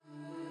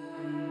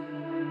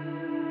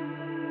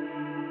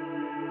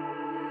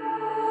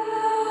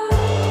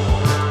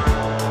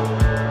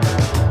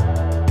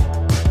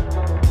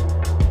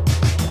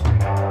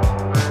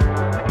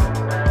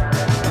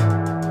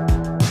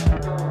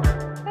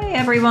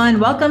everyone.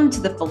 Welcome to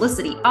the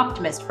Felicity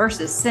Optimist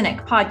versus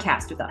Cynic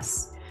podcast with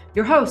us,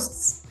 your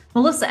hosts,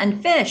 Melissa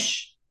and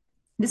Fish.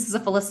 This is a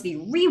Felicity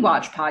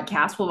rewatch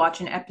podcast. We'll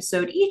watch an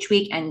episode each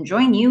week and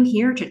join you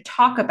here to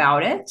talk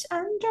about it.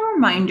 And a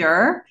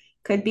reminder,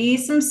 could be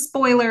some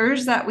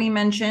spoilers that we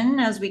mention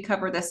as we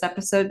cover this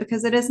episode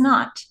because it is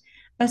not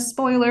a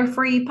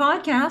spoiler-free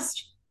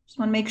podcast. Just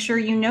want to make sure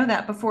you know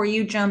that before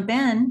you jump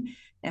in.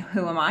 Now,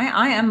 who am I?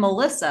 I am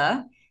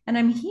Melissa, and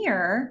I'm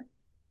here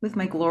with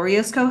my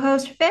glorious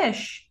co-host,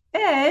 Fish.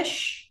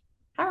 Fish,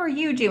 how are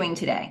you doing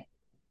today?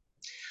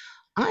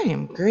 I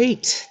am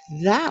great.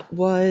 That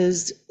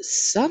was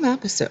some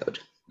episode.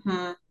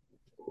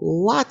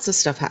 Lots of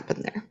stuff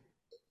happened there.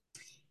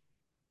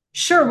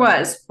 Sure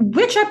was.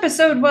 Which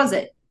episode was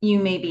it? You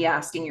may be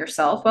asking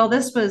yourself. Well,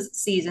 this was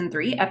season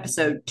 3,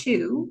 episode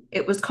 2.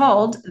 It was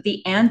called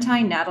The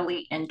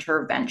Anti-Natalie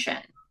Intervention.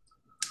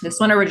 This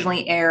one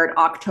originally aired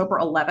October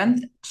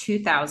 11th,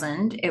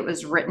 2000. It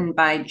was written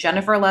by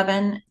Jennifer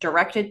Levin,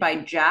 directed by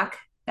Jack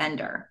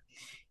Bender.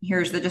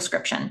 Here's the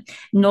description.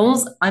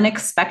 Noel's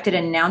unexpected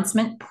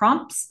announcement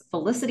prompts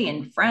Felicity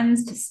and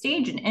friends to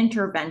stage an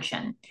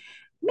intervention.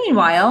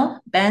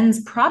 Meanwhile,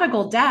 Ben's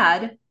prodigal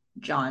dad,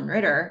 John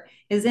Ritter,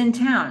 is in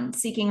town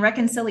seeking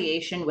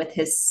reconciliation with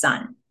his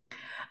son.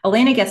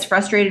 Elena gets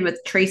frustrated with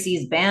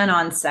Tracy's ban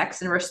on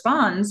sex and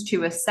responds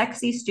to a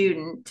sexy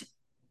student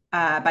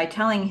by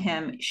telling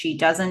him she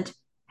doesn't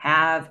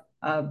have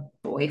a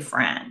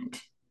boyfriend.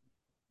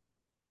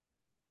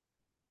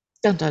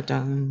 Dun dun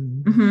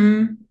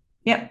dun.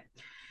 Yep.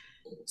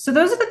 So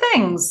those are the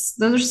things.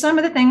 Those are some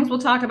of the things we'll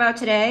talk about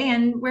today.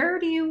 And where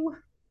do you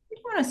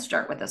want to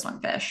start with this one,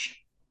 Fish?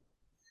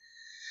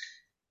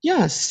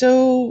 Yeah,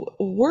 so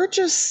we're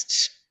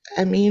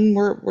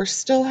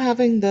still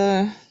having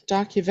the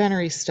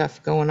documentary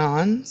stuff going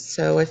on.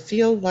 So I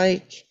feel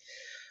like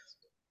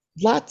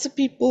lots of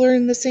people are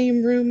in the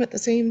same room at the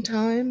same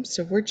time.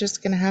 So we're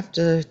just going to have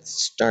to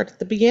start at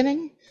the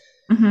beginning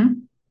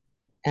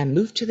and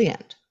move to the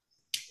end.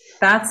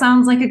 That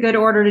sounds like a good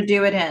order to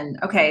do it in.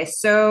 Okay,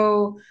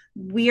 so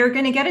we are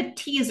going to get a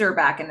teaser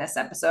back in this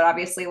episode.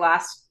 Obviously,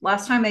 last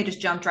time they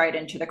just jumped right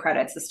into the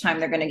credits. This time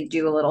they're going to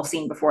do a little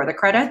scene before the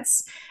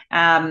credits,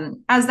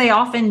 as they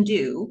often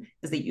do,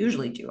 as they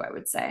usually do, I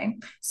would say.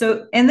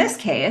 So in this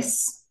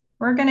case,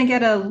 we're going to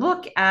get a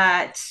look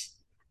at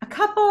a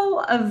couple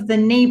of the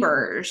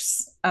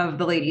neighbors of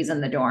the ladies in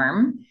the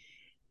dorm.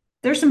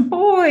 There's some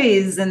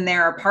boys in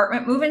their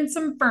apartment moving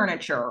some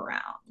furniture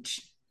around.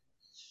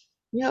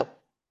 Yep.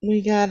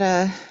 We got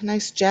a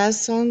nice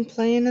jazz song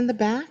playing in the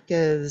back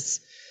as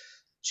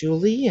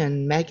Julie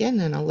and Megan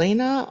and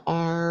Elena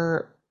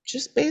are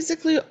just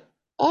basically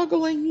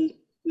ogling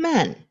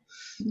men.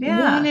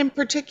 Yeah. One in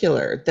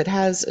particular that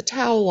has a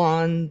towel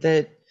on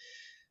that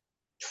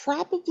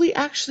probably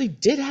actually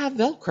did have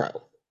Velcro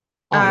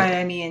on it.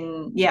 I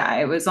mean, yeah,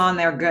 it was on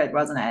there good,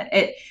 wasn't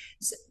it?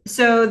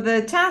 So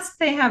the task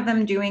they have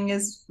them doing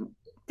is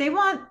they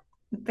want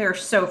their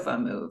sofa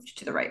moved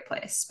to the right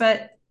place,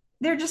 but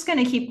they're just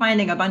going to keep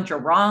finding a bunch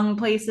of wrong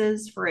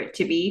places for it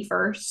to be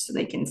first so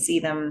they can see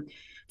them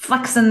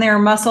flexing their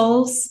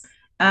muscles.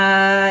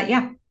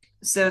 Yeah.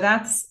 So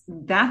that's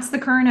the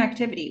current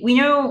activity. We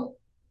know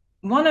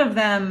one of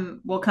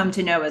them will come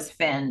to know as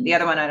Finn. The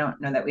other one, I don't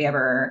know that we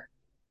ever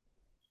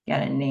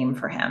get a name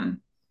for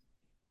him.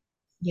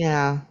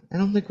 Yeah, I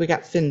don't think we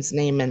got Finn's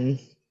name in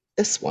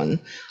this one.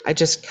 I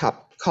just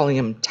kept calling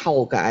him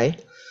Towel Guy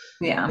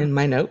Yeah. in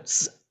my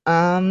notes.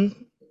 But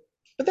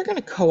they're going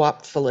to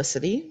co-opt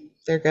Felicity.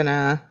 They're going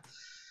to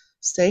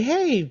say,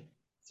 "Hey,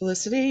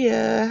 Felicity,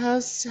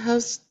 how's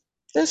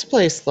this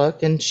place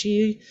look?" And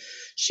she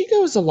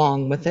goes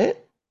along with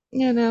it.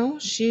 You know,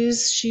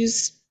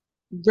 she's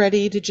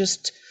ready to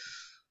just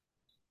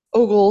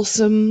ogle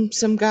some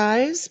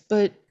guys,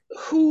 but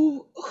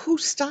who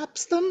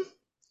stops them?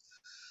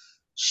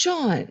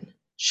 Sean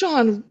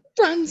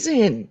runs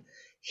in.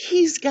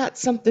 He's got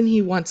something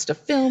he wants to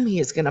film.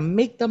 He is going to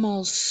make them all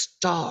Well,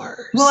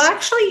 stars.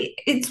 actually,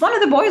 it's one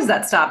of the boys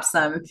that stops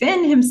them.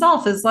 Finn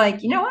himself is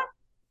like, you know what?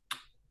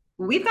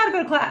 We've got to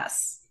go to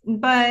class,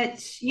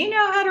 but you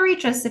know how to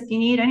reach us if you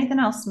need anything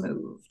else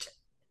moved.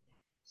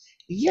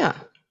 Yeah,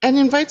 and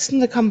invites them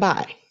to come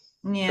by,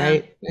 Yeah.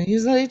 right? And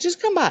he's like,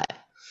 just come by.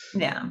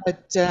 Yeah.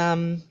 But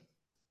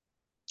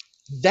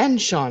then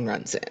Sean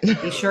runs in.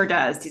 He sure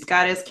does. He's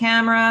got his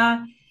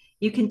camera.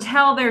 You can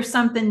tell there's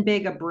something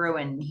big a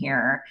brewing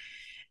here,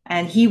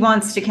 and he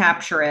wants to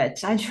capture it.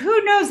 And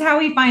who knows how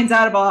he finds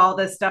out about all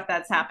this stuff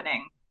that's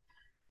happening?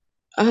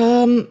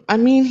 I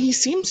mean, he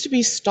seems to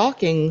be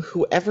stalking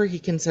whoever he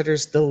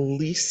considers the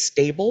least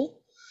stable.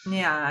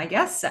 Yeah, I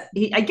guess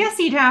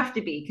he'd have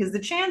to be because the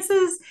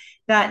chances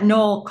that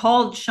Noel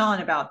called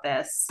Sean about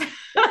this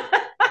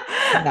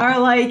are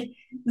No. like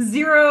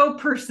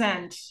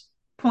 0%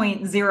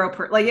 point zero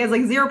per like it's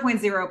like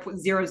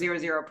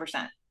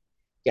 0.0000%.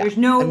 Yeah. There's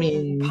I no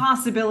mean,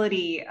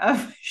 possibility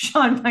of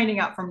Sean finding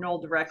out from Noel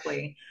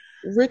directly.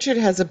 Richard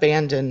has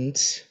abandoned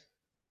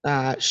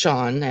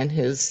Sean and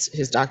his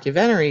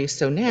documentary.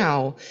 So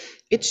now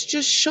it's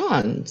just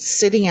Sean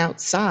sitting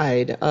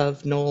outside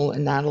of Noel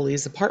and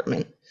Natalie's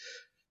apartment,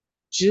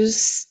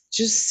 just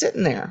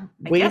sitting there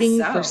I guess waiting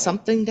for so.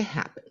 something to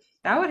happen.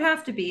 That would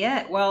have to be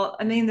it. Well,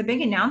 I mean, the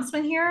big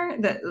announcement here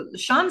that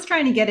Sean's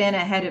trying to get in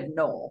ahead of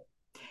Noel,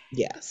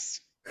 Yes,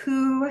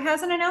 who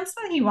has an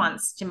announcement he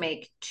wants to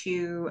make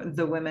to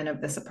the women of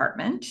this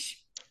apartment.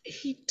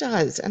 he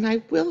does, and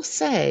I will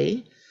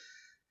say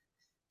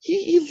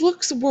he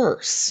looks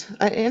worse.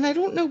 And I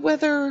don't know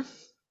whether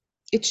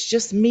it's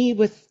just me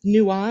with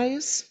new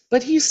eyes,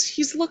 but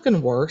he's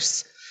looking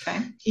worse.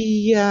 Okay.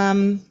 He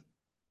um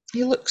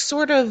he looks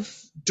sort of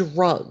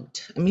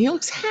drugged. I mean, he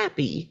looks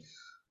happy,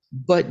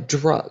 but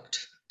drugged.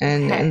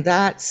 And Okay.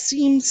 that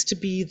seems to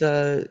be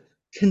the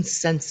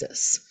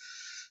consensus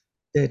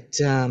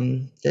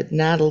that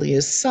Natalie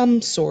is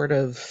some sort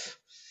of,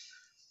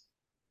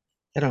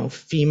 I don't know,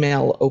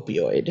 female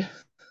opioid.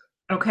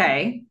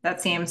 Okay.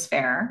 That seems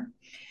fair.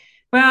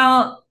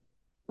 Well,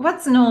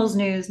 what's Noel's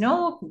news?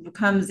 Noel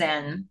comes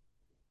in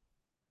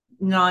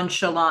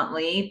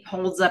nonchalantly,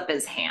 holds up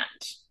his hand,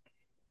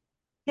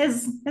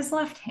 his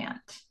left hand,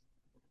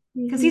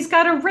 because Mhm. he's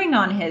got a ring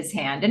on his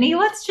hand, and he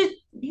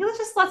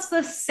just lets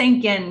this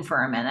sink in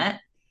for a minute.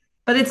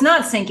 But it's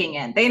not sinking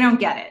in. They don't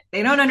get it.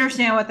 They don't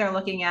understand what they're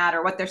looking at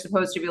or what they're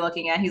supposed to be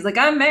looking at. He's like,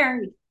 I'm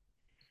married,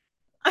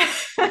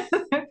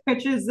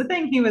 which is the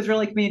thing he was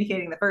really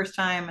communicating the first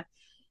time,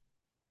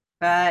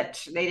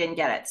 but they didn't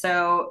get it.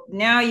 So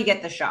now you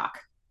get the shock.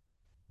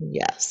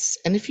 Yes.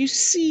 And if you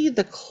see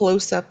the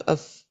close up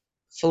of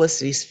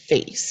Felicity's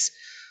face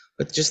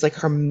with just like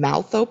her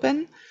mouth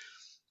open,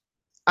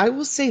 I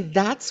will say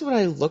that's what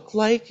I look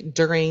like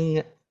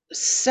during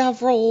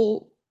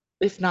several,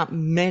 if not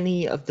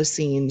many, of the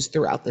scenes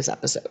throughout this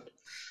episode.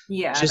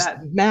 Yeah, Just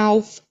that,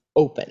 mouth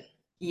open.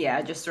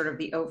 yeah, just sort of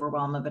the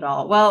overwhelm of it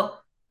all.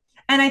 Well,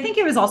 and I think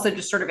it was also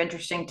just sort of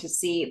interesting to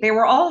see they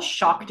were all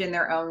shocked in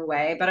their own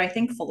way, but I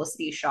think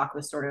Felicity's shock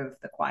was sort of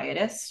the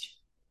quietest.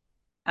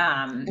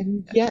 Um,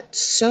 And yet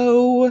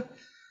so,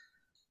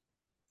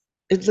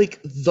 it's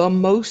like the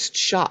most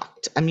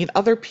shocked. I mean,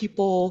 other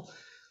people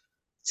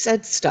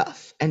said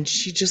stuff and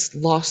she just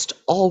lost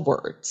all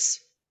words.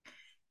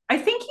 I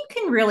think you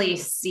can really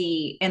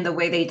see in the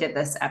way they did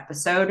this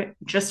episode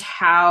just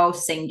how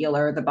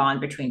singular the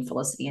bond between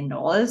Felicity and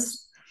Noel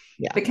is,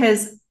 Yeah.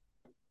 because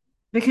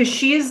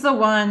she's the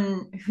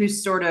one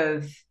who's sort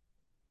of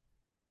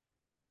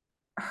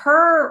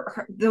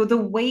the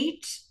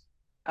weight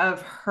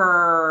of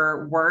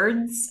her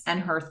words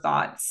and her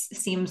thoughts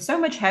seems so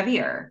much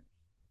heavier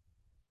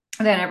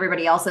than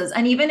everybody else's.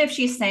 And even if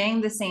she's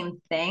saying the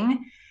same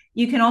thing,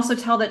 you can also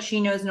tell that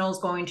she knows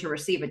Noel's going to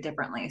receive it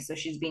differently. So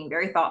she's being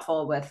very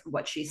thoughtful with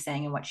what she's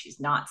saying and what she's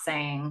not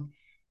saying.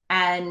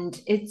 And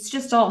it's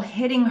just all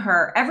hitting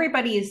her.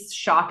 Everybody's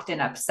shocked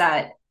and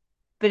upset,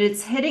 but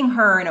it's hitting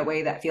her in a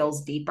way that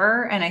feels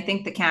deeper. And I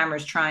think the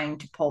camera's trying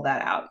to pull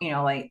that out.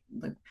 Like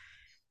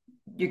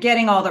you're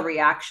getting all the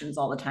reactions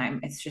all the time.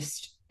 It's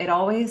just, it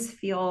always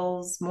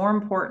feels more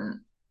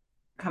important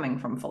coming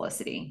from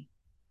Felicity.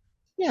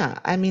 Yeah.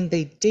 I mean,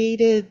 they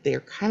dated, they're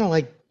kind of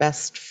like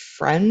best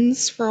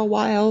friends for a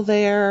while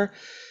there.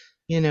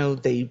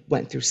 They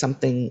went through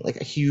something like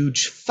a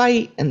huge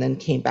fight and then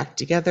came back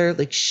together.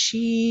 Like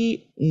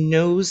she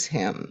knows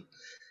him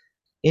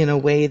in a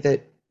way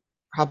that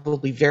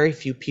probably very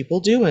few people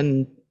do,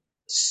 and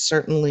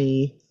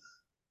certainly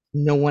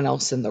no one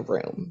else in the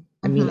room.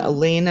 I mean, Mm-hmm.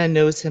 Elena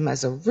knows him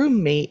as a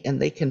roommate and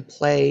they can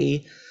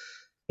play,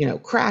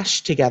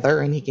 Crash together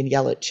and he can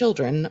yell at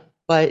children,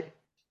 but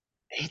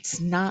it's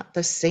not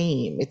the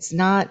same. It's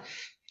not,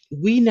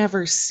 we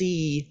never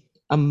see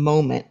a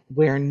moment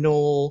where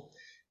Noel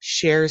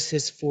shares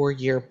his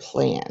 4-year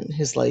plan,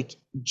 his like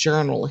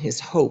journal, his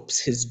hopes,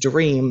 his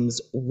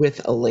dreams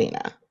with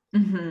Elena.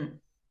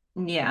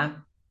 Mm-hmm. Yeah.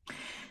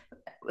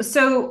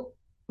 So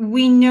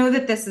we know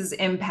that this has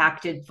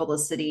impacted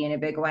Felicity in a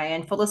big way,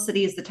 and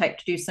Felicity is the type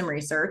to do some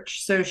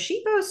research. So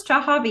she goes to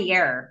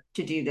Javier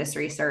to do this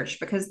research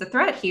because the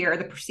threat here,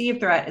 the perceived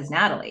threat, is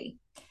Natalie.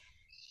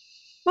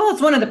 Well,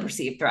 it's one of the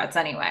perceived threats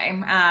anyway.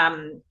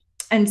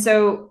 And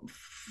so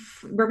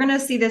we're going to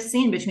see this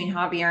scene between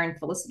Javier and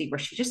Felicity where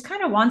she just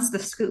kind of wants the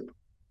scoop.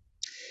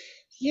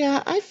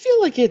 Yeah, I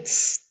feel like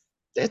it's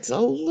a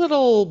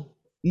little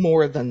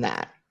more than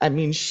that. I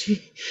mean,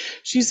 she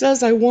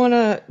says I want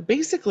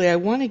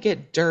to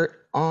get dirt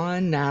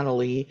on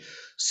Natalie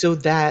so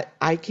that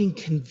I can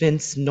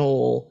convince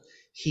Noel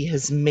he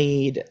has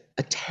made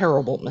a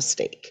terrible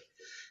mistake.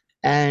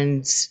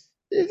 And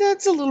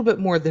that's a little bit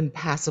more than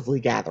passively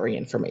gathering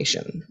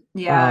information.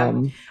 Yeah.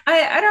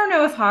 I don't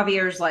know if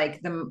Javier's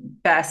like the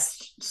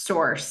best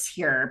source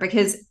here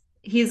because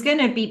he's going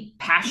to be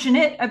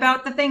passionate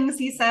about the things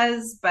he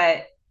says,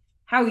 but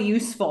how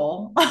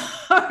useful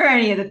are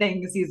any of the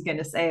things he's going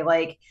to say?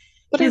 Like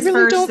But his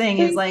first thing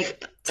is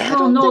like, I tell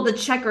don't Noel think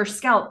to check her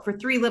scalp for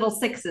 3 little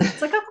 6s.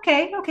 It's like,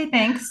 okay, okay,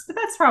 thanks. But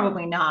that's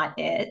probably not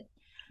it.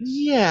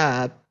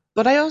 Yeah,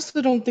 but I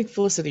also don't think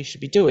Felicity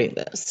should be doing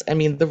this. I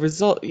mean, the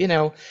result,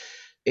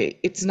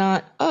 It's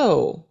not,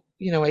 oh,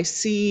 I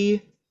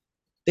see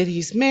that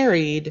he's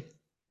married.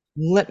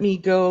 Let me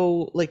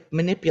go like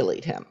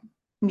manipulate him.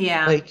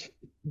 Yeah. Like,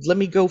 let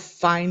me go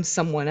find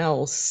someone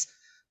else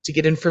to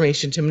get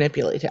information to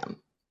manipulate him.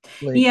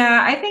 Like,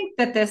 Yeah, I think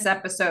that this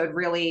episode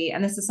really,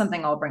 and this is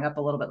something I'll bring up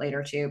a little bit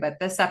later too, but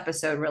this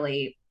episode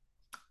really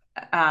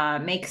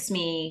makes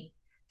me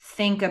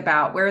think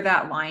about where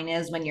that line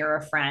is when you're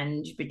a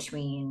friend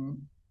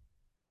between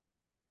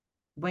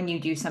when you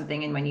do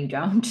something and when you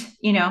don't,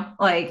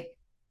 like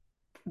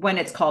when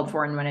it's called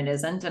for and when it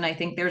isn't. And I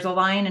think there's a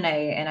line, and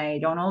I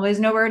don't always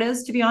know where it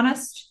is, to be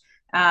honest.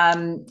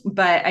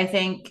 But I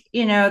think,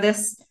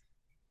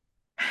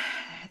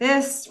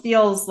 this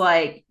feels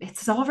like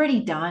it's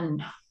already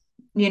done,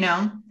 you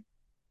know?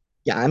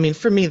 yeah, I mean,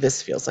 for me,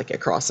 this feels like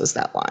it crosses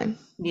that line.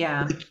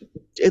 Yeah. Like,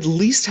 at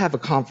least have a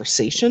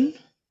conversation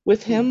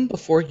with him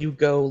before you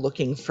go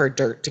looking for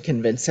dirt to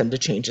convince him to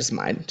change his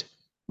mind.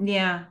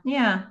 Yeah.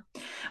 Yeah.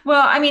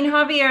 Well, I mean,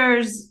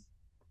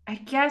 I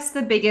guess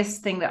the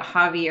biggest thing that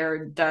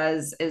Javier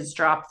does is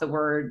drop the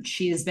word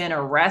she's been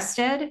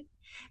arrested,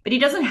 but he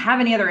doesn't have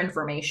any other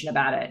information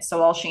about it.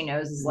 So all she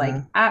knows is like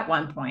Yeah. at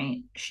one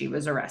point she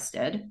was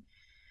arrested.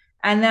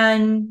 And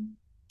then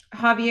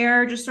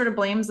Javier just sort of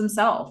blames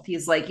himself.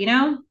 He's like,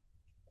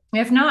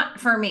 if not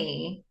for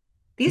me,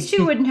 these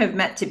two wouldn't have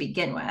met to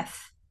begin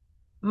with.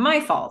 My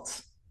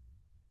fault.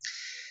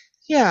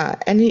 Yeah,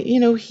 and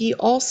he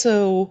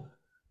also,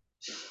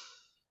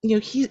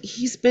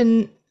 he's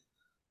been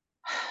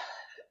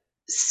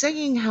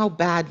saying how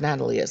bad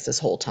Natalie is this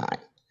whole time.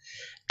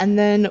 And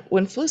then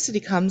when Felicity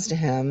comes to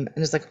him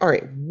and is like, all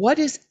right, what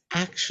is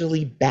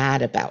actually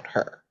bad about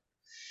her?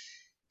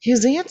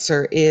 His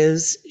answer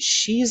is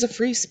she's a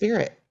free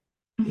spirit,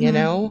 you Mm-hmm.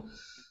 know?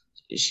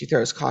 She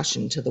throws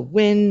caution to the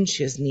wind,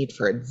 she has need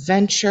for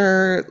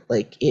adventure,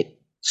 like it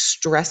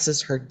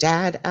stresses her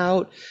dad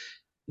out.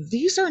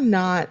 These are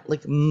not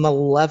like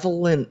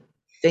malevolent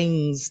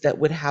things that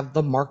would have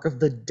the mark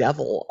of the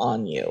devil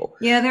on you.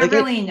 Yeah, they're Like I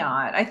really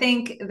not. I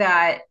think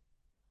that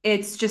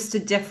it's just a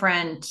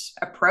different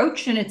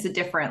approach and it's a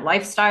different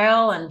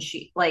lifestyle. And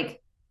she,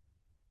 like,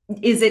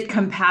 is it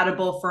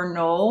compatible for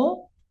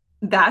Noel?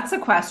 That's a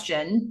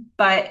question,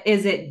 but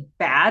is it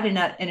bad in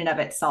and of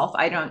itself?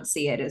 I don't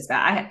see it as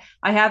bad.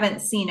 I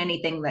haven't seen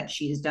anything that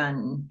she's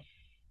done,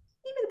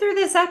 even through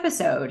this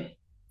episode,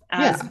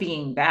 as yeah,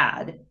 being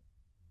bad.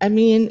 I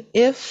mean,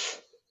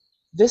 if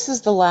this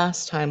is the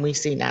last time we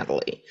see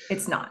Natalie,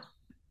 It's not.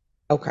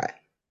 okay,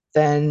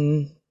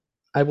 then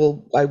I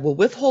will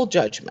withhold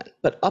judgment.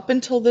 But up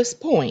until this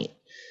point,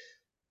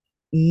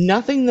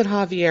 nothing that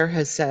Javier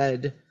has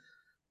said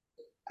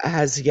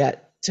has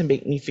yet to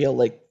make me feel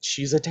like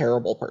she's a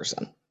terrible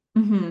person.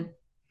 Mm-hmm.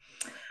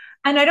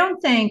 And I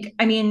don't think,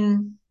 I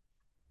mean,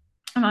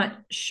 I'm not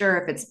sure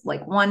if it's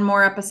like one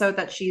more episode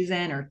that she's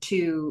in or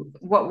two.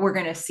 What we're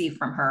going to see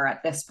from her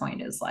at this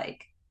point is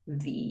like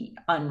the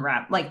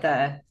like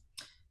the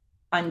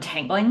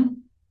untangling.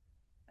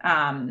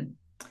 Um,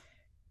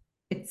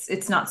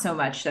 it's not so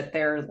much that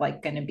they're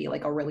like going to be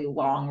like a really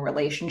long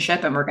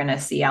relationship and we're going to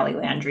see Ali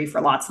Landry for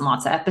lots and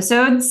lots of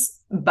episodes,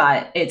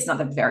 but it's not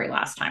the very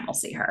last time we'll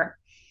see her.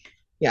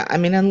 Yeah, I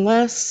mean,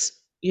 unless,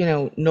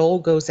 Noel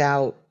goes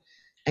out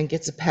and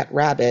gets a pet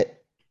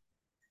rabbit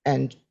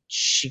and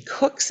she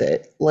cooks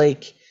it,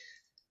 like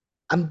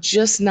I'm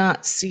just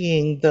not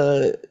seeing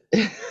the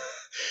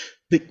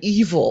the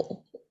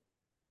evil,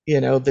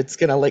 that's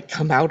gonna like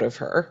come out of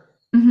her.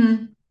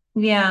 Mm-hmm.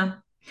 Yeah.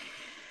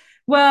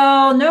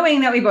 Well,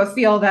 knowing that we both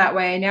feel that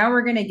way, now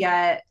we're going to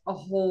get a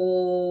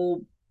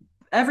whole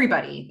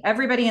everybody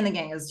in the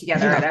gang is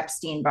together at Yeah.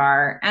 Epstein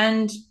Bar.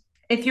 And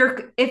if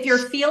you're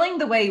feeling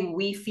the way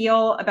we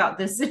feel about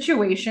this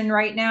situation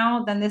right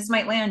now, then this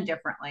might land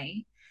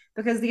differently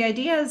because the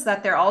idea is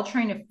that they're all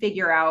trying to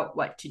figure out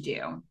what to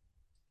do.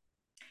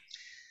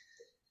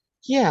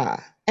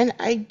 Yeah. And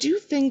I do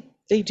think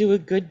they do a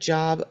good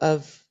job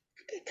of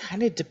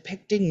kind of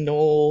depicting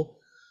Noel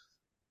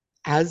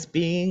as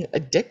being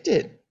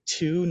addicted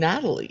to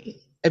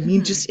Natalie. I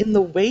mean, just Mm-hmm. in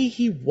the way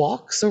he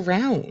walks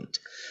around.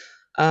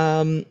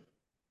 Um,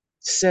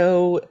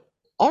 so,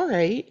 all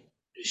right,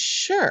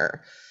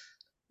 sure.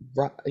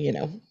 You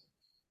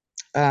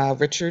know,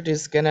 Richard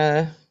is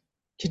gonna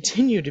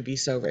continue to be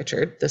so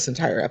Richard this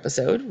entire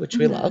episode, which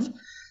we love. Mm-hmm.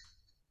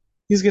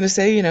 He's gonna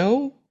say,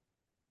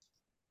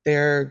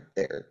 they're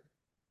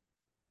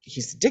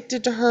he's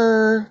addicted to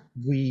her.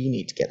 We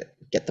need to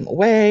get them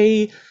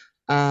away.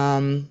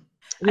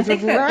 We I have a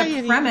think that the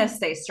variety. premise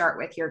they start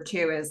with here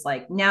too is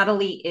like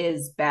Natalie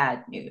is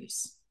bad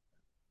news.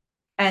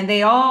 And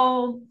they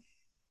all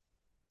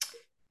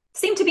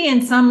seem to be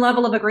in some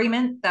level of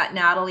agreement that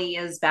Natalie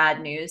is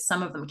bad news.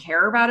 Some of them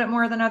care about it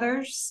more than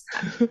others.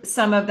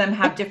 Some of them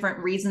have different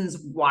reasons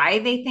why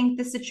they think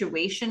the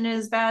situation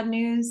is bad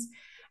news.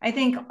 I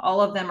think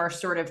all of them are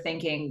sort of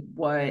thinking,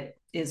 what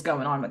is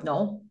going on with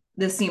Noel?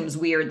 This seems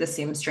weird. This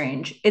seems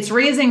strange. It's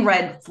raising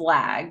red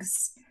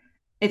flags.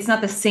 It's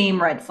not the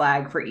same red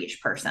flag for each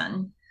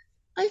person.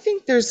 I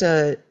think there's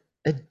a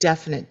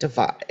definite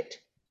divide.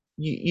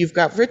 You've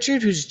got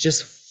Richard who's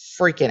just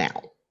freaking out,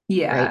 right?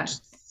 Yeah.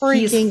 Just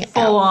He's freaking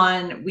full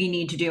out. on, we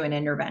need to do an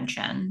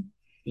intervention.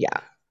 Yeah.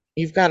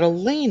 You've got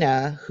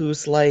Elena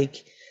who's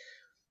like,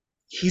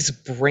 he's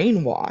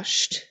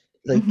brainwashed.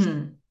 Like,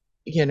 Hmm.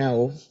 you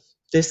know,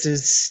 this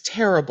is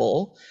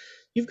terrible.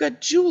 You've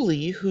got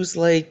Julie who's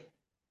like,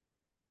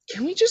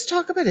 can we just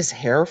talk about his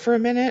hair for a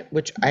minute?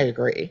 Which I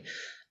agree.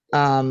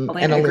 And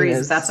Elena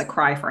agrees that's a Elena's,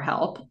 cry for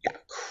help. yeah,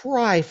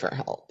 cry for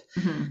help.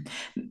 Hmm.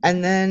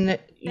 And then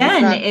you've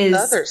Ben got the is,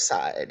 other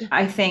side.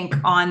 I think,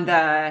 on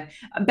the,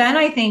 Ben,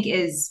 I think,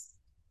 is,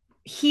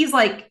 he's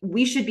like,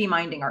 we should be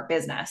minding our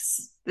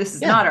business. This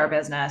is Yeah. not our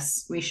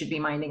business. We should be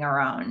minding our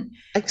own.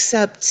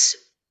 Except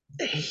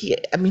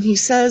he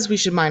says we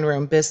should mind our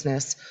own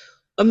business,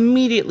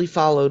 immediately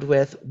followed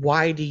with,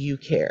 why do you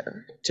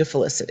care, to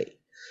Felicity.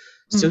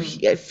 So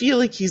Hmm. I feel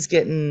like he's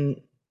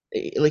getting,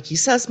 like, he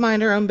says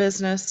mind our own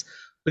business,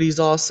 but he's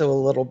also a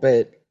little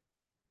bit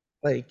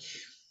like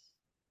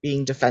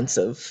being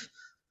defensive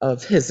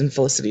of his and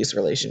Felicity's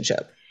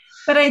relationship.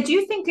 But I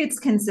do think it's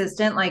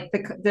consistent. Like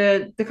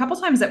the couple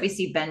times that we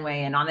see Ben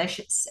weigh in on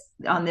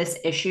this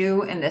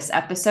issue in this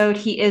episode,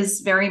 he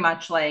is very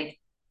much like,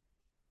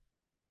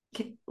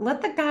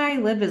 let the guy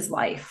live his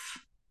life.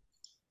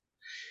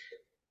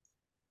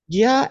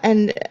 Yeah,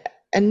 and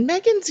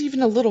Megan's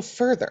even a little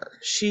further.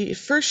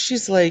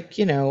 She's like,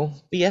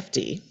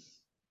 BFD,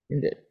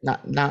 and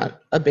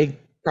not a big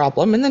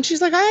problem. And then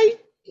she's like, I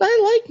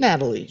like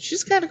Natalie.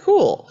 She's kind of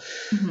cool.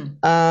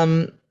 Mm-hmm.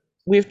 Um,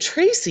 we have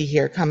Tracy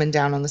here coming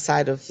down on the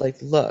side of like,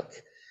 look,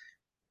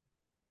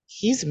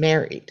 he's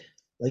married.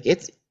 Like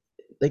it's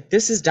like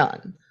this is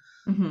done.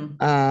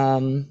 Mm-hmm.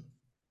 Um,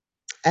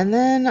 and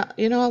then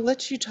I'll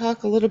let you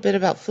talk a little bit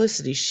about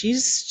Felicity.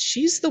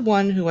 She's the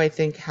one who I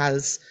think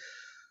has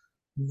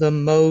the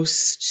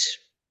most.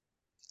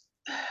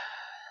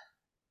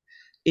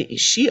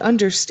 She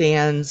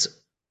understands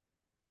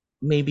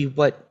maybe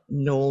what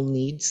Noel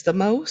needs the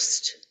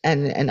most,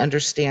 and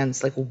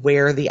understands like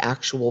where the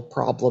actual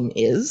problem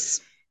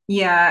is.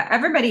 Yeah,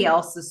 everybody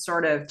else is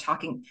sort of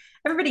talking.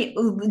 Everybody,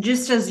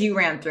 just as you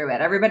ran through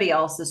it, everybody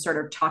else is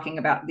sort of talking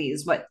about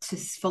these, what to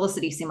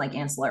Felicity seem like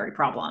ancillary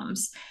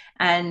problems.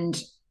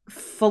 And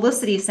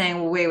Felicity saying,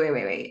 well,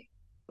 wait.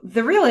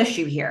 The real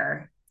issue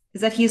here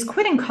is that he's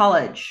quitting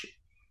college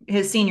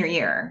his senior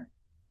year.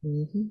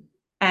 Hmm.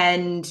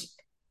 And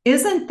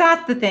isn't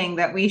that the thing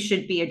that we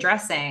should be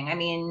addressing? I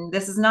mean,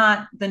 this is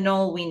not the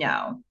Noel we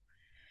know.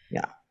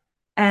 Yeah.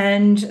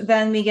 And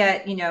then we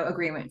get,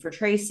 agreement for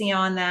Tracy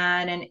on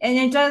that. And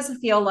it does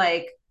feel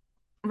like,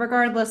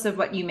 regardless of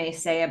what you may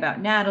say about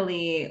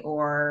Natalie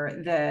or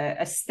the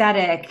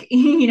aesthetic,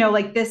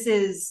 like this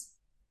is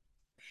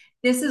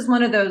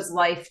one of those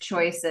life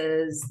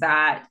choices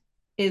that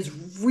is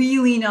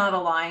really not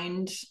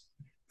aligned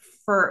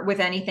for with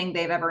anything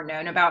they've ever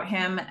known about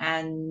him,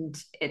 and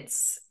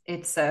it's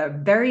a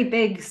very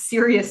big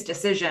serious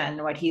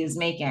decision what he is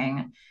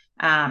making,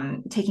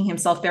 taking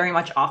himself very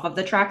much off of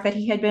the track that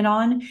he had been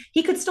on.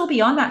 He could still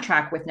be on that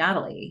track with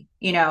Natalie,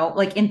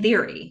 like in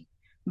theory,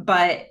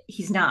 but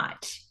he's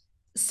not.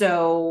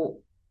 So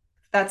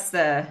that's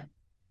the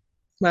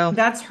Well,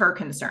 that's her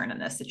concern in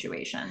this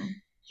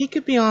situation. he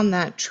could be on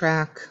that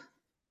track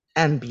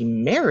and be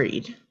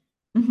married.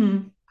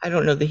 Mm-hmm. I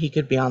don't know that he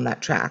could be on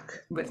that track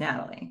With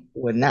Natalie.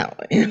 with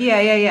Natalie.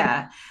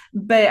 Yeah.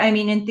 But I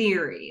mean, in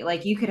theory,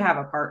 like you could have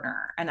a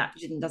partner and that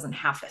doesn't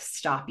have to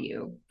stop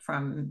you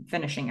from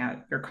finishing out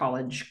your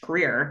college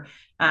career.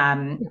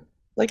 Um,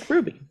 Like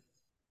Ruby.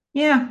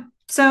 yeah.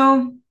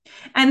 So,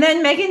 and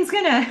then she's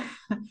gonna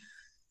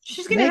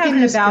have Megan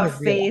an is going about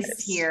to face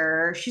realize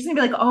here. She's gonna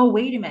be like, oh,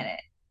 wait a minute.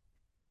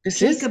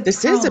 this is Jacob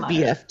this is a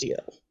Perlmutter. BF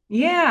deal.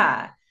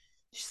 Yeah.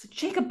 She's like,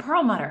 Jacob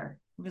Perlmutter.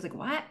 I was like,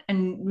 what?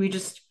 And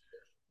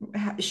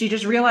she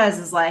just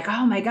realizes like,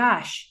 oh my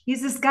gosh,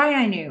 he's this guy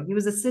I knew. He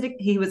was a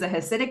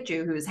Hasidic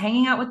Jew who was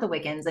hanging out with the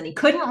Wiccans, and he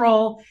couldn't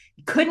roll,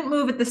 he couldn't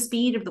move at the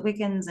speed of the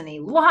Wiccans, and he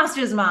lost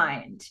his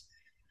mind.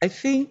 I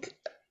think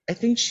I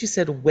think she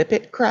said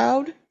whippet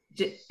crowd.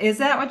 Is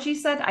that what she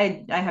said?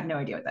 I have no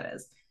idea what that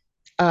is.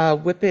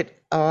 Whippets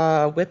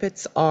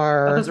Oh,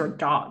 are those are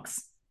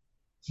dogs.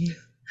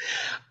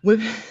 whip,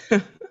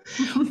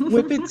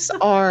 whippets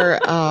are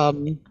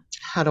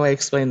how do I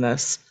explain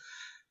this?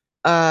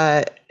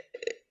 Uh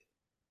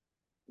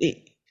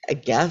I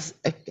guess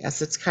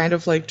it's kind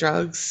of like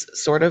drugs,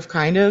 sort of,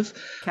 kind of.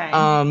 Okay.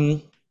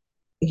 Um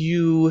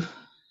you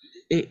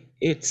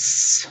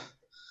it's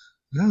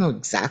I don't know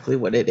exactly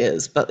what it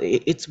is, but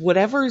it's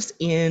whatever's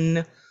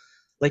in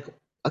like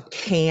a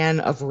can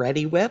of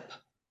Ready Whip,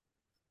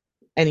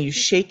 and you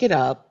shake it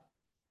up,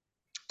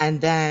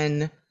 and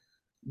then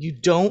you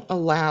don't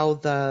allow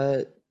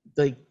the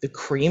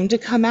cream to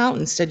come out.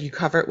 Instead, you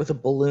cover it with a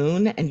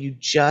balloon, and you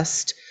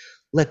just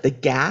let the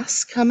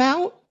gas come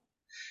out,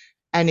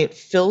 and it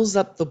fills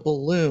up the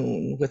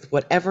balloon with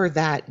whatever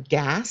that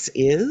gas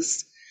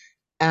is.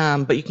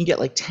 But you can get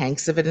like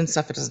tanks of it and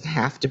stuff. It doesn't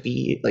have to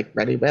be like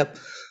Ready Whip.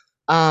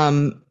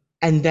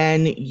 And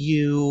then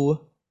you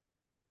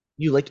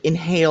like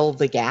inhale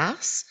the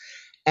gas,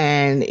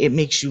 and it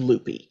makes you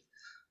loopy.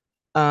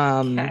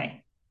 Um,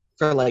 Okay.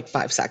 for like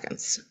 5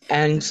 seconds.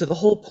 And so the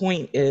whole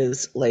point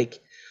is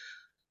like,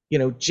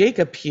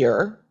 Jacob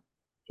here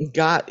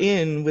got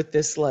in with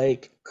this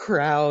like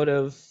crowd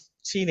of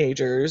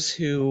teenagers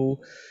who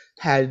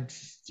had,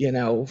 you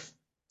know,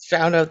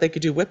 found out they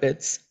could do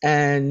whippets,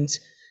 and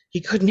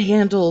he couldn't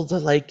handle the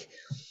like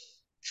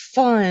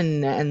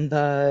fun and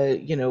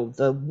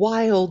the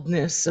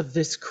wildness of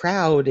this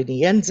crowd, and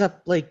he ends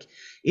up like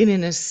in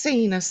an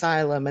insane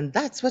asylum, and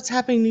that's what's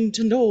happening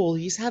to Noel.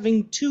 He's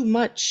having too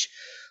much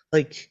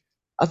like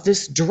of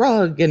this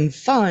drug and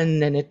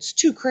fun, and it's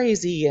too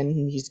crazy,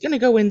 and he's gonna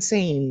go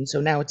insane,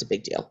 so now it's a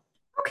big deal.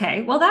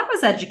 Okay, well, that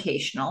was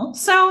educational.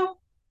 So,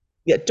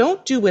 Yeah,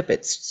 don't do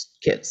whippets,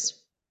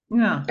 kids.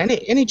 yeah.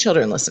 Any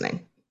children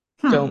listening,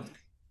 Hmm. don't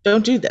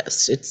don't do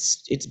this.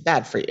 It's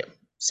bad for you.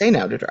 Say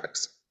no to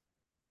drugs.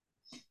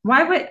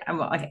 Why would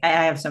well, I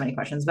have so many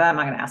questions, but I'm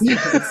not going to ask you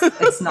because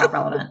it's not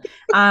relevant.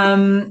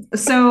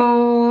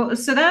 So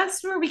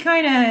that's where we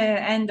kind of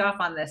end off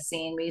on this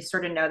scene. We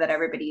sort of know that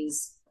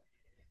everybody's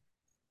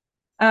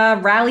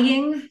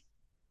rallying.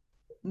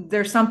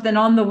 There's something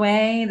on the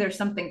way. There's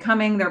something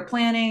coming. They're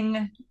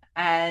planning,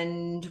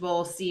 and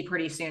we'll see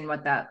pretty soon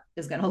what that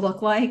is going to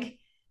look like.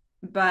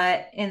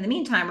 But in the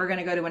meantime, we're going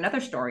to go to another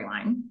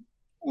storyline.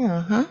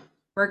 Uh-huh.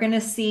 We're going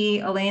to see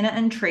Elena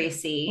and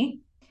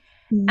Tracy.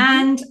 Mm-hmm.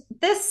 And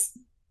this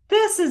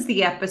is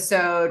the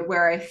episode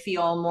where I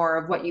feel more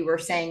of what you were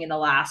saying in the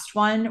last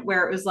one,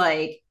 where it was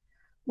like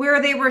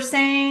where they were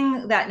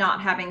saying that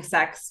not having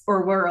sex,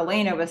 or where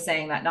Elena was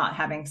saying that not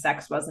having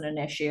sex wasn't an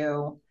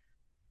issue.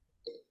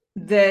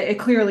 It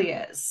clearly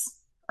is,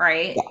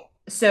 right? Yeah.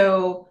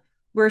 So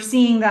we're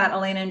seeing that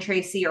Elena and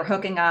Tracy are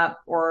hooking up,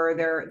 or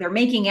they're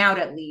making out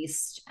at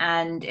least,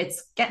 and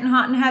it's getting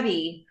hot and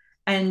heavy,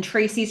 and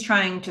Tracy's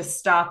trying to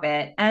stop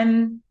it.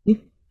 And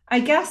I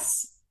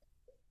guess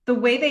the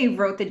way they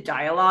wrote the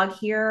dialogue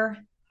here,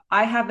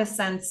 I have a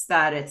sense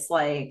that it's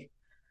like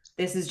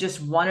this is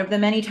just one of the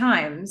many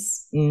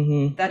times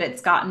Mm-hmm. that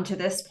it's gotten to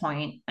this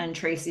point, and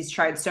Tracy's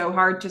tried so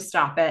hard to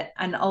stop it.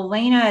 And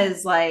Elena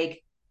is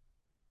like,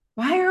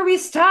 why are we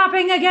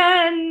stopping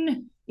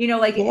again?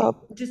 Like Yep.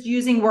 just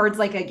using words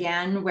like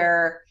again,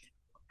 where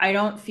I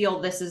don't feel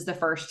this is the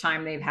first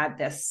time they've had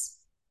this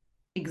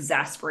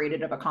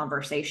exasperated of a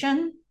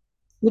conversation.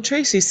 Well,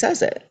 Tracy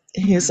says it.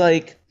 He's Mm-hmm.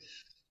 like,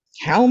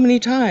 how many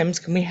times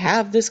can we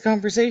have this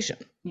conversation?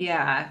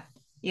 Yeah.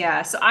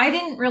 Yeah. So I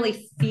didn't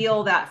really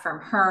feel that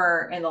from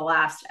her in the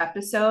last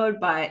episode,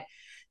 but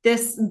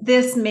this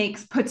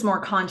makes puts more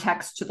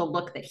context to the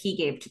look that he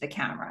gave to the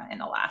camera in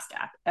the last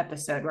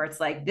episode, where it's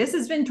like, this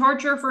has been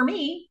torture for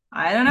me.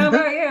 I don't know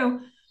about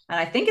you. And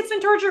I think it's been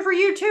torture for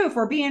you too,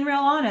 for being real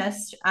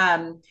honest.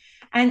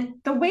 And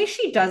the way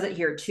she does it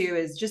here too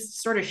is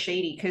just sort of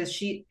shady, because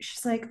she's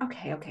like,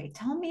 okay,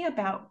 tell me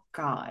about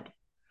God.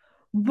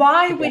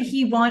 Why would Again.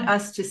 he want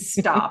us to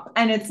stop?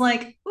 And it's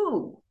like,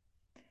 ooh,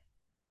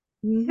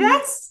 Mm-hmm.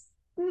 that's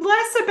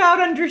less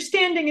about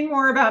understanding and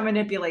more about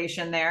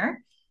manipulation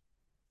there.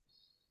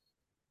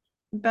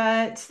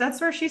 But that's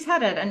where she's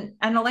headed. And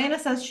Elena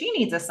says she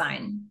needs a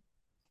sign.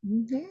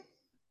 Mm-hmm.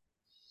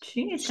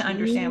 She needs to She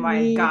understand why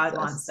needs God a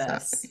wants sign.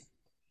 this.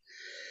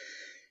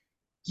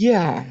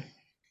 Yeah.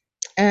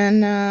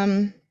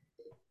 And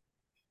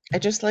I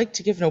just like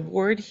to give an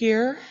award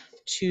here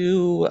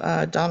to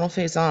Donald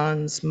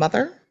Faison's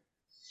mother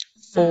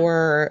Mm,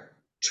 for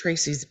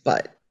Tracy's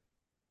butt.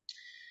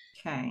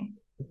 okay.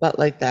 Butt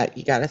like that,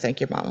 you got to thank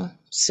your mama.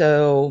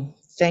 So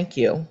thank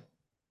you,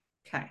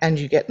 Okay. and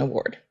you get an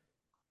award.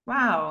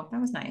 Wow, that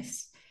was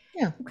nice.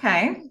 Yeah,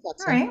 Okay. I thought All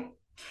so. right.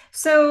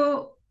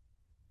 So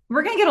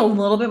we're going to get a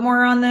little bit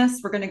more on this.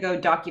 We're going to go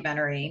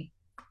documentary.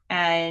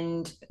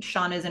 And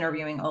Sean is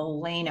interviewing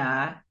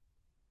Elena.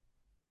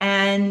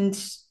 And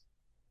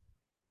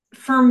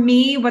for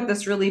me, what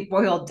this really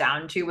boiled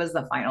down to was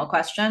the final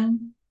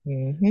question,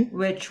 Mm-hmm.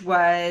 which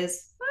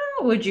was,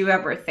 oh, would you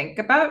ever think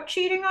about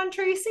cheating on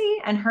Tracy?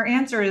 And her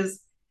answer is,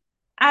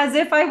 as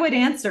if I would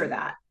answer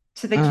that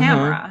to the Uh-huh.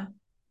 camera.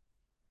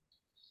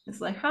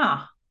 It's like, huh,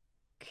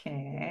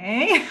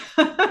 okay.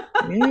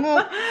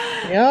 Yep.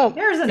 Yep.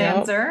 There's an Yep.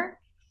 answer.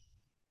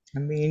 I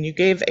mean, you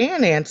gave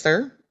an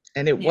answer,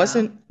 and it Yeah,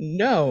 wasn't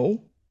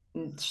no.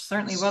 it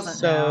certainly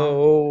wasn't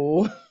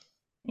no. So,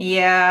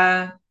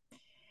 Yeah,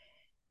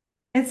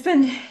 it's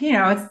been,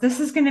 this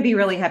is going to be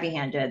really heavy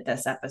handed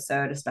this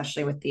episode,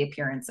 especially with the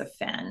appearance of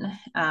Finn.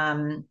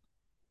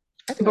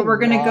 I think a But we're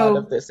going to lot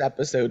of go this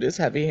episode is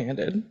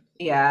heavy-handed.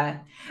 Yeah.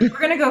 We're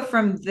going to go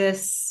from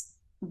this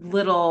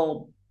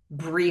little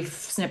brief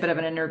snippet of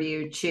an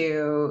interview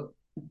to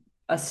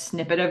a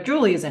snippet of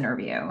Julie's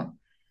interview,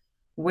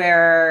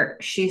 where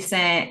she's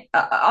saying,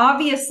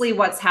 obviously,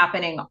 what's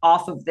happening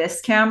off of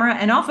this camera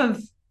and off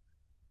of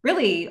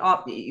really,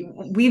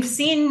 we've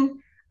seen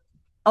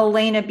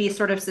Elena be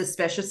sort of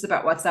suspicious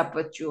about what's up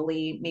with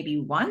Julie maybe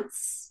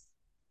once,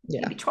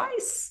 Yeah. maybe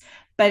twice.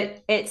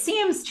 But it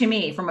seems to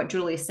me, from what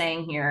Julie's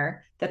saying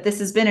here, that this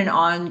has been an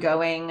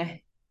ongoing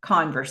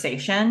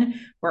conversation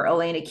where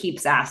Elena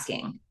keeps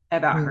asking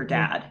about her Mm-hmm.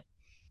 dad.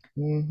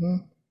 Mm-hmm.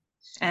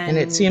 And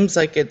it And seems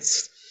like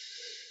it's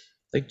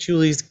like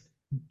Julie's.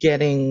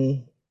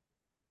 getting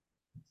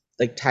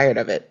like tired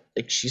of it.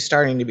 Like she's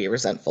starting to be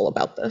resentful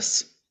about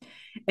this.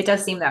 It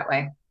does seem that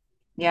way.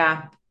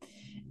 Yeah.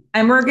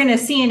 And we're going to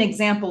see an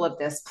example of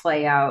this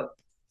play out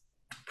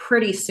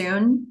pretty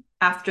soon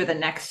after the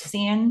next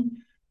scene.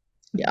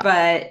 Yeah.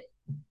 But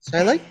So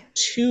I like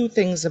two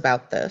things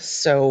about this.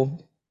 So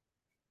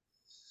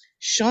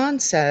Sean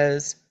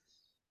says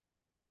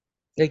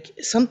like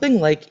something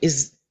like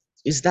is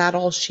that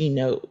all she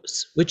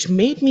knows? Which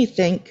made me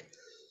think,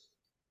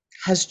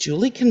 has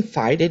Julie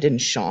confided in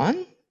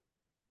Sean?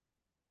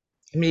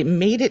 I mean, it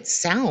made it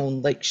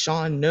sound like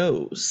Sean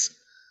knows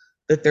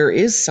that there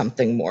is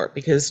something more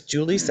because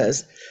Julie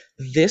says,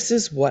 this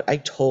is what I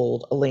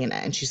told Elena.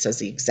 And she says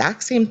the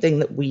exact same thing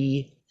that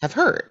we have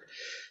heard.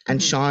 And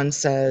mm-hmm. Sean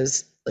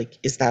says, like,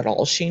 is that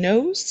all she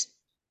knows?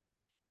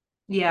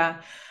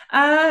 Yeah.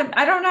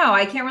 I don't know.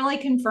 I can't really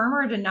confirm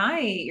or deny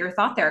your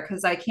thought there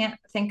because I can't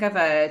think of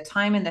a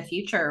time in the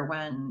future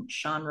when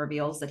Sean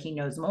reveals that he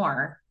knows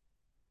more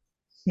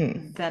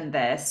Hmm. than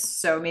this.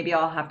 So maybe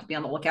I'll have to be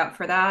on the lookout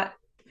for that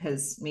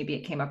because maybe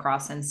it came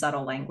across in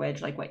subtle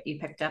language like what you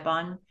picked up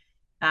on.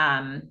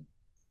 Um,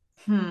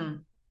 hmm.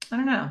 I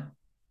don't know.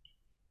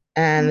 I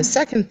And don't the know.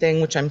 second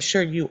thing, which I'm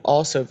sure you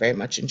also very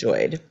much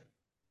enjoyed,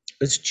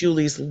 was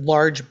Julie's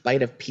large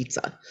bite of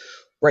pizza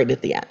right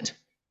at the end.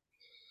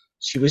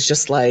 She was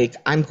just like,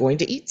 I'm going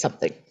to eat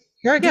something.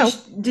 Here I go.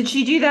 Did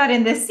she do that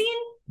in this scene?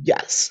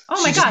 Yes.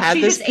 Oh my She just gosh, had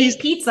she this just piece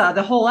ate pizza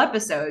the whole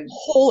episode.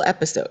 whole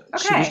episode.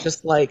 She was Okay.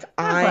 just like, God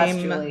bless I'm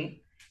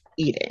Julie.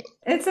 eating.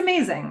 It's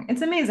amazing.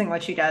 It's amazing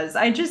what she does.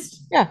 I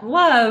just Yeah,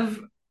 love,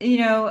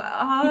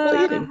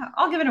 people eating.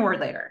 I'll give it a word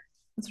later.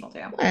 That's what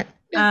I'll do. All right.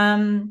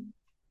 Yeah.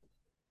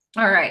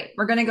 All right.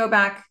 We're going to go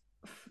back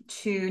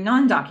to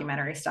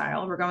non-documentary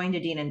style. We're going to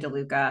Dean and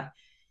DeLuca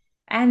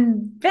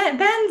and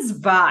Ben's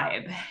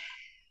vibe.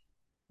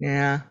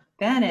 Yeah.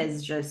 Ben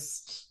is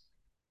just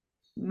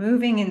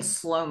moving in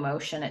slow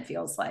motion, it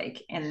feels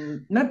like,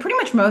 and pretty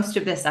much most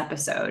of this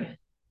episode.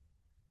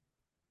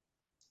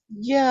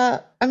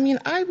 Yeah. I mean,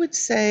 I would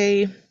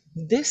say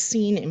this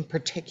scene in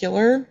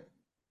particular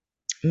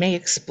may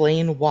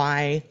explain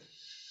why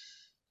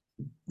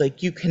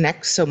like you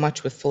connect so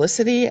much with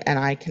Felicity and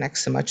I connect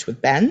so much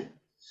with Ben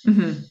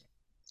Mm-hmm.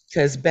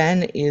 because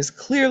Ben is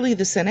clearly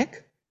the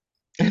cynic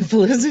and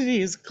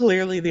Felicity is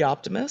clearly the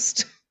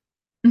optimist.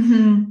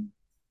 Mm-hmm.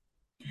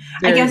 I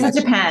Very guess it much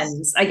is.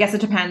 depends. I guess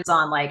it depends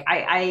on like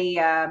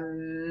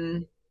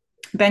Ben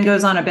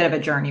goes on a bit of a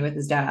journey with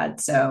his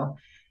dad, so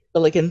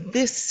But like in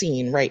this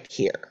scene right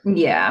here,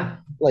 yeah.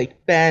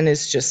 like Ben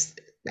is just,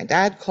 my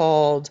dad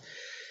called.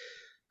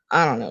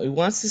 I don't know. He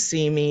wants to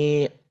see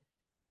me.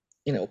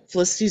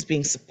 Felicity's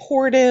being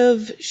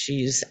supportive.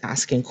 She's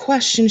asking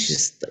questions.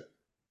 She's like,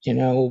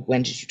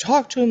 when did you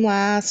talk to him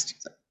last?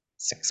 He's like,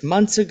 6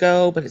 months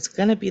ago, but it's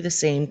gonna be the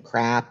same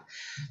crap.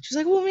 She's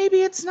like, well,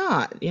 maybe it's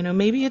not.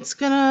 Maybe it's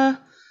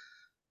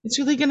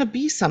really gonna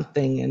be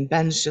something. And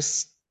Ben's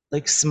just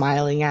like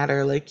smiling at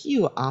her, like,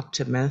 you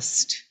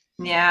optimist.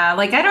 Yeah,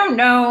 like I don't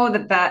know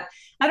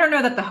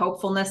that the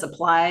hopefulness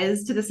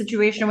applies to the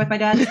situation with my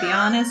dad, to be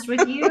honest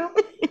with you.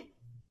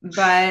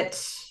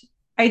 But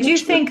I do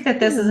Which would, think that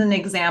this is yeah, an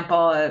example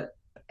of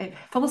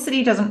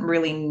Felicity doesn't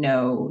really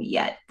know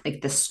yet,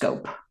 like the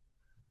scope.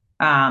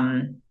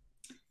 Um,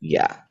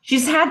 yeah,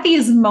 she's had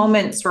these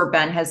moments where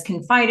Ben has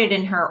confided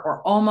in her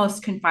or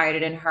almost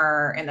confided in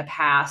her in the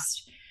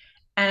past.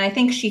 And I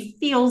think she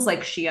feels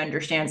like she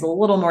understands a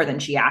little more than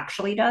she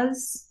actually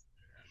does.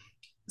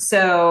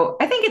 So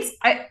I think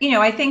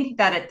I think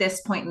that at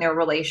this point in their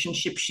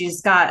relationship,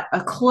 she's got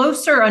a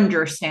closer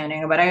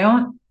understanding, but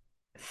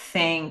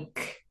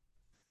think,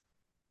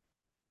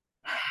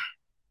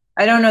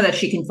 I don't know that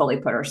she can fully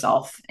put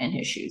herself in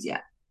his shoes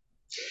yet.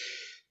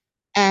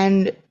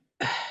 and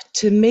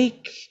to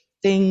make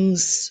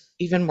things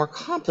even more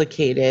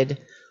complicated,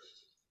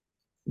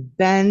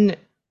 Ben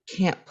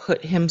can't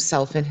put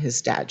himself in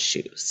his dad's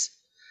shoes.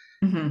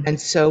 Mm-hmm.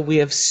 And so we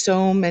have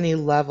so many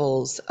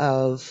levels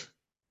of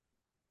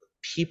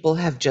people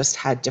have just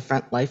had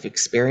different life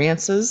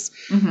experiences,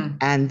 Mm-hmm.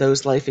 and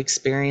those life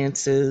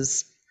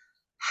experiences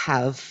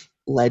have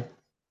led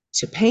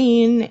to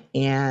pain.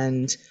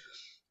 And,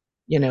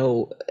 you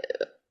know,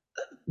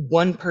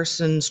 one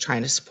person's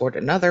trying to support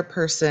another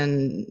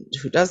person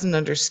who doesn't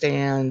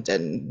understand,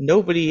 and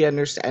nobody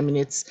understands. I mean,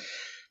 it's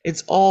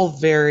all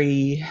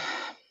very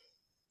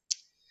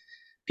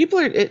people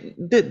are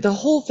the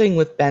whole thing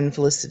with Ben,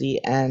 Felicity,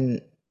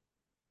 and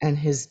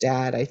his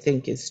dad, I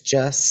think, is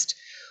just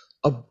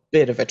a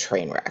bit of a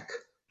train wreck.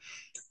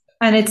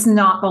 And it's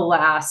not the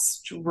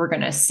last we're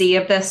going to see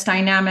of this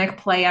dynamic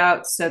play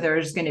out. So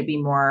there's just going to be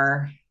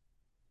more.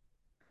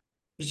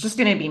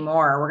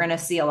 We're going to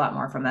see a lot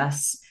more from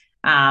this.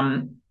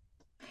 Um,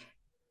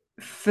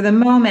 for the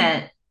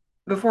moment,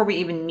 before we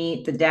even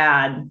meet the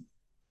dad,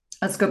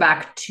 let's go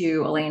back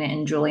to Elena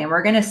and Julie, and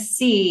we're going to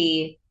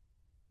see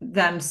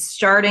them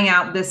starting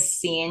out this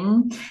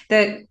scene.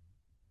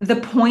 The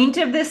point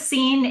of this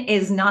scene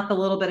is not the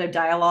little bit of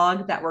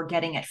dialogue that we're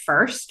getting at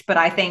first, but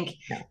I think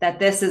Yeah. that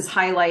this is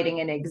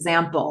highlighting an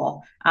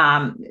example.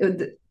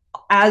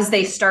 as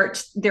they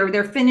start,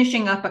 they're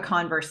finishing up a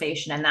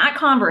conversation, and that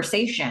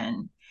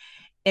conversation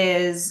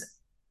is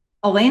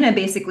Elena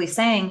basically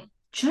saying,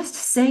 just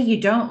say you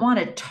don't want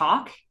to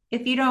talk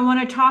if you don't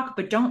want to talk,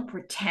 but don't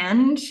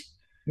pretend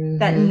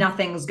that Mm-hmm.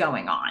 nothing's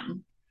going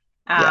on.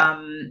 Yeah.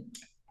 Um,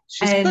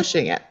 She's and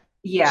pushing it.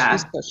 She's yeah,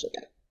 pushing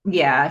it.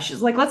 yeah,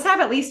 she's like, let's have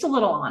at least a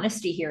little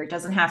honesty here. It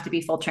doesn't have to be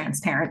full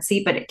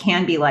transparency, but it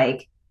can be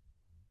like,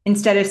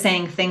 instead of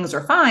saying things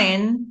are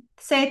fine,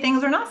 say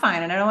things are not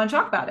fine and I don't want to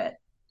talk about it.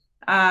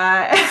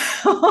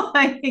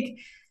 Like,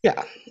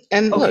 Yeah.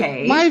 And look,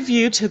 my okay.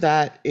 view to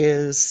that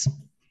is,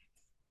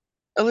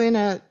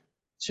 Elena,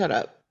 shut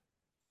up.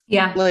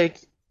 Yeah. Like,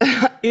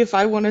 if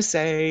I want to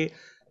say,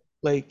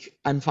 like,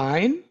 I'm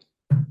fine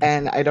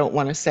and I don't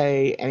want to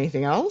say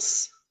anything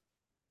else,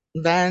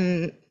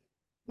 then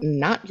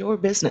not your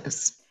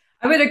business.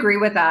 I would agree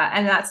with that.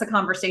 And that's the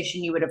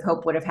conversation you would have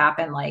hoped would have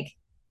happened like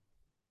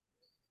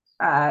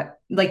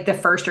the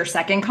first or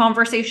second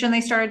conversation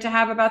they started to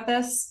have about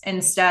this.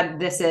 Instead,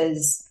 this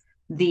is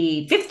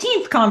the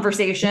 15th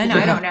conversation. I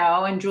Yeah. don't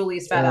know. And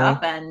Julie's fed Yeah.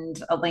 up,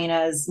 and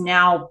Elena's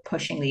now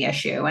pushing the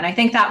issue. And I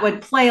think that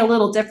would play a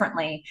little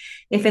differently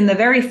if in the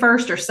very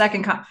first or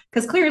second,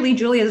 because clearly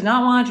Julie has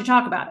not wanted to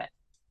talk about it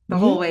the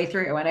whole Hmm. way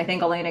through. And I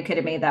think Elena could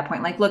have made that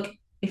point like, look,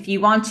 if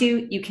you want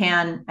to, you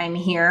can. I'm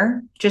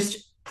here. Just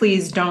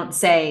please don't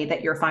say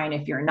that you're fine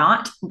if you're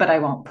not, but I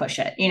won't push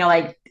it.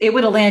 Like it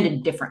would have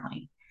landed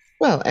differently.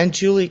 Well, and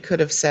Julie could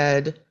have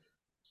said,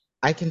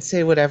 I can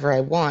say whatever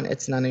I want.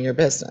 It's none of your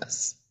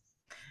business.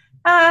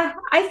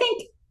 I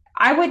think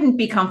I wouldn't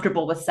be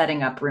comfortable with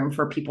setting up room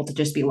for people to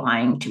just be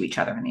lying to each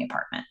other in the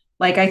apartment.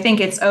 Like, I think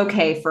it's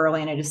okay for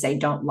Elena to say,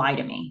 don't lie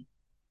to me.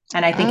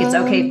 And I think it's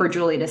okay for Um,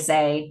 Julie to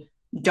say,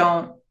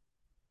 don't,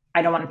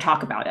 I don't want to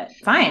talk about it.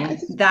 I Fine.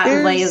 think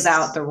That lays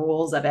out there's the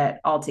rules of it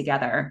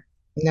altogether.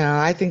 no,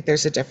 I think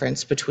there's a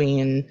difference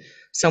between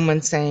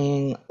someone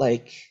saying,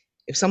 like,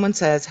 if someone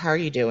says, "How are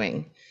you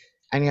doing?"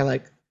 and you're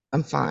like,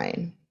 "I'm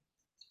fine."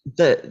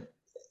 The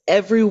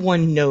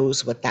Everyone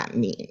knows what that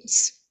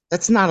means.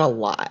 That's not a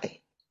lie.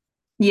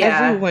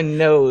 Yeah. Everyone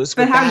knows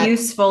But what how that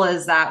useful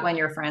is that when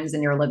you're friends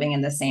and you're living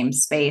in the same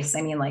space?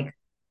 I mean, like,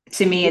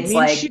 to me, it it's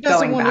means. She like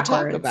doesn't going want to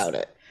talk backwards. about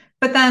it.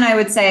 But then I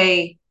would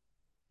say,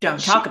 don't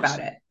talk She about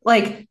it.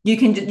 Like you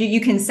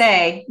can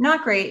say,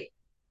 not great,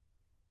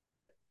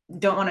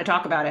 don't want to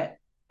talk about it,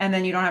 and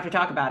then you don't have to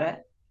talk about it.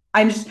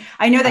 I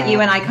know that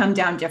you and I um come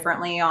down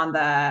differently on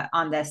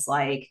this.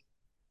 Like,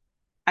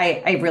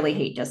 I really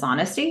hate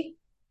dishonesty,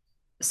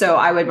 so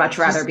I would I much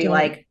rather just be don't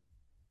like,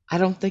 I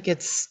don't think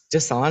it's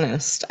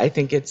dishonest. I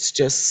think it's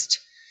just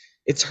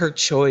it's her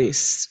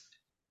choice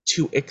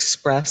to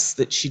express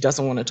that she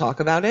doesn't want to talk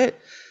about it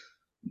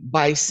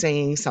by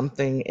saying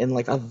something in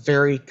like a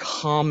very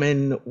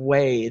common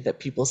way that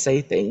people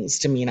say things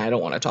to mean I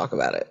don't want to talk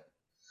about it.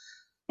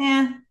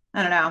 I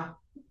don't know,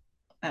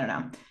 I don't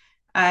know.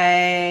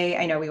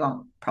 I know we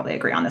won't probably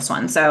agree on this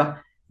one, so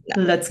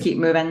No, let's keep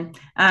moving.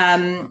 I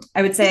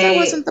would because that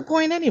wasn't say, the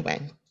point anyway. The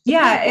point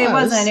yeah, it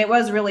wasn't. was, It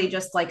was really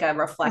just like a yeah,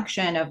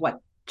 reflection of what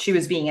she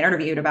was being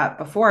interviewed about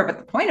before. But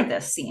the point of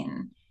this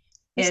scene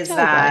this is tell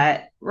guy.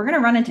 that we're going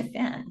to run into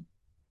Finn,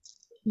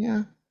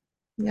 Yeah,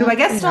 who I yep,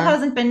 guess we still are.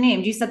 hasn't been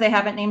named. You said they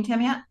haven't named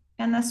him yet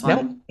in this Nope,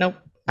 one? nope.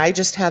 I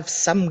just have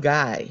some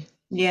guy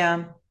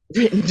Yeah.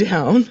 written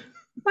down.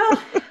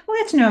 Well, we'll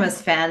get to know him as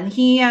Finn.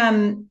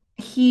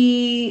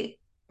 He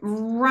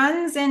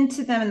runs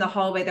into them in the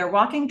hallway. They're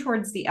walking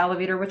towards the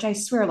elevator, which I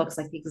swear looks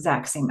like the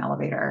exact same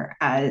elevator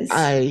as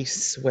I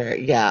swear,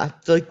 yeah.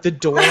 Like the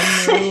dorm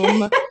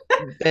room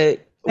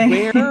that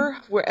they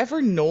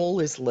wherever Noel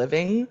is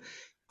living,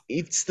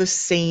 it's the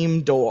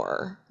same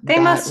door they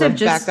that must have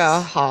Rebecca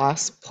just,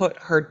 Haas put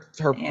her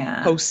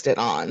yeah. post-it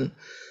on.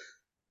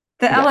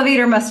 The Yeah,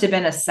 elevator must have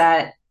been a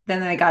set.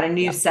 Then they got a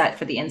new yeah, set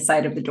for the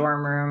inside of the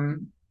dorm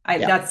room. I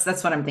yeah.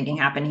 that's what I'm thinking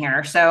happened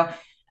here. So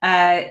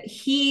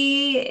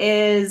he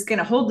is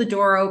gonna hold the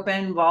door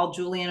open while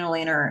Julie and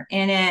Elaine are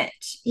in it.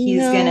 He's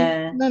No,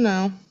 gonna no,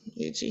 no.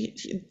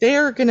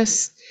 They're gonna,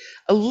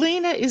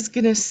 Elena is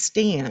gonna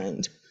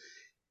stand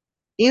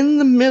in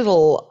the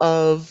middle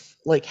of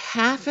like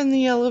half in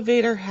the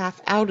elevator,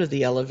 half out of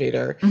the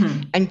elevator,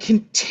 mhm, and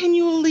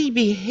continually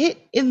be hit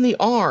in the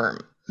arm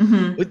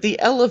mhm. with the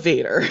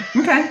elevator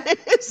Okay.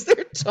 as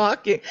they're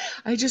talking.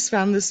 I just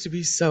found this to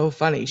be so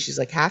funny. She's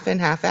like half in,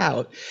 half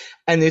out,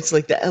 and it's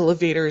like the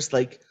elevator is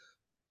like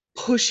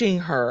pushing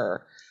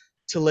her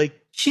to like,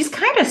 She's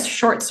kind of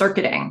short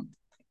circuiting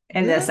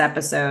in yeah, this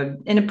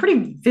episode in a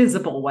pretty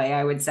visible way,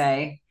 I would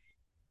say.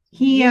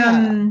 He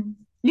yeah.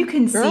 You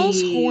can Girl's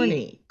see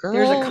horny.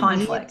 there's a Girl needs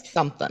conflict.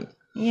 something.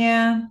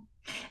 Yeah.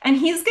 And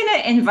he's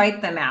gonna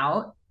invite them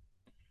out.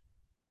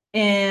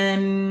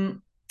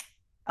 And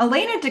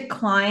Elena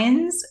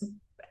declines,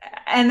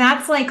 and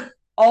that's like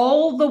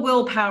all the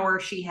willpower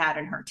she had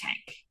in her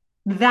tank.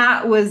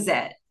 That was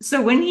it.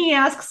 So when he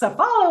asks a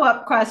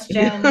follow-up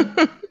question,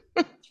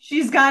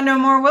 she's got no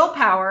more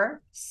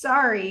willpower.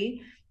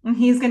 Sorry. And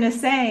he's going to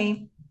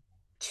say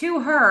to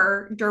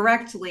her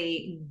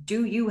directly,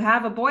 do you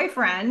have a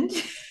boyfriend?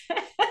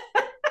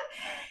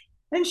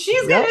 And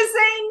she's gonna Yep.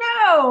 say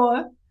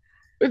no.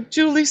 With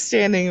Julie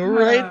standing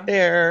right Uh,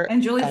 there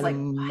and Julie's like,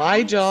 and my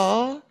what?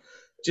 jaw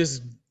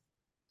just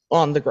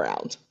on the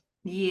ground.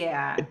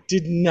 Yeah. I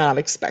did not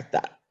expect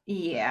that.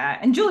 Yeah.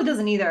 And Julie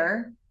doesn't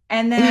either.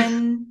 And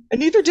And then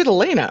neither did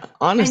Elena, and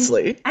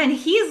honestly. and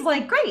he's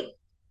like, great.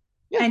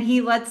 Yeah. And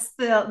he lets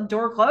the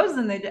door close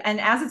and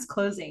as it's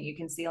closing, you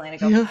can see Elena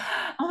go, Yeah.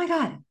 oh my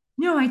God.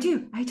 No, I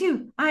do.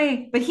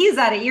 But he's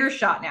out of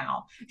earshot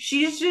now.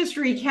 She's just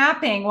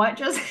recapping what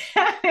just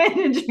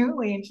happened to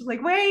Julie. And she's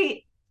like,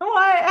 wait,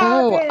 what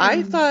Oh, I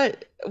happened?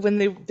 thought when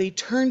they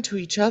turned to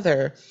each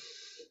other,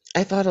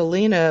 I thought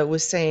Elena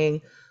was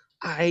saying,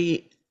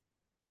 I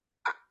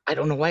I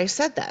don't know why I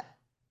said that.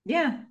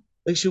 Yeah.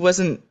 Like she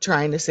wasn't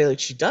trying to say like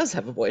she does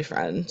have a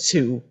boyfriend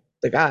to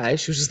the guy.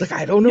 She was just like,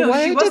 I don't know No, why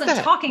she I did wasn't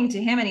that. talking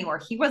to him anymore.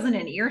 He wasn't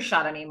in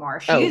earshot anymore.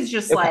 She Oh, was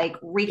just okay. like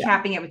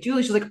Yeah. recapping it with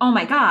Julie. She's like, oh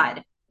my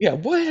God, Yeah.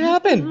 What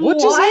happened? What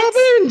just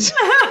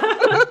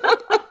what?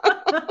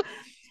 happened?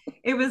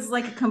 It was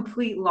like a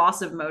complete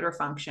loss of motor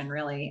function,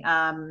 really.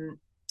 Yeah.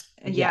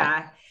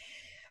 Yeah.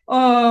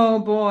 Oh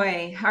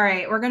boy. All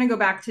right. We're going to go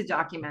back to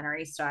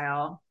documentary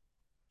style.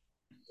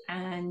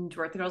 And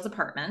we're at the girl's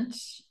apartment.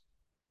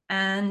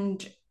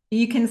 And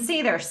you can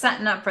see they're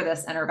setting up for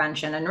this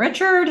intervention. And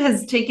Richard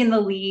has taken the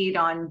lead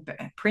on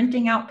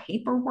printing out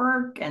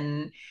paperwork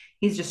and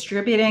he's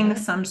distributing Yeah.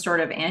 some sort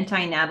of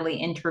anti-Natalie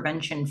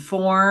intervention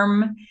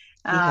form. He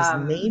has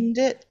Um, named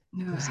it.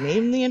 He's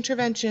named the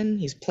intervention.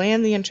 He's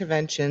planned the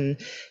intervention.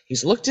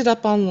 He's looked it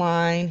up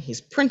online.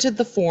 He's printed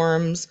the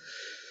forms.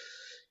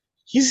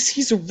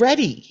 He's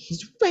ready.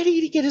 He's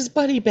ready to get his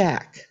buddy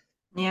back.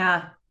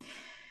 yeah.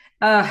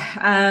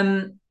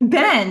 Ben,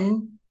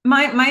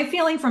 my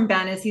feeling from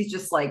Ben is he's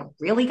just like,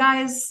 really,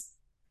 guys?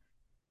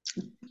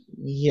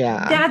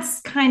 Yeah.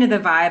 That's kind of the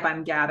vibe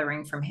I'm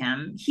gathering from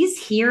him. He's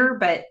here,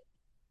 but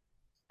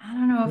I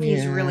don't know if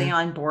he's really Yeah.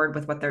 on board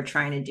with what they're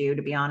trying to do,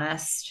 to be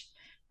honest.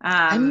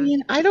 I Um,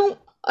 mean, I don't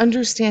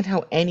understand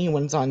how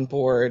anyone's on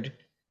board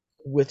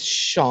with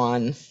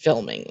Sean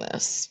filming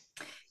this.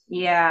 I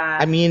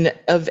yeah, mean,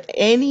 of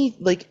any,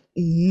 like,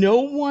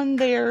 no one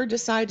there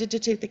decided to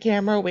take the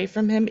camera away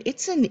from him.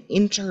 It's an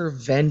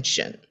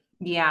intervention.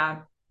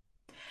 yeah.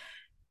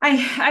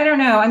 I don't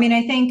know. I mean,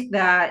 I think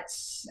that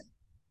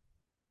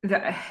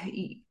the,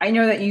 I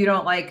know that you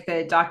don't like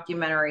the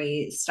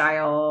documentary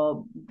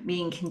style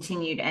being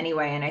continued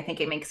anyway, and I think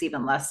it makes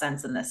even less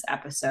sense in this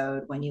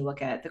episode when you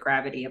look at the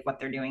gravity of what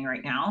they're doing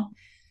right now.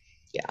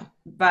 Yeah.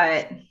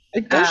 But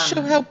It does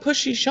show how um,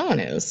 pushy Sean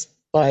is,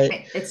 but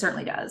it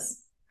certainly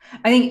does.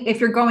 I think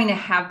if you're going to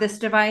have this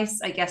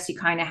device, I guess you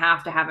kind of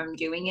have to have him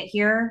doing it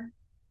here.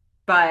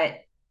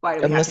 But why do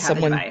we have unless to have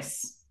the someone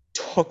device?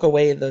 took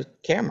away the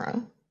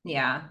camera,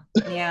 Yeah,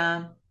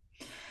 yeah.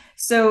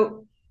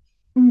 So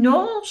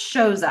Noel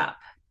shows up.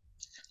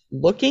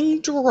 looking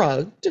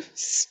drugged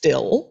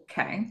still,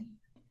 Okay.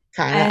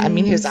 kind of, I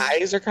mean, And his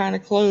eyes are kind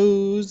of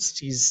closed.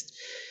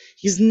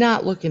 He's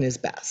not looking his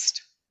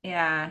best.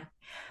 yeah,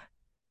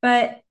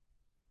 but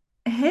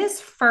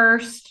his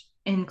first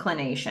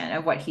inclination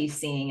of what he's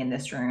seeing in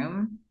this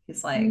room,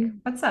 he's like, Mm.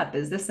 what's up?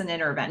 Is this an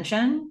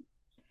intervention?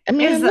 I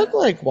mean, Is it looked the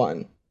like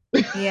one.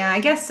 yeah, I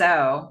guess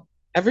so.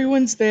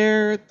 Everyone's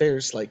there.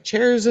 There's like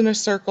chairs in a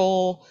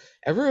circle.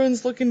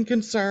 Everyone's looking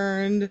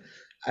concerned.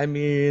 I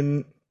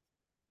mean,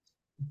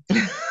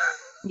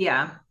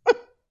 Yeah,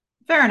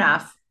 fair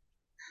enough.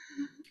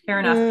 Fair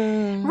enough.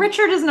 uh,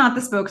 Richard is not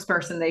the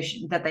spokesperson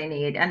that they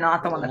need, and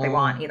not the one that they no.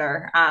 want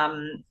either.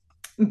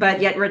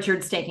 But yet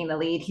Richard's taking the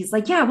lead. He's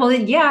like, yeah, well,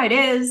 yeah, it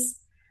is.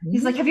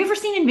 He's like, have you ever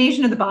seen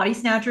Invasion of the Body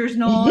Snatchers?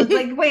 Noel, it's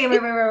like, wait,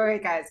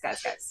 guys,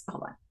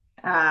 hold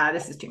on.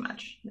 This is too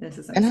much. This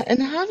is And insane.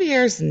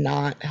 Javier's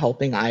not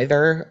helping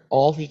either.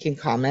 All he can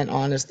comment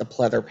on is the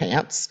pleather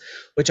pants,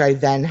 which I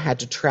then had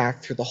to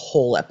track through the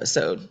whole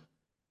episode.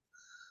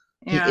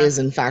 He Yeah. is,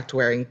 in fact,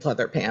 wearing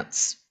pleather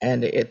pants,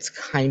 and it's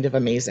kind of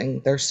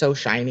amazing. They're so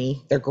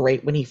shiny. They're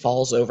great when he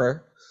falls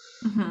over.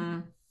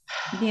 Hmm.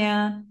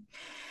 Yeah.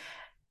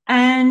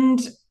 And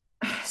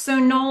so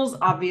Noel's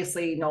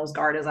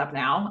guard is up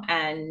now,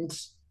 and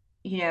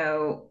you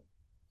know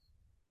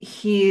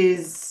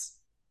he's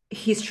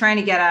he's trying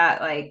to get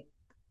at like,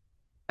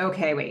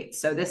 okay, wait,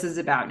 so this is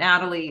about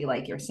Natalie,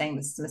 like you're saying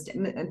this is a mistake.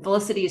 And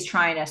Felicity is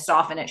trying to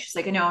soften it. She's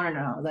like,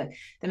 no.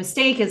 The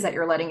mistake is that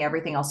you're letting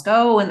everything else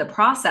go in the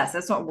process.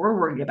 That's what we're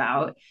worried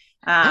about.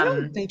 I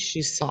don't Um, think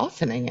she's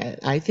softening it.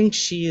 I think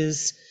she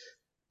is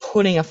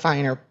putting a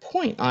finer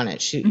point on it.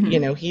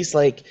 mhm, He's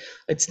like,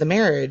 it's the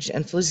marriage.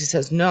 And Felicity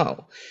says,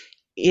 no,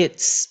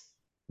 it's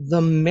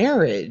the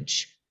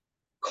marriage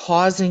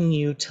causing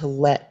you to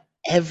let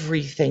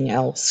everything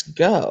else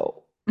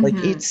go. Like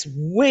mhm, it's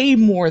way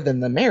more than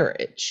the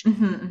marriage.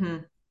 mhm,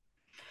 mhm.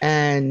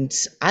 And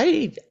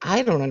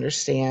I don't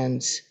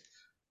understand.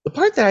 The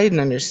part that I didn't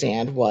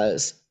understand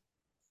was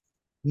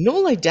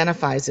Noel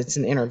identifies it's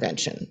an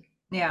intervention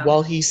Yeah.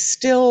 while he's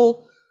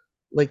still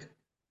like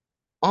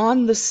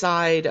on the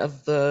side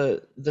of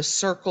the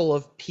circle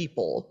of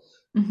people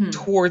Mhm.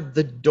 toward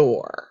the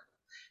door,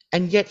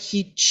 and yet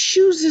he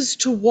chooses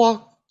to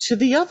walk to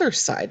the other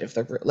side of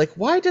the room? Like,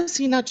 why does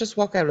he not just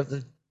walk out of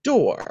the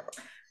door?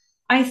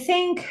 I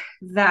think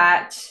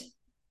that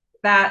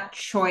that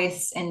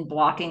choice in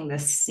blocking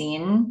this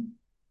scene,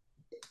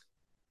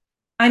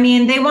 I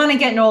mean, they want to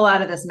get Noel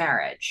out of this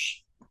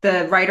marriage.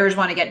 The writers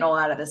want to get Noel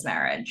out of this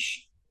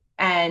marriage.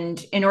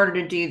 And in order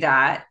to do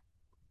that,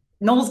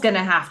 Noel's going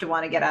to have to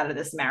want to get out of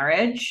this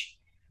marriage.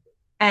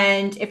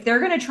 And if they're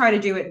going to try to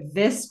do it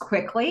this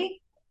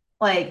quickly,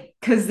 like,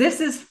 because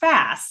this is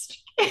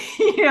fast,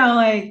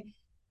 like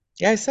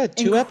Yeah, I said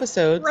 2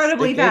 episodes. They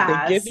incredibly give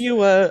fast.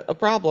 you a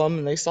problem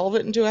and they solve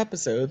it in 2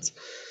 episodes.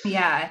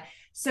 Yeah.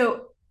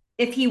 So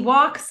if he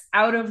walks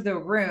out of the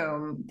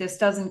room, this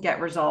doesn't get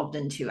resolved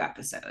in 2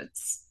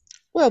 episodes.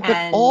 Well, but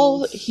And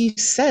all he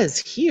says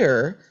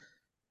here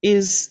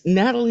is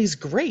Natalie's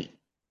great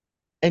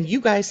and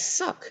you guys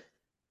suck.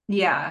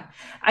 yeah,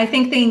 I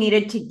think they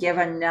needed to give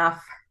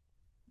enough.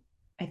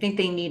 I think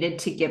they needed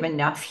to give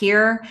enough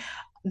here.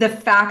 The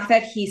fact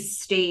that he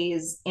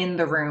stays in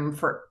the room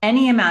for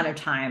any amount of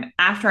time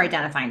after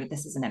identifying that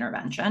this is an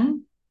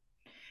intervention,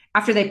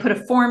 after they put a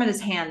form in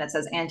his hand that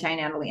says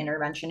anti-Natalie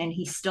intervention, and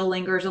he still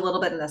lingers a little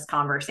bit in this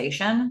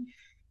conversation,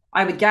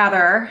 I would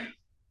gather,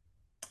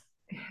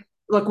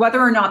 look,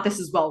 whether or not this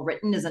is well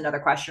written is another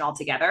question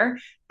altogether.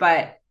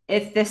 But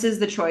if this is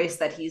the choice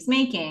that he's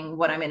making,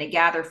 what I'm going to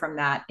gather from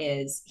that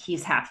is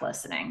he's half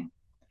listening.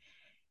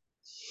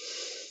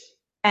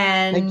 I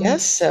And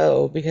guess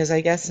so, because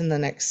I guess in the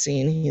next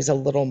scene he's a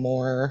little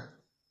more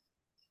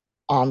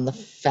on the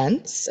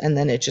fence and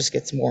then it just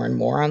gets more and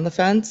more on the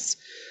fence.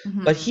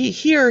 But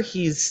mm-hmm,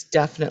 he's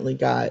definitely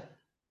got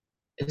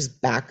his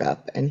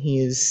backup and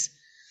he's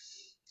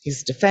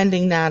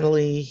defending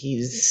Natalie,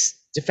 he's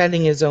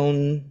defending his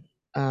own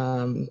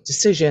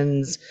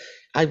decisions.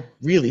 I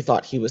really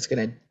thought he was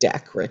going to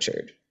deck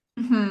Richard.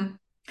 mm-hmm.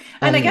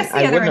 And I And guess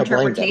I the other wouldn't have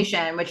blamed him.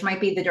 interpretation, which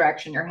might be the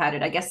direction you're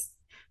headed, I guess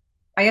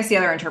the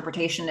other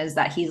interpretation is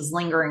that he's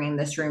lingering in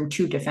this room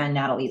to defend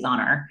Natalie's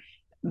honor.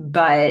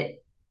 But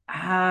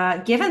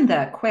given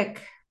the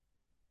quick,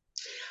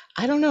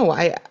 I don't know.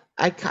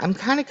 I'm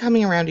kind of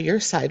coming around to your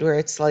side where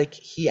it's like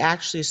he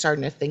actually is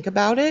starting to think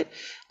about it.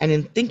 And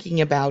in thinking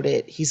about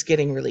it, he's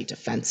getting really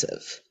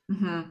defensive.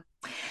 mm-hmm.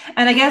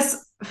 And I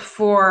guess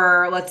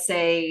for, let's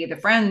say, the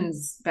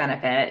friend's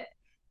benefit,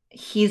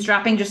 he's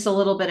dropping just a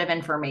little bit of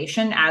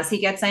information as he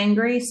gets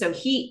angry. So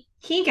he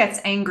gets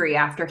angry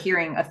after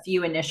hearing a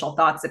few initial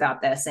thoughts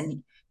about this,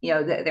 and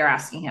they're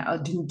asking him, "Oh,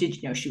 did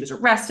you know she was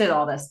arrested?"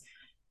 All this.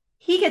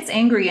 He gets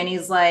angry and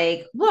he's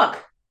like,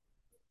 "Look,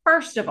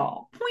 first of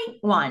all, point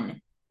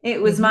one,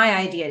 it was Hmm. my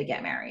idea to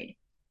get married.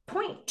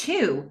 Point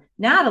two,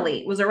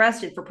 Natalie was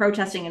arrested for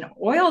protesting an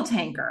oil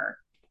tanker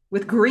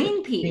with With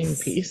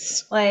Greenpeace.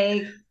 Greenpeace.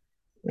 Like,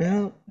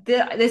 Yeah.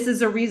 this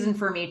is a reason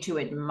for me to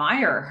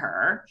admire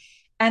her."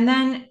 And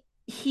then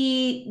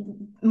he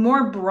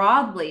more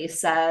broadly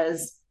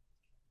says,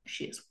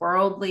 she is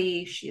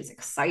worldly, she is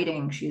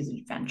exciting, she's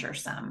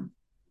adventuresome,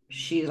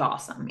 she's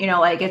awesome.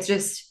 Like it's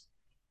just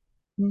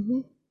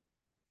Hmm.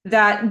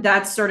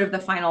 that's sort of the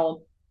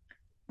final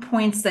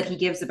points that he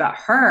gives about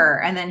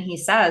her. And then he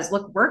says,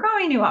 look, we're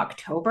going to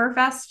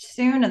Oktoberfest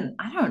soon, and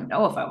I don't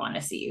know if I want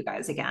to see you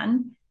guys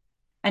again.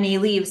 And he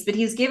leaves, but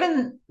he's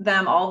given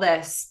them all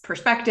this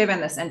perspective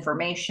and this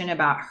information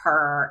about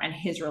her and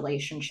his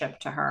relationship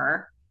to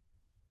her.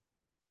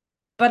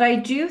 But I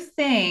do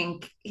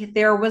think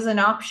there was an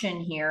option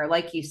here,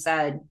 like you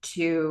said,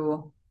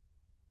 to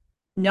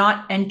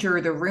not enter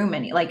the room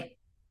like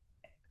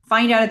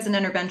find out it's an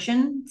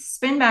intervention,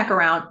 spin back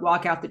around,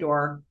 walk out the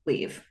door,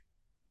 leave.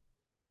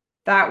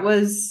 That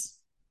was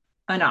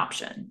an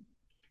option.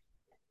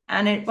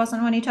 And it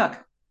wasn't one he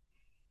took.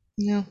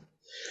 Yeah.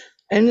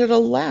 And it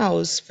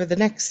allows for the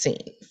next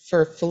scene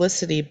for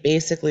Felicity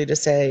basically to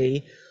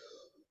say,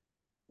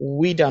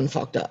 we done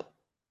fucked up.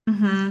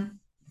 Mm-hmm.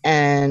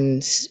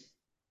 And,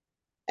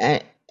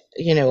 and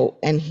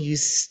and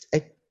he's,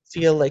 I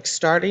feel like,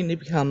 starting to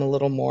become a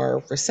little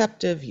more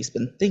receptive. He's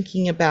been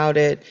thinking about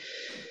it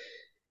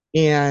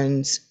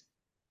and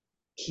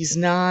he's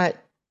not,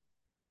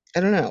 I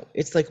don't know,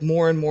 it's like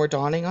more and more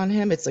dawning on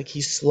him. It's like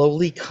he's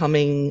slowly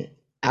coming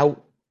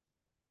out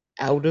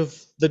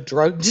of the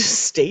drugged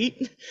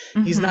state.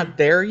 He's Mm-hmm. not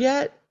there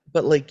yet,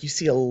 but like you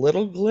see a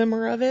little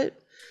glimmer of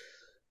it.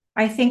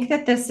 I think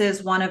that this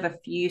is one of a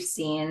few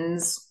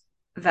scenes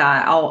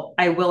that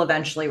I will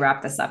eventually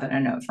wrap this up in a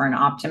note for an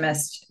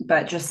optimist,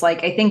 but just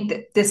like I think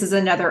that this is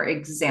an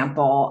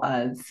example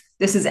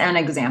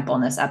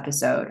in this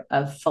episode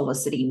of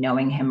Felicity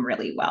knowing him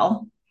really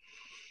well,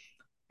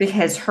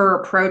 because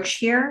her approach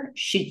here,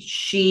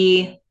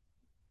 she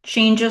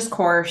changes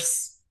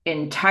course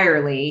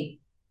entirely,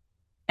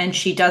 and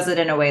she does it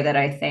in a way that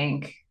I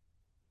think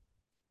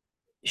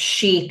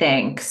she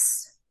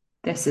thinks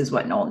this is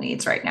what Noel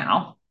needs right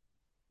now,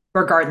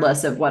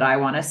 regardless of what I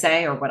want to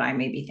say or what I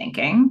may be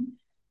thinking.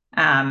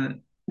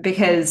 Um,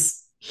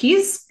 because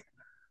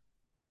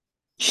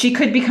she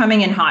could be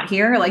coming in hot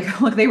here.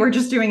 Like, look, they were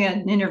just doing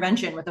an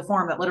intervention with a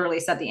form that literally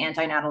said the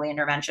anti-Natalie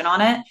intervention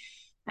on it.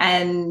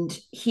 And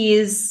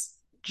he's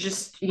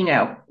just,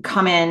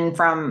 come in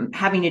from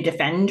having to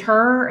defend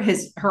her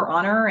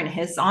honor and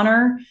his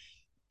honor.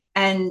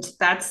 And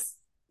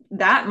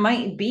that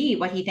might be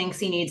what he thinks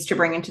he needs to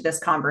bring into this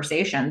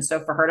conversation.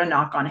 So for her to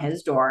knock on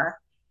his door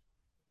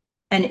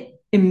and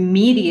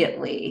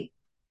immediately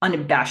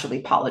unabashedly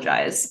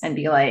apologize and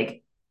be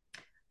like,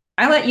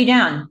 I let you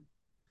down.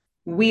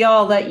 We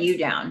all let you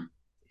down,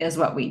 is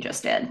what we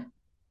just did.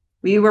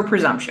 We were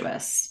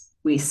presumptuous.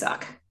 We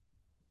suck.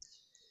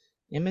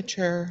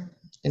 Immature,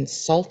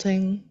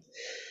 insulting.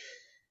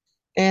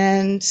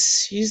 And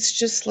he's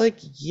just like,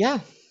 yeah,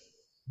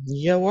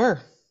 you were.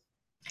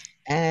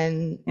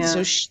 And so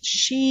Yeah.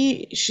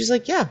 she's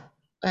like, yeah,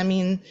 I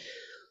mean,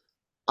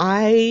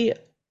 I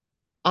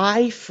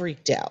I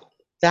freaked out.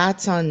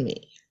 That's on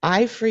me.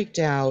 I freaked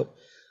out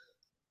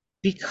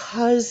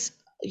because,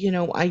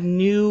 I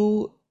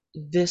knew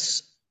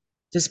this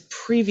this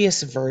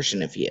previous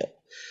version of you.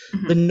 The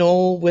Mm-hmm.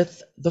 Noel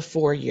with the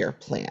 4-year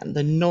plan,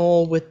 the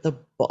Noel with the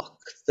book,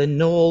 the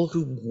Noel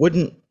who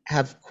wouldn't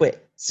have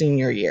quit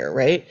senior year,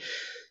 right?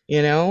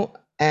 You know?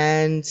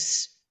 And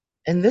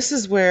this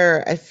is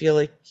where I feel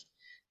like,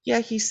 yeah,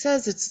 he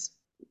says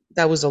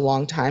that was a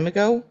long time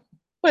ago,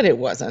 but it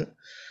wasn't.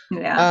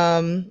 Yeah.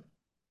 Um,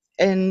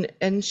 and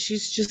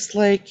she's just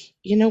like,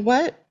 you know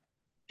what?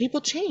 People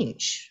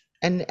change,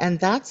 and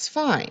that's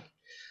fine.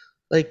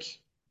 Like,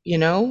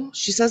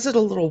 she says it a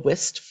little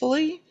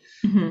wistfully,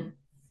 Mm-hmm.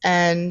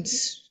 and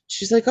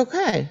she's like,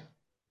 okay,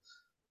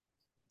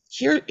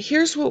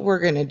 here's what we're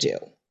gonna do.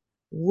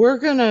 We're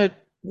gonna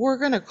we're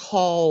gonna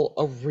call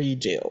a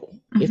redo,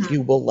 if Mm-hmm.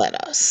 you will let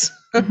us.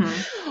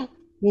 Mm-hmm.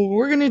 Well,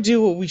 we're gonna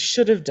do what we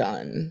should have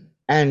done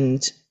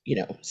and,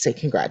 say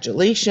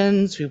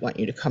congratulations. We want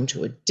you to come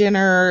to a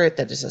dinner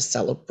that is a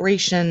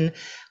celebration.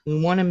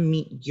 We want to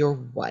meet your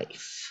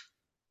wife.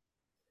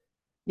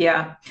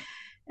 Yeah.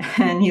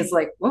 And he's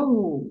like,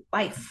 whoa,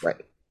 life.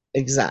 Right.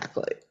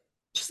 Exactly.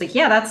 She's like,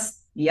 yeah,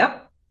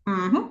 yep.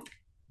 Yeah.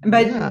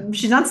 But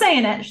she's not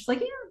saying it. She's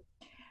like,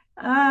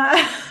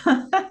 yeah,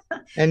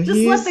 And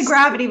just let the he's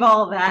gravity of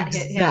all of that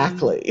hit him.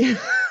 exactly.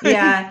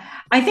 Yeah.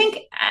 I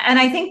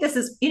think this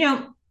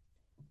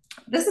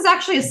is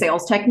actually a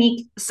sales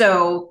technique.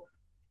 So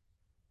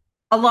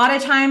a lot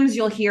of times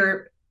you'll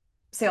hear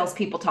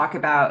salespeople talk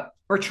about,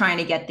 we're trying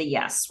to get the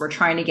yes, we're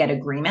trying to get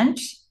agreement.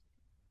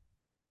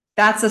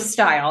 That's a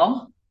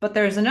style, but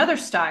there's another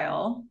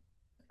style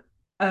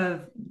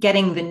of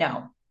getting the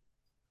no,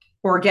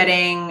 or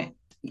getting,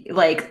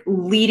 like,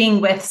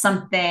 leading with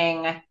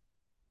something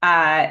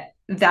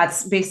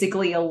that's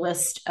basically a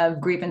list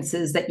of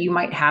grievances that you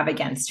might have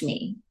against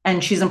me.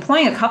 And she's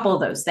employing a couple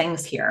of those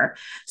things here.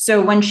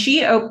 So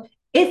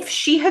if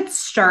she had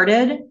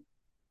started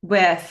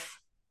with,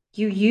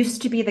 you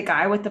used to be the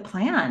guy with the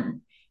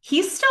plan,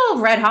 he's still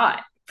red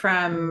hot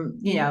from,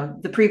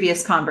 Mhm. the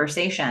previous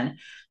conversation.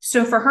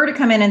 So for her to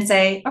come in and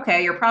say,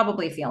 okay, you're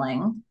probably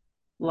feeling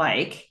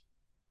like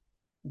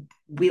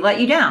we let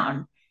you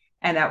down,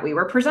 and that we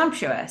were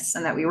presumptuous,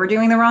 and that we were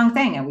doing the wrong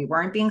thing, and we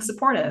weren't being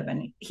supportive,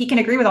 and he can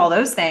agree with all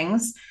those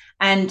things,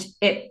 and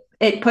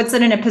it puts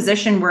it in a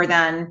position where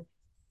then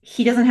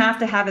he doesn't have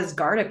to have his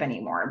guard up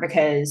anymore,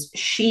 because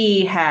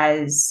she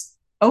has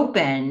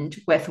opened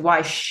with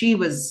why she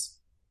was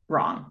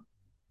wrong.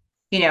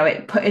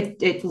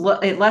 It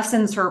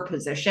lessens her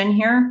position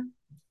here.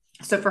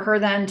 So for her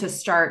then to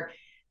start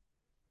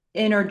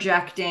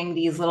interjecting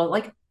these little,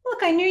 like, look,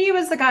 I knew you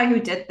as the guy who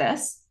did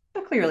this,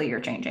 but clearly you're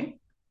changing.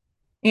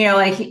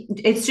 Like,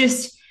 it's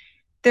just,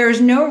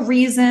 there's no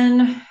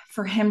reason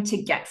for him to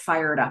get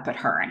fired up at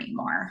her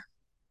anymore.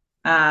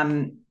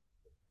 Um,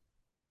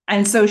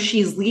 and so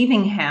she's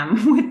leaving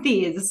him with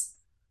these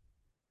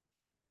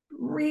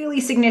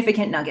really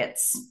significant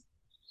nuggets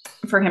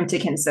for him to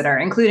consider,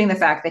 including the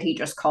fact that he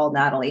just called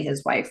Natalie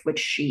his wife, which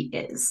she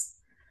is.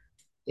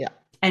 Yeah.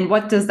 And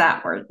what does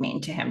that word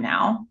mean to him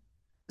now?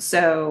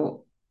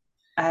 So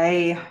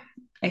I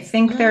I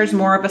think there's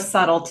more of a Um,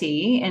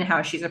 subtlety in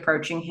how she's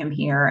approaching him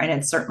here, and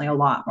it's certainly a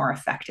lot more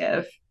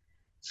effective.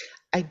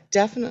 I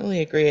definitely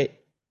agree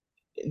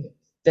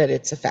that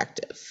it's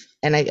effective.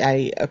 And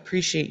I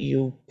appreciate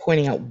you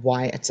pointing out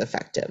why it's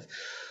effective.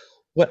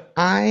 What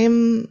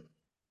I'm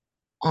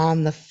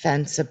on the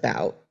fence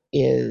about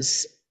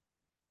is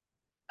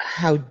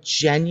how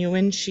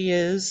genuine she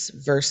is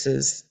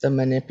versus the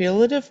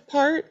manipulative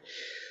part,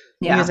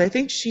 because Yeah. I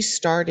think she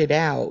started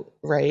out,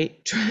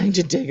 right, trying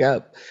to dig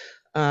up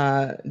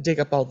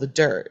all the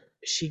dirt.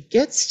 She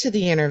gets to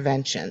the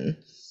intervention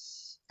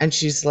and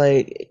she's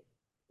like,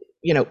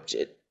 you know,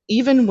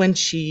 even when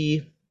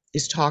she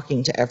is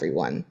talking to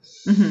everyone,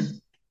 Mm-hmm.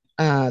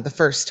 the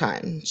first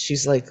time,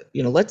 she's like,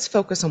 let's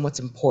focus on what's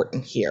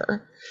important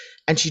here.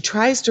 And she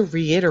tries to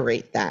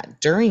reiterate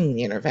that during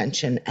the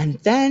intervention. And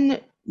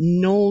then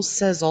Noel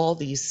says all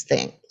these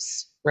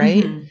things,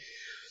 right? Mm-hmm.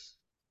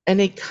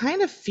 And I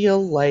kind of feel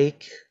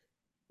like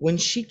when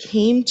she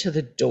came to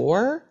the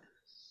door,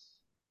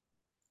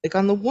 like,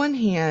 on the one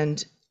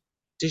hand,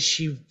 does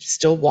she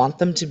still want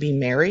them to be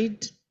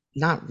married?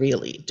 Not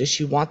really. Does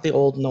she want the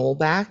old Noel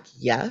back?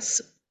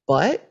 Yes.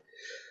 But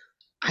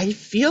I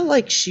feel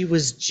like she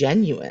was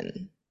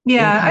genuine in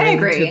Yeah, I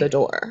coming to the agree.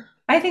 door.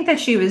 I think that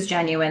she was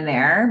genuine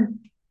there,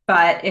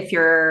 but if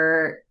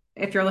you're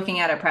looking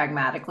at it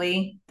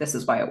pragmatically, this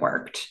is why it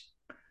worked.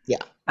 Yeah,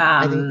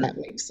 I think that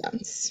Um, makes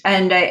sense.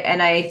 and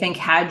I think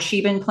had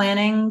she been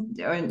planning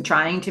and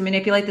trying to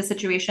manipulate the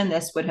situation,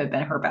 this would have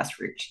been her best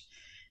route.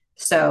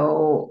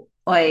 So,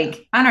 Yeah,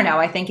 like, I don't know.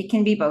 I think it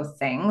can be both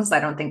things. I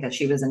don't think that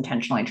she was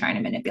intentionally trying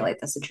to manipulate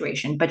the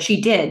situation, but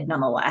she did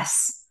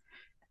nonetheless.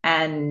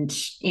 And,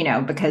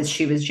 because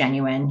she was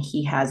genuine,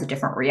 he has a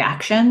different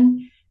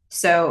reaction.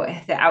 So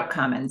the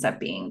outcome ends up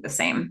being the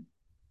same.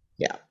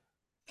 yeah.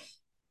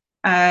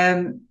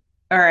 Um,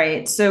 all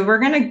right. So we're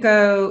going to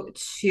go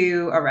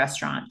to a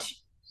restaurant.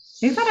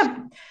 We've got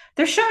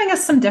they're showing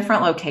us some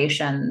different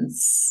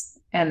locations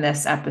in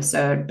this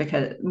episode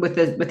because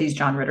with these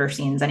John Ritter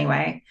scenes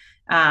anyway.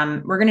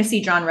 We're going to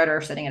see John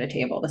Ritter sitting at a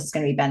table. This is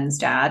going to be Ben's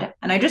dad.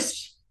 And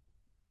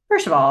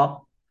first of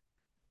all,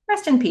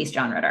 rest in peace,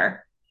 John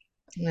Ritter.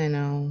 I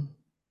know.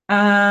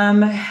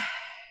 Um,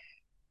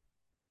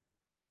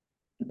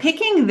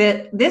 Picking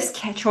this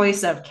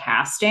choice of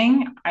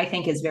casting, I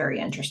think, is very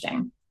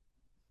interesting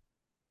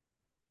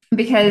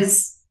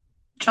because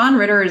John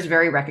Ritter is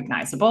very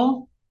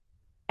recognizable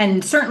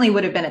and certainly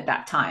would have been at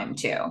that time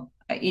too.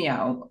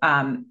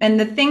 And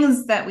the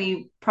things that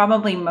we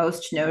probably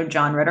most know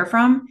John Ritter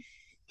from,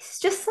 he's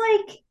just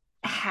like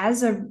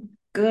has a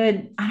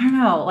good, I don't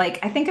know, like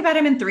I think about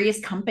him in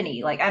Three's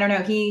Company. Like, I don't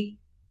know, he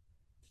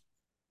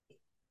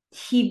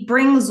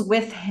brings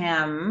with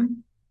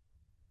him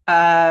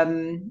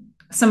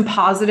some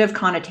positive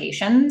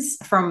connotations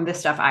from the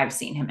stuff I've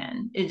seen him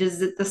in.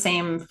 Is it the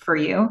same for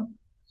you?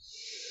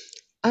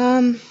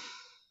 Um,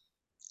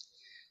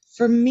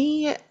 for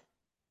me,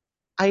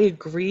 I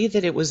agree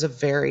that it was a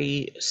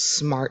very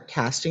smart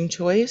casting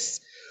choice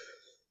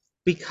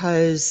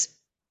because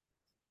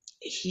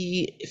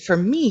for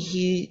me,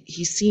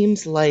 he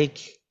seems like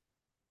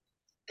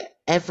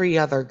every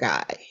other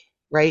guy,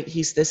 right?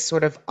 He's this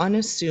sort of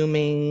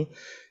unassuming,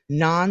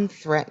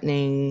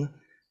 non-threatening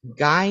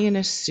guy in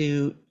a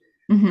suit,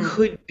 Mm-hmm.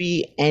 could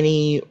be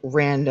any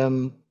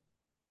random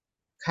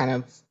kind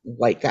of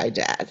white guy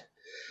dad.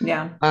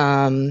 Yeah.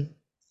 Um,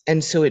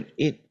 and so it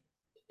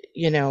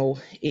you know,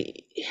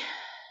 it,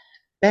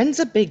 Ben's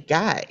a big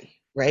guy,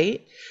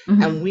 right?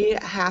 And Mm-hmm. we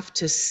have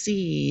to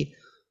see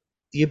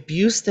the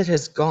abuse that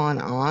has gone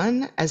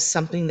on as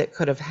something that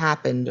could have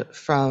happened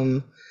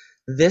from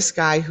this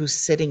guy who's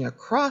sitting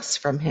across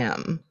from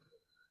him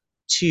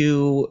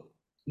to,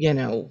 you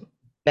know,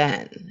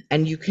 Ben.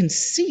 And you can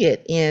see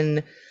it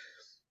in,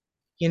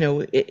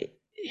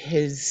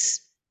 his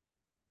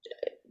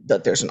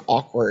that there's an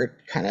awkward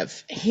kind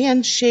of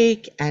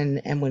handshake,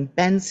 and when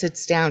Ben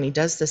sits down he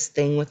does this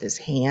thing with his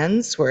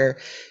hands where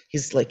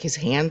he's like his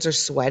hands are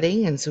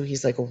sweating, and so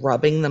he's like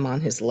rubbing them on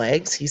his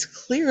legs. He's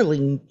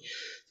clearly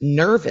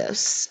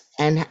nervous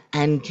and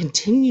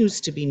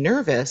continues to be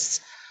nervous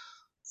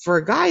for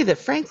a guy that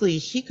frankly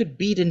he could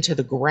beat into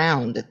the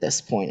ground at this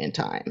point in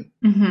time,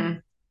 Mm-hmm.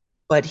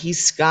 but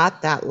he's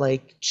got that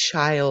like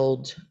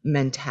child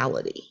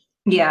mentality.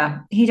 Yeah,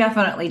 he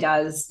definitely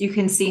does. You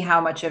can see how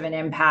much of an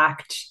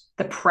impact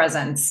the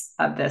presence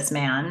of this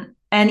man,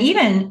 and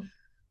even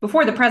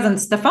before the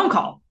presence, the phone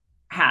call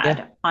Yeah,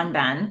 had on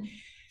Ben.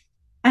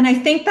 And I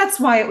think that's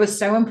why it was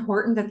so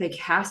important that they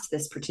cast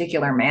this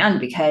particular man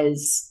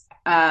because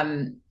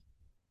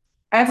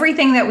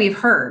everything that we've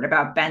heard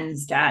about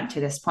Ben's dad to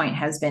this point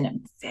has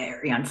been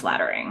very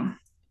unflattering.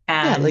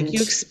 yeah, like And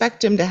you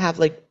expect him to have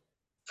like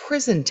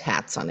prison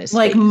tats on his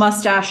like face.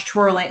 mustache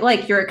twirling,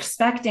 like you're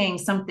expecting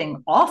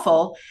something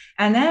awful.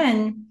 And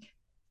then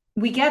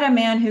we get a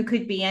man who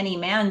could be any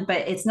man,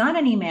 but it's not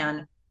any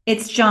man.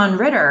 It's John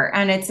Ritter.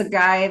 And it's a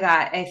guy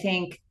that I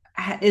think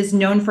is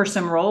known for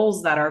some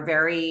roles that are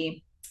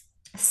very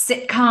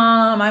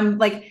sitcom. I'm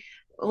like,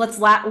 let's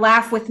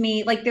laugh with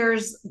me. Like,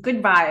 there's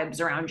good vibes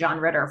around John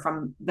Ritter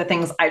from the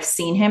things I've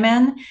seen him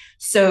in.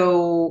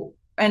 So,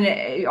 and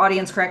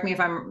audience, correct me if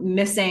I'm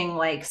missing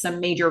like some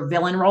major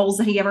villain roles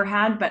that he ever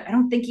had, but I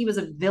don't think he was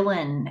a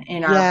villain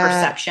in our Yeah,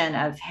 perception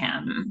of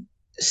him.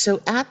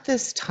 so at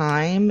this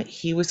time,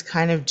 he was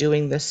kind of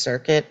doing the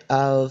circuit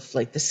of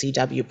like the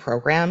CW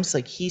programs.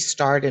 Like he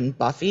starred in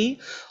Buffy,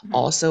 Mm-hmm.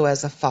 also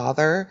as a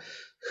father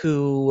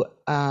who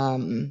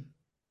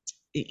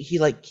he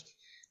like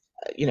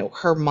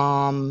her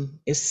mom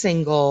is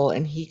single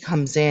and he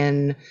comes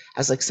in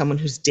as like someone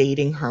who's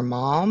dating her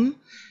mom,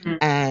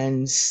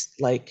 and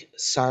like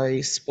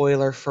sorry,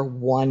 spoiler for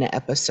one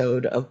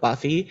episode of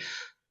Buffy,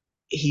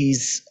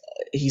 he's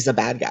he's a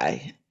bad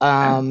guy.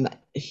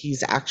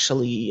 He's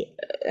actually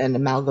an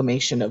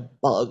amalgamation of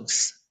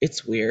bugs.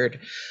 It's weird,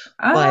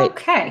 but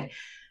Okay.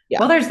 yeah.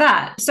 Well, there's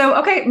that. So,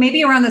 okay,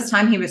 maybe around this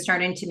time he was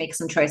starting to make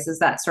some choices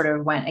that sort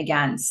of went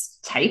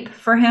against type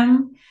for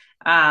him.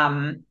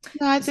 Um,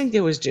 No, I think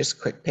it was just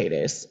quick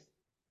paydays.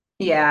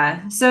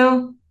 yeah.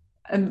 So,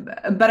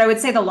 but I would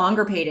say the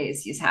longer paydays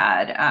he's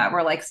had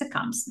were like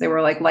sitcoms. They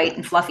were like Yeah. light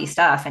and fluffy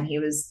stuff, and he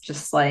was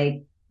just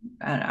like,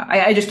 I don't know.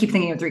 I just keep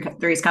thinking of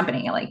Three's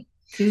Company. Like,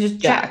 He was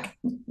just Yeah. Jack,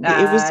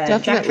 It was Jack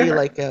definitely Tripper.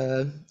 like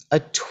a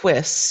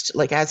twist.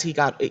 Like as he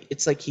got,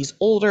 it's like he's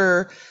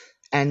older,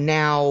 and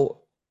now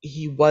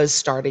he was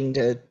starting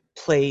to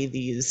play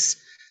these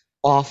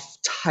off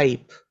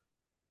type,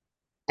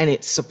 and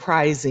it's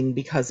surprising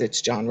because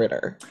it's John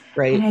Ritter, And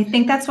right? I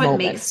think that's what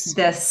makes Moments.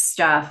 this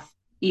stuff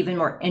even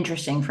more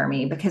interesting for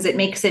me because it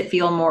makes it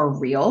feel more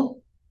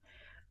real.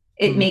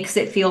 It Hmm. makes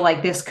it feel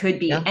like this could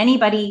be Yeah.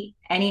 anybody,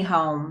 any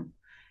home.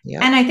 And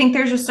Yep. I think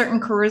there's a certain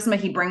charisma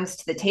he brings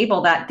to the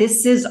table that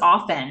this is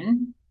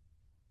often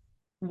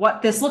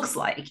what this looks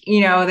like.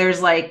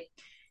 There's like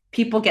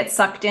people get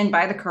sucked in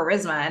by the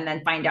charisma and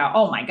then find out,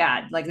 oh my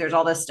God, like there's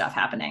all this stuff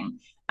happening.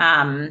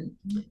 Um,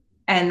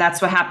 and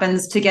that's what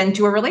happens to get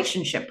into a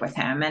relationship with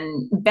him.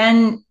 And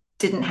Ben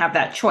didn't have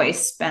that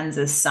choice. Ben's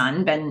his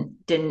son. Ben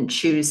didn't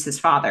choose his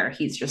father.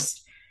 He's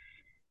just,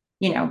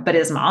 but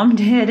his mom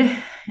did.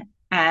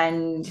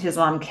 And his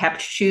mom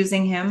kept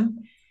choosing him.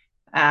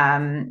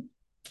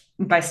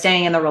 By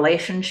staying in the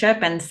relationship.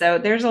 And so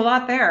there's a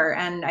lot there.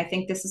 And I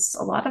think this is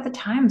a lot of the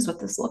times what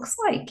this looks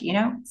like.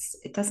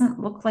 It doesn't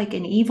look like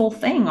an evil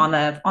thing on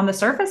the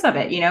surface of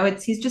it.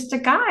 It's he's just a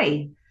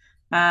guy.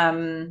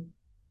 Um,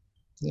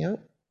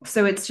 Yep.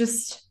 so it's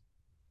just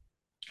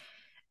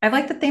I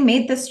like that they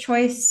made this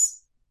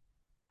choice.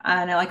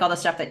 And I like all the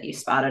stuff that you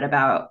spotted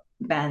about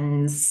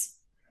Ben's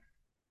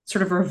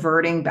sort of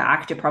reverting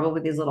back to probably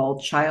these little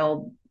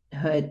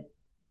childhood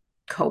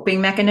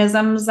coping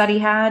mechanisms that he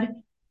had.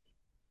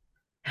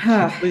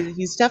 Well,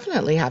 he's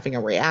definitely having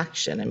a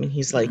reaction. I mean,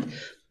 he's like Yeah.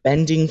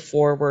 bending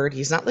forward.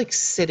 He's not like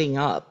sitting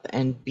up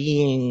and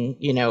being,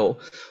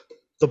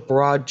 the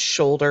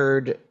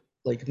broad-shouldered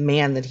like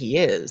man that he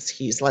is.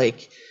 He's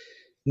like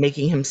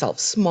making himself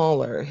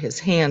smaller. His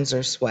hands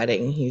are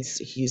sweating.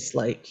 He's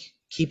like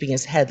keeping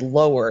his head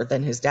lower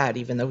than his dad,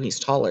 even though he's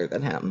taller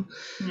than him.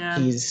 Yeah.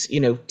 He's,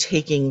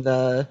 taking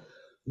the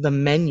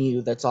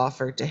menu that's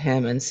offered to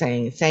him and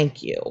saying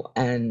thank you.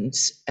 And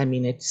I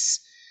mean,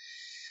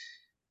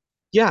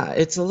 yeah,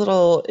 it's a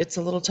little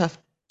tough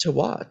to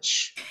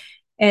watch.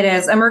 It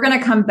is. And we're going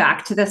to come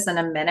back to this in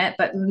a minute.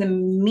 But in the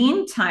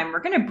meantime,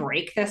 we're going to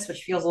break this,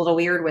 which feels a little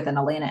weird with an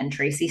Elena and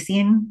Tracy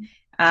scene.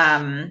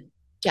 Um,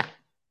 Yeah.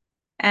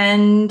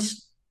 and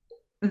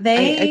I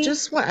they,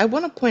 just want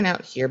to point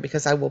out here,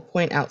 because I will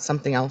point out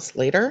something else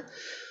later.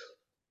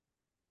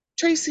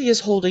 Tracy is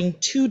holding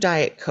two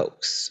Diet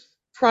Cokes.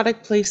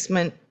 Product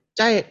placement,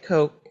 Diet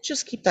Coke.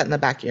 Just keep that in the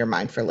back of your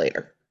mind for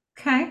later.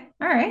 okay,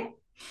 all right.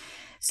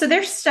 So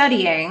they're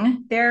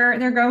studying. They're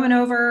going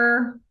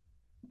over.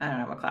 I don't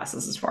know what class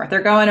this is for.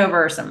 They're going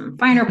over some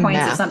finer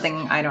points of Math. something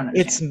I don't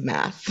It's understand.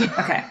 math.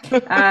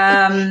 Okay.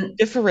 Um,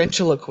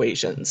 Differential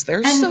equations.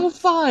 They're so and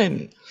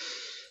fun.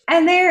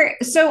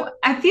 so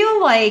I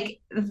feel like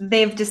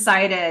they've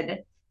decided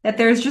that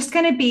there's just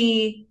going to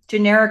be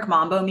generic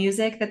mambo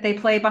music that they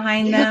play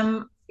behind Yeah.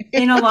 them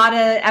in a lot of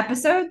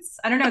episodes.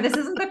 I don't know. This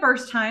isn't the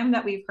first time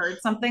that we've heard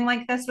something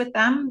like this with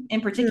them in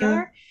Yeah.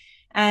 particular.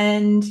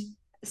 And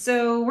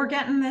so we're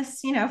getting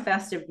this,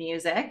 festive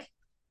music.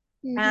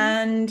 Hmm.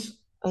 And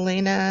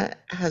Elena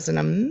has an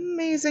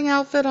amazing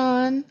outfit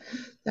on.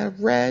 That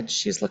red,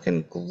 she's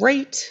looking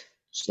great.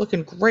 She's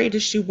looking great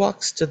as she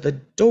walks to the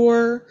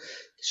door.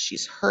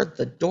 She's heard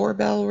the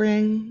doorbell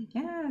ring.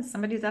 yeah,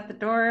 somebody's at the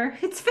door.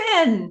 It's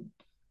Finn.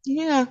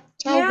 Yeah,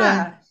 towel guy.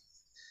 Yeah.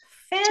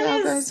 Finn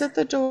Towel guy's is, at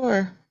the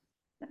door.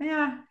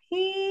 yeah,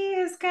 he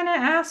is going to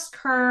ask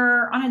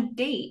her on a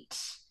date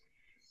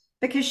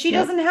because she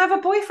Yep, doesn't have a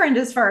boyfriend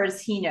as far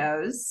as he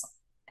knows,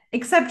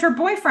 except her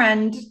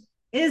boyfriend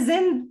is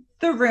in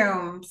the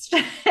room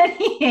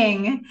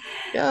studying.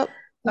 yep.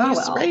 Oh,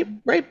 He's right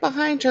well. right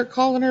behind her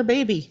calling her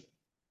baby.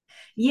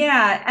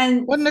 Yeah.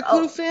 And Wasn't a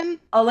clue, Finn?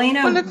 Wasn't a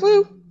Elena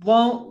clue?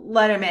 won't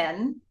let him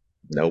in.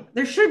 Nope.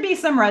 There should be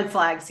some red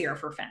flags here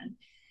for Finn.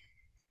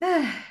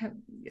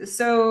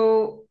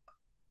 So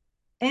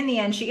in the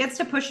end, she gets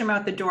to push him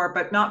out the door,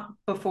 but not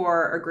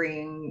before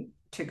agreeing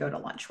to go to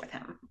lunch with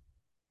him.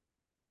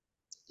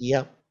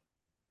 Yep.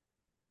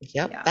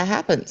 Yep. Yeah. That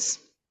happens.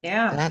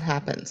 Yeah. That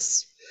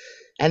happens.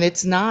 And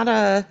it's not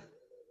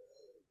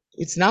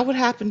what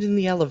happened in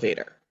the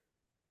elevator.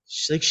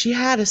 She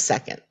had a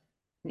second.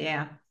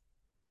 Yeah.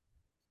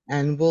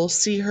 And we'll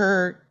see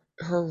her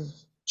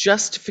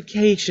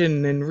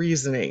justification and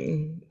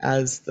reasoning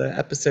as the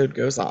episode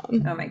goes Oh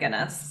on. my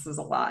goodness, this is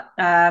a lot.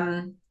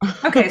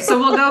 Okay, so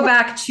we'll go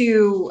back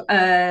to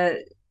a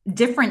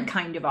different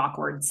kind of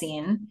awkward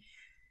scene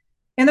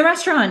in the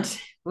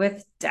restaurant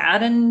with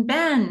Dad and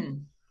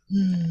Ben.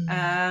 Hmm.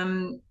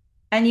 Um,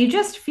 and you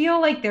just feel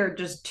like they're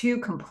just two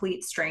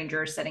complete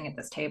strangers sitting at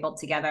this table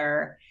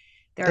together.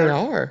 They They're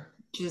are.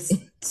 just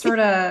sort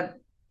of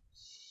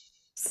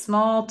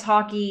small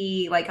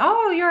talky, like,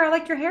 oh, I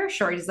like your hair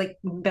short. He's like,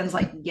 Ben's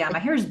like, yeah, my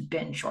hair's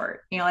been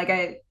short. Like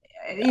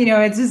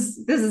it's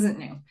just, this isn't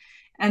new.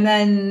 And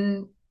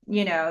then,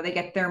 they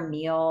get their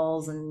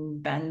meals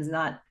and Ben's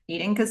not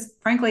eating because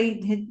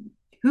frankly,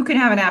 who could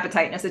have an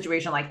appetite in a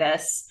situation like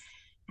this?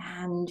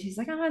 And he's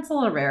like, oh, it's a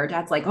little rare.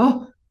 Dad's like,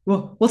 oh,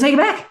 we'll take it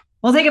back.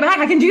 Well, take it back.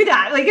 I can do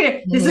that.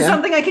 Like, this is Yeah.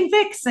 something I can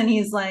fix. And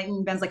he's like,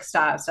 Ben's like,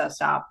 stop, stop,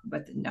 stop.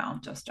 But no,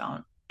 just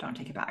don't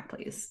take it back,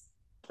 please.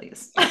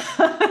 Please.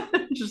 Yeah.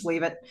 Just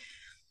leave it.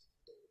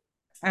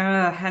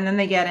 And then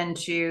they get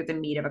into the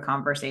meat of a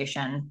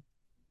conversation,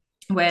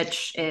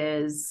 which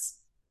is,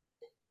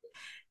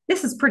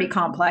 this is pretty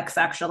complex,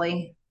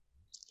 actually.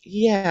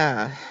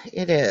 Yeah,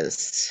 it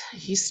is.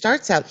 He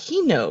starts out,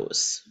 he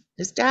knows,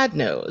 his dad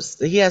knows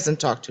that he hasn't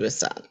talked to his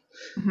son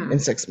in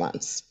Mhm. 6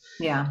 months.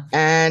 Yeah.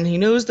 And he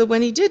knows that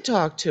when he did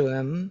talk to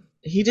him,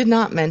 he did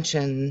not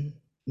mention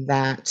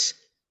that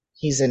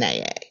he's in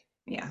AA.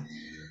 Yeah.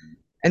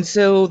 And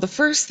so the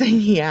first thing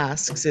he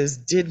asks is,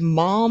 did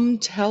mom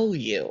tell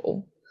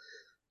you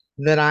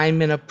that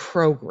I'm in a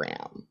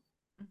program?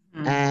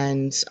 Mhm.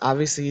 And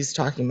obviously, he's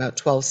talking about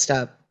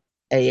 12-step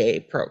AA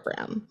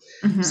program.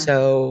 Mhm.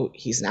 So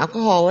he's an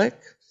alcoholic,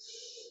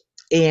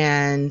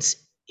 and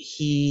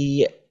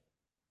he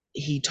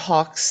he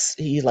talks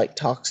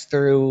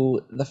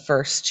through the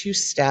first two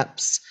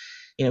steps.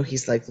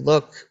 He's like,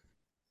 look,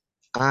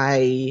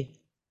 I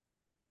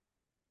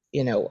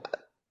you know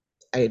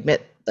I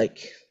admit,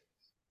 like,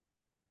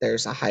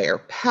 there's a higher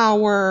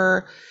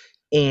power,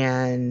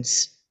 and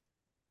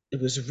it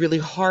was really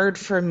hard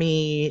for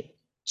me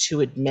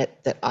to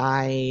admit that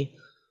I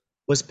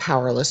was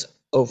powerless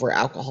over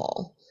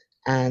alcohol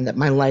and that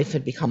my life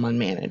had become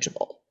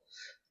unmanageable,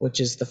 which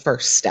is the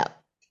first step.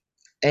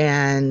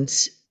 And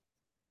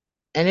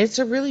it's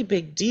a really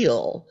big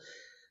deal.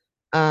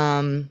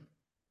 um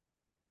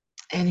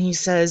and he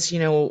says,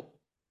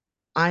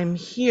 I'm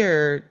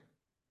here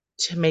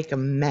to make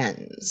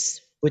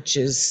amends, which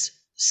is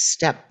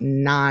step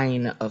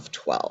 9 of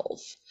 12.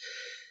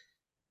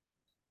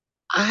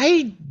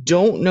 I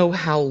don't know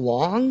how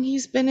long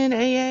he's been in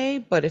AA,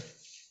 but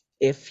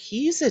if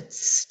he's at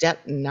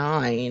step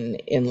 9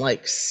 in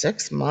like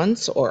 6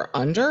 months or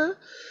under,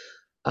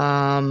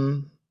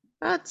 um,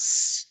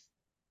 that's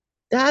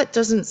that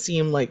doesn't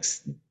seem like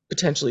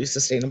potentially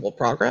sustainable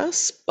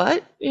progress.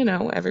 But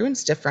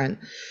everyone's different,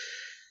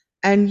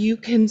 and you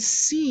can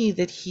see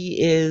that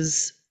he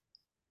is,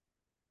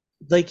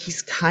 like,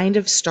 he's kind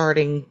of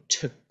starting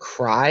to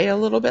cry a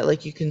little bit.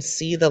 Like, you can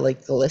see the,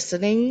 like,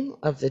 glistening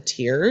of the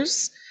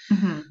tears.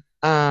 Mhm.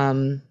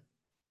 um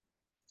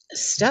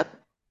Step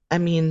I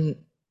mean,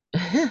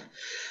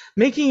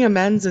 making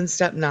amends in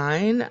step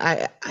 9,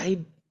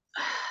 I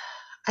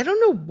don't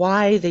know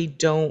why they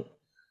don't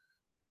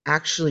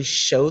actually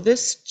show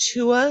this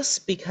to us,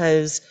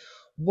 because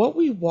what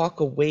we walk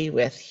away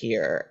with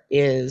here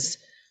is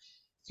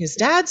his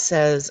dad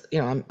says,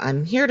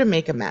 I'm here to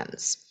make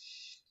amends.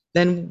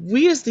 Then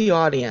we as the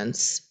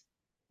audience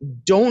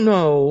don't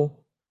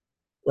know,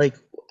 like,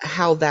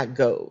 how that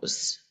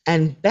goes.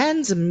 And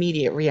Ben's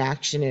immediate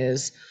reaction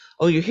is,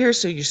 "Oh, you're here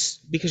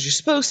because you're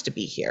supposed to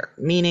be here,"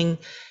 meaning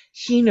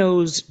he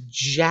knows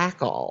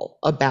jack all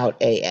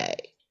about AA.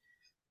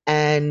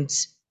 And,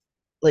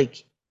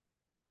 like,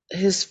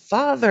 his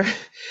father,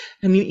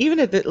 I mean, even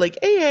at the, like,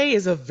 AA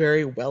is a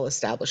very well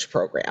established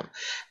program,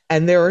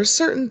 and there are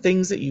certain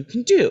things that you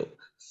can do.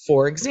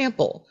 For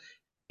example,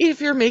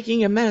 if you're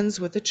making amends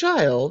with a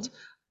child,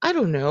 I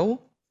don't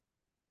know,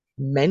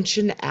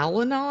 mention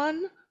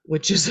Al-Anon,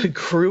 which is a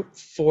group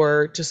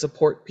for to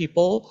support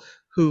people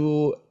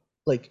who,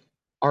 like,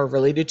 are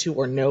related to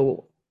or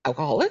know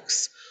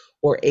alcoholics,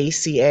 or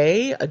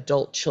ACA,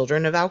 Adult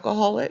Children of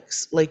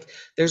Alcoholics. Like,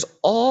 there's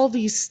all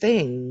these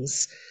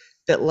things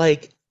that,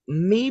 like,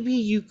 maybe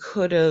you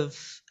could have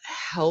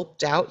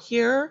helped out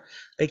here.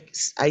 Like,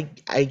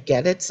 I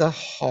get it's a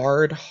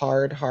hard,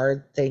 hard,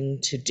 hard thing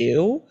to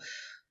do.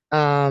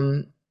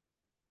 Um,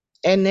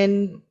 and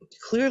then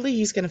clearly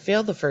he's going to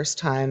fail the first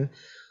time,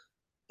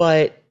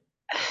 but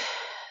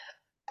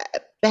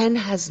Ben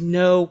has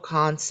no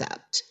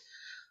concept.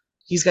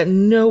 He's got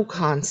no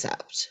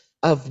concept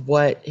of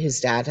what his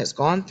dad has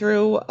gone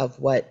through, of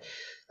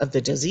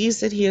the disease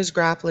that he is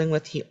grappling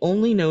with. He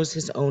only knows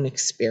his own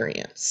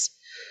experience.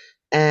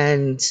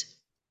 And,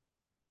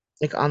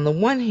 like, on the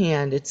one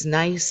hand, it's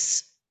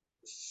nice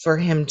for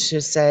Ben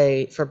to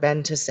say,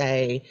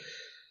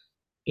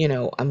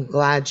 I'm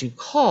glad you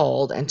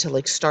called, and to,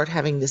 like, start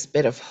having this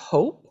bit of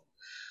hope.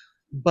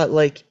 But,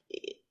 like,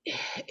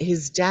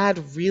 his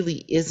dad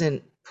really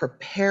isn't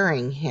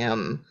preparing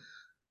him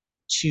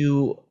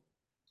to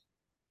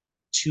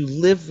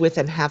live with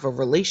and have a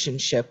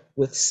relationship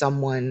with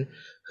someone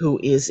who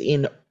is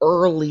in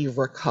early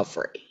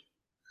recovery,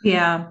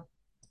 Yeah.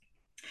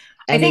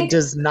 I and it think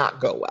does not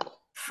go well.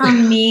 for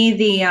me,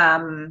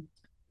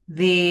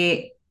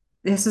 the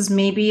this is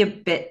maybe a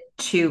bit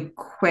too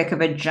quick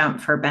of a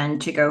jump for Ben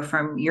to go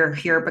from "you're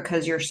here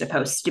because you're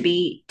supposed to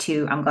be"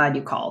 to "I'm glad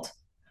you called."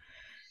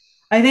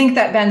 I think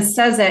that Ben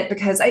says it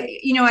because I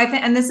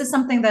think, and this is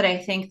something that I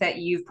think that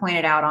you've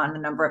pointed out on a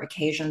number of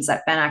occasions,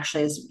 that Ben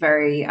actually is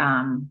very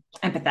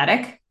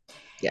empathetic.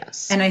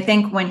 Yes. And I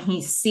think when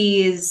he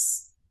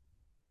sees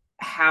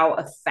how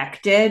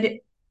affected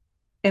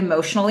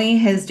emotionally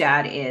his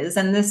dad is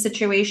in this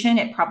situation,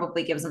 it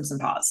probably gives him some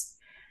pause.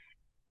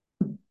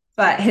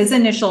 But his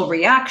initial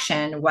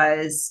reaction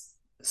was,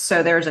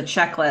 so there's a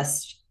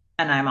checklist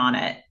and I'm on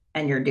it,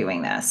 and you're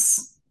doing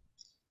this.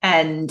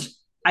 And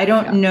I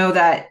don't Yeah. know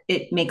that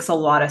it makes a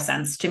lot of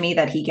sense to me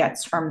that he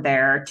gets from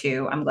there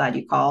to I'm glad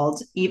you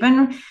called,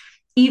 even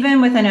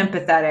with an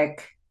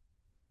empathetic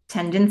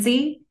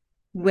tendency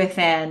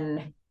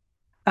within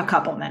a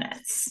couple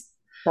minutes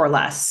or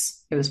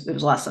less. It was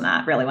less than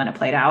that really when it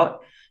played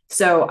out.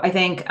 So I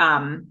think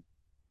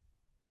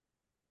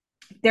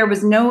there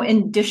was no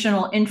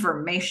additional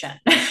information,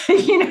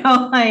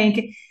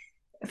 like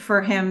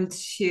for him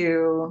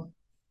to.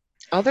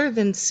 Other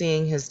than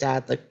seeing his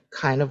dad like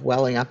kind of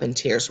welling up in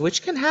tears,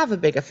 which can have a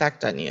big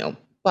effect on you.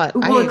 But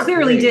I Well, it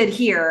clearly did agree.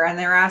 here, and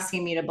they're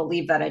asking me to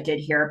believe that it did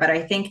here. But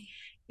I think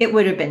it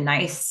would have been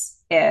nice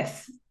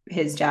if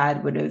his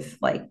dad would have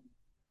like,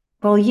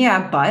 well,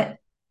 yeah, but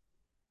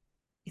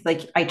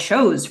like I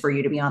chose for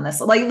you to be on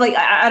this. Like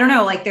I don't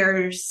know. Like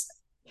There's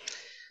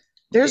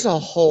a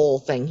whole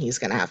thing he's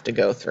going to have to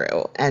go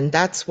through. And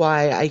that's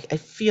why I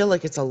feel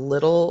like it's a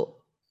little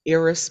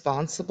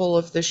irresponsible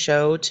of the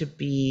show to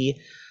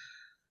be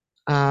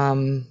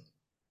um,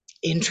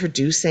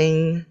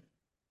 introducing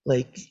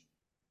like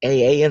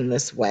AA in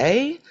this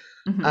way.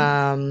 mhm.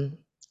 Um,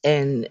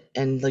 and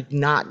like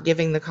not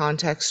giving the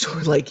context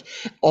or like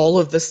all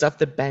of the stuff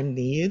that Ben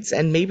needs.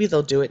 And maybe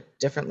they'll do it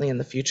differently in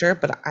the future.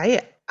 But I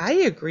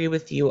agree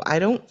with you. I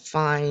don't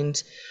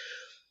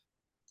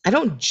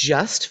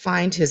just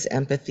find his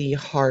empathy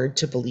hard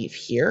to believe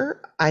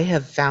here. I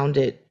have found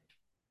it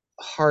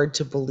hard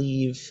to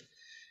believe,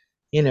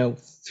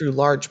 through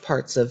large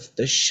parts of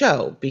the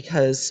show,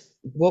 because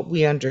what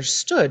we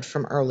understood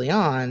from early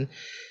on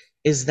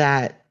is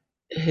that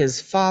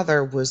his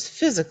father was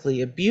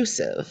physically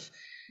abusive.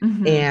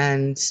 Mhm.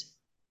 And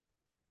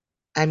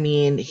I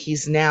mean,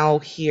 he's now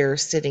here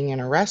sitting in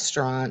a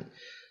restaurant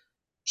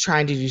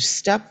trying to do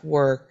step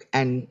work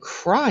and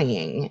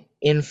crying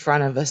in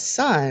front of a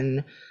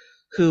son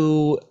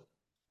who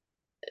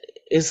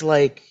is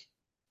like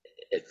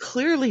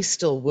clearly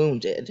still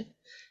wounded,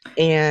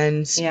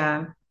 and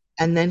Yeah.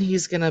 and then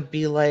he's gonna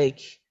be like,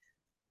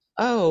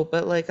 oh,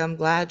 but like I'm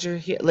glad you're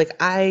here, like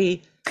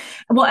I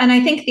Well, and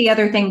I think the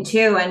other thing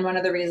too, and one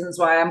of the reasons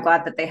why I'm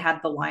glad that they had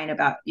the line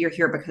about you're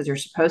here because you're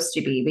supposed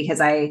to be,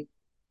 because I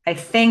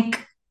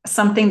think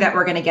something that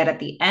we're going to get at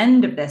the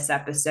end of this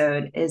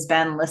episode is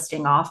Ben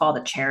listing off all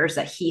the chairs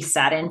that he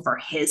sat in for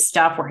his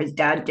stuff where his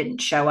dad didn't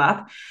show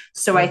up.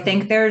 So I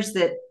think Mhm. there's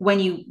that when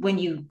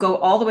you go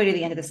all the way to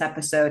the end of this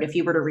episode, if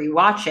you were to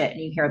rewatch it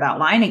and you hear that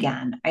line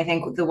again, I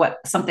think the what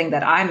something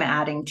that I'm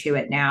adding to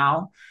it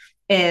now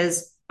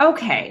is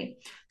okay,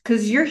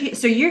 because you're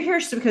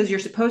here because you're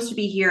supposed to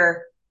be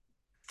here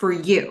for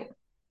you.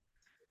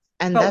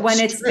 And But when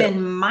that's it's true.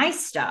 been my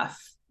stuff,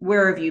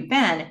 where have you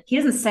been? He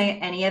doesn't say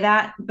any of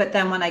that. But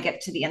then when I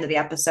get to the end of the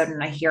episode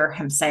and I hear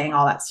him saying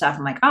all that stuff,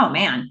 I'm like, oh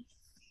man,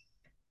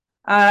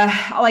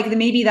 like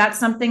maybe that's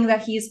something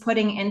that he's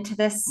putting into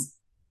this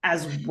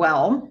as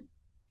well.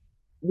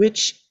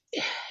 Which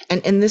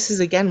and this is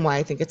again why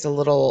I think it's a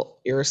little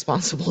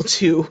irresponsible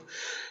to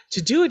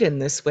do it in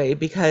this way,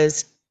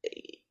 because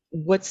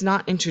what's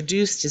not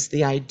introduced is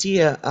the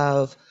idea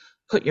of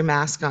put your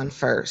mask on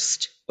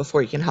first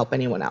before you can help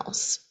anyone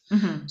else.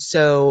 Mm-hmm.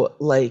 So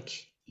like,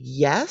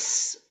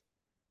 yes,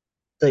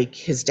 like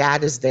his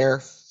dad is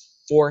there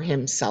for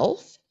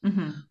himself,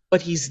 Mm-hmm.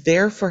 but he's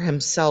there for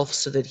himself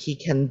so that he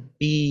can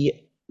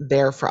be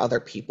there for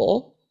other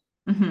people,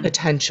 Mm-hmm.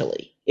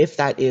 potentially, if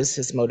that is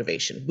his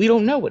motivation. We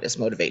don't know what his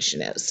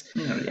motivation is.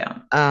 No, yeah.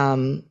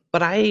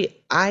 But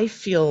I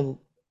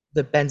feel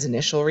that Ben's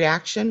initial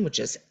reaction, which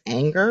is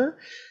anger,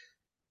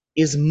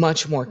 is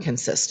much more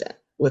consistent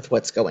with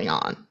what's going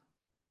on.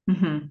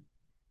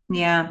 Mm-hmm.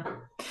 Yeah.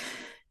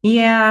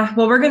 Yeah.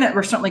 Well,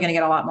 we're certainly gonna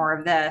get a lot more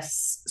of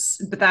this,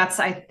 but that's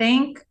I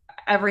think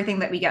everything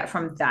that we get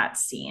from that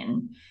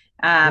scene.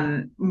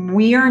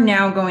 We are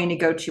now going to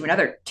go to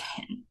another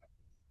 10,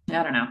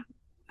 I don't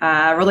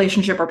know,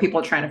 relationship where people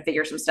are trying to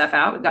figure some stuff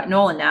out. We've got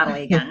Noel and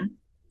Natalie again.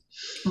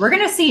 We're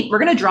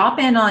gonna drop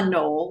in on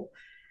Noel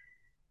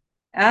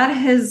at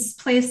his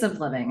place of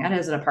living, at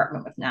his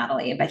apartment with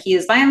Natalie, but he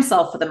is by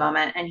himself for the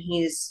moment and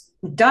he's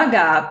dug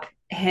up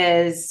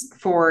his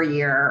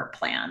 4-year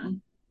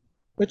plan.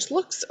 Which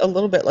looks a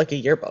little bit like a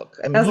yearbook.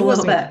 I mean, That's he a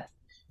little wasn't bit.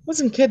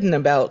 wasn't kidding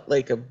about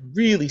like a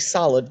really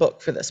solid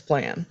book for this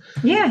plan.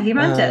 Yeah, he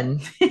meant it. Um,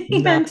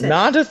 He meant it.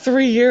 not a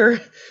 3 year.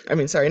 I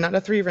mean, sorry, not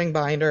a 3 ring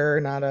binder,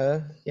 not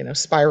a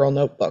spiral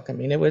notebook. I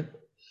mean, it was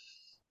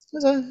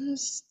a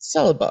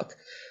solid book.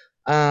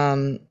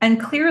 Um, And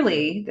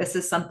clearly, this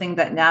is something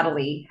that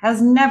Natalie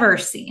has never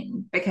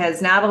seen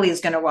because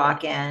Natalie's going to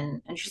walk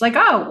in and she's like,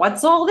 oh,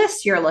 what's all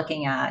this you're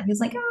looking at? He's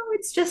like, oh,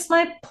 it's just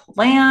my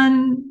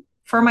plan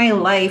for my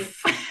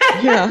life.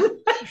 yeah,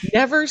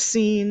 never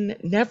seen,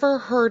 never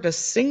heard a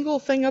single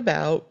thing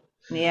about.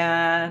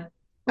 Yeah,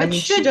 I which mean,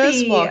 she should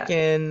does be. walk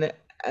in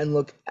and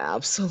look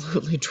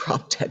absolutely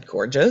drop dead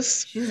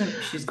gorgeous.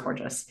 She's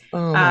gorgeous.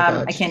 Oh my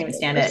God, I can't she's even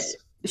stand it. gorgeous.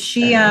 I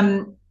She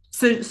know.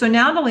 so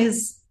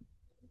Natalie's,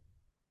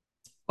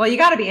 well, you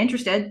got to be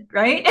interested,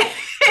 right?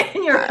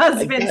 In your I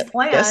husband's guess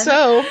plan.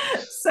 so.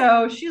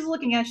 So she's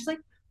looking at, she's like,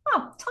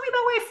 oh, tell me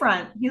about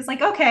Wavefront. He's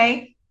like,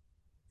 okay,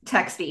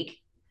 tech speak.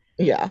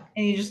 Yeah.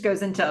 And he just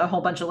goes into a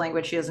whole bunch of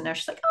language she doesn't know.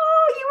 She's like,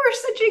 oh, you are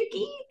such a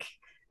geek.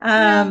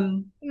 Yeah.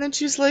 And then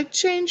she's like,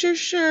 change your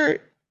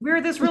shirt. We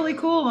were this really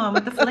cool one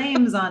with the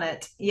flames on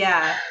it.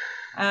 Yeah.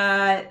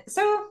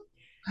 So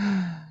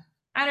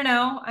I don't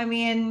know. I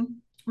mean,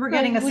 we're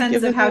getting a Probably sense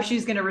of giving how it.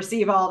 she's going to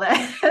receive all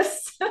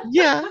this.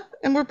 Yeah.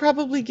 And we're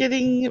probably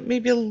getting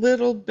maybe a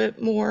little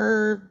bit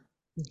more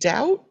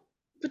doubt,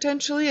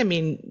 potentially. I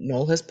mean,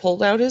 Noel has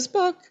pulled out his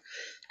book,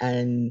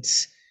 and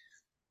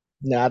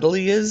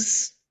Natalie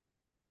is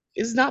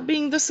not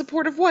being the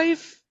supportive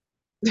wife.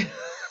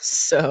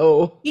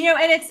 So,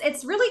 And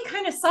it's really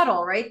kind of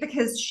subtle, right?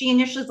 Because she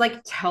initially is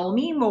like, "Tell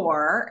me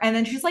more," and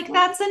then she's like,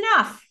 "That's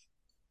enough."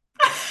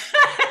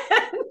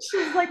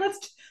 She's like,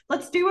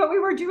 let's do what we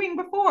were doing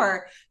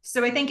before.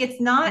 So I think it's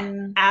not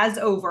yeah. as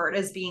overt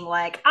as being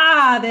like,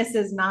 ah, this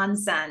is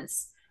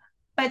nonsense,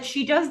 but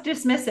she does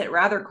dismiss it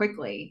rather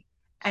quickly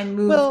and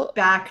move Well,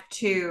 back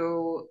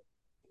to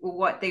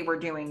what they were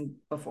doing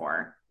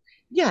before.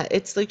 yeah,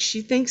 it's like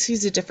she thinks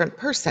he's a different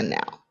person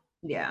now.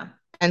 Yeah.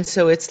 And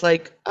so it's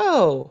like,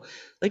 oh,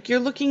 like you're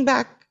looking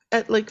back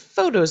at like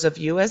photos of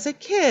you as a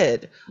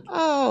kid.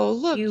 Oh,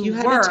 look, You you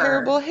had a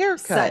terrible were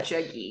haircut. such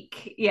a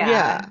geek. Yeah,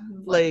 Yeah.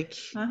 Like,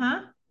 like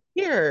uh-huh.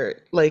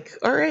 here, like,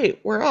 all right,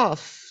 we're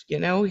off.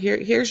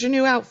 Here's your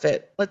new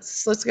outfit.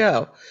 Let's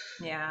go.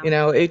 Yeah.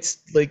 It's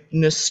like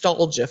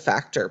nostalgia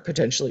factor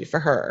potentially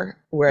for her.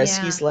 Whereas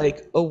Yeah. he's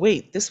like, oh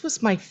wait, this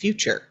was my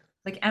future.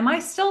 Like, am I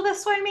still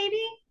this way?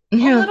 Maybe a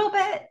Yeah, little bit.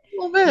 a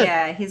little bit.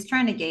 Yeah, he's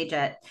trying to gauge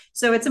it.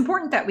 So it's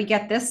important that we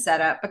get this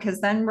set up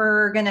because then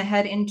we're going to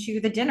head into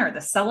the dinner, the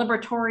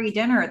celebratory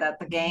dinner that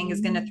the gang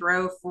is going to Mhm.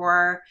 throw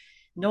for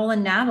Noel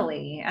and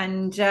Natalie.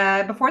 And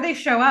before they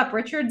show up,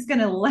 Richard's going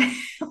to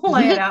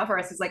lay it out for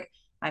us. He's like,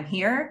 I'm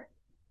here,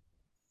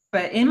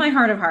 but in my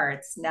heart of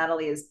hearts,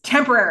 Natalie is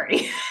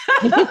temporary.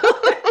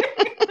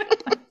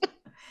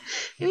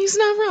 And he's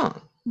not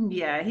wrong.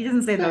 Yeah, he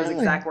doesn't say those Apparently,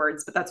 exact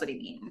words, but that's what he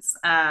means.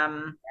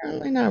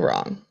 apparently not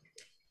wrong.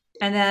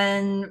 And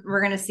then we're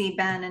going to see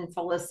Ben and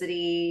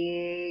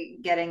Felicity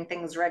getting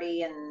things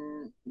ready.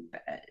 And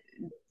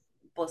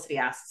Felicity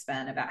asks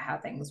Ben about how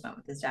things went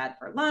with his dad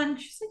for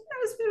lunch. She's like,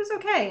 it was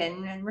okay.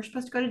 And we're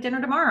supposed to go to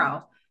dinner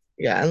tomorrow.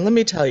 Yeah, and let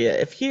me tell you,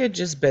 if he had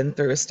just been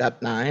through a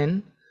step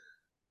nine,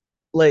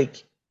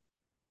 like,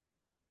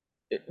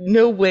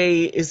 no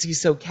way is he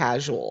so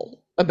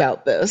casual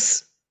about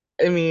this.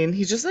 I mean,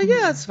 he's just like,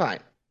 yeah, it's Mm-hmm. fine.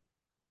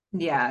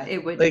 Yeah,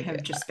 it wouldn't Like,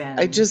 have just I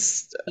been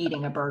just,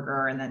 eating a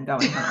burger and then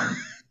going home.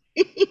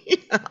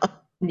 yeah.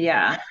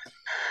 Yeah.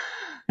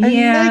 And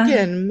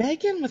Yeah.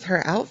 Megan with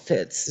her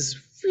outfits is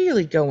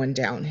really going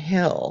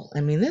downhill. I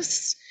mean,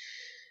 this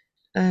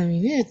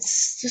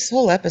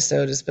whole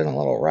episode has been a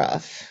little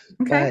rough,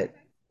 Okay.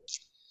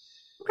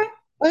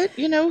 but,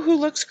 Okay. who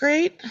looks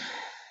great?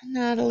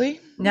 Natalie.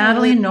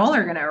 Natalie and Noel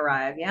are going to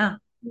arrive. Yeah.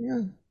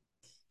 Yeah.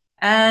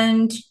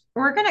 And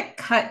we're going to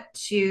cut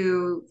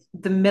to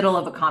the middle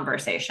of a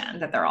conversation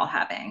that they're all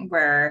having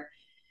where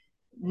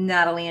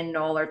Natalie and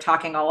Noel are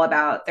talking all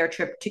about their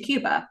trip to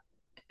Cuba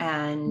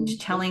and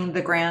telling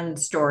the grand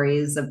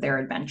stories of their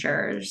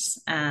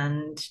adventures.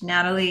 And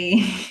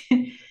Natalie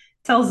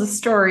tells a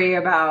story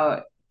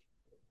about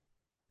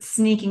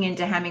sneaking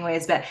into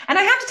Hemingway's bed. And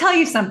I have to tell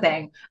you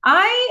something.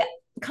 I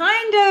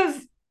kind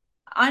of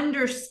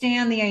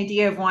understand the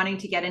idea of wanting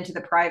to get into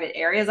the private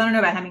areas. I don't know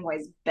about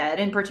Hemingway's bed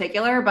in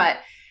particular, but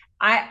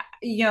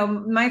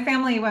my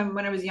family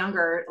when I was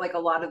younger, like a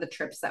lot of the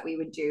trips that we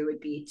would do would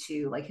be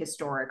to like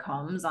historic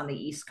homes on the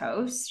East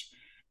Coast.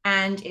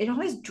 And it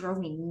always drove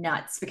me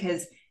nuts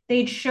because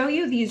they'd show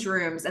you these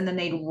rooms and then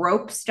they'd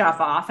rope stuff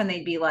off and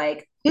they'd be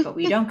like, but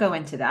we don't go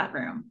into that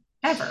room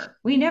ever.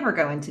 We never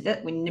go into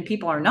that when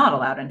people are not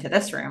allowed into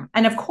this room.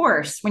 And of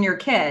course, when you're a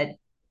kid,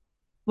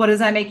 what does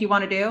that make you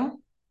want to do?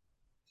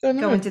 Go in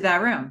the Go room. into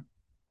that room.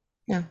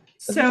 Yeah.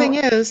 But the thing So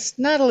is,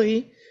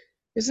 Natalie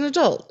is an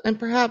adult and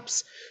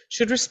perhaps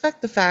should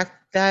respect the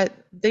fact that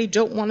they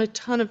don't want a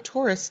ton of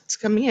tourists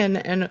coming in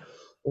and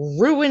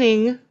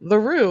ruining the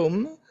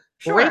room,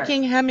 sure,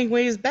 breaking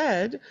Hemingway's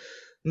bed,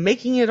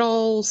 making it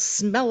all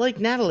smell like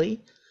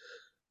Natalie.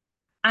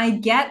 I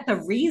get the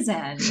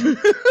reason.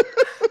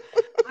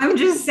 I'm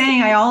just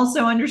saying, I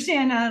also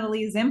understand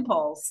Natalie's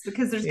impulse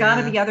because there's got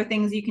to Yeah. be other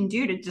things you can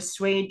do to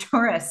dissuade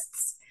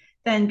tourists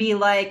than be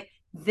like,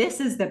 this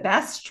is the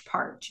best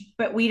part,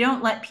 but we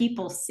don't let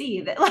people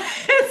see that.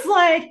 It's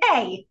like,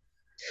 hey,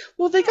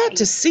 Well, they got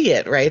to hey, see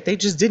it, right? They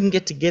just didn't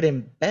get to get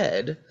in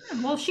bed.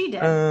 well, she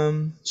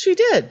did. She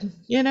did.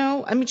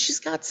 I mean, she's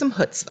got some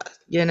chutzpah,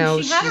 She had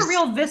a she's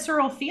real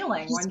visceral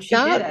feeling she's when she did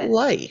got it.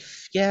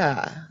 life.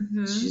 Yeah.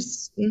 Mm-hmm.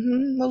 She's a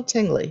little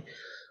tingly.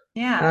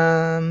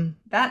 Yeah, Um,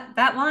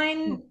 that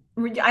line.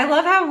 I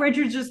love how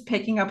Richard's just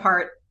picking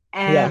apart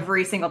yeah.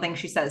 every single thing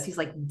she says. He's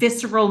like,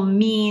 visceral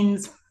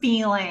means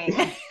feeling.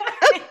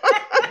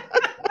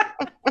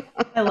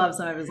 I love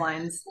some of his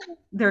lines.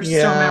 They're so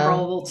Yeah,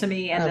 memorable to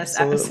me in this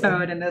absolutely.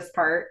 episode, in this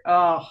part.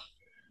 Oh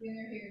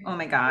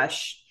my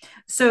gosh.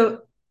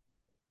 So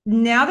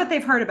now that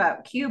they've heard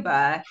about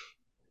Cuba,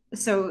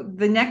 So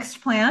the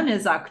next plan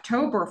is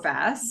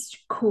Oktoberfest.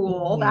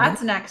 Cool. Hmm.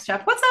 That's next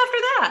step. What's after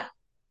that?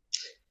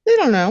 They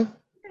don't know.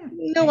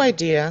 No Okay.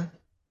 idea.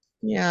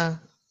 Yeah.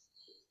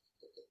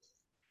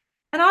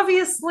 And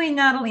obviously,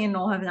 Natalie and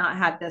Noel have not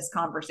had this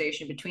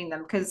conversation between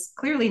them because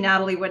clearly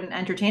Natalie wouldn't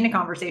entertain a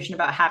conversation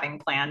about having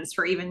plans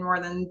for even more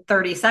than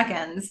 30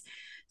 seconds.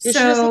 Yeah, she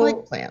doesn't like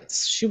So,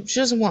 plants. She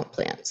doesn't want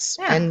plants.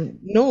 yeah. And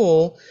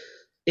Noel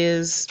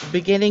is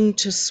beginning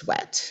to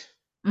sweat.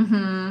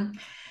 Mm-hmm.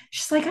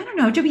 She's like, I don't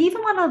know. Do we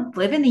even want to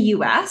live in the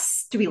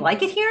US? Do we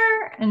like it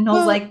here? And Noel's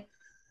Well, like,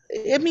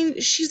 I mean,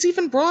 she's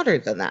even broader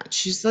than that.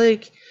 She's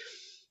like,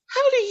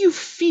 how do you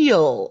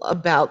feel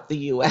about the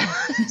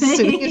US?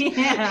 And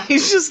yeah,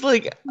 he's just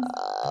like,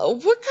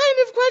 what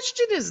kind of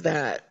question is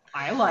that?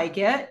 I like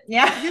it.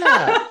 Yeah.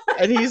 Yeah.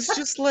 And he's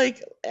just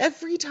like,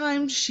 every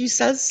time she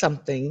says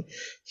something,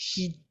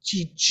 he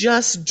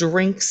just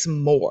drinks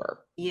more.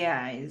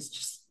 yeah, it's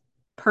just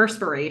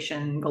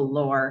perspiration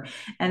galore.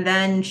 And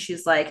then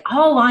she's like,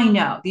 all I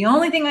know, the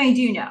only thing I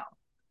do know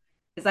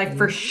is I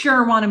for Mhm.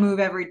 sure want to move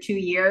every 2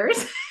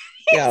 years.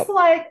 Yeah. He's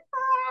like,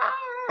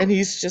 And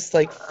he's just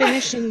like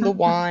finishing the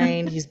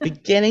wine. He's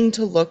beginning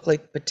to look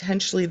like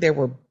potentially there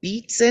were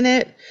beats in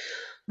it.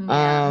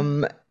 yeah.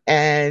 Um,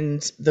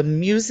 and the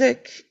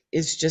music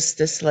is just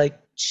this like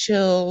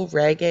chill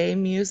reggae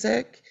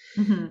music.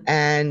 Mhm.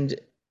 And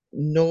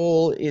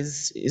Noel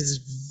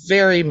is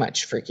very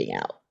much freaking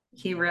out.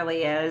 He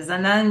really is.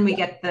 And then we Yeah.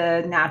 get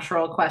the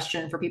natural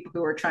question for people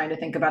who are trying to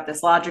think about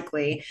this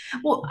logically.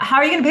 Well, how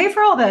are you going to pay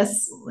for all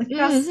this? Like,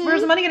 where's the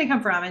Hmm. money going to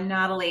come from? And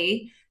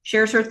Natalie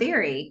shares her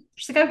theory.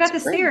 She's like, I've got It's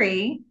this great.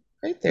 theory.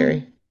 Great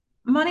theory.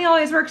 Money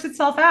always works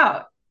itself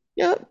out.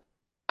 Yep.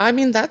 I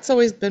mean, that's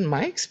always been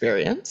my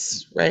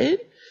experience, right?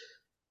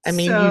 I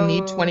mean, you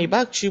need 20 So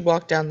bucks, you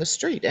walk down the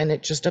street and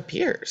it just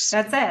appears.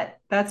 that's it.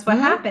 That's what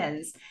Hmm.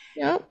 happens.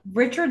 Yep.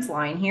 Richard's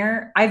line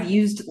here, I've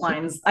used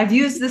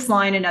this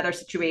line in other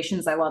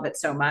situations. I love it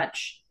so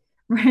much.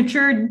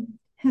 Richard,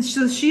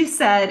 so she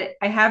said,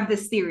 I have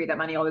this theory that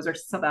money always works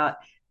itself out.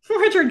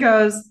 Richard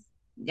goes,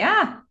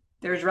 yeah,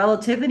 there's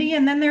relativity,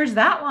 and then there's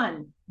that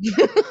one.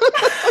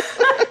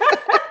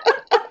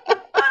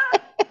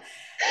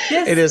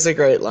 It this, is a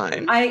great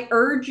line. I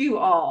urge you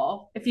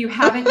all, if you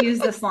haven't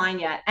used this line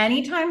yet,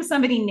 anytime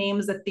somebody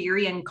names a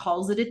theory and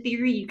calls it a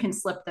theory, you can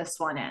slip this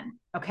one in.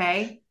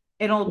 Okay.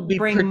 Will It'll be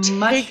bring much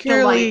delight to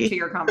particularly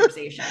your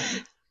conversation.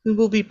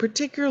 will be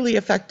particularly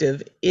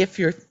effective if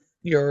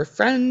your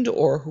friend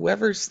or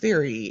whoever's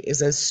theory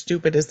is as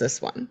stupid as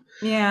this one.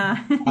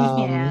 Yeah. Um,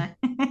 yeah.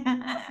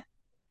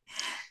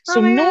 so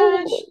oh my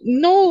gosh.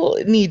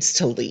 Noel needs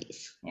to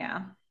leave.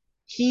 Yeah.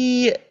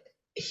 He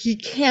he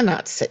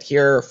cannot sit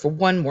here for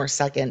one more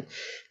second,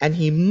 and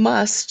he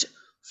must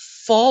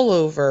fall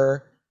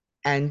over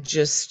and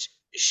just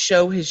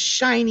show his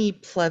shiny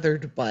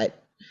pleathered butt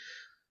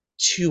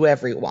to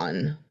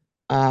everyone.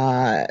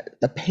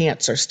 The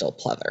pants are still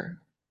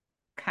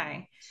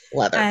Okay.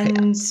 leather And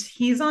pants.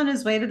 he's on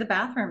his way to the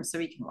bathroom so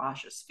he can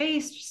wash his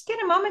face, just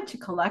get a moment to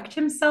collect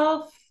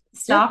himself,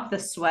 Yep, stop the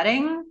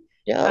sweating.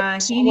 yep, Uh, he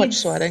so much needs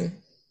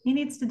sweating. he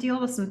needs to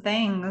deal with some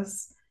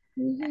things.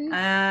 Hmm.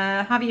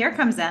 Javier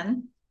comes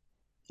in.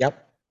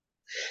 Yep.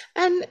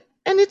 And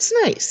it's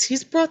nice.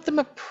 He's brought them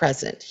a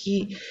present.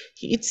 He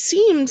it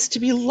seems to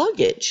be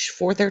luggage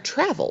for their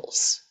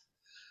travels.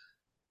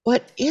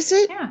 But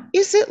Yeah.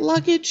 is it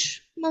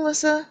luggage,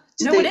 Melissa?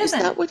 No, it Is isn't.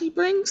 that what he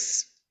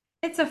brings?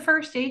 It's a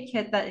first aid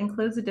kit that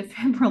includes a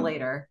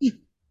defibrillator,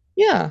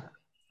 Yeah.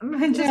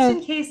 just Yeah.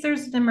 in case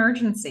there's an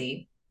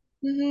emergency.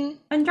 Hmm.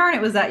 And darn,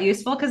 it was that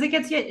useful because it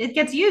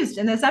gets used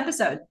in this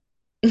episode.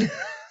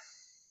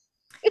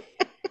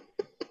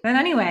 But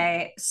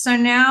anyway, so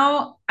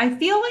now I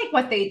feel like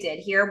what they did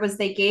here was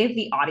they gave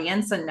the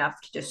audience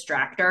enough to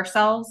distract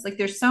ourselves. Like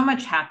there's so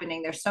much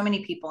happening, there's so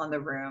many people in the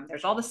room,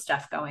 there's all this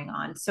stuff going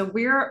on. So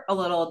we're a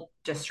little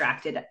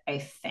distracted, I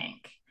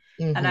think.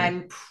 And Hmm.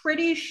 I'm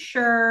pretty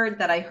sure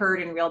that I heard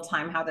in real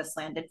time how this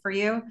landed for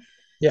you.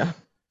 Yeah.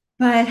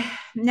 But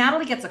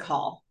Natalie gets a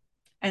call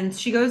and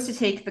she goes to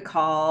take the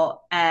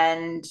call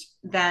and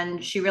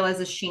then she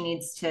realizes she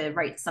needs to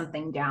write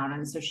something down.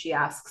 And so she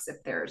asks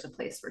if there's a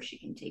place where she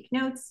can take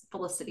notes.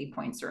 Felicity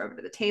points her over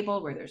to the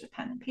table where there's a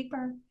pen and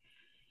paper.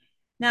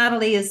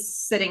 Natalie is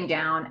sitting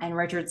down and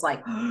Richard's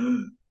like,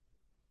 Yeah.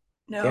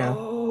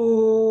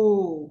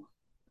 no.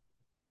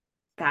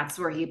 That's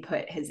where he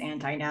put his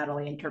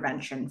anti-Natalie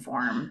intervention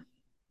form.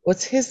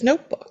 What's his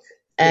notebook?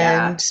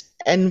 Yeah.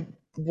 And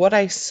what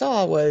I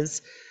saw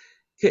was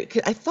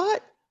I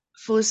thought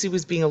Felicity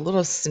was being a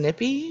little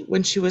snippy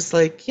when she was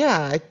like,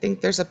 "Yeah, I think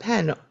there's a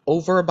pen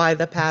over by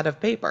the pad of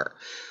paper."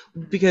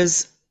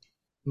 Because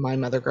my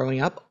mother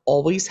growing up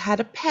always had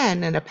a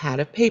pen and a pad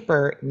of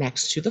paper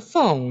next to the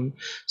phone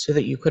so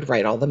that you could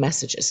write all the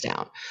messages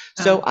down.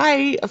 So Oh,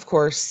 I, of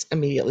course,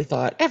 immediately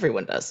thought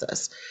everyone does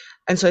this.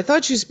 And so I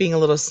thought she was being a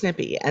little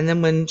snippy. And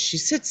then when she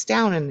sits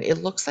down and it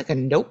looks like a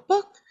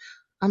notebook,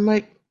 I'm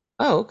like,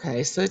 oh,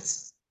 okay. So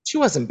she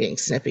wasn't being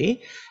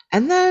snippy.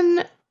 And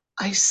then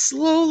I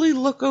slowly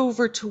look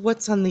over to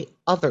what's on the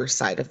other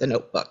side of the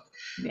notebook.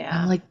 I'm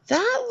Yeah. like,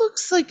 that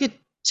looks like a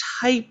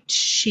typed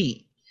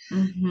sheet.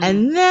 Hmm.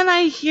 And then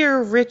I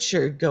hear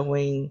Richard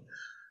going,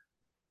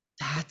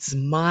 that's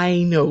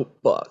my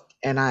notebook.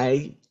 And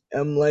I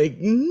am like,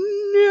 And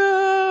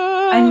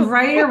no.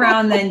 right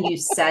around then, you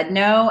said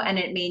no, and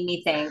it made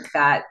me think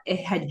that it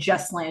had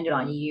just landed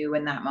on you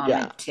in that Yeah.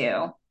 moment, too,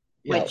 Yep.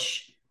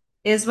 which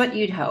is what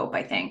you'd hope,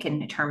 I think,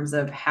 in terms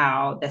of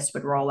how this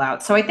would roll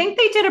out. So I think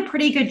they did a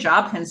pretty good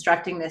job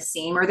constructing this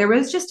scene, or there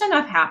was just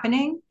enough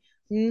happening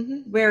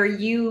Hmm. where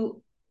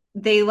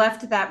they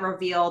left that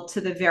reveal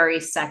to the very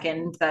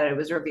second that it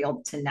was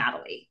revealed to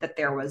Natalie that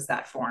there was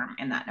that form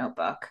in that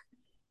notebook.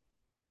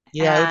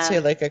 Yeah, I would say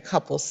And like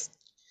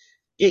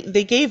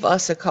they gave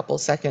us a couple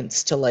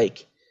seconds to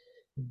like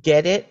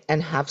get it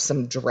and have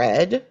some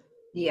dread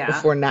yeah,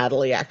 before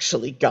Natalie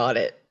actually got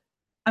it.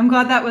 I'm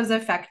glad that was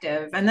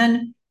effective. And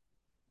then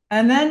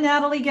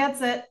Natalie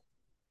gets it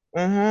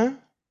Uh-huh. and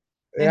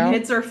Yeah.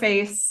 hits her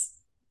face.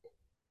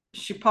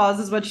 She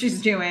pauses what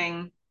she's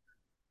doing.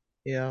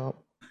 Yeah.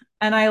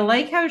 And I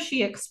like how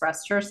she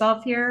expressed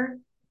herself here.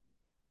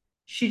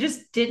 She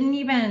just didn't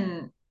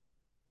even,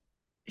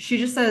 she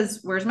just says,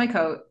 "Where's my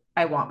coat?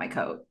 I want my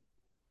coat."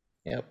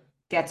 Yep.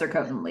 Gets her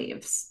coat and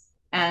leaves.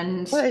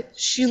 And But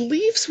she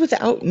leaves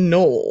without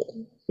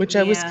Noel, which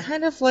I was yeah,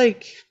 kind of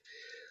like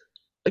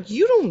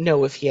you don't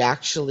know if he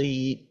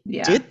actually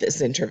yeah. did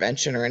this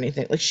intervention or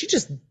anything. Like she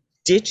just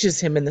ditches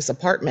him in this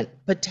apartment,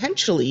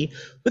 potentially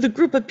with a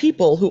group of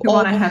people who Who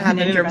want all to want to have an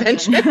have an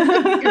intervention.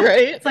 intervention,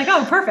 right? It's like,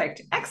 oh,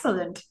 perfect.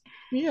 Excellent.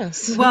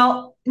 Yes.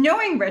 Well,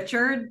 knowing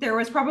Richard, there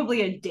was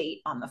probably a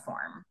date on the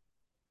form.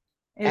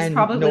 It was And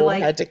probably Noel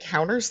like had to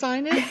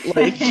countersign it.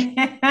 Like,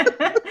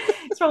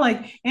 it's for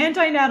like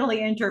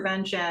anti-Natalie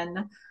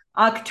intervention,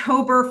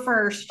 October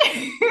 1st,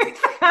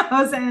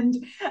 2000. And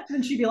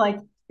then she'd be like,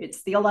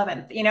 it's the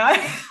 11th,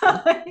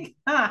 like,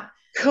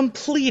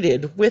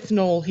 completed with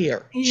Noel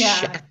here.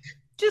 yeah. Check.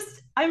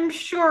 Just I'm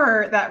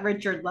sure that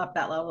Richard left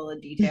that level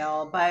of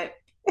detail, but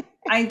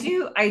I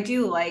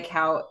do like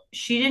how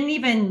she didn't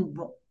even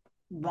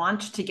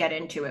want to get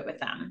into it with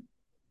them.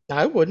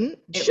 I wouldn't.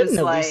 It Should was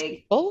know these like,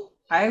 people.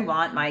 I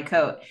want my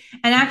coat.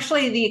 And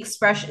actually, the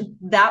expression,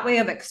 that way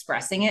of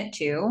expressing it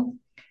too,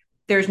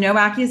 there's no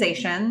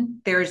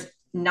accusation. There's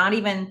not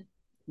even,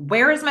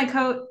 where is my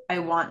coat? I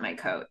want my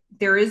coat.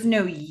 There is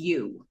no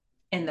you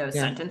in those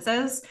Yeah.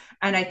 sentences.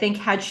 And I think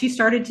had she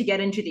started to get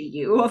into the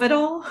you of it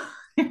all,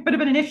 it would have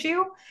been an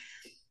issue.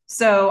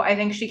 So I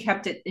think she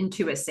kept it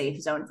into a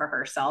safe zone for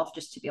herself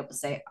just to be able to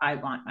say, I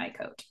want my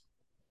coat.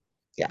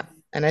 Yeah.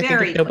 And I think if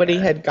Very nobody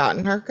clear. had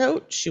gotten her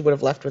coat, she would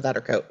have left without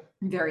her coat.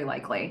 Very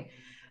likely.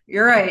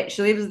 You're right.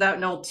 She leaves without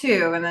Noel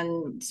too. And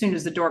then as soon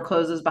as the door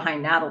closes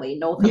behind Natalie,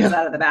 Noel comes Yeah.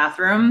 out of the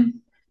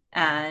bathroom.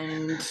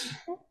 And that's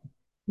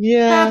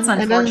Yeah. And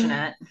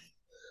unfortunate.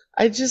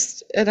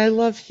 and I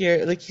love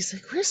here, like he's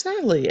like, where's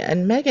Natalie?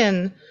 And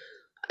Megan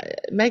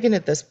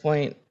at this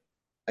point,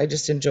 I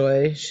just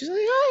enjoy. She's like,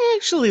 I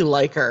actually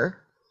like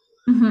her.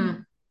 Mm-hmm.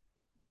 It's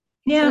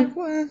Yeah. like,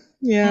 well,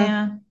 yeah.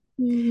 Yeah.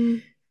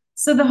 Mhm.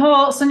 So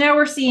now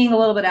we're seeing a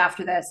little bit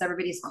after this.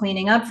 Everybody's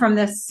cleaning up from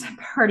this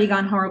party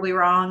gone horribly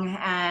wrong.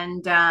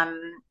 And,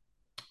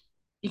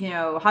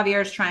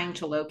 Javier's trying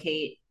to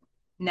locate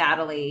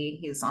Natalie.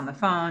 He's on the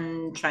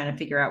phone trying to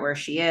figure out where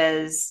she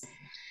is.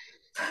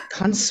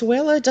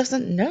 Consuela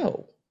doesn't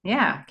know.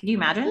 Yeah. Can you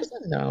imagine?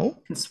 Doesn't know.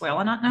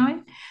 Consuela not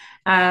knowing.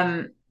 I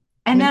And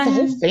mean, the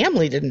whole then,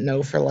 family didn't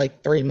know for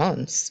like 3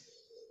 months.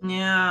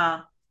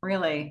 yeah,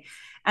 really.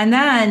 And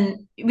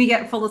then we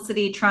get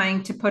Felicity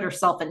trying to put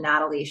herself in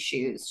Natalie's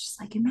shoes.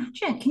 Just like,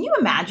 imagine, can you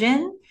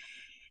imagine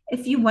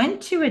if you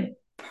went to a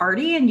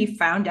party and you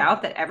found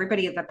out that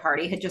everybody at the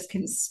party had just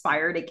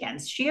conspired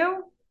against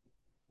you?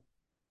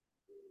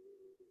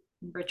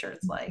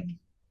 Richard's like,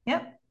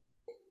 yep,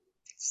 I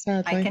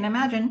Sadly. can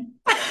imagine.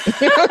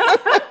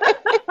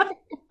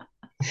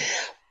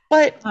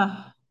 But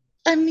Oh,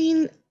 I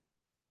mean,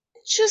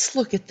 just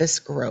look at this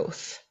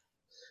growth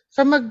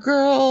from a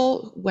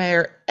girl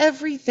where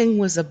everything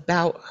was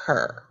about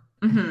her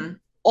mm-hmm.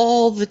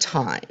 all the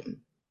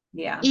time,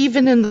 Yeah.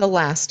 even in the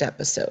last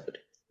episode.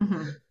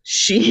 Mm-hmm.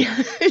 She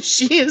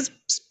she is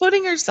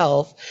putting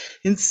herself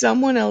in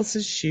someone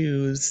else's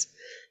shoes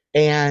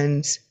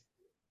and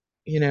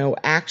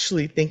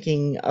actually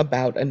thinking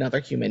about another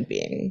human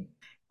being.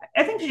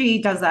 I think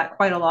she does that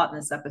quite a lot in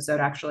this episode,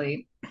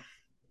 actually.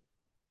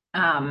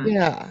 Um,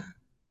 Yeah.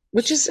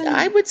 Which she's is,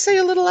 I been would say,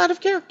 a little out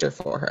of character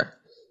for her.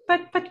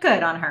 but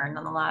good on her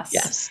nonetheless.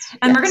 Yes.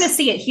 And we're going to Yes.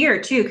 see it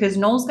here too, because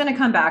Noel's going to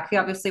come back. He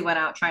obviously went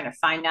out trying to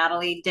find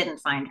Natalie, didn't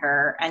find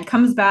her, and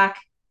comes back.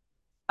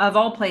 Of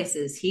all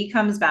places, he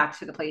comes back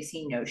to the place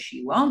he knows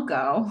she won't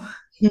go,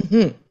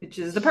 Mhm. which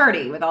is the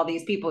party with all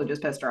these people who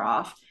just pissed her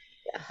off.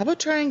 How about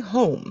trying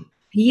home?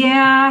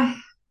 Yeah.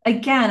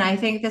 Again, I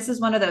think this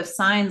is one of those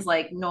signs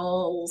like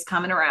Noel's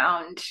coming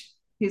around.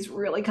 He's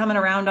really coming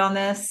around on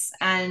this.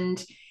 And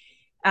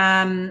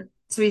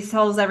so he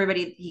tells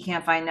everybody he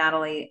can't find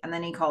Natalie, and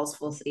then he calls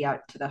Felicity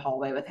out to the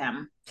hallway with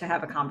him to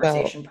have a Well,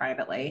 conversation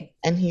privately.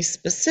 and he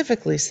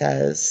specifically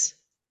says,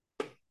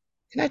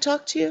 can I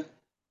talk to you?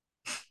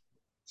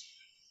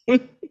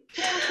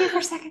 Can I talk to you for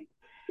a second?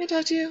 Can I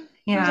talk to you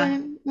for a Yeah.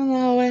 second in the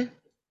hallway?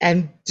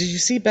 And did you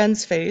see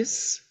Ben's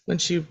face when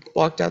she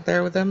walked out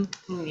there with him?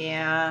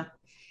 Yeah.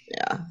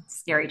 Yeah,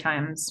 Scary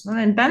times. Well,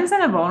 and Ben's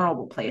in a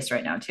vulnerable place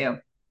right now, too.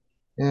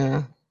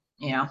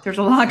 yeah. There's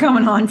a lot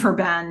going on for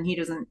Ben. He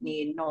doesn't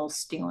need Noel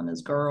stealing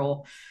his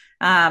girl.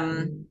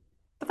 Um, Mm.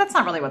 but that's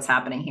not really what's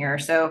happening here.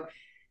 So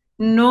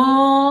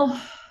Noel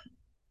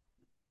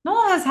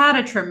Noel has had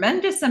a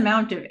tremendous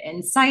amount of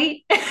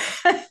insight.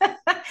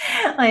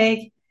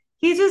 Like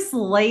he just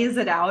lays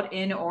it out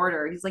in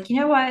order. He's like, you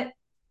know what?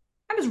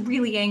 I was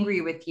really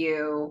angry with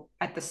you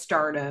at the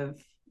start of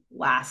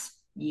last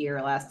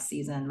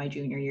season, my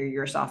junior year,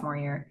 your sophomore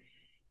year.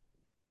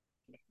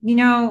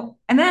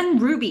 And then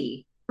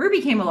Ruby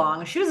came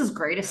along. She was his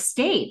great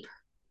escape.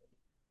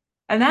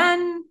 And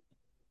then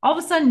all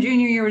of a sudden,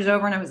 junior year was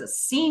over and I was a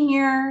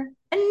senior,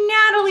 and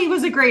Natalie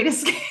was a great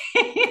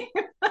escape.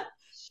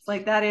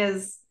 Like that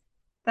is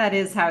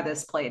how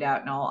this played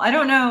out and all. I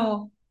don't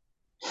know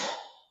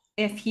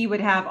if he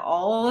would have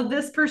all of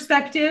this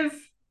perspective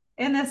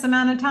in this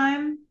amount of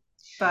time,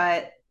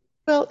 but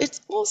Well,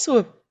 it's also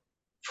a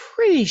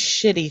pretty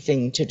shitty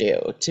thing to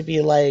do to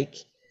be like,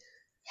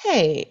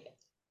 hey,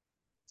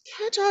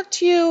 can I talk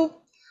to you?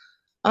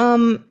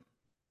 Um,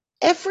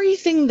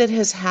 Everything that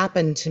has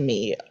happened to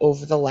me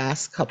over the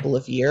last couple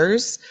of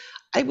years,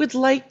 I would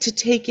like to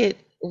take it,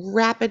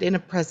 wrap it in a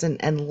present,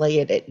 and lay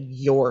it at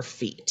your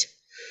feet.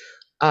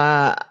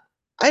 Uh,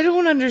 I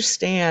don't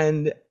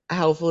understand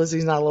how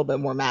Felicity's not a little bit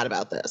more mad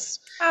about this.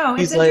 oh,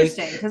 it's He's like,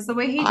 interesting because the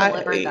way he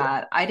delivered I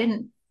that, I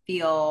didn't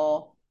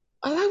feel.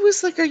 I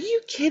was like, "Are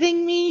you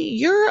kidding me?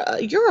 You're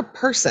a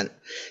person."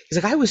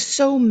 He's like, "I was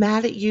so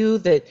mad at you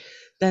that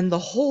then the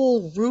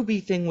whole Ruby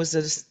thing was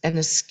an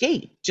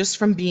escape just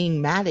from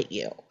being mad at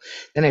you.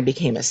 Then I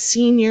became a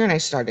senior and I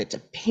started to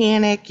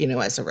panic,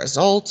 as a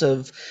result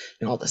of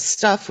all the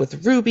stuff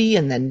with Ruby.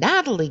 And then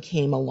Natalie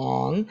came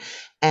along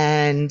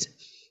and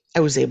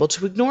I was able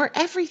to ignore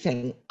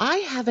everything. I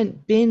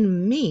haven't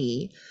been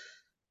me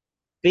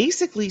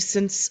basically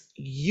since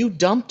you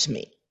dumped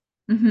me."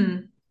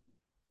 Mhm.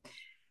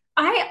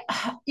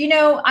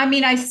 I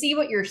mean, I see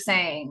what you're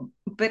saying,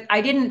 but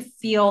I didn't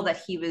feel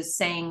that he was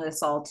saying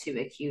this all to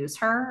accuse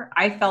her.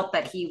 I felt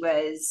that he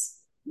was.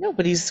 No,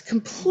 but he's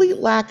complete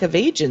lack of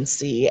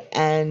agency,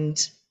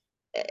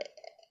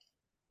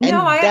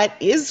 No, and I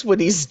that is what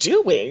he's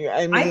doing.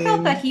 I I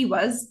felt that mean,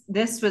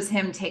 this was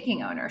him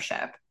taking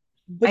ownership.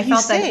 but I he's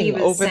felt that he saying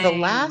was over the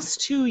saying,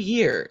 last 2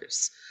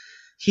 years,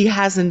 he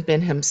hasn't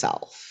been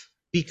himself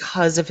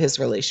because of his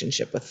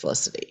relationship with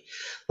Felicity.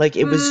 Like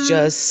it was hmm,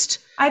 just,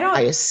 I don't,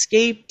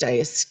 I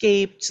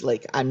escaped,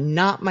 like I'm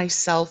not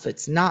myself,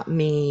 it's not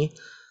me.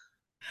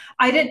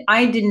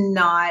 I did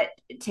not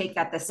take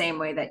that the same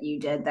way that you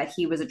did, that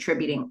he was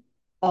attributing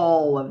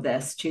all of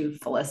this to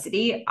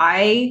Felicity.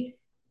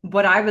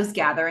 What I was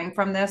gathering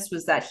from this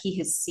was that he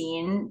has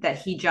seen that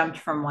he jumped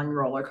from one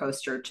roller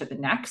coaster to the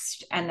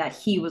next and that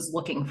he was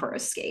looking for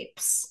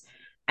escapes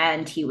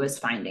and he was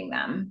finding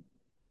them.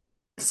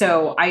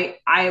 So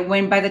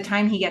when by the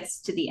time he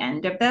gets to the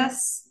end of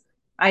this,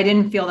 I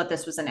didn't feel that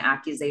this was an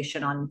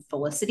accusation on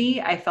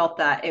Felicity. I felt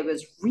that it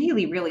was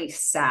really, really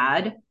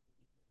sad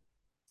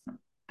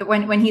that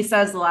when he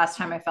says the last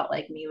time I felt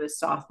like me was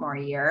sophomore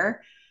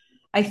year,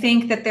 I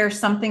think that there's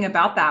something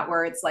about that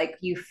where it's like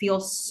you feel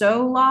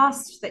so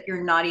lost that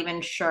you're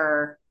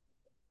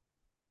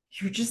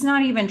just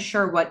not even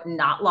sure what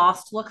not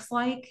lost looks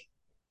like.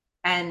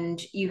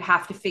 And you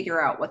have to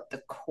figure out what the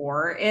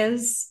core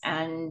is.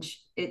 And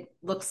it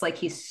looks like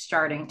he's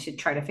starting to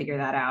try to figure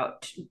that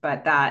out.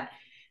 But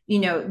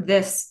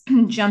this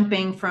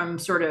jumping from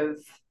sort of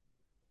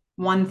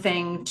one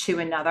thing to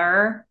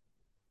another,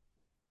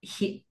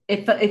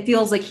 it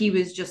feels like he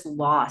was just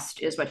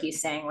lost, is what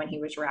he's saying when he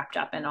was wrapped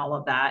up in all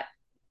of that.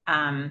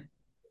 Um,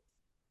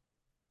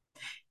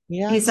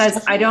 Yeah, he it's says,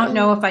 I don't definitely.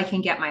 know if I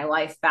can get my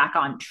life back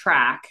on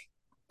track,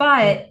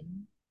 but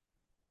Mhm.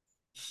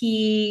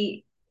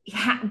 he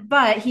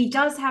but he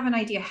does have an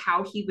idea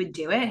how he would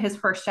do it. His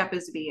first step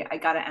is to be, I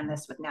got to end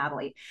this with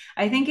Natalie.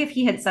 I think if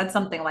he had said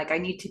something like, I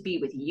need to be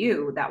with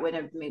you, that would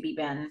have maybe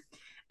been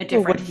a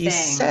Well, what different he thing.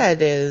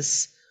 said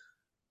is,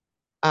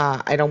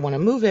 I don't want to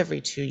move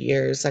every 2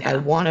 years. Like, I Yeah.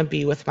 want to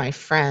be with my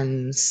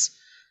friends.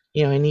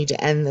 I need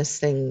to end this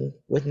thing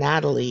with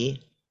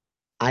Natalie.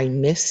 I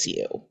miss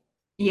you.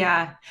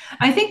 Yeah.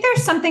 I think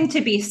there's something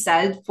to be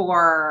said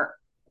for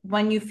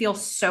when you feel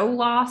so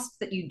lost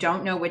that you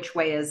don't know which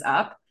way is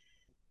up.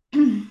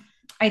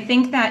 I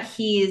think that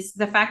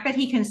the fact that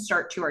he can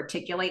start to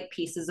articulate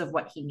pieces of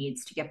what he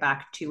needs to get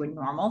back to a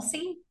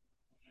normalcy.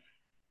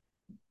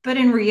 But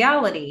in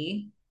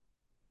reality,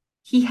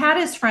 he had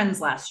his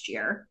friends last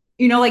year.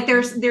 Like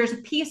there's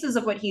pieces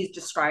of what he's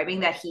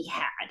describing that he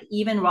had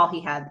even while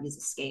he had these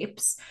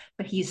escapes,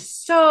 but he's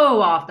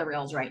so off the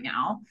rails right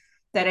now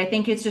that I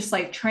think it's just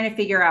like trying to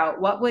figure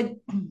out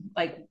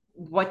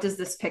what does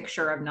this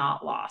picture of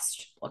not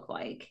lost look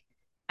like.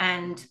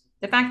 And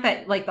the fact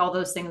that like all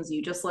those things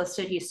you just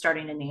listed, he's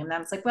starting to name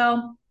them. It's like,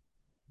 well,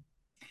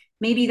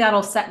 maybe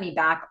that'll set me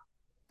back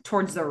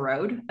towards the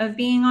road of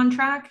being on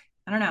track.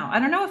 I don't know. I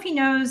don't know if he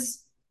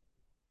knows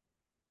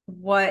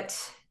what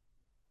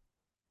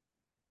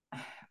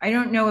I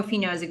don't know if he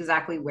knows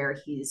exactly where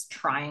he's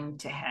trying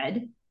to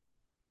head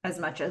as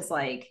much as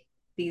like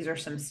these are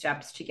some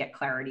steps to get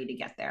clarity to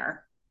get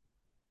there.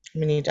 I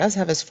mean, he does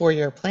have his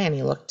 4-year plan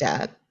he looked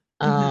at.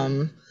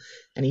 Mm-hmm.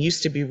 And he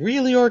used to be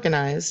really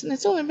organized, and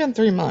it's only been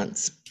 3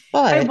 months.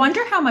 I But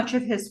wonder how much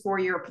of his 4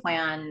 year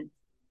plan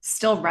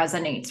still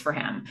resonates for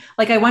him.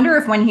 Like, I wonder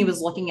if when he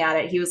was looking at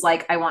it, he was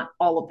like, I want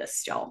all of this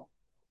still.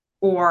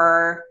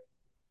 Or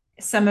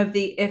some of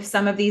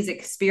these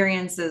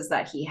experiences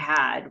that he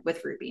had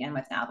with Ruby and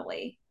with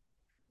Natalie,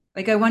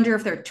 like, I wonder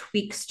if there are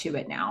tweaks to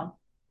it now.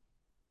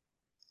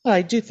 well,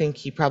 I do think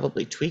he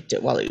probably tweaked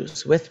it while he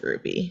was with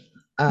Ruby.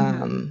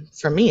 Mm-hmm.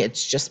 For me,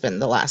 it's just been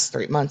the last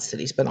 3 months that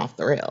he's been off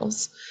the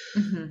rails.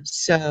 Mm-hmm.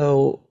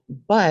 So,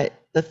 but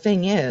the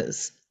thing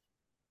is,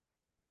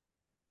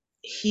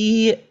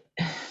 he,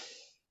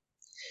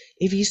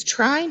 if he's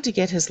trying to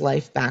get his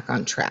life back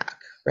on track,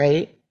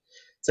 right?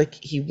 It's like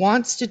he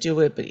wants to do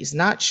it, but he's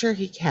not sure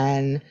he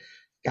can.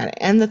 Got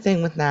to end the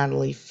thing with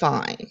Natalie,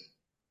 fine.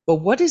 But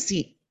what is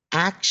he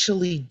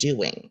actually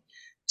doing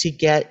to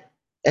get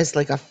as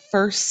like a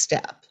first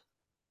step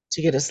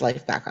to get his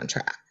life back on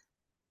track?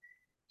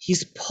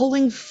 He's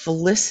pulling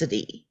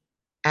Felicity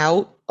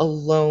out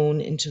alone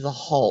into the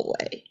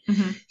hallway.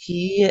 Mm-hmm.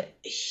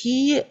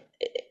 He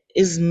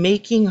is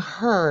making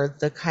her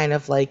the kind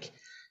of like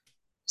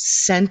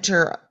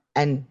center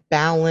and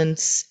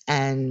balance,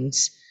 and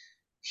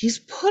he's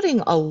putting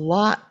a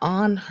lot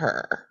on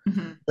her.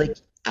 Mm-hmm. Like,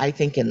 I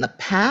think in the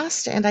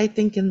past and I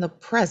think in the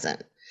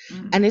present.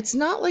 Mm-hmm. And it's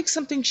not like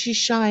something she's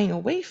shying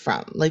away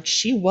from. Like,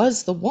 she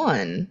was the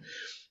one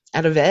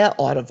out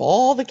of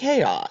all the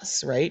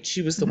chaos, right?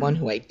 She was the one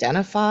Mm-hmm. who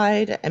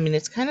identified. I mean,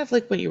 it's kind of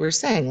like what you were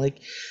saying. Like,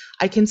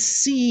 I can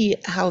see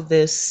how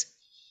this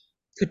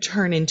could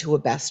turn into a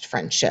best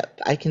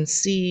friendship. I can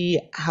see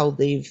how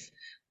they've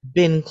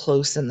been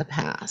close in the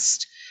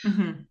past.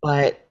 Mm-hmm.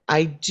 But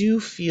I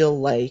do feel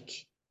like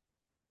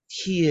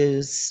he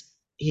is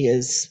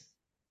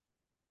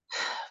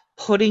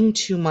putting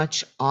too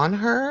much on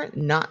her,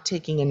 not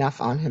taking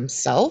enough on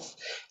himself,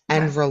 Okay.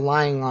 and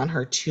relying on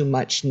her too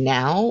much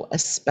now,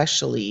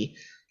 especially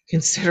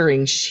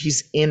considering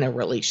she's in a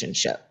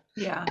relationship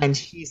Yeah. and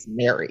he's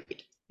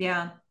married.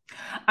 Yeah.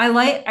 I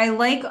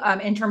like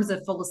in terms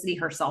of Felicity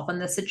herself in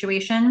this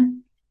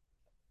situation,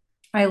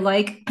 I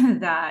like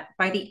that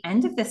by the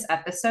end of this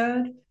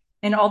episode,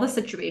 in all the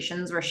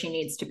situations where she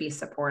needs to be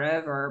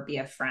supportive or be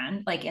a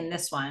friend, like in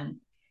this one,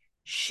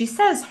 she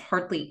says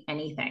hardly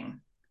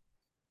anything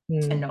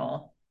to Mm,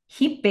 Noel.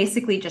 He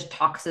basically just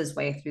talks his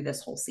way through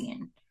this whole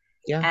scene.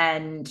 yeah.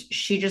 And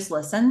she just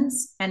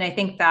listens. And I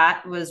think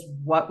that was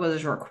what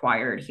was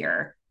required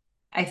here.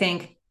 I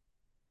think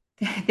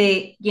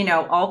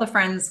all the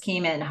friends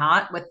came in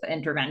hot with the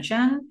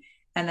intervention.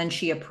 And then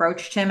she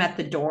approached him at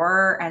the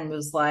door and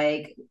was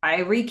like,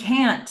 I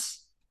recant.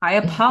 I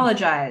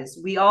apologize.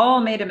 We all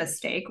made a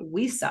mistake.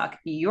 We suck.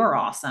 You're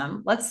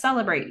awesome. Let's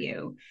celebrate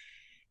you.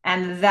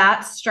 And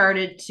that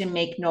started to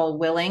make Noel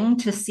willing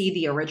to see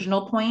the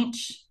original point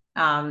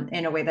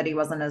in a way that he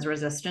wasn't as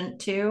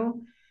resistant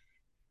to.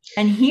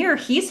 And here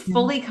he's Yeah.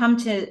 fully come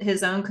to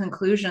his own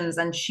conclusions,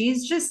 and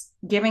she's just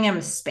giving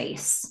him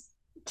space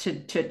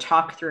to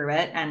talk through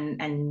it.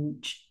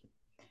 And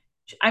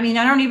I mean,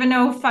 I don't even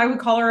know if I would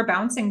call her a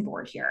bouncing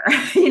board here.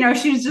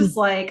 She's just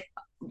like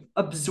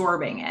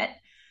absorbing it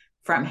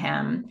from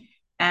him.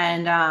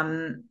 And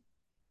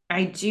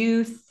I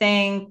do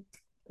think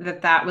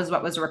that that was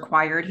what was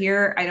required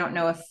here. I don't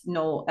know if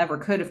Noel ever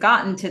could have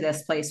gotten to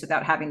this place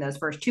without having those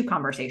first two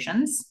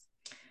conversations,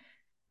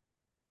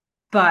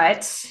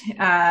 but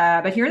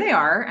here they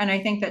are, and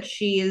I think that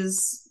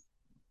she's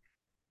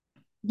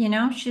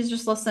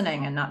just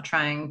listening and not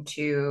trying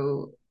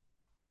to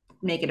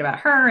make it about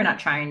her and not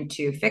trying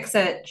to fix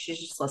it. She's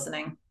just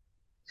listening.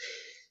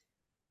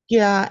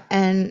 Yeah,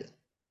 and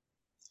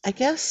I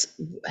guess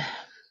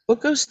what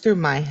goes through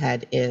my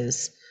head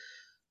is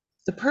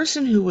the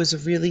person who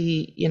was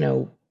really,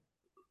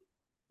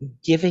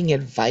 giving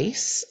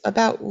advice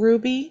about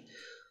Ruby,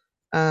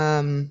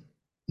 um,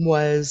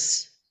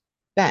 was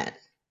Ben,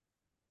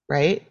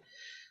 right?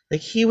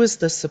 Like, he was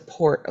the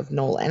support of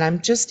Noel. And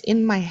I'm just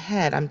in my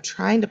head, I'm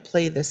trying to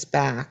play this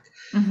back,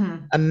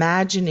 Mm-hmm.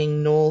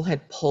 imagining Noel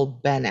had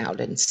pulled Ben out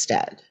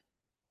instead.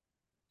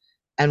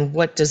 And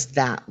what does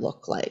that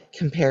look like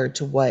compared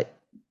to what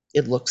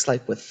it looks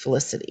like with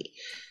Felicity?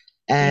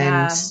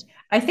 And Yeah,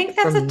 I think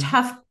that's a from,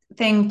 tough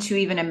thing to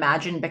even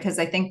imagine because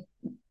I think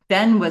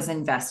Ben was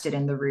invested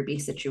in the Ruby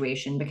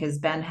situation because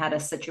Ben had a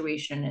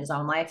situation in his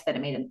own life that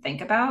it made him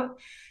think about.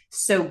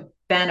 So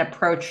Ben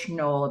approached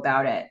Noel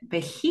about it.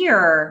 But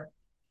here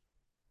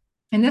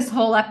in this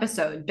whole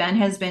episode, Ben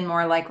has been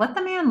more like, let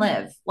the man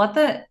live.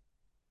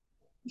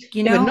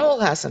 You yeah, but know, Noel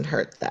hasn't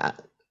heard that,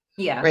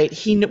 yeah. right?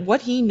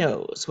 What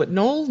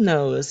Noel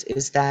knows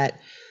is that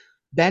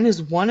Ben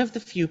is one of the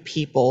few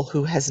people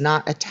who has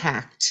not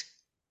attacked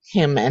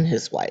him and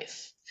his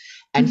wife.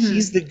 And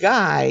he's Hmm. the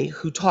guy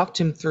who talked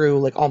him through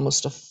like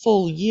almost a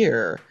full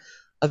year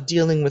of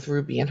dealing with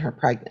Ruby and her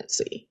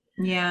pregnancy.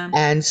 Yeah.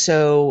 And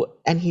so,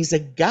 and he's a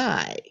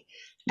guy.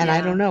 And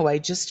I don't Yeah. know, I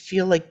just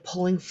feel like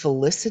pulling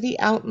Felicity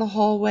out in the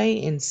hallway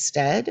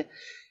instead,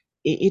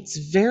 it's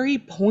very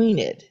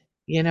pointed.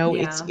 You know,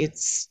 Yeah. it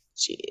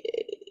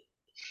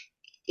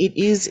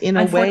is in a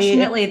way.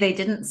 Unfortunately, they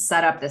didn't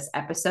set up this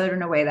episode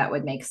in a way that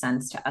would make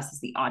sense to us as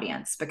the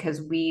audience because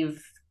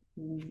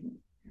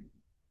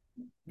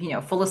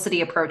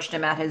Felicity approached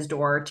him at his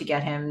door to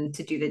get him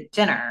to do the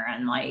dinner.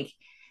 And like,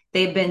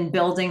 they've been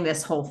building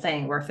this whole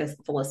thing where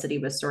Felicity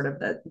was sort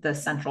of the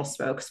central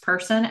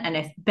spokesperson. And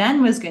if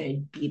Ben was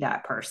going to be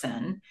that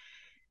person,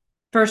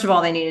 first of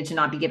all, they needed to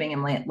not be giving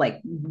him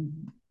like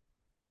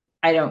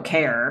I don't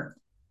care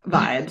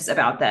vibes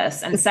about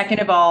this. And second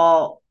of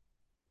all,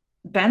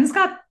 Ben's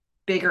got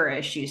bigger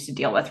issues to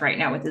deal with right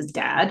now with his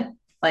dad.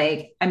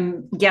 Like,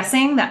 I'm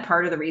guessing that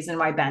part of the reason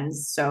why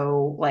Ben's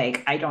so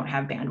like, I don't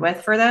have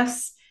bandwidth for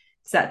this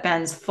is that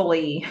Ben's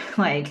fully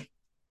like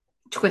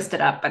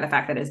twisted up by the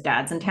fact that his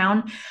dad's in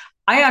town.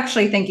 I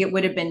actually think it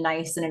would have been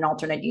nice in an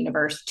alternate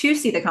universe to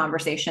see the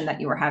conversation that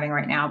you were having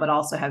right now, but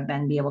also have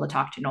Ben be able to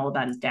talk to Noel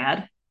about his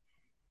dad.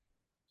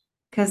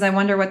 Because I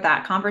wonder what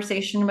that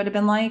conversation would have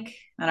been like.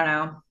 I don't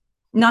know.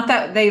 Not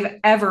that they've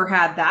ever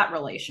had that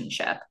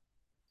relationship,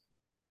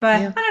 but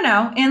Yeah. I don't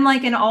know. In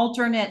like an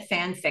alternate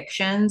fan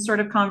fiction sort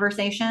of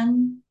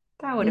conversation,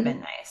 that would have Hmm. been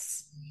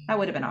nice. That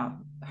would have been a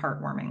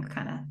heartwarming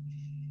kind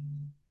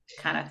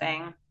of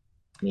thing.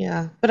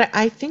 Yeah. But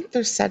I think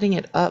they're setting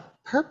it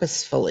up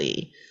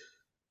purposefully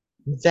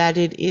that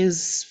it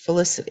is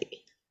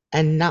Felicity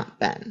and not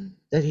Ben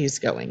that he's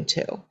going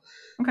to.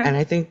 Okay. And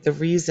I think the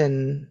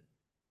reason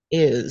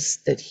is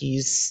that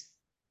he's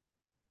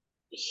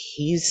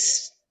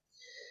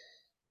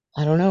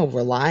I don't know,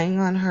 relying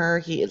on her.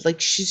 He like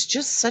she's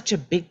just such a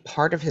big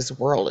part of his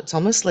world. It's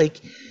almost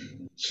like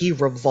he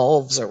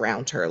revolves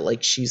around her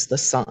like she's the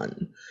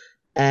sun.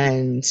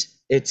 And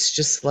it's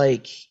just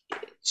like,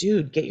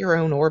 dude, get your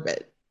own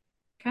orbit,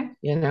 Okay.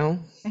 you know?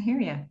 I hear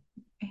you.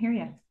 I hear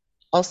you.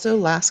 Also,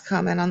 last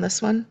comment on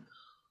this one,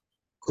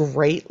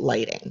 great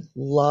lighting.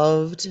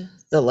 Loved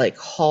the like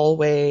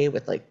hallway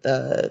with like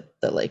the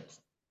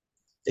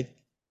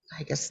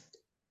I guess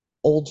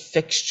old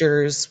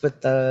fixtures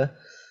with the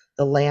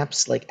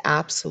lamps, like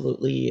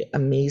absolutely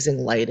amazing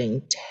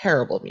lighting,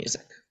 terrible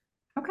music.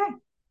 Okay.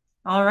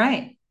 All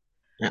right.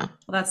 Yeah.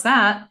 Well, that's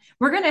that.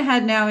 We're going to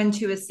head now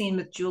into a scene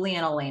with Julie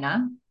and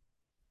Elena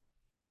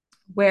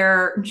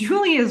where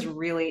Julie is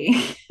really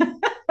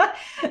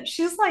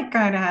she's like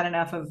kind of had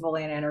enough of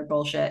Elena and her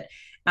bullshit.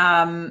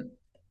 Um,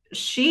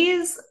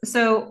 she's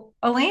so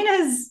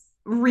Elena's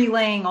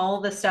relaying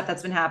all the stuff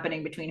that's been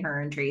happening between her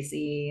and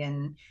Tracy,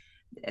 and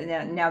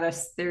now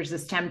there's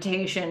this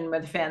temptation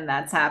with Finn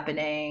that's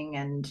happening,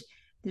 and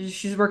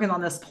she's working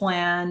on this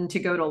plan to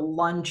go to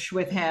lunch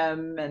with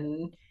him,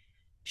 and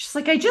she's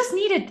like, I just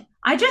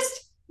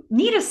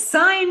need a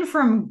sign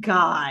from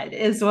God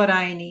is what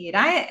I need.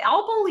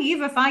 I'll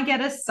believe if I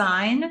get a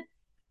sign.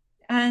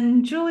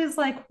 And Julie's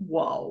like,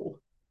 whoa,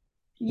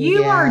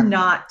 you are Yeah.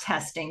 not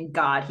testing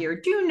God here.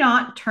 Do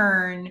not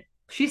turn,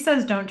 she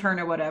says, don't turn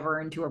a whatever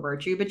into a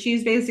virtue, but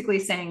she's basically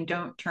saying,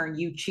 don't turn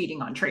you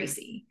cheating on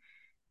Tracy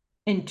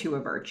into a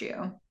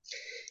virtue.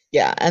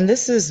 Yeah. And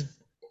this is,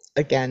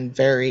 again,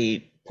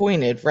 very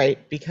pointed,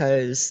 right?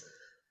 Because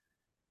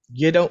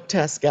you don't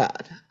test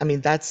God. I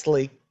mean, that's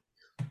like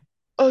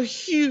a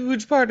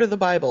huge part of the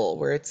Bible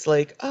where it's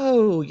like,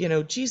 oh,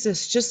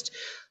 Jesus, just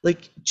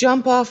like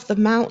jump off the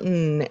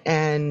mountain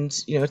and,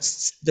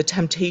 it's the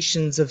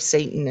temptations of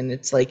Satan and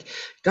it's like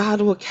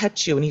God will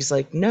catch you and he's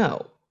like,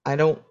 "No, I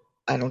don't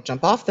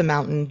jump off the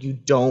mountain. You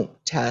don't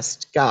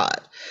test God."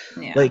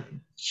 Yeah. Like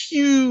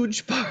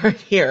huge part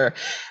here.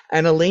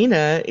 And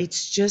Elena,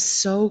 it's just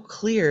so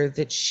clear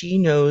that she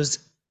knows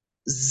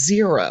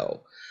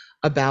zero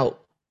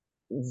about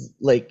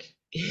like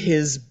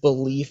his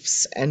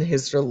beliefs and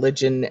his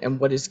religion and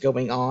what is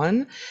going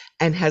on,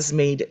 and has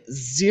made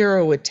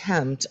zero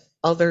attempt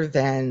other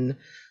than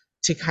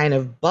to kind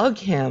of bug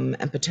him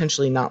and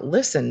potentially not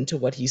listen to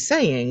what he's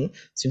saying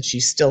since she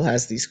still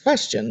has these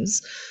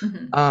questions.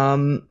 Mm-hmm.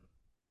 um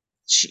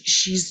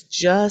she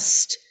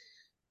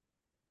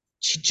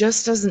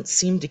just doesn't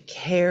seem to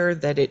care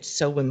that it's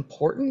so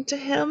important to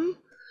him.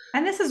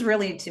 And this is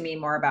really, to me,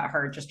 more about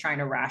her just trying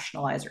to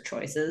rationalize her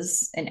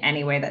choices in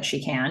any way that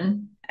she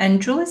can.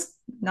 And Julie's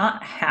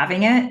not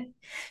having it.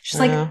 She's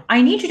like, uh,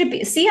 I need you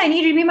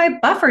to be my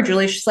buffer,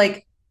 Julie. She's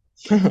like,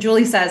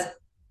 Julie says,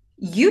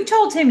 you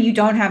told him you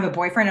don't have a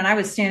boyfriend, and I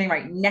was standing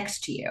right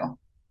next to you.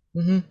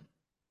 mhm.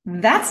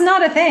 That's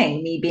not a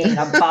thing, me being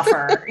a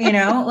buffer,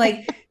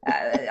 like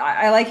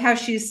I like how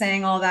she's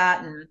saying all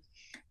that. And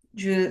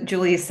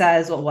Julie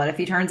says, well, what if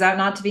he turns out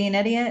not to be an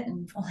idiot?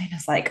 And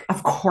Elena's like,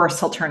 of course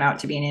he'll turn out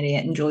to be an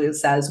idiot. And Julie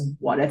says,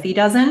 what if he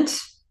doesn't?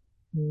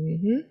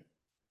 Mhm.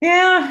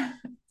 Yeah,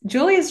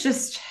 Julie's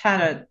just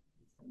had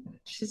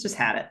she's just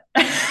had it.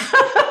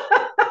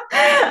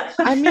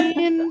 I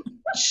mean,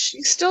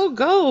 she still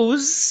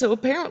goes, so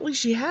apparently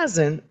she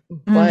hasn't,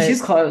 She's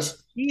but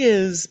close. she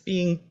is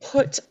being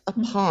put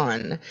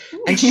upon.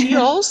 And she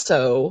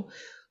also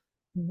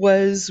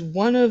was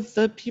one of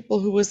the people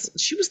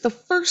she was the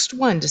first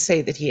one to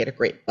say that he had a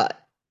great butt.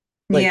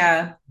 Like,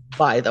 Yeah,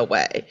 by the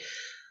way.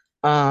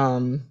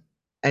 Um,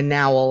 and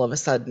now all of a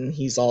sudden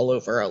he's all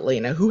over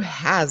Elena, who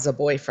has a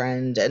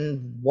boyfriend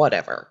and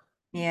whatever.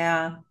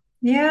 yeah,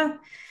 yeah.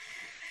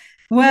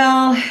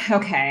 Well,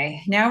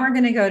 okay. Now we're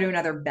going to go to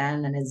another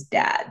Ben and his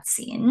dad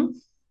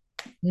scene.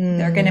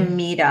 They're going to Hmm.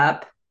 meet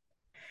up.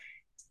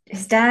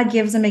 His dad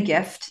gives him a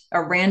gift,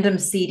 a random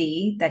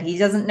CD that he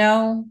doesn't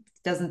know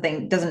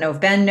if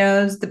Ben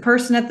knows. The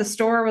person at the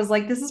store was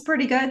like, "This is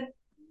pretty good."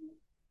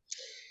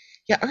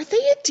 Yeah, are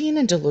they at Dean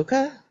and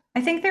DeLuca?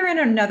 I think they're in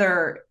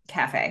another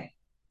cafe,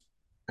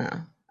 Oh,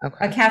 a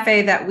okay.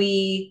 cafe that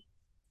we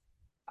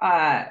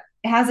uh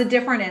has a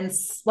different and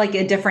like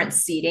a different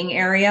seating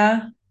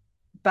area,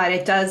 but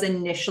it does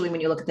initially,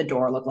 when you look at the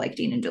door, look like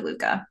Dean and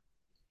DeLuca.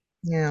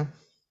 Yeah,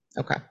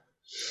 okay.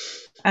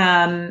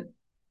 Um,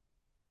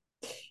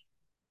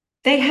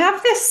 they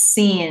have this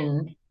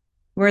scene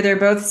where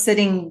they're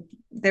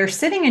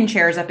sitting in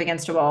chairs up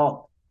against a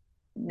wall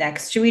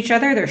next to each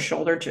other, they're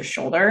shoulder to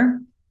shoulder.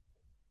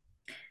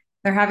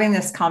 They're having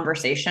this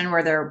conversation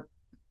where they're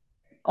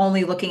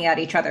only looking at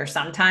each other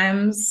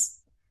sometimes.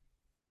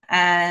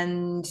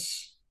 And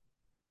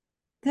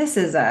this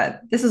is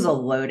a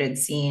loaded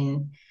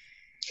scene.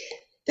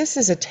 This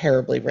is a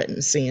terribly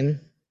written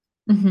scene.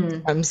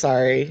 Mm-hmm. I'm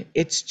sorry.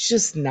 It's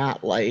just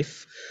not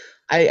life.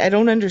 I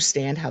don't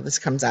understand how this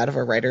comes out of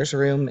a writer's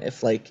room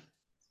if like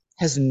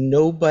has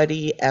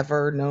nobody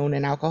ever known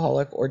an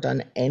alcoholic or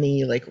done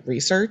any like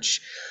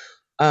research.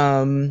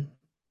 Um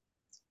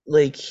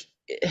like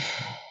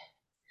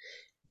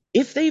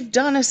if they've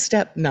done a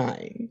step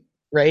 9,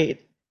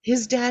 right?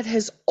 His dad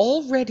has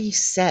already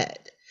said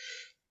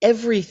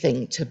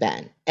everything to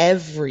Ben,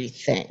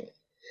 everything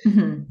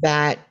Mm-hmm.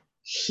 that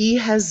he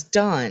has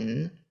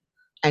done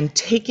and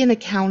taken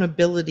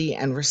accountability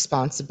and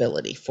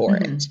responsibility for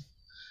Mm-hmm. it.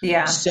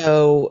 Yeah.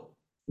 So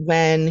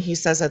when he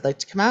says, I'd like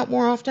to come out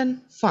more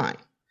often, fine.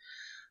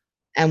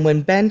 And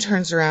when Ben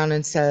turns around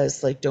and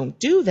says, like, don't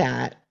do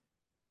that,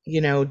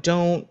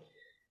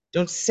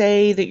 don't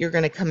say that you're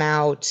going to come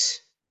out,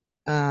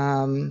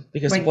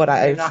 because When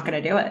you're not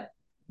going to do it.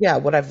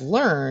 what I've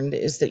learned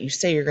is that you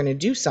say you're going to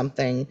do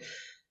something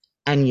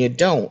and you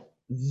don't.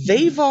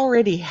 They've Mm-hmm.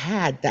 already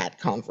had that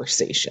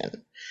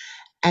conversation.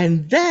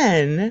 And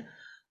then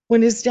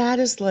when his dad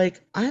is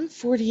like, I'm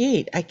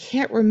 48, I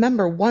can't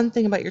remember one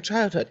thing about your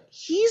childhood,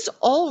 he's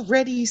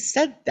already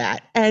said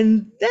that.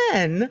 And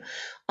then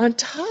on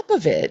top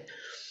of it,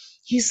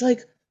 he's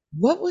like,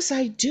 what was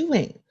I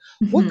doing?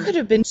 What Mm-hmm. could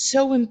have been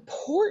so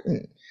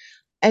important?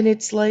 And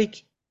it's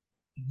like,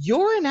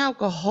 you're an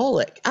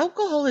alcoholic.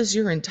 Alcohol is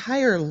your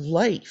entire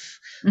life.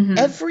 Mm-hmm.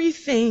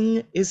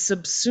 Everything is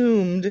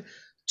subsumed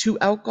to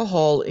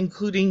alcohol,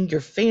 including your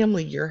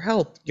family, your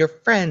health, your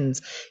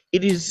friends.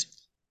 It is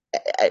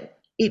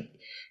it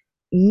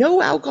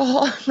no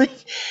alcohol. Like,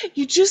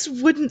 you just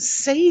wouldn't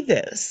say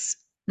this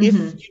if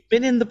Mm-hmm. you've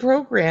been in the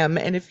program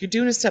and if you're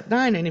doing a step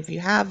 9 and if you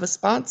have a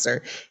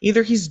sponsor.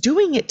 Either he's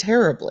doing it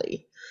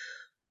terribly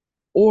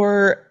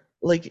or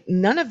like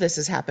none of this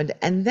has happened,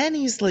 and then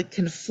he's like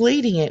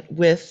conflating it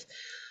with,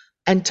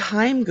 and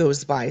time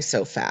goes by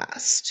so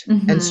fast,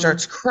 and Mm-hmm.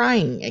 starts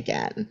crying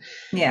again.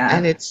 And Yeah.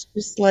 it's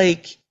just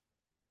like,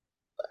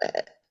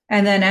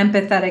 And then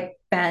empathetic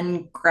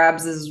Ben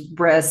grabs his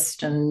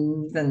wrist,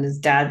 and then his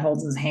dad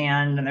holds his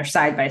hand, and they're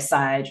side by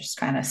side, just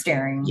kind of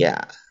staring.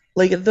 yeah,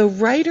 like the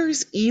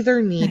writers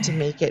either need to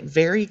make it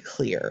very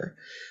clear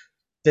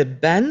that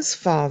Ben's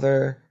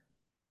father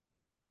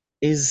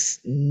is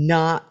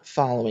not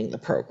following the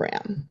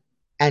program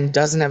and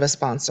doesn't have a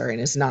sponsor and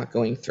is not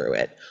going through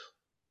it,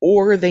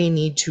 or they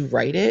need to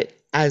write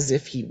it as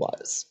if he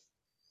was.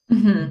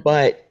 Mm-hmm.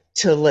 But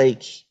to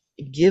like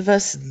give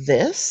us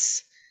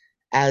this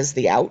as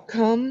the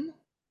outcome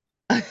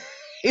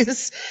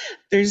is,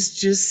 there's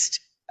just,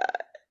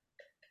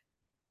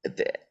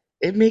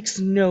 it makes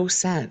no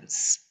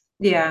sense.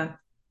 Yeah.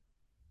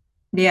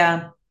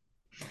 Yeah.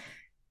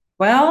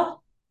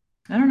 Well,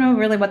 I don't know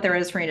really what there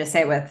is for me to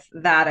say with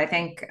that. I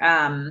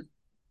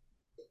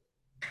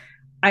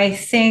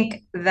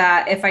think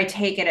that if I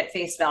take it at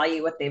face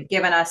value, what they've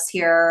given us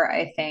here,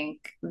 I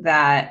think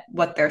that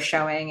what they're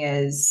showing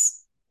is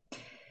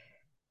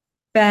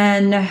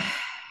Ben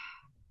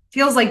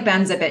feels like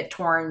Ben's a bit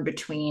torn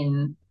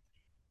between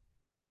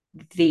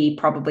the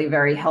probably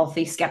very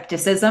healthy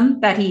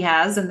skepticism that he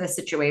has in this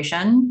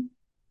situation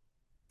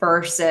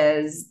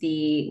versus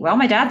well,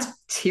 my dad's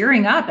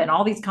tearing up in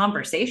all these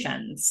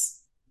conversations.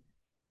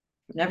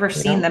 Never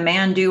seen Yeah. the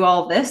man do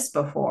all this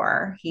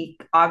before. He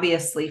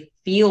obviously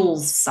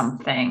feels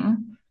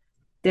something.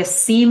 This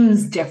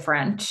seems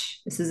different.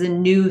 This is a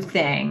new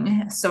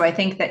thing. So I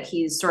think that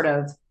he's sort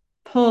of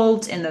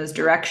pulled in those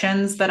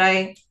directions. But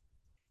I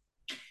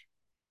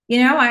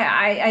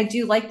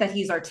do like that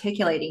he's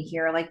articulating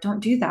here, like, don't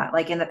do that.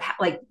 Like in the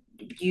like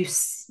you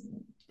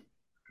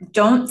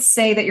don't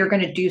say that you're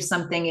going to do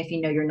something if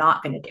you know you're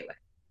not going to do it.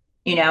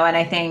 And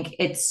I think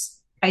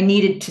I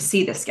needed to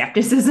see the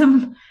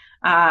skepticism,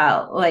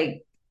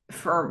 like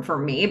for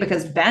me,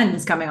 because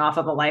Ben's coming off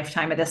of a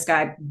lifetime of this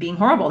guy being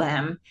horrible to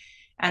him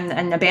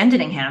and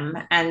abandoning him.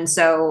 And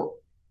so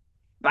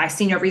I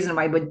see no reason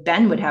why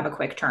Ben would have a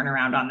quick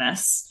turnaround on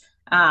this.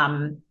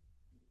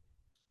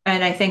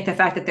 And I think the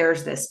fact that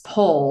there's this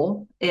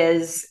pull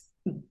is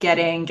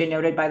getting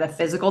denoted by the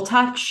physical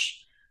touch.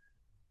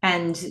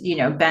 And,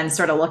 Ben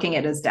sort of looking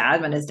at his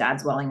dad when his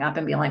dad's welling up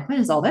and being like, what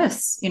is all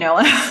this?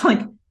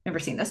 Like, never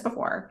seen this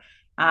before.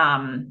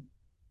 Um,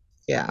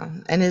 Yeah.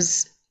 And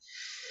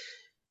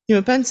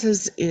Ben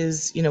says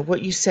is,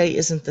 what you say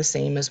isn't the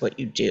same as what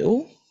you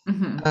do.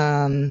 mhm,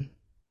 Um,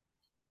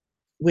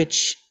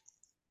 which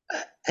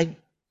I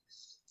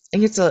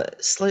think it's a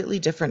slightly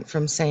different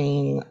from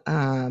saying,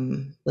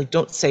 like,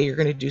 don't say you're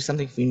going to do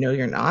something if you know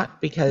you're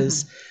not,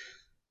 because mhm.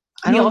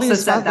 I He don't think also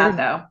his said that father,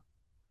 though.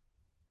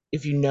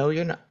 if you know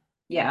you're not.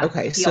 Yeah,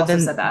 Okay. he So also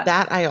said then that.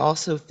 that I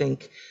also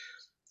think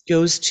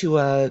goes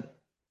to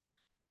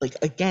like,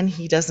 again,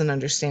 he doesn't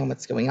understand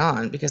what's going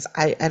on, because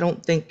I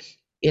don't think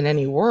in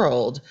any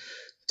world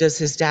does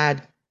his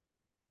dad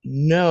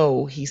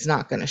know he's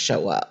not going to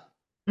show up.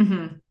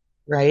 Hmm.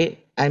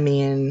 Right. I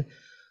mean,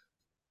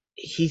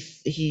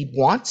 he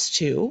wants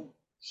to,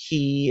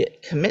 he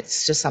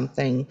commits to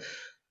something.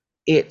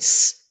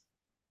 It's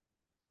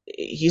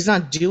he's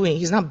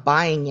not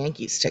buying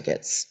Yankees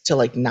tickets to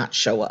like not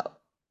show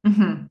up,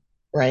 Hmm.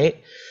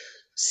 right?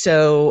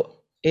 So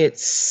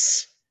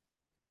it's,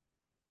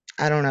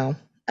 I don't know.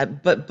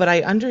 But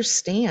I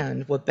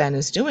understand what Ben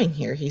is doing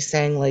here. He's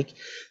saying like,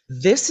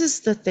 this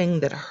is the thing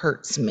that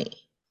hurts me,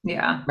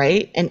 Yeah.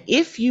 right? And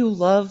if you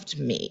loved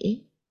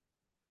me,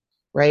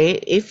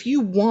 right? If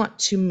you want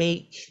to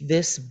make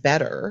this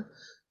better,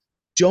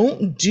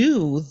 don't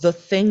do the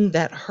thing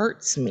that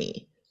hurts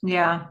me,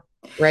 Yeah.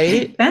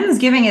 right? Ben's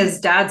giving his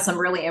dad some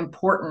really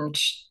important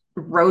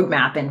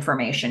roadmap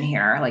information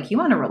here. Like, you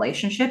want a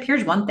relationship?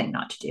 Here's one thing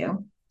not to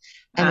do.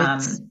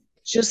 And it's Um,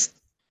 just,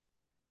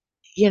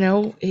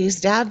 his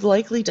dad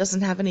likely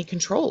doesn't have any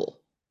control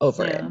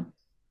over it. yeah.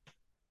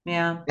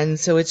 Yeah. And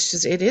so it's a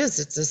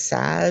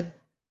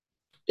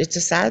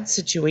sad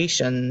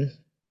situation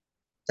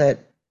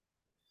that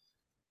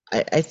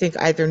I think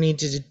either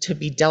needed to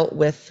be dealt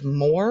with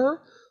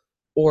more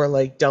or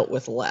like dealt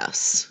with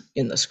less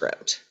in the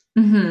script.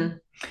 Hmm.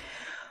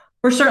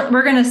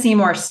 We're going to see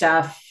more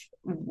stuff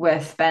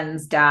with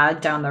Ben's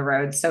dad down the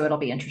road, so it'll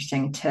be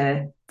interesting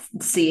to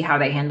see how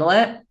they handle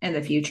it in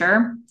the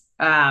future.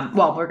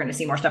 Well, we're going to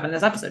see more stuff in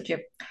this episode too.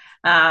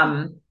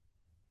 Um,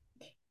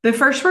 but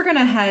first, we're going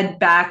to head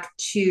back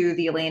to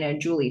the Elena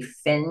Julie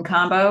Finn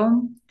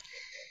combo.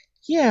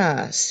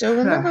 Yeah. So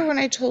remember when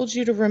I told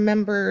you to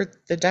remember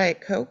the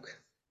Diet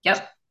Coke?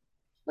 Yep.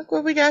 Look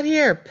what we got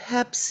here.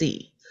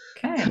 Pepsi.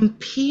 Okay.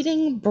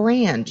 Competing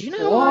brand. Do you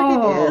know how hard it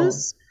Whoa.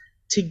 is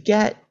to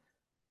get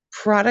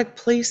product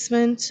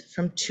placement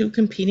from two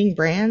competing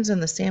brands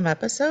in the same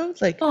episode?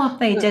 Like, Well, if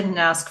they didn't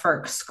ask for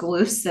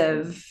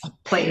exclusive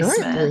apparently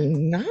placement,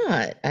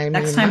 not. I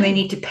next mean, time they my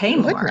need to pay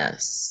more.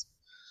 goodness.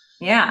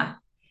 Yeah.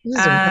 This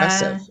is Uh,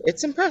 impressive.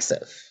 It's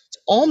impressive. It's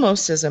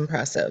almost as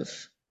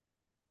impressive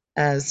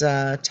as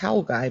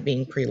Towel Guy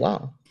being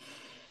pre-law.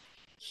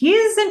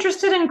 he's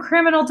interested in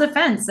criminal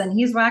defense and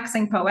he's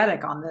waxing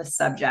poetic on this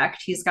subject.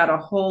 He's got a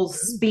whole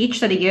speech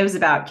that he gives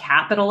about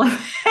capital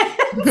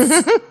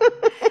offense.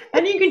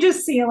 And you can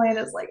just see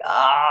Elena's like,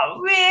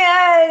 oh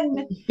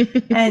man.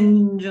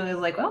 And Julia's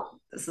like, well,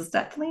 this is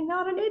definitely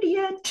not an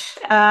idiot.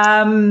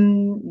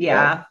 Well,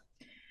 Yeah.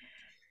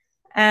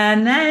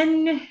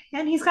 And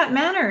he's got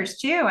manners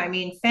too. I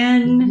mean,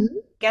 Finn mhm.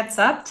 gets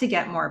up to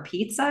get more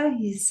pizza.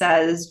 He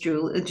says,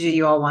 Julie, do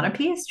you all want a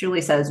piece?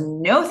 Julie says,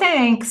 no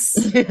thanks.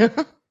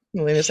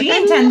 Elena's like, She I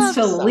intends love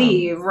to some.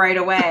 leave right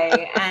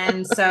away.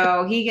 And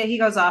so he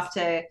goes off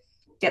to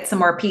get some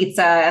more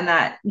pizza, and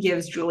that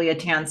gives Julie a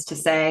chance to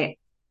say,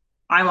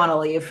 I want to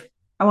leave.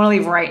 I want to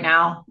leave right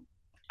now.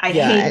 I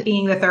Yeah, hate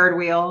being the third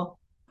wheel.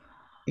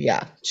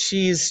 yeah.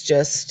 She's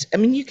just, I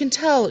mean, you can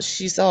tell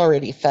she's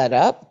already fed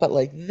up, but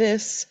like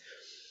this,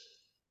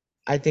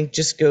 I think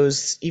just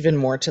goes even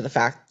more to the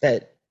fact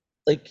that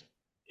like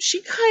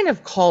she kind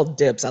of called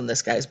dibs on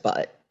this guy's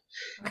butt.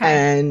 Okay.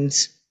 And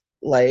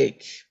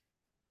like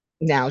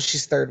now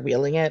she's third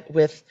wheeling it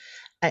with,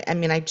 I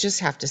mean, I just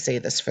have to say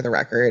this for the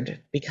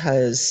record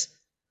because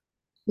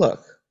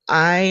look,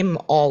 I'm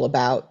all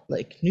about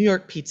like New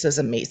York pizza is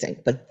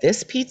amazing, but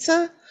this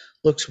pizza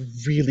looks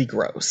really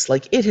gross.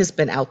 Like it has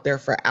been out there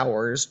for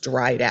hours,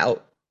 dried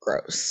out,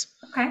 gross.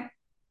 Okay.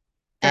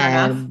 Fair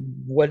enough.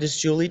 And what does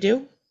Julie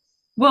do?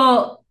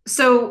 Well,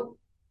 so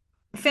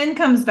Finn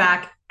comes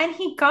back and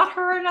he got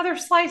her another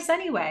slice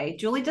anyway.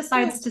 Julie Yeah.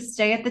 decides to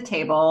stay at the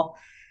table.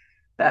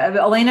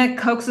 Elena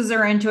coaxes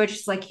her into it.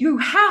 She's like, you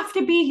have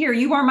to be here.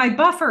 You are my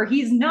buffer.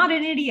 He's not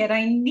an idiot.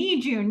 I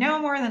need you now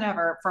more than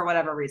ever. For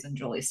whatever reason,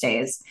 Julie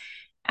stays.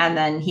 And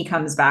then he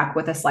comes back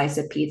with a slice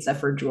of pizza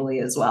for Julie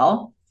as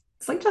well.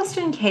 It's like, just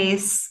in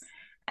case.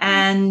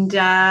 And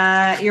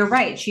you're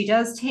right. She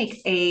does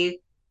take a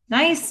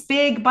nice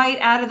big bite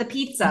out of the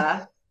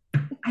pizza.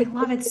 I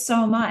love it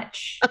so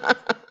much.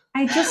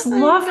 I just I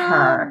love know.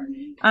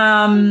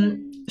 her.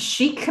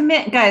 She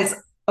commit guys.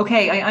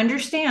 Okay, I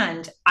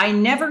understand. I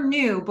never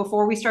knew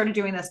before we started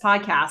doing this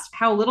podcast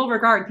how little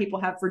regard people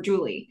have for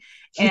Julie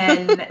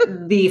in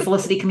the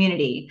Felicity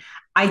community.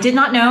 I did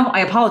not know.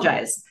 I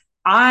apologize.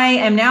 I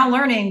am now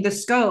learning the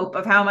scope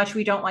of how much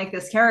we don't like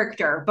this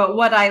character. But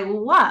what I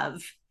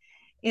love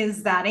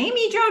is that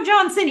Amy Jo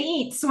Johnson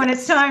eats when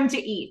it's Yes. time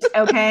to eat.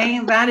 Okay,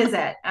 that is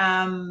it.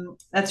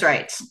 That's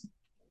right.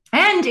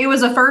 And it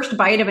was a first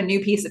bite of a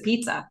new piece of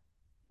pizza.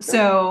 Yep.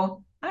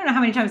 So I don't know how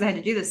many times I had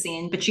to do this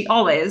scene, but she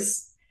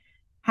always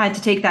had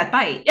to take that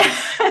bite.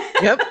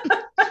 Yep.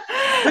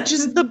 Which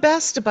is the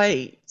best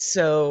bite.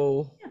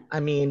 So, I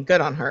mean,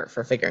 good on her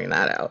for figuring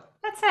that out.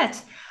 That's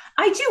it.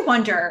 I do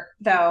wonder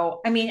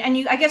though. I mean,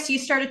 and I guess you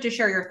started to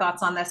share your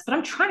thoughts on this, but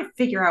I'm trying to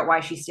figure out why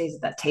she stays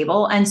at that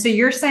table. And so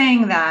you're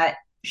saying that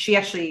she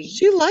actually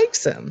She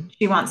likes him.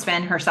 she wants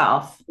Finn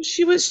herself.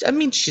 I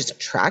mean, she's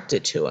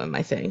attracted to him,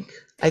 I think.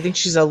 I think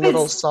she's a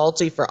little Because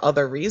salty for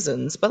other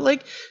reasons, but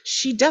like,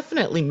 she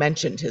definitely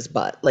mentioned his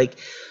butt. Like,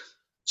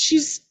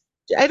 she's,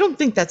 I don't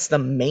think that's the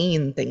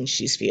main thing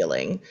she's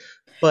feeling,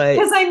 but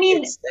I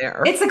mean, it's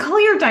there. it's a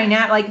clear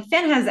dynamic. Like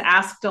Finn has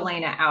asked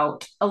Elena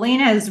out.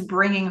 Elena is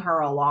bringing her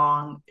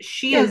along.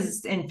 She Yeah.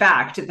 is, in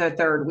fact, the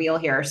third wheel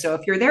here. So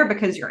if you're there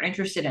because you're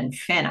interested in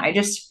Finn, I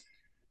just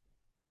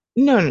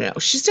No, no, no.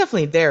 She's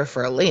definitely there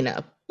for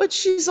Elena, but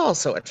she's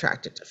also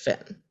attracted to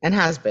Finn and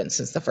has been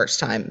since the first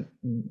time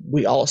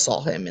we all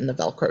saw him in the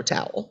Velcro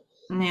towel.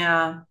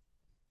 yeah.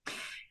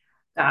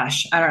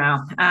 Gosh, I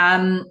don't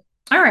know.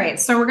 All right,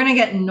 so we're gonna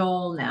get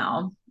Noel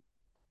now.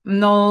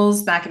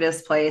 Noel's back at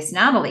his place.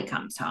 Natalie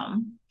comes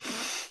home.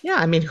 Yeah,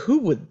 I mean, who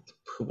would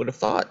have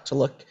thought to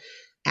look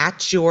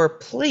at your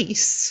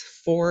place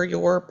for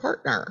your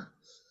partner?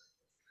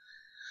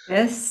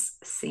 This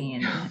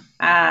scene,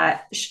 Her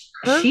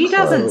she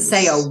doesn't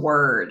say a clothes.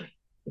 word.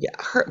 Yeah,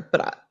 her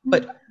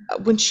but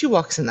when she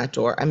walks in that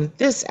door, I mean,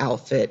 this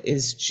outfit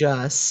is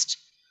just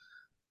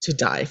to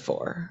die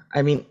for.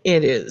 I mean,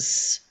 it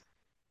is.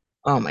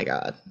 Oh my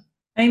God.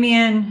 I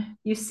mean,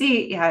 you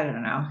see, yeah, I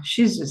don't know.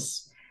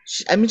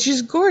 I mean,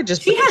 she's gorgeous,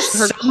 She but has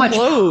her so much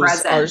clothes are,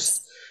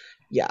 presence.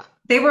 yeah,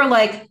 They were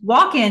like,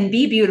 walk in,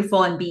 be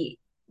beautiful, and be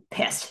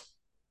pissed,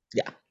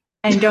 yeah,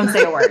 and don't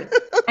say a word.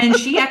 And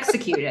she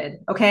executed.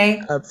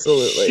 Okay,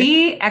 absolutely.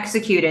 she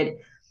executed.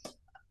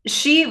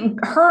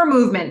 Her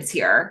movements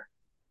here,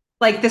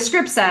 like the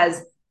script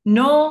says,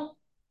 Noel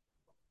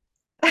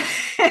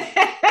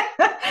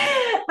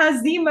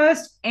has the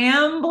most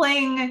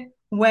ambling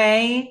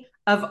way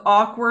of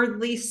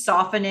awkwardly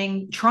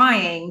softening,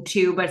 trying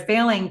to, but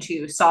failing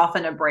to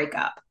soften a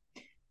breakup.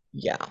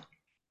 Yeah.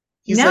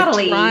 He's like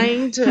Natalie,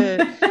 trying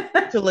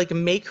to like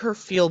make her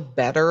feel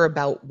better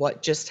about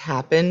what just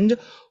happened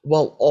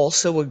while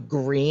also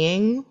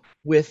agreeing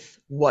with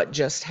what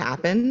just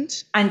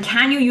happened. and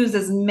can you use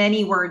as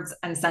many words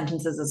and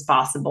sentences as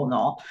possible,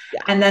 Noel?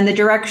 Yeah. And then the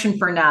direction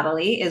for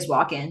Natalie is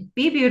walk in,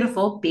 be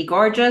beautiful, be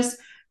gorgeous,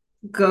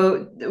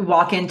 go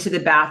walk into the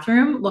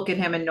bathroom, look at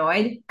him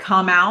annoyed,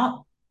 come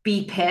out,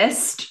 be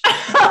pissed,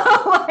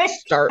 like,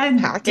 Start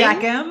and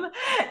deck packing, him.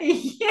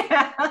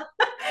 Yeah.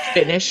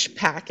 finish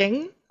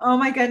packing. Oh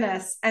my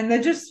goodness. And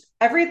then just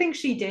everything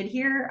she did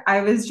here,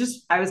 I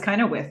was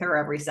kind of with her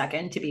every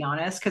second, to be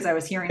honest, because I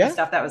was hearing the Yeah.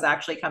 stuff that was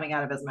actually coming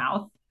out of his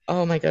mouth.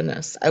 Oh my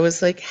goodness. I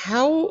was like,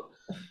 how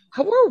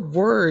are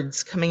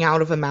words coming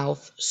out of a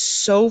mouth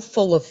so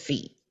full of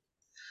feet?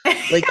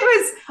 It Like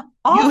was you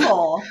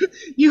awful.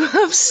 you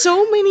have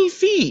so many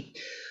feet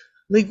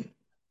like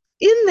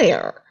in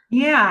there.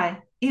 Yeah,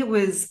 it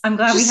was. I'm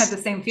glad we had the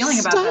Just same feeling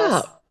about this.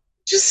 stop.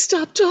 Just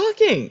stop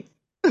talking.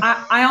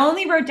 I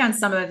only wrote down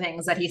some of the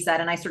things that he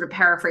said and I sort of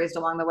paraphrased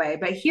along the way,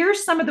 but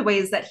here's some of the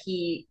ways that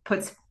he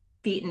puts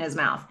feet in his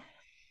mouth.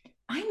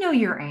 I know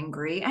you're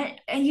angry,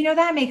 and you know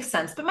that makes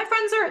sense. But my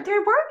friends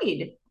they're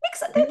worried. Makes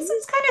this Mhm.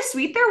 is kind of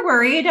sweet. They're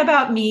worried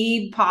about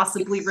me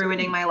possibly It's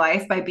ruining sweet. my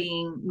life by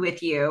being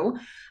with you.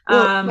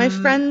 Well, my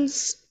Um,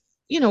 friends,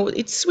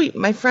 it's sweet.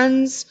 My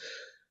friends,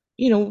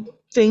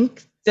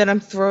 think that I'm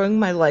throwing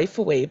my life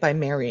away by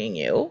marrying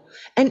you.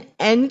 And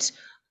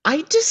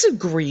I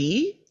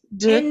disagree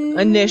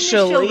initially.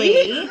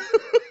 initially,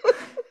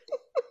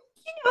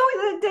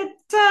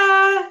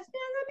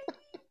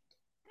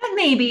 that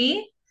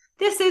maybe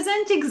this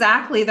isn't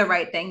exactly the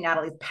right thing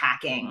Natalie's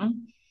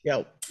packing.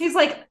 Yo, He's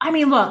like, I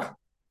mean, look,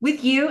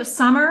 with you,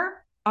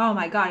 summer, oh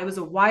my God, it was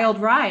a wild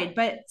ride,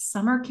 but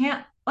summer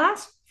can't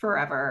last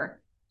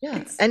forever. yeah.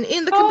 It's And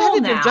in the fall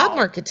competitive job now.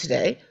 market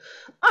today,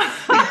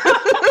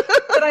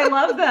 But I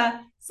love the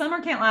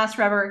summer can't last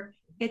forever.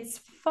 It's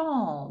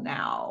fall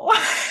now.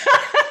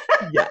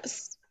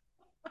 yes.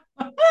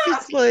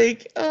 He's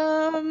like,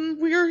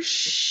 we're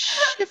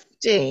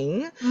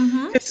shifting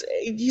Mm-hmm. because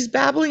he's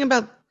babbling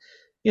about,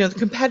 the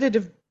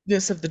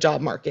competitiveness of the job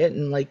market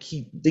and like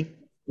That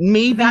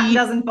maybe,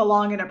 doesn't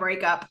belong in a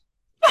breakup.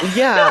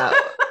 yeah,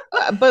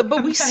 but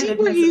we see where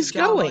Competitiveness of he's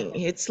job going. market.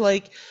 It's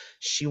like,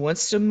 she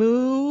wants to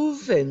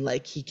move, and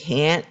like he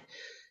can't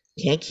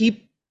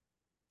keep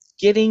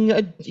getting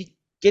a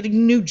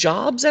getting new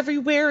jobs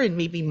everywhere, and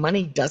maybe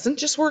money doesn't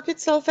just work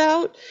itself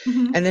out.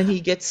 Mhm. And then he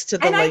gets to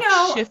the And I like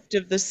know, shift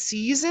of the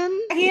season.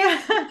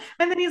 yeah.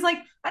 And then he's like,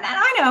 and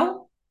I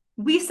know,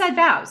 we said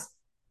vows,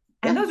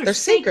 and Yeah, those are they're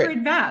sacred.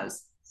 sacred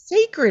vows.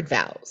 Sacred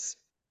vows.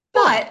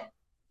 But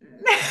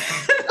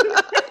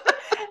But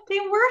they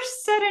were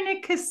set in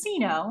a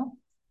casino.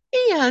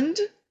 and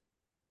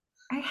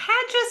I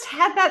had just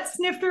had that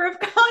snifter of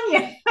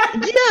cognac.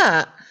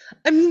 yeah,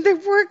 I mean there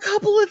were a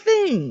couple of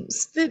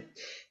things that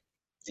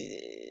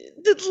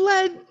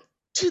led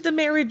to the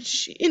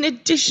marriage in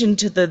addition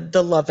to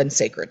the love and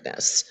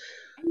sacredness.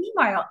 And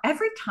meanwhile,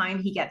 every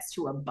time he gets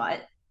to a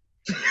butt,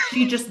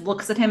 she just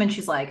looks at him and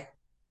she's like,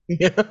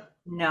 Yeah.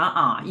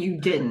 "Nah, you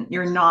didn't.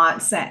 You're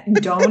not set.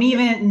 Don't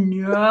even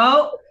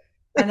no."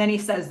 And then he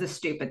says the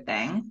stupid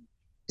thing.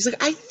 He's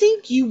like, I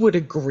think you would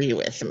agree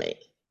with me,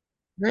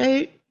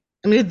 right?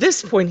 I mean, at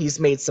this point, he's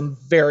made some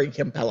very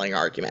compelling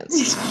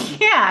arguments.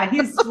 Yeah,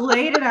 he's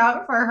laid it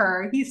out for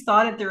her. He's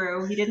thought it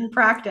through. He didn't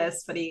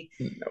practice, but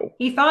No.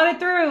 he thought it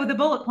through, the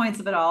bullet points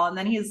of it all. And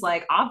then he's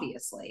like,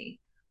 obviously,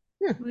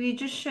 Yeah. we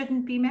just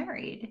shouldn't be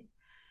married.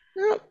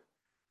 No.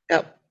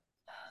 No.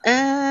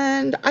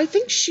 And I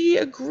think she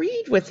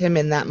agreed with him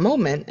in that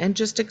moment and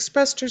just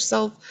expressed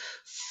herself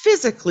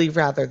physically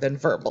rather than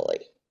verbally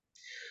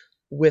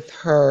with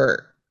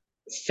her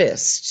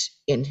fist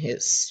in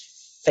his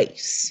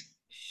face.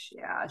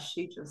 Yeah,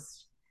 she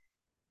just,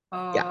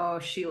 Yeah. oh,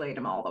 she laid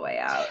him all the way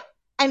out.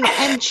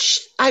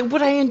 I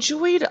what I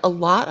enjoyed a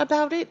lot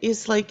about it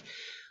is like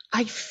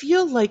I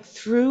feel like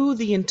through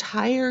the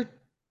entire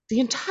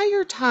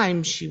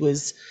time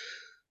she's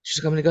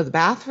going to go to the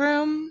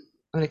bathroom,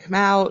 I'm going to come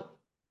out,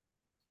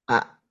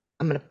 uh,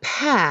 I'm going to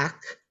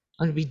pack,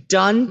 I'm going to be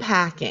done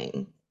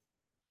packing.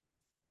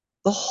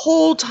 The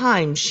whole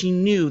time she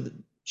knew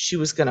she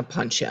was going to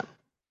punch him.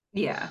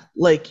 Yeah.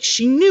 Like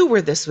she knew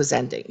where this was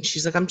ending.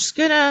 She's like, I'm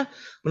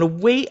gonna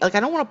wait. Like I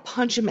don't want to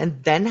punch him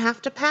and then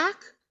have to pack.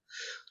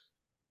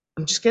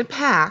 I'm just gonna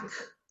pack,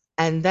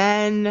 and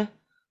then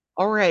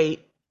all right.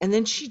 And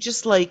then she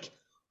just like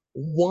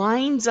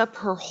winds up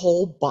her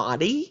whole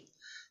body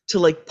to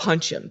like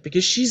punch him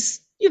because she's,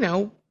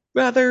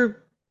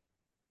 rather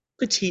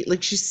petite,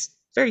 like she's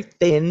very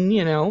thin,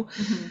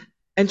 Mm-hmm.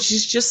 and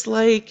she's just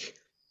like,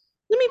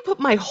 let me put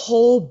my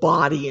whole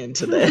body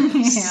into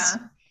this.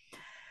 Yeah.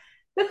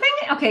 The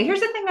thing, okay, here's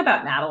the thing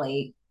about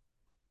Natalie.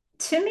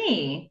 To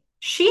me,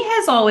 she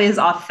has always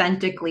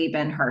authentically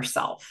been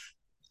herself.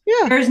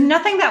 Yeah. There's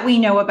nothing that we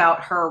know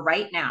about her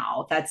right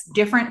now that's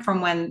different from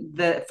when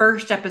the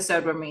first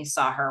episode when we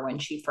saw her when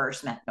she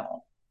first met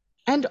Noel.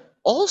 And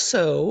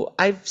also,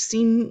 I've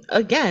seen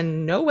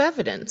again no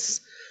evidence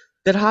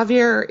that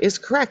Javier is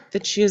correct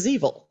that she is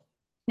evil.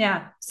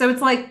 Yeah. So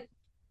it's like,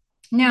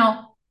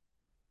 now,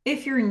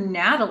 if you're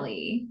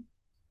Natalie,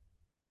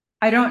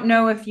 I don't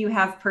know if you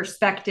have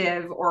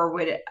perspective or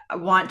would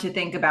want to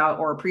think about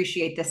or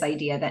appreciate this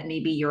idea that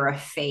maybe you're a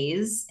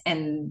phase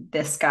in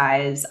this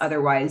guy's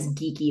otherwise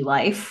geeky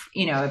life,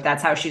 if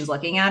that's how she's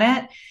looking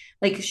at it.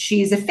 Like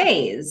she's a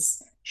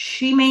phase.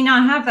 She may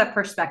not have that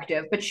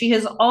perspective, but she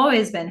has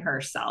always been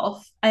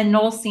herself. And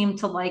Noel seemed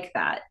to like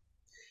that.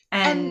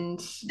 And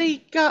And they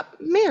got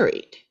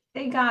married.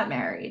 they got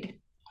married.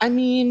 I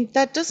mean,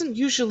 that doesn't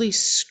usually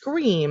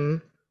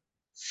scream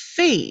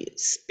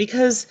phase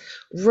because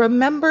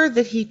remember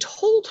that he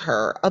told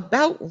her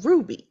about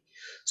Ruby.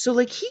 So,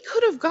 like, he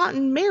could have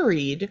gotten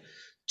married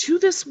to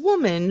this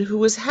woman who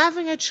was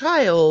having a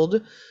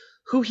child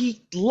who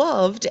he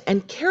loved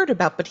and cared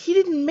about, but he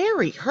didn't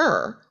marry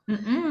her.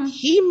 Mm-mm.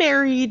 He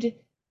married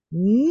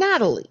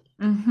Natalie.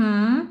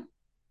 Mm-hmm.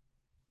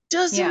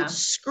 Doesn't Yeah.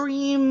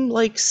 scream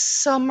like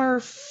summer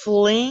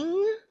fling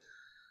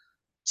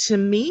to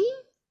me,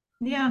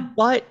 Yeah.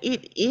 but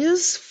it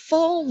is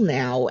fall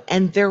now,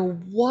 and there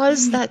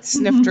was that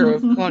snifter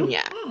of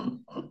cognac.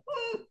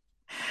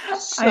 I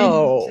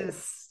So,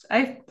 just,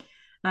 I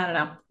don't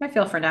know. I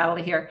feel for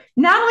Natalie here.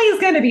 Natalie's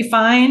going to be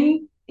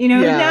fine. yeah,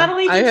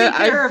 Natalie can take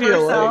I care of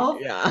feel like, herself,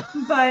 yeah,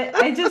 but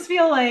I just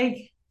feel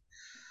like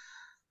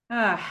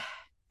uh,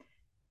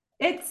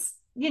 it's,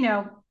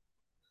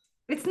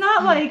 it's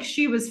not like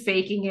she was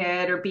faking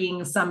it or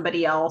being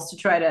somebody else to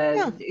try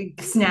to yeah,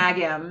 snag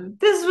him.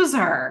 This was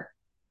her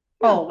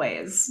yeah.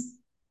 always.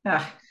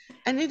 Ugh.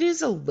 And it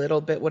is a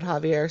little bit what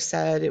Javier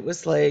said. It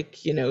was like,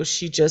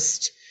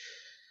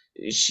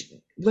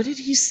 what did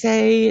he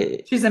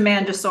say? She's a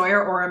man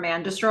destroyer or a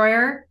man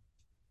destroyer.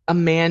 A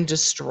man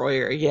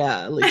destroyer.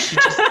 Yeah, like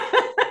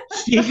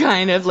she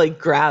kind of like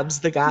grabs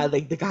the guy,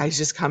 like the guys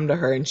just come to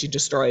her and she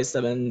destroys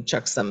them and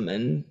chucks them.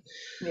 And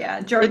Yeah,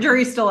 like,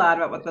 jury's still out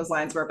about what those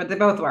lines were, but they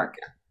both work,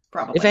 if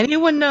probably.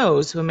 anyone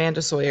knows who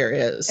Amanda Sawyer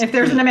is, If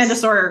there's an Amanda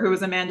please. Sawyer who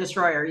is a man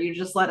destroyer, you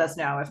just let us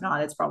know. If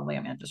not, it's probably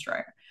a man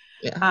destroyer.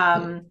 Yeah.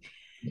 Um,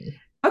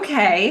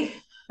 okay.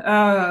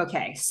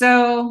 Okay.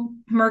 So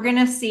we're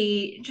gonna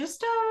see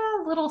just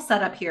a little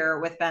setup here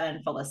with Ben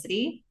and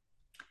Felicity.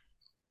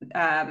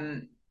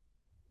 Um,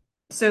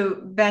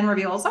 so Ben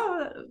reveals,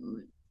 oh,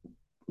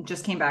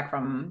 just came back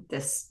from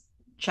this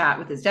chat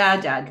with his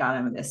dad. Dad got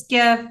him this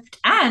gift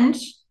and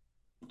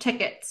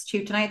tickets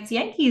to tonight's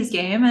Yankees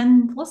game,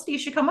 and Felicity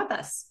should come with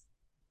us.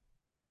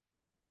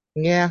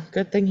 Yeah,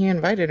 good thing he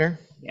invited her.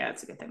 Yeah,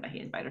 it's a good thing that he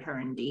invited her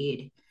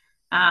indeed.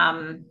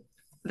 Um,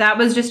 that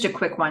was just a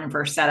quick one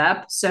for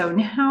setup. So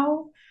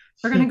now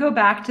we're going to go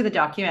back to the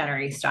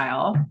documentary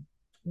style.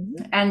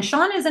 Mhm. And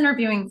Sean is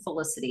interviewing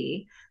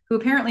Felicity, who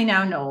apparently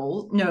now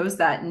knows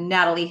that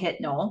Natalie hit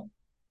Noel.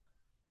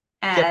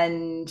 Yep.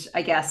 And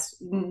I guess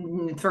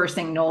first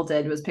thing Noel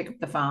did was pick up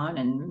the phone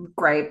and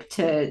gripe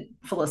to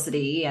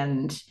Felicity.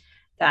 And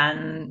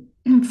then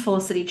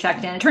Felicity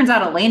checked in. It turns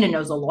out Elena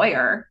knows a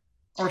lawyer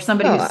or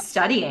somebody who's Well,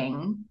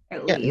 studying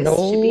at yeah, least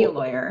to be a Noel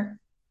lawyer.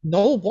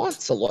 Noel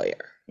wants a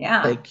lawyer.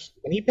 Yeah. Like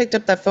when he picked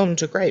up that phone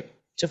to Grape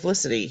to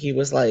Felicity, he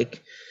was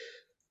like,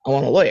 I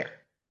want a lawyer.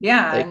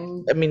 Yeah. Like,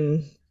 And I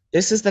mean,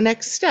 this is the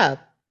next step,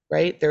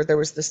 right? There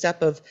was the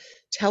step of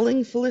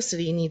telling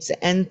Felicity he needs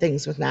to end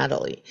things with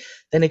Natalie,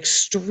 then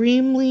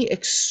extremely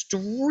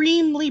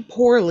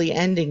poorly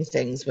ending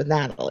things with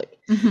Natalie.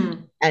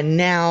 mhm. And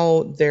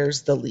now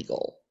there's the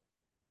legal.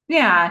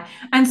 Yeah.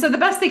 And so the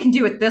best they can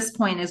do at this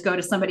point is go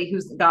to somebody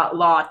who's got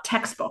law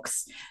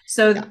textbooks. Yeah.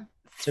 So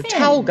So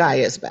Towel Finn, Guy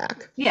is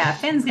back. yeah,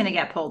 Finn's going to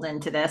get pulled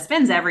into this.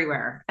 Finn's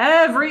everywhere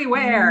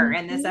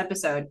in this Mhm.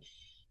 episode.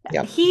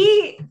 Yep.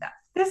 He,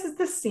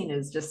 this scene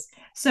is just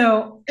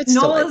so It's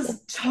delightful.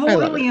 Noah's I love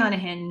totally it.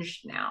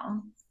 unhinged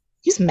now.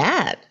 He's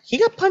mad. He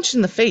got punched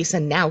in the face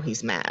and now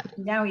he's mad.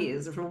 Now he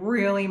is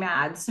really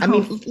mad. I So,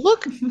 mean,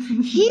 look,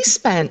 he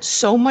spent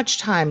so much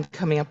time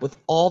coming up with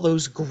all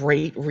those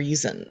great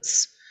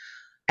reasons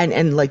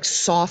and like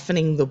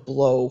softening the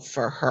blow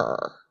for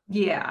her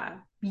yeah,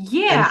 and for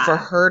yeah.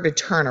 her to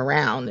turn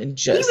around and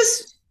He was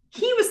just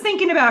he was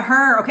thinking about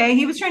her. Okay,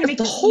 he was trying to make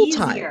the this whole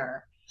time,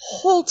 easier.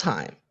 whole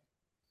time.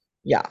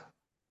 Yeah.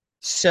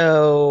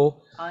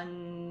 So there's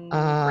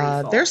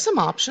Ungrateful. some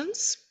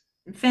options.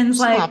 Finn's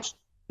Some like, options.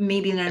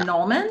 maybe an Yeah.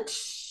 annulment.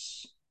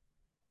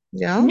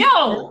 Yeah.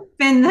 No.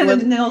 Finn Well,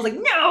 Nell's like,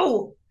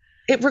 no.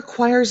 it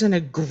requires an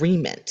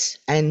agreement.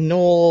 And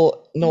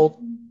Noel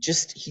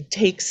just he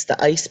takes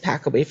the ice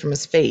pack away from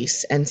his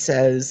face and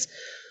says,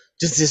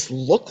 does this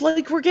look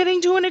like we're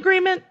getting to an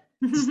agreement?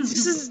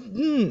 This is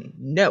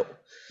no.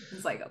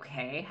 He's like,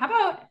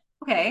 how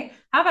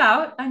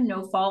about a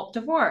no fault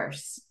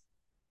divorce?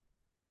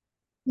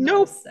 Noel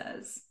Nope.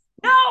 says,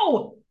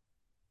 no,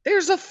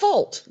 There's a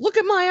fault. Look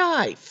at my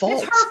eye. it's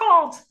Fault. her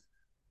fault.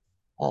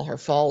 All her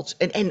fault.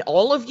 And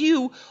all of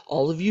you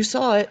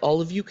saw it.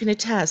 All of you can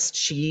attest.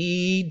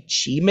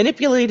 She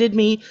manipulated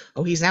me.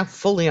 Oh, he's now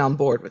fully on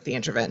board with the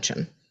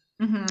intervention.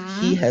 He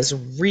Mm-hmm. has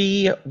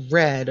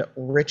reread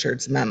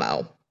Richard's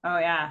memo. Oh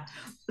yeah.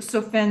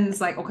 So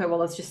Finn's like, okay,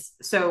 well,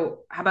 so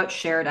how about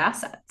shared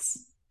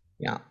assets?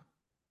 Yeah.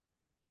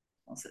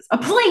 Noel says, a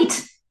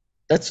plate.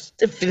 That's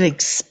an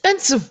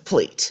expensive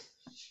plate.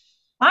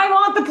 I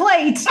want the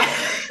plate.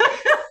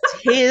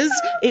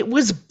 It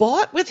was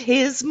bought with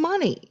his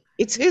money.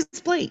 It's his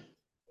plate.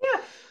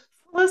 Yeah.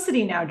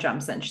 Felicity now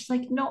jumps in. She's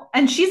like, no.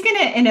 And she's going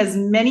to, in as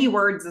many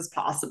words as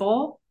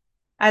possible,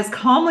 as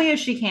calmly as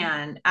she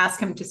can, ask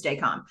him to stay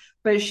calm.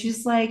 But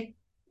she's like,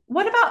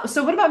 what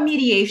about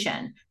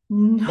mediation?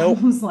 Nope.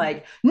 Noel's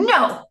like,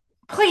 no,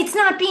 plate's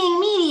not being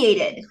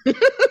mediated.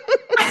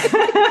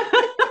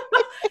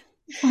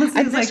 And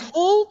Felicity's this like,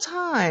 whole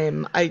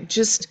time,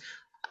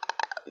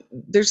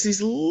 there's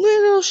these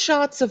little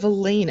shots of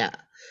Elena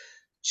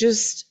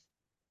just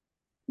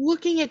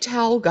looking at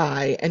Towel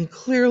Guy and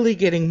clearly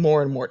getting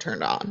more and more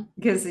turned on.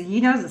 because he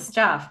knows his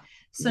stuff.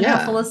 So now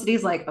Yeah.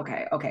 Felicity's like,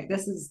 okay,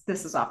 this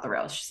is off the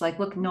rails. She's like,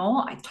 look,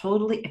 Noel, I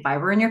totally, if I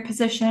were in your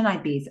position,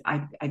 I'd be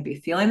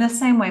feeling the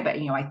same way. But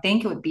I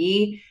think it would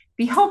be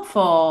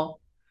helpful,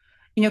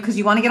 because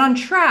you want to get on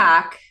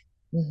track.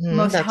 The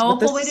most That's what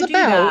helpful this way is to do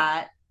about.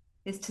 that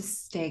is to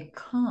stay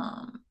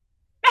calm.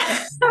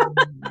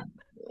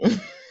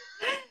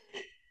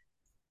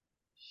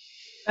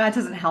 That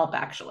doesn't help,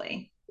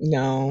 actually.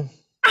 No.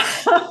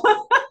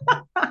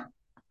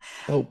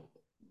 Oh,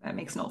 That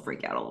makes Noel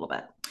freak out a little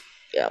bit.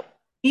 yeah.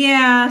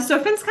 Yeah,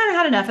 so Finn's kind of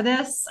had enough of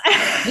this.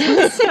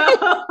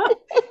 So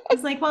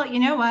he's like, well, you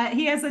know what?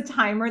 He has a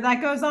timer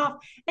that goes off,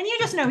 and you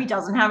just know he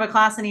doesn't have a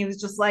class. And he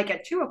was just like,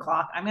 at 2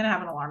 o'clock, I'm going to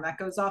have an alarm that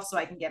goes off so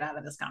I can get out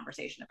of this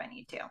conversation if I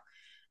need to.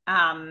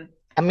 Um,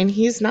 I mean,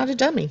 he's not a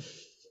dummy.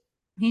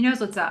 he knows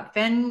what's up.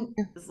 Finn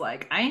is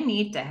like, I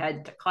need to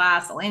head to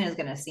class. Elena's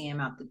going to see him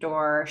out the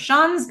door.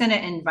 Sean's going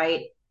to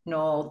invite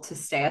Noel to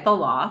stay at the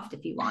loft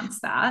if he wants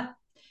that.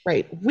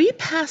 Right. We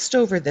passed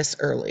over this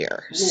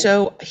earlier. Ooh.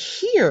 So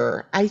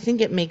here, I think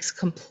it makes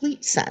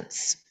complete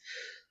sense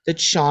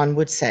that Sean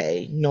would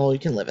say, Noel, you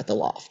can live at the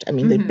loft. I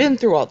mean, they've Mm-hmm. been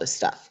through all this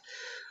stuff.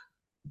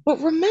 But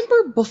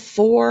remember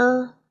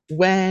before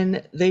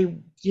when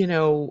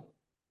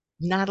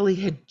Natalie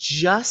had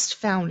just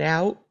found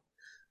out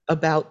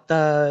about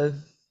the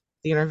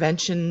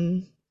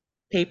intervention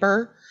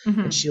paper and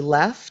Mm-hmm. she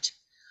left?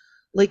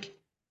 Like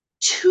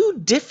two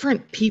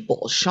different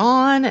people,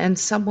 Sean and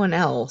someone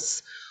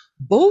else,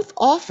 both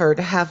offer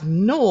to have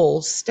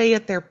Noel stay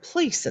at their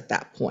place at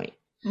that point.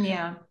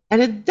 Yeah.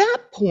 And at that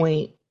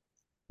point,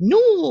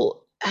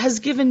 Noel has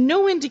given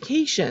no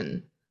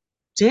indication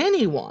to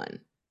anyone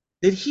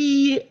that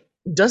he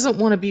doesn't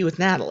want to be with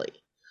Natalie.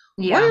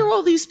 Why Yeah. are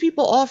all these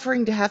people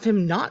offering to have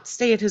him not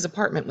stay at his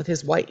apartment with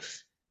his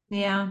wife?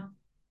 Yeah.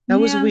 That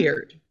was Yeah.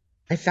 weird.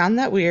 I found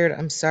that weird.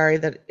 I'm sorry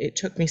that it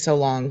took me so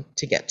long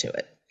to get to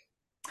it.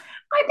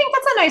 I think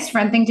that's a nice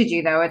friend thing to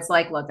do, though. It's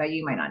like, look,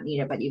 you might not need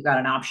it, but you've got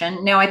an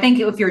option. Now, I think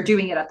if you're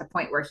doing it at the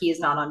point where he is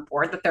not on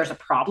board, that there's a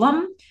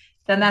problem,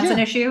 then that's an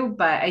Yeah. issue.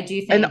 But I do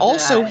And think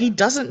also, that, he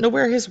doesn't know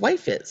where his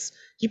wife is.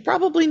 He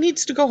probably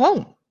needs to go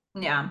home.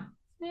 yeah.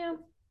 Yeah.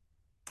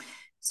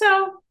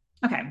 So,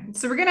 okay.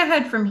 So we're going to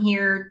head from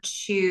here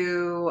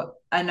to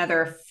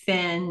another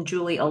Finn,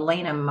 Julie,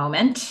 Elena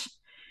moment.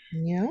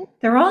 Yeah.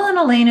 They're all in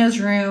Elena's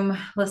room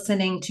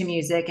listening to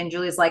music, and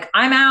Julie's like,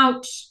 I'm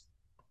out.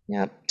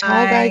 Yep.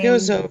 Tall guy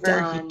goes I'm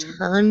over. He done.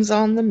 turns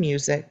on the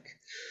music.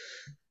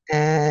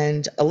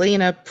 And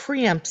Elena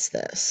preempts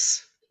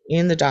this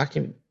in the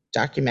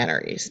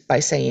documentaries by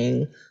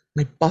saying,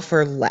 my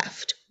buffer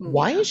left.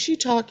 Why Yeah. is she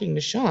talking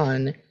to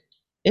Sean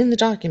in the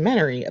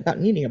documentary about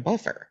needing a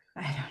buffer?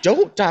 I don't know.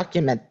 Don't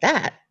document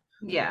that.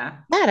 Yeah.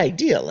 Bad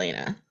idea,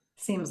 Elena.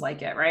 Seems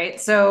like it, right?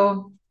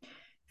 So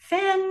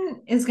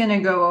Finn is going to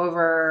go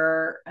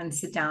over and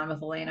sit down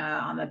with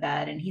Elena on the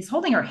bed, and he's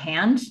holding her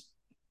hand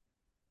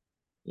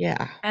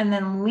Yeah. and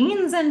then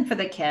leans in for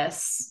the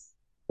kiss.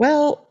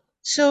 Well,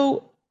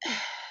 so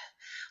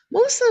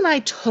Melissa and I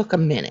took a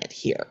minute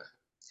here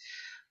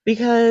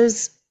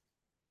because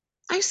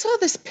I saw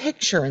this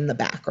picture in the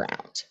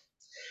background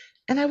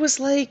and I was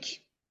like,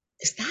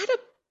 is that a,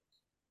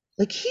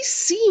 like he's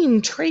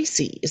seen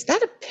Tracy? Is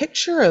that a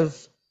picture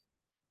of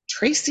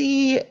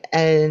Tracy?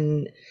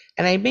 And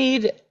I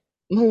made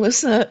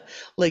Melissa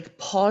like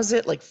pause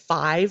it like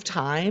 5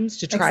 times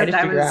to try to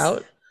Except I figure was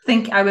out.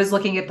 think I was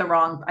looking at the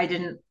wrong. I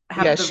didn't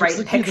Yeah, have the she was right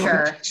looking at the wrong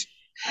picture. picture.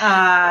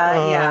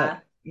 Uh, Yeah.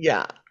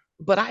 yeah,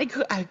 but I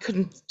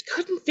couldn't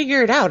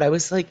figure it out. I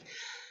was like,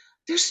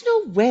 there's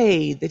no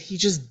way that he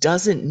just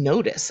doesn't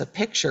notice a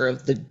picture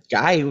of the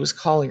guy who was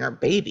calling her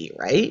baby,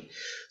 right?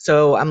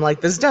 So I'm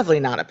like, this is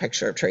definitely not a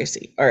picture of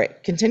Tracy. All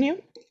right, continue.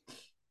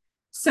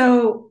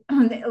 So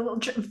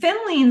Finn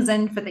leans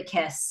in for the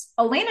kiss.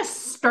 Elena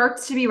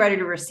starts to be ready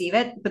to receive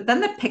it, but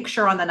then the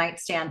picture on the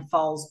nightstand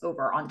falls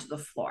over onto the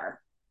floor.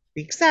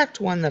 The exact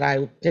one that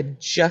I had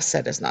just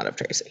said is not of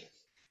Tracy.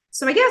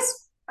 So I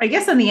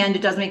guess in the end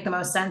it does make the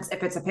most sense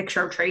if it's a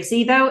picture of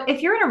Tracy, though.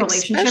 If you're in a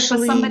relationship with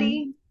Especially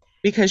somebody,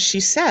 because she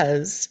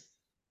says,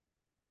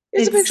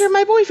 it's a picture of it's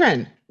my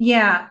boyfriend.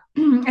 yeah.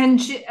 And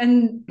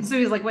so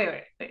he's like, wait,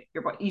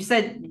 your boy, you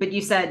said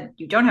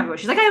you don't have a boy.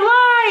 She's like,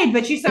 I lied,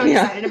 but she's so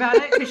Yeah. excited about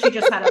it because she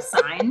just had a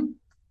sign.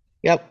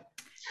 Yep.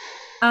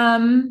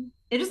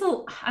 It is a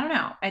little, I don't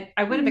know.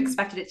 I would have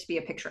expected it to be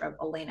a picture of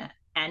Elena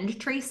and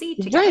Tracy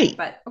together, Right.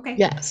 but okay.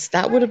 Yes,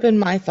 that All would have right. been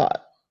my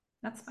thought.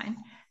 That's fine.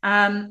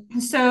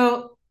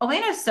 So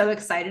Elena is so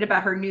excited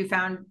about her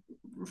newfound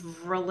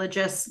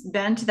religious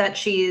bent that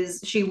she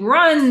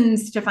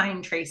runs to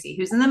find Tracy,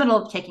 who's in the middle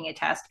of taking a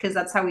test, because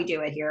that's how we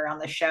do it here on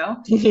the show.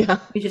 Yeah.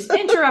 We just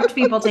interrupt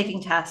people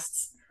taking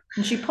tests,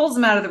 and she pulls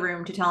them out of the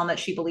room to tell them that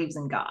she believes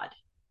in God.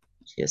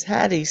 She has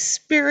had a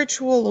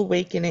spiritual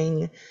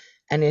awakening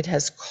and it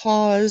has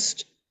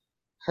caused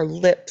her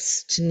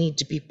lips to need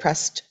to be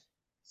pressed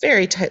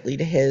very tightly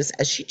to his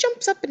as she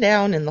jumps up and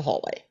down in the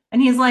hallway.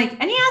 And he's like,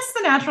 and he asks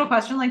the natural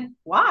question, like,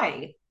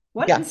 why?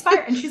 What Yeah.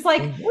 inspired? And she's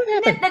like, What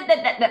happened?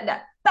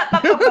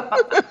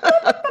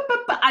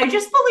 I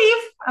just believe,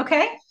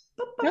 okay?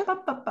 Yeah.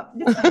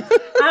 It's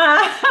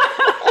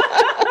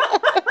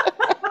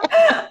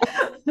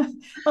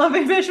fine. Well,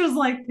 Big Fish was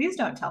like, please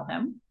don't tell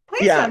him.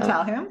 Please don't Yeah.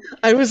 tell him.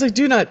 I was like,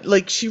 do not,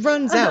 like, she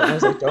runs out and I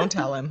was like, don't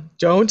tell him.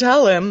 Don't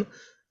tell him.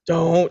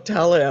 Don't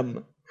tell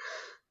him.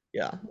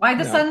 Yeah. Why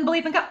the No. son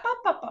believe in God?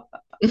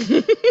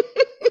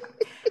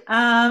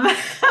 Um,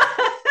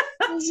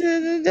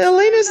 so there's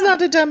Elena's that.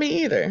 not a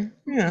dummy either.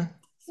 Yeah.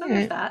 So All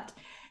there's right.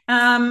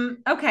 that.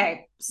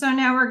 Okay, so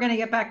now we're gonna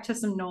get back to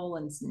some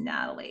Nolan's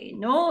Natalie.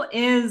 Noel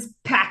is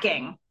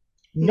packing.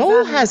 He's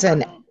Noel at his has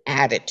an apartment.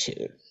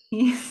 attitude.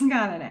 He's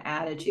got an He's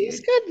attitude.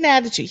 got an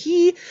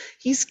attitude.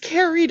 He's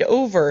carried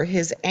over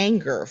his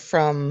anger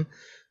from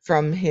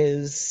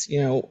his,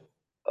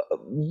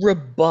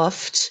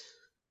 rebuffed,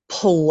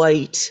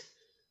 polite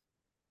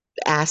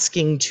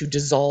asking to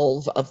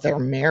dissolve of their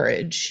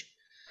marriage.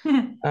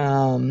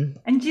 Um,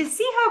 And do you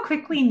see how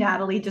quickly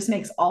Natalie just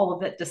makes all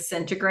of it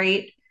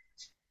disintegrate?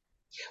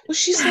 well,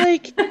 she's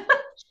like,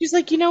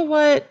 you know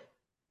what?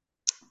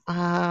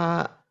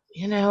 Uh,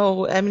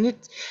 I mean,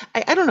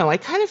 I don't know. I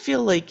kind of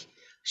feel like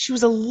she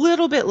was a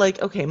little bit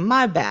like, okay,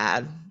 my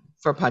bad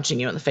for punching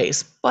you in the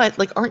face, but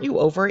like, aren't you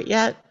over it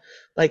yet?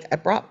 Like, I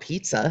brought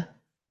pizza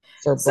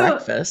for So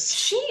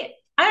breakfast.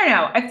 I don't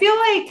know. I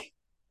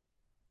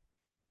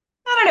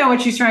don't know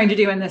what she's trying to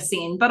do in this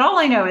scene, but all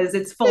I know is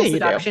it's Yeah, full you do.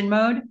 seduction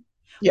mode.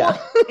 Yeah.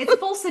 Well, it's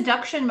full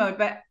seduction mode,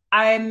 but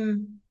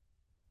I'm,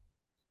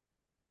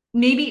 I don't know. I feel like, I don't know. I feel like, I don't know. It's full seduction mode, but I'm, I don't know. It's full seduction mode, but I'm, I don't know. It's full seduction mode, but I'm, I don't know. It's full seduction mode, but I'm, I don't know. It's full seduction mode, but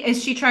maybe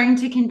is she trying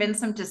to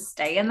convince him to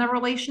stay in the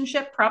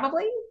relationship?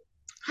 Probably.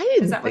 I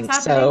Is didn't that what's think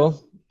happening?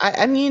 so.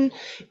 I mean,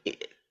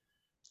 it,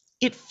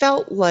 it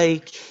felt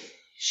like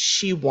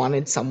she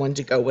wanted someone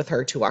to go with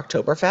her to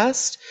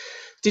Oktoberfest.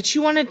 Did she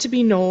want it to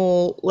be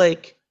Noel?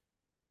 Like,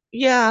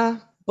 yeah,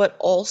 but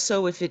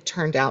also if it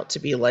turned out to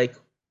be like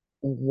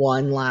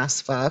one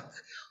last fuck,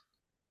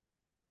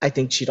 I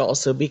think she'd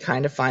also be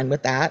kind of fine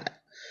with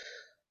that.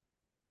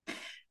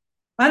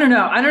 I don't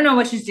know. I don't know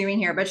what she's doing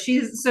here, but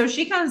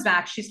she comes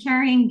back. She's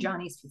carrying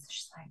Johnny's pizza.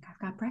 She's like, I've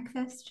got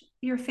breakfast,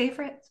 your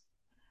favorite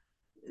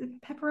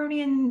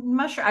pepperoni and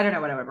mushroom. I don't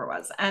know, whatever it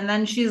was. And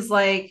then she's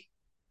like,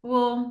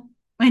 well,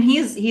 and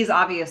he's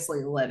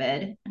obviously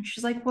livid. And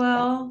she's like, Yeah.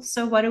 well,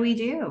 so what do we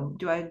do?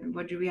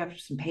 What do we have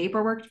some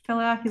paperwork to fill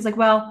out? He's like,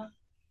 well,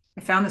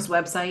 I found this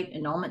website,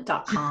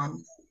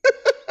 annulment.com.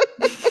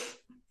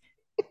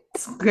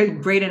 It's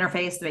good, great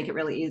interface to make it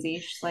really easy.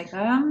 She's like,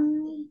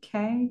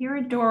 okay, you're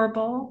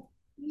adorable.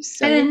 You're And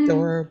so then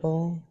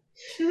adorable.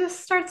 she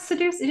just starts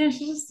seducing, and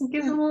she just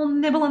gives Yeah. him a little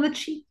nibble on the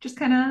cheek, just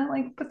kind of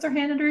like puts her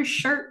hand under his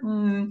shirt.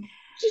 And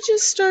She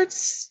just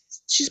starts,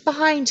 she's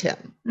behind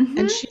him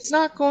and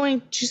mm-hmm,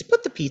 she's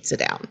put the pizza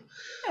down.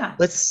 yeah,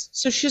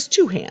 So she has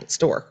two hands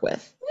to work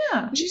with.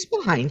 yeah. And she's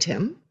behind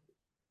him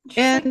She's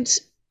and like,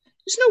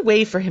 there's no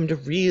way for him to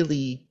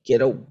really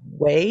get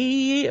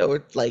away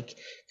or like,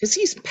 because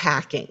he's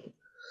packing.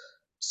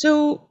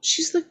 So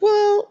she's like,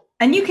 well,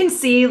 and you can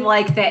see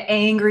like the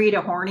angry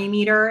to horny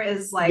meter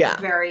is like yeah,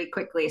 very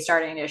quickly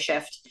starting to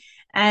shift.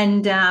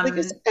 And like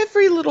as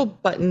every little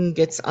button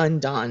gets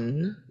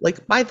undone,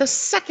 like by the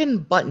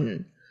second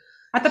button,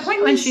 at the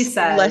point when she he's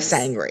less says,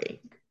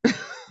 angry.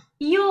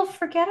 you'll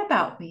forget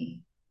about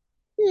me.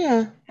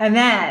 Yeah, And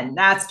then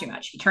that's too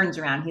much. He turns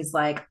around. He's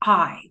like,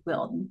 I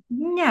will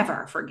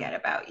never forget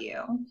about you.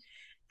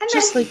 And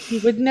just then like he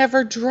would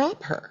never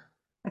drop her.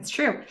 that's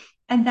true.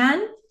 And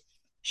then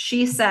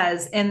she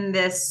says in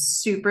this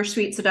super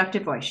sweet,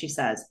 seductive voice, she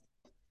says,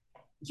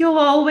 you'll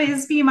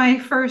always be my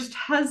first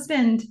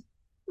husband,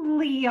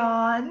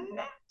 Leon.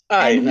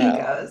 I And he know.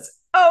 goes,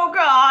 oh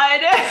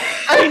God.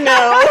 I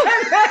know.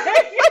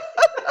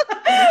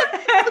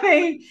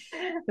 they,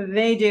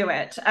 they do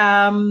it.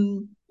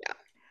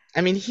 I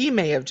mean, he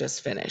may have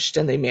just finished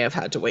and they may have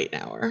had to wait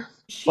an hour,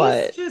 She's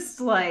but just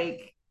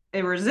like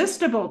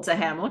irresistible to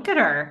him. Look at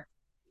her.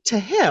 to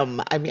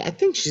him, I mean, I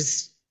think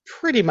she's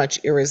pretty much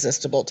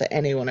irresistible to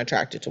anyone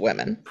attracted to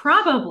women.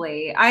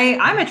 Probably.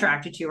 I'm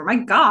attracted to her. My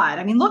God.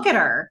 I mean, look at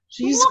her.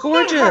 She's Look at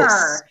gorgeous.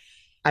 her.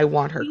 I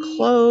want her She,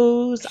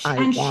 clothes. I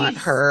and want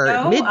she's her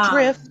so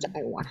midriff.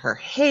 I want her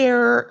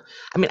hair.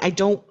 I mean, I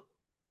don't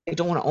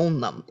want to own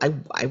them.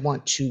 I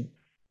want to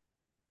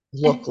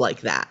look and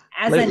like that.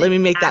 as Let an me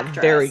make that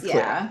very actress,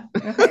 clear. yeah.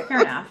 Okay,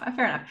 fair enough.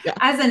 Fair enough. Yeah.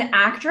 As an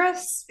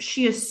actress,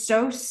 she is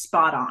so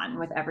spot on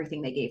with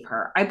everything they gave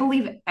her. I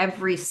believe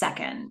every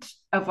second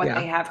of what Yeah.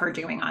 they have her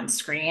doing on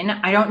screen.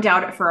 I don't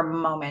doubt it for a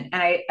moment.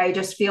 And I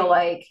just feel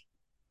like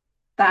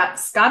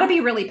that's got to be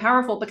really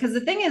powerful because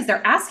the thing is,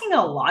 they're asking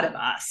a lot of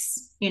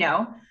us, you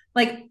know?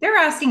 Like they're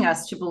asking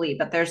us to believe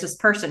that there's this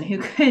person who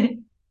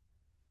could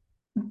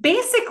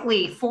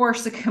basically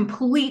force a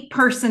complete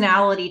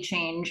personality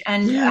change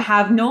and Yeah.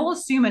 have Noel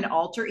assume an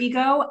alter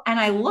ego. And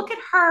I look at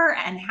her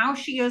and how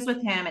she is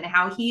with him and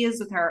how he is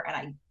with her,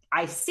 and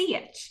I see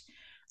it.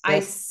 I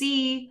Yep.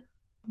 see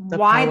The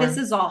why this power.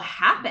 has all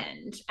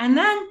happened. And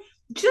then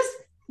just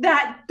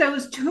that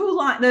those two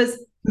lines, those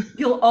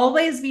you'll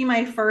always be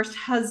my first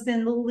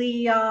husband,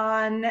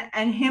 Leon,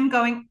 and him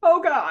going, oh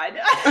God.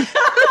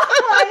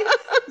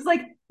 It's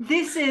like,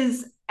 this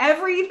is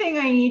everything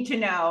I need to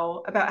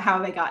know about how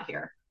they got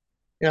here.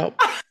 Yep.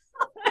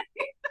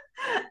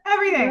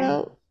 Everything.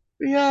 Well,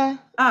 yeah.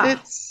 Ah,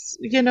 It's,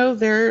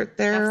 there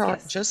chef's are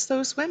kiss. just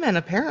those women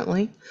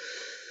apparently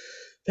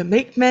that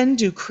make men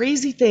do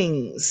crazy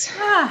things.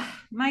 Ah,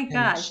 my And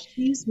God.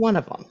 she's one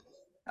of them.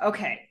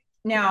 Okay.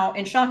 Now,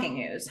 in shocking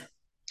news,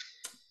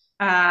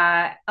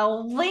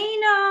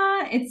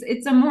 Elena,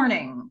 it's a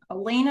morning.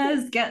 Elena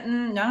is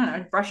getting, I don't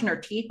know, brushing her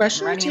teeth, getting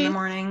Brushing her ready in the teeth.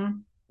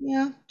 morning.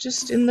 Yeah,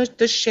 just in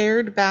the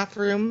shared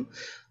bathroom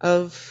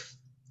of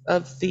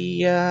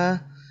the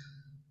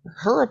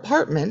her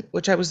apartment,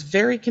 which I was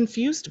very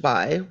confused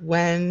by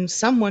when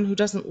someone who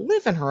doesn't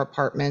live in her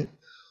apartment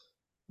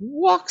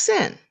walks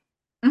in.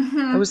 I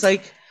Mm-hmm. was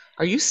like,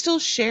 are you still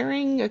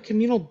sharing a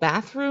communal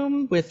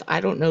bathroom with,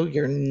 I don't know,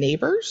 your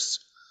neighbors?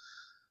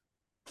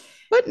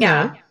 But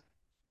no, Yeah.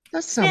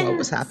 that's not what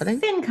was Finn happening.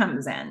 Finn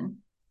comes in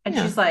and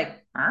Yeah, she's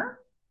like, huh?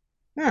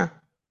 yeah,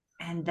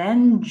 And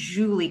then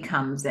Julie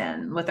comes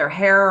in with her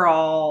hair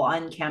all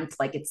unkempt,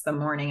 like it's the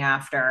morning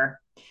after.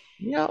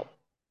 yep,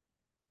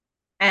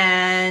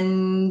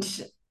 And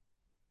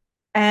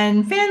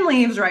and Finn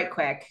leaves right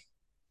quick.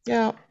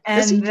 yeah.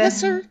 Does he And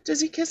kiss her? then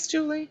Does he kiss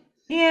Julie?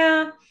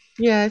 yeah.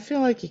 Yeah, I feel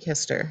like he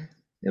kissed her.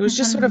 It was And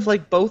just sort of then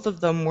like both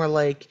of them were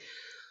like,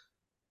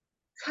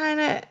 kind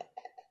of,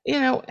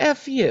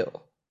 F you,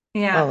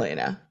 yeah.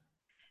 Elena.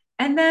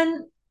 And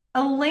then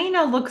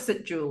Elena looks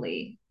at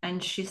Julie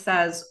and she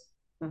says,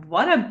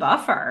 what a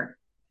buffer.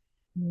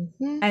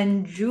 Mm-hmm.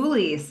 And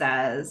Julie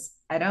says,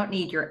 I don't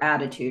need your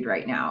attitude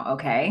right now.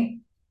 Okay.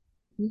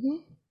 Mm-hmm.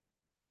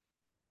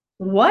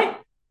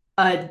 What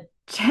a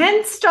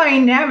tense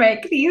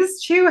dynamic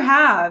these two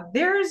have.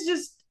 There's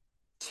just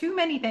too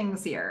many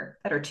things here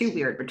that are too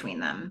weird between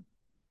them.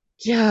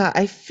 Yeah,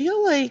 I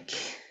feel like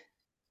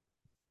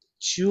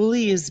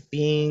Julie is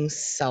being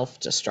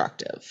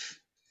self-destructive.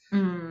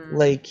 Mm,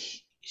 Like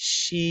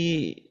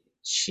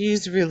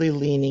she's really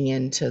leaning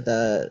into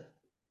the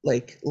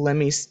like let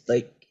me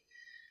like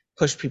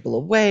push people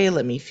away,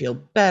 let me feel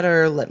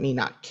better, let me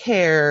not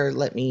care,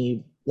 let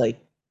me like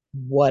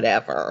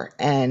whatever.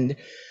 And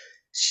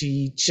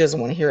she doesn't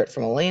want to hear it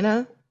from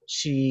Elena.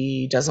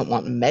 She doesn't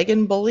want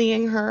Megan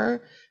bullying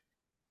her.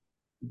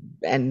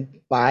 And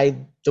by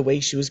the way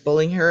she was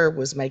bullying her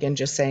was Megan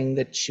just saying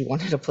that she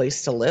wanted a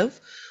place to live.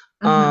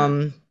 mhm.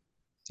 Um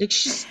like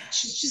she's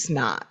just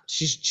not.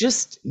 She's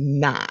just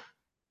not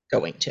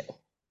going to.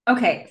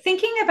 Okay,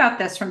 thinking about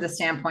this from the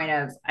standpoint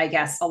of, I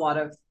guess a lot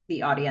of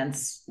the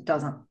audience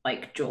doesn't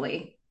like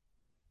Julie.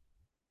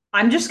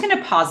 I'm just going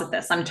to pause at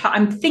this.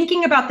 I'm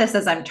thinking about this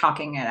as I'm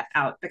talking it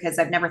out because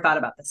I've never thought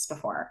about this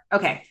before.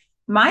 Okay,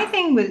 my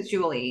thing with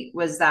Julie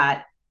was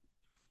that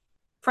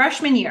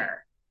freshman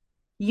year,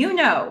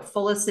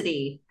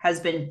 Felicity has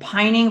been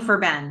pining for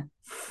Ben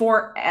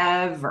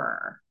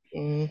forever,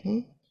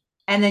 Hmm.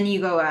 and then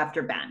you go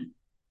after Ben.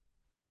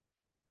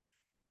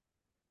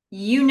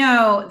 You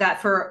know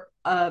that for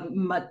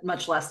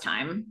much less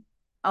time,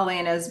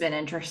 Elena's been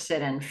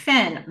interested in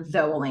Finn,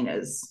 though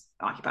Elena's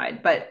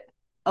occupied, but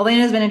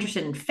Elena's been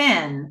interested in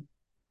Finn,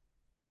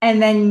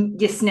 and then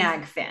you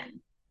snag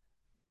Finn.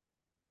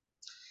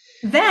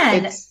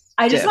 Then It's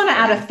I just want to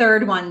add a different.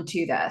 third one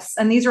to this.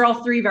 And these are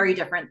all three very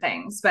different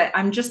things, but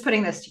I'm just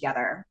putting this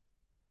together.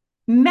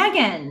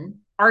 Megan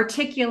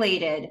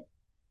articulated,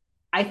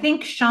 I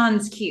think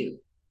Sean's cute,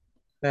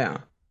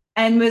 Yeah.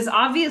 and was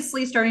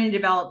obviously starting to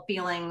develop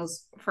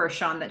feelings for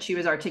Sean that she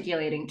was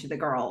articulating to the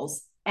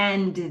girls.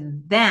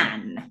 And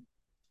then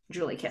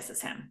Julie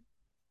kisses him.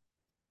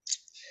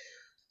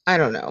 I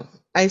don't know.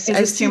 Is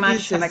I this too see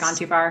much? these Have I gone as,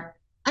 too far?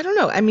 I don't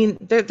know. I mean,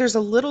 there's a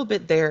little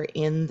bit there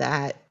in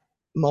that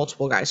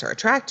multiple guys are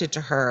attracted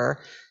to her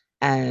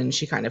and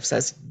she kind of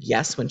says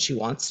yes when she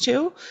wants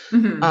to.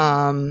 Mm-hmm.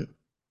 Um,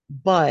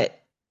 but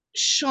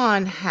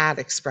Sean had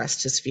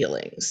expressed his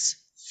feelings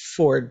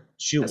for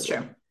That's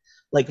true. Julie,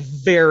 like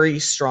very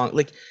strong.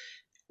 Like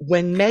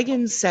when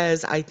Megan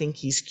says, I think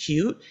he's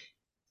cute,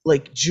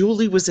 like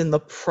Julie was in the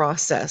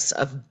process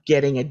of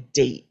getting a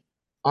date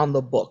on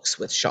the books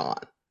with Sean.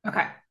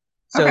 Okay.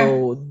 Okay.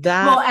 So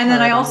Well, that and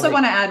then I part, I'm also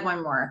want like, to add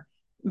one more.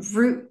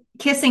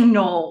 Kissing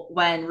Noel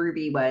when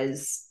Ruby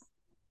was,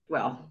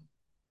 well,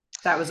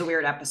 that was a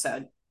weird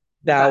episode.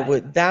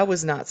 But that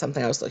was not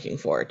something I was looking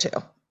forward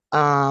to.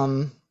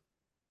 Um,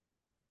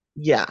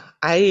 yeah,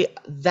 I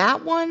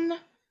that one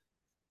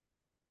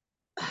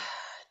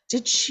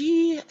did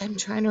she? I'm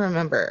trying to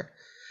remember.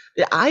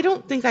 I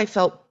don't think I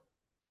felt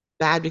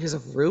bad because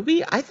of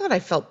Ruby. I thought I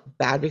felt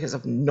bad because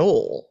of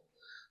Noel.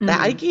 That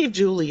I mm, gave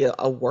Julie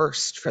a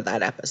worst for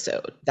that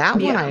episode.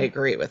 That one I yeah.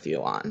 agree with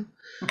you on.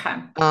 Okay.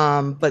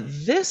 But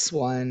this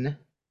one,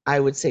 I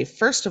would say,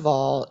 first of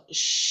all,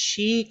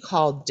 she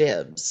called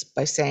dibs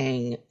by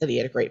saying that he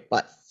had a great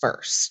butt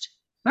first.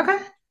 Okay.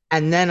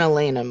 And then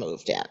Elena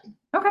moved in.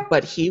 Okay.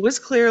 But he was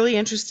clearly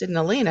interested in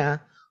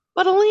Elena,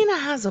 but Elena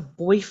has a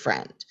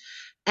boyfriend.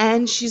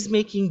 And she's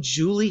making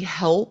Julie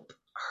help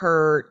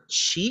her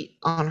cheat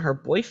on her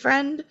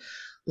boyfriend.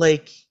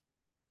 Like,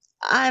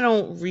 I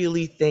don't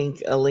really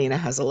think Elena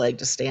has a leg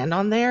to stand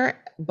on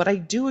there, but I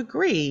do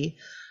agree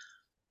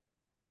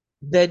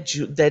that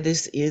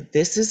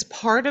this is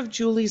part of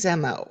Julie's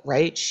MO,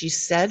 right? She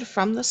said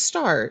from the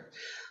start,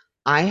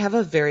 I have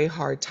a very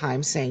hard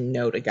time saying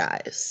no to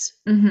guys.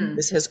 Mm-hmm.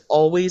 This has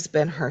always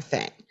been her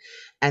thing.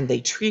 And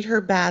they treat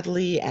her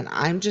badly, and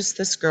I'm just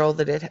this girl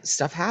that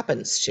stuff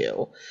happens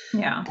to.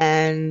 Yeah.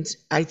 And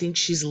I think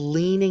she's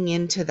leaning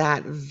into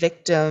that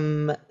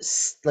victim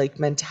like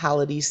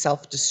mentality,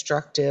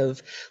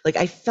 self-destructive. Like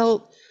I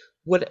felt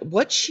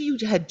what she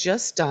had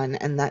just done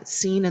and that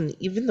scene and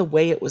even the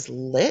way it was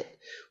lit,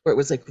 where it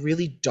was like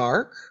really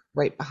dark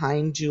right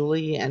behind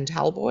Julie and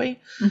Talboy.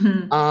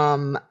 Mm-hmm.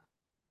 Um,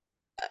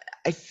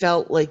 I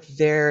felt like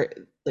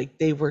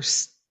they were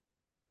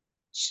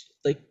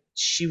like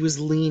she was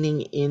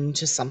leaning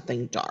into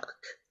something dark.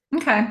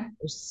 Okay.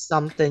 There's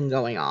something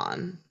going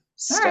on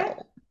All right.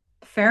 still.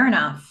 Fair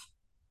enough.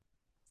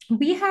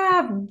 We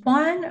have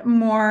one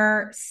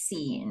more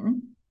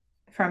scene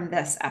from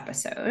this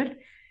episode.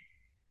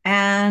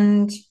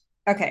 And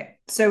okay,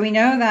 so we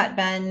know that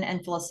Ben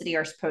and Felicity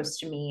are supposed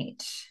to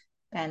meet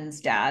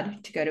Ben's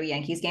dad to go to a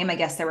Yankees game. I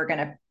guess they were going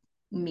to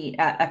meet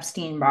at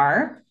Epstein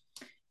Bar,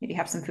 maybe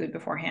have some food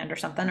beforehand or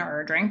something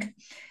or a drink.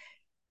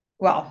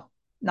 Well,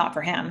 not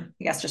for him.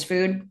 I guess just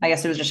food. I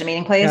guess it was just a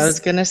meeting I was place.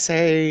 gonna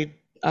say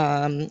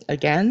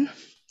again,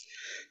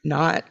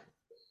 not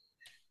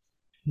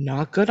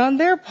not good on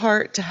their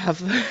part to have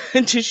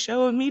to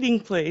show a meeting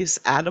place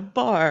at a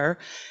bar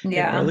in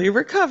Yeah. early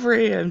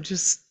recovery. I'm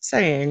just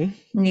saying.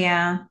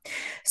 Yeah.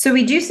 So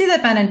we do see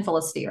that Ben and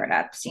Felicity are at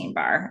Epstein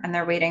Bar and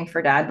they're waiting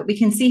for dad, but we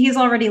can see he's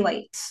already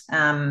late.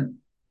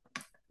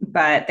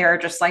 But they're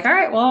just like, all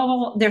right,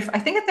 well, I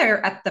think that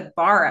they're at the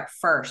bar at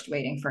first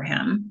waiting for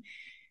him.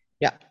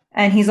 Yeah.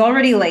 And he's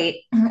already late.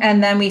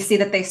 And then we see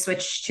that they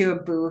switch to a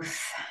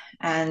booth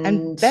And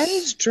and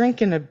Ben's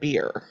drinking a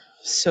beer.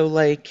 So,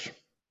 like,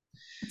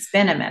 it's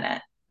been a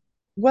minute.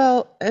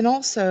 well, and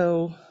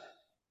also,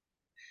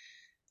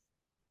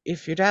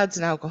 if your dad's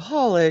an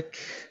alcoholic,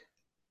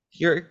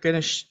 you're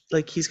gonna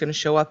like he's gonna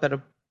show up at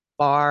a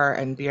bar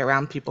and be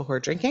around people who are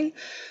drinking.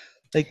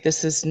 Like,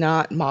 this is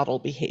not model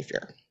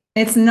behavior.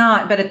 It's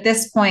not, but at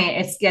this point,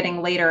 it's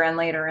getting later and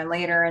later and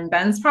later. And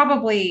Ben's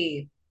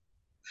probably,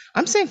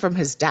 I'm saying from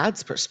his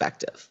dad's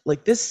perspective,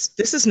 like this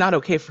is not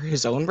okay for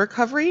his own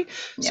recovery.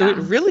 So it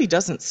yeah. really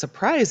doesn't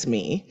surprise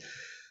me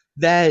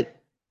that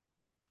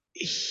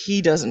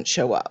he doesn't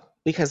show up,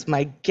 because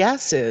my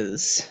guess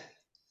is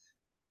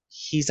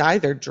he's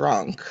either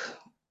drunk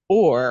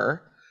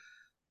or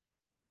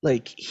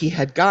like he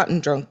had gotten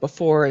drunk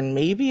before and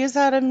maybe is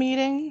at a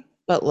meeting,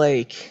 but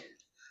like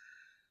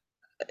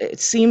it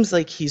seems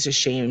like he's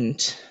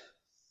ashamed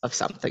of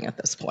something at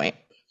this point.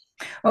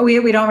 Well,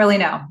 we don't really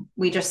know.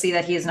 We just see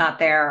that he's not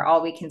there.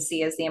 All we can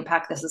see is the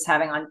impact this is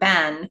having on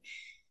Ben.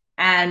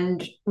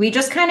 And we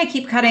just kind of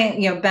keep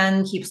cutting,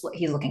 Ben he's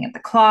looking at the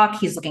clock,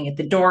 he's looking at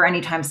the door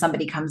anytime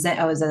somebody comes in.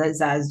 Oh, is that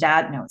his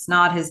dad? No, it's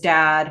not his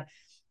dad.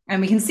 And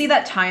we can see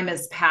that time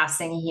is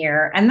passing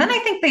here. And then I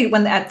think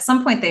when at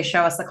some point they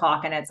show us the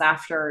clock and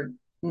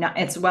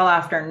it's well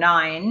after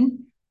 9,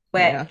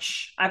 Yeah.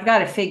 which I've got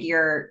to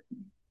figure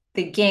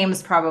the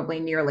game's probably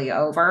nearly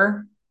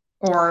over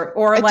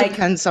or It like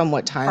depends on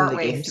what time the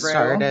partway game through.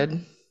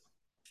 started.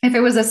 If it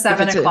was a If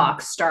seven it's a,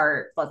 o'clock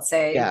start, let's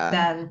say, yeah,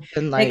 then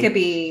then it could like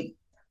be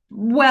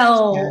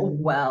well, 10,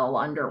 well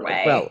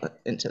underway. well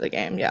into the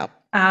game. Yeah.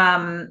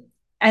 Um,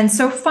 and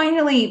so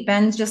finally,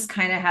 Ben's just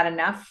kind of had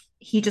enough.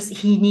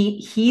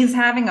 He's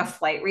having a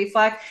flight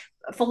reflex.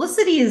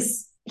 Felicity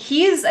is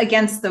he's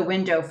against the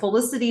window.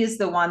 Felicity is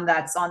the one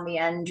that's on the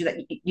end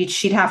that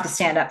she'd have to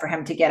stand up for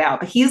him to get out.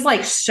 But he's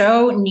like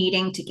so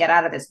needing to get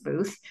out of this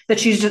booth that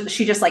she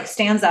just like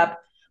stands up,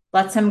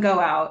 lets him go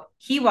out.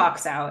 He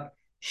walks out.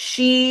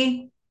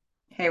 Hey,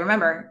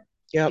 remember,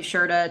 be Yep.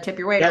 sure to tip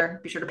your Yep. waiter.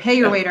 Be sure to pay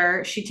your Yep.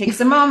 waiter. She takes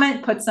a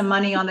moment, puts some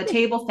money on the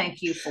table.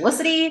 Thank you,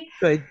 Felicity.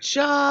 Good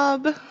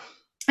job.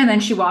 And then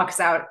she walks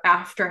out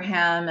after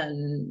him,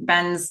 and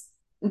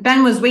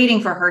Ben was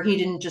waiting for her. He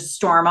didn't just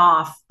storm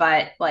off,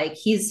 but like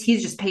he's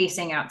just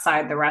pacing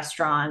outside the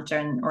restaurant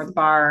or the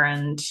bar,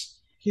 and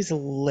He's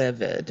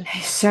livid.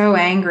 he's so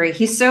angry.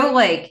 He's so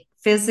like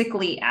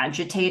physically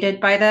agitated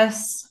by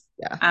this.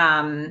 Yeah.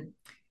 Um,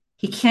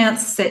 he can't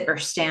sit or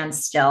stand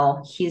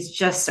still. He's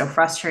just so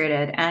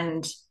frustrated.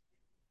 And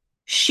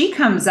she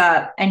comes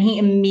up and he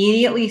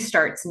immediately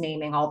starts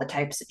naming all the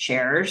types of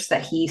chairs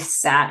that he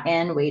sat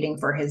in waiting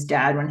for his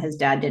dad when his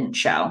dad didn't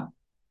show.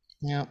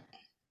 Yeah.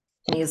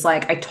 And he's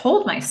like, I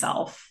told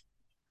myself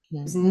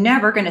I was Mm-hmm.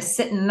 never going to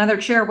sit in another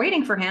chair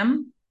waiting for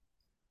him.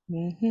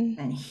 Mm-hmm.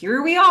 And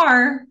here we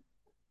are.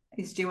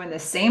 He's doing the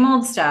same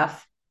old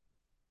stuff.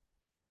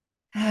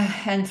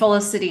 And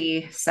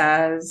Felicity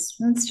says,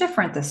 it's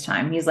different this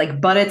time. He's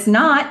like, but it's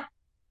not.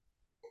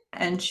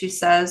 And she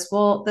says,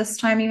 well, this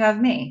time you have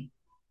me.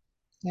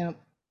 Yep.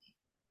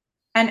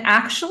 And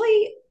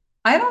actually,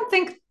 I don't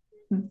think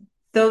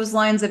those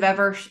lines have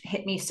ever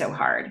hit me so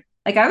hard.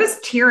 Like I was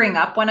tearing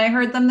up when I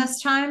heard them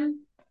this time.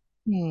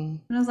 Hmm.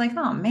 And I was like,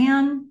 oh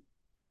man,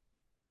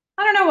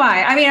 I don't know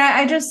why. I mean,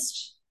 I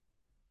just,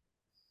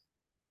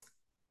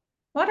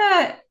 what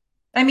a,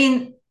 I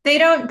mean, they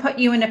don't put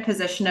you in a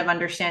position of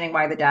understanding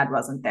why the dad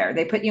wasn't there.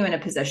 They put you in a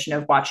position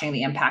of watching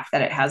the impact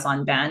that it has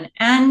on Ben.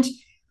 And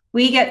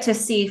we get to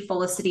see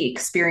Felicity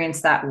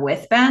experience that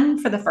with Ben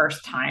for the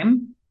first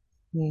time.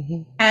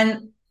 Mm-hmm.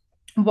 And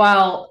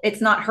while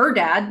it's not her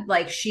dad,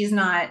 like she doesn't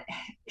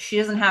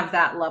have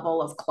that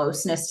level of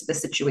closeness to the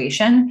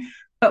situation.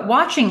 But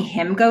watching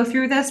him go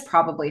through this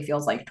probably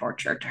feels like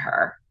torture to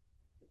her.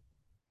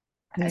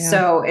 Yeah.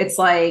 So it's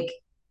like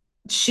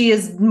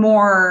she's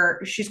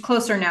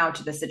closer now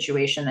to the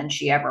situation than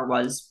she ever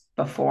was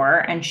before.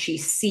 And she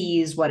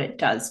sees what it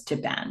does to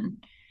Ben.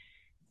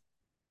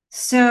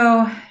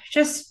 So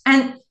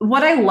and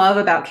what I love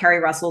about Carrie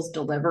Russell's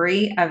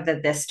delivery of the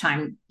this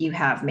time you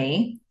have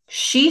me,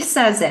 she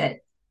says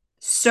it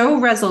so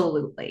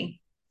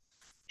resolutely.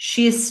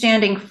 She is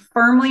standing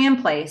firmly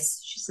in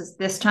place. She says,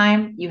 this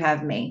time you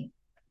have me.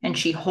 And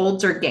she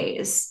holds her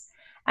gaze.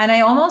 And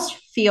I almost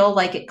feel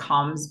like it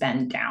calms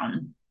Ben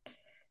down.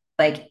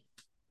 Like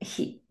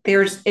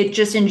it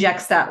just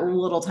injects that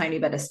little tiny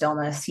bit of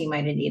stillness he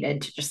might have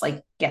needed to just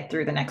like get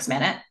through the next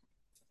minute.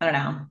 I don't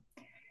know.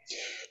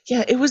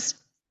 Yeah, it was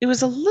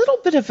a little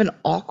bit of an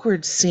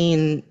awkward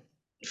scene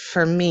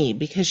for me,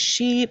 because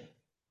she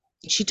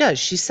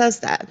says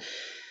that,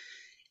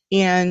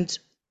 and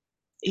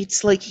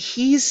it's like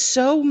he's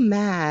so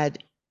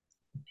mad.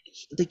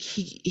 like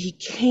he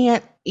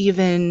can't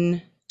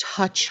even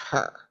touch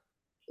her,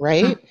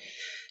 right? Mm-hmm.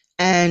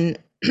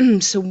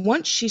 And so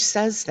once she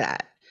says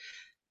that,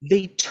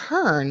 they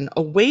turn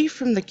away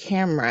from the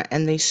camera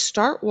and they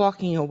start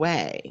walking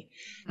away,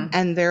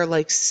 and they're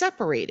like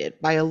separated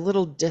by a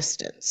little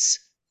distance,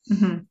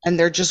 Mm-hmm. and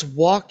they're just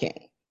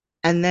walking.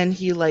 And then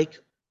he like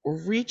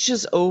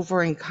reaches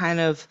over and kind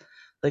of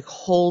like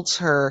holds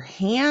her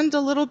hand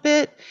a little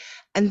bit.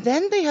 And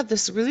then they have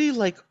this really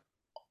like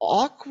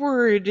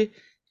awkward,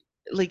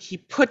 like he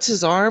puts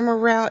his arm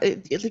around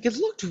like it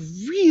looked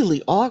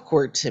really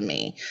awkward to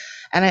me.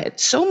 And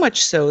so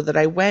much so that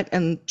I went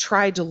and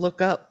tried to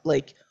look up,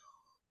 like,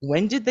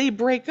 when did they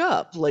break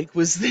up? Like,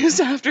 was this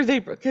after they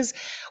broke? Because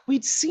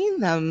we'd seen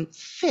them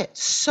fit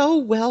so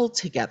well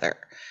together,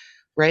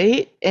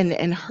 right?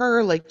 And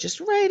her like just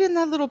right in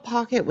that little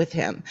pocket with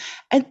him.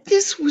 And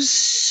this was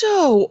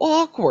so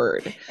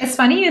awkward. It's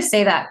funny you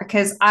say that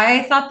because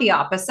I thought the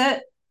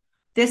opposite.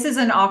 This is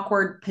an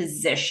awkward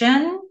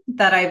position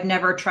that I've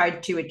never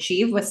tried to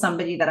achieve with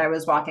somebody that I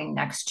was walking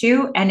next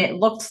to. And it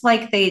looked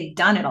like they'd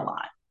done it a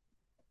lot.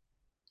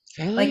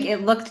 Like Really?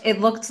 it looked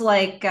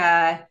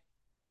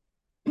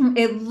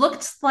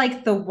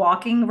like the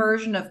walking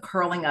version of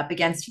curling up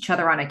against each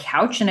other on a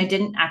couch. And I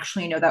didn't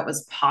actually know that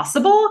was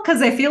possible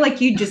because I feel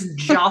like you just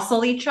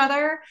jostle each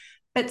other.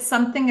 But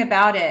something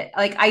about it,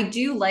 like I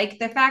do like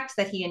the fact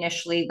that he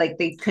initially, like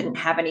they couldn't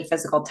have any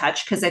physical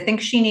touch because I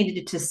think she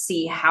needed to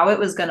see how it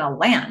was going to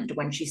land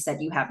when she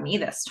said, "You have me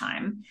this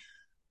time."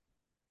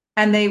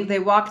 And they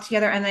walked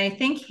together, and I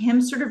think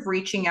him sort of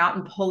reaching out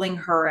and pulling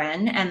her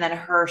in and then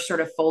her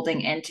sort of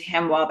folding into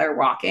him while they're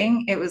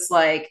walking, it was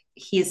like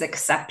he's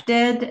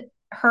accepted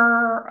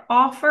her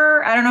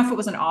offer. I don't know if it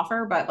was an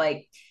offer, but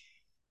like,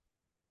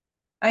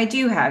 I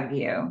do have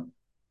you.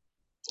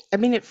 I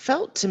mean, it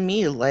felt to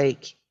me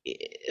like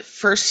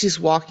first he's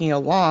walking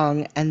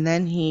along and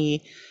then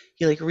he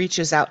like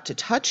reaches out to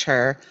touch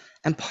her,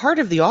 and part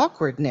of the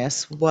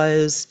awkwardness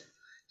was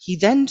he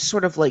then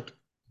sort of like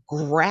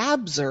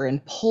grabs her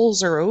and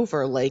pulls her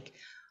over, like,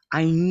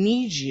 I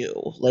need you,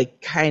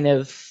 like kind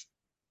of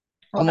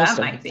Well, almost that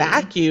a might be.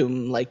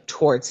 vacuum like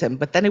towards him.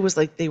 But then it was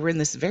like they were in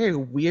this very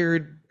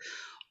weird,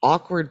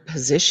 awkward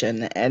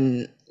position,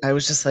 and I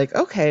was just like,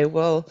 okay,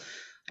 well,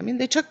 I mean,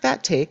 they took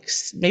that take.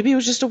 Maybe it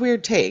was just a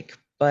weird take,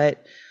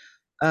 but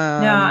No,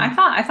 um,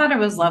 I thought it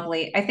was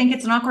lovely. I think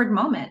it's an awkward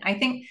moment. I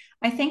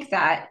think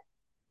that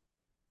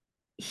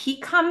he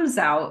comes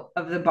out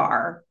of the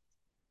bar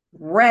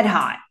red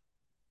hot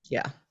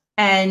yeah,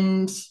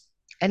 and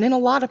and in a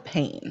lot of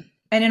pain.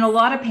 in a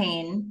lot of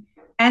pain.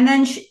 And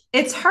then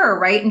it's her,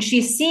 right? And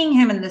she's seeing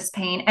him in this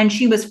pain and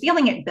she was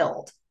feeling it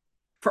build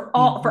for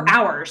Hmm.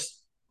 hours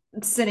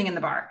sitting in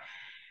the bar.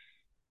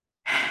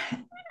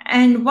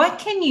 And what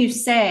can you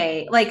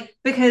say? Like,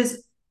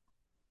 because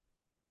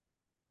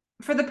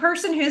for the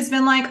person who's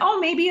been like, oh,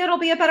 maybe it'll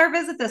be a better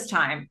visit this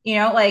time,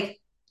 like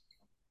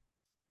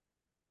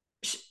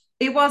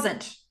it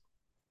wasn't,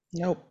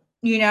 Nope.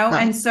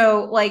 and No.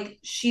 so like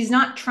she's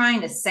not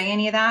trying to say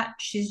any of that.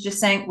 She's just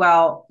saying,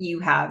 well, you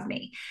have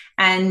me.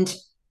 And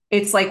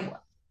it's like,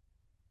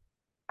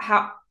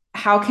 how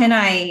how can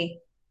I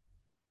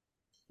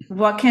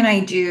what can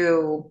I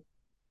do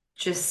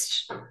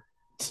just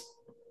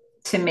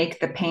to make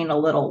the pain a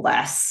little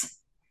less?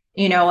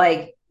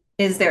 Like,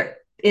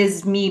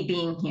 is me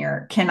being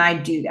here, can I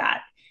do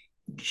that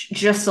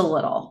just a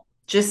little,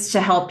 just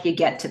to help you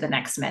get to the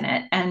next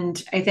minute?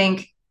 And I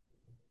think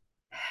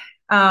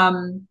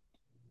um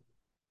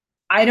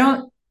I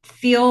don't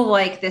feel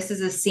like this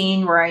is a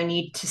scene where I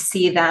need to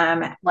see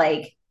them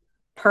like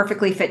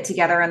perfectly fit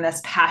together in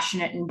this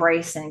passionate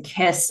embrace and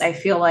kiss. I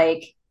feel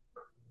like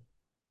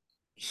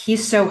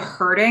he's so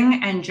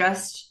hurting, and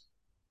just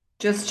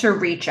to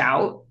reach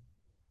out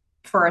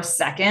for a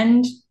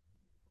second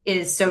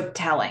is so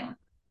telling.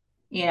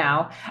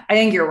 I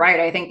think you're right.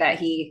 I think that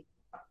he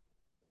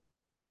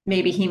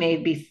may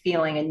be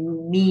feeling a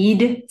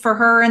need for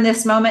her in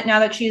this moment now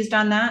that she's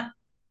done that,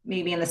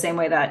 maybe in the same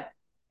way that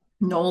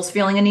Noel's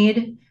feeling a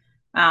need.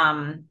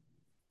 um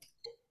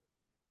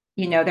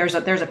there's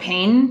a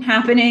pain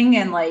happening,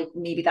 and like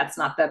maybe it's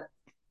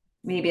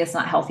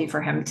not healthy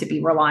for him to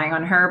be relying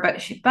on her,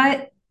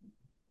 but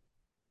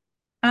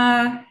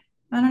I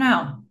don't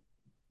know,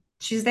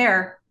 she's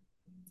there,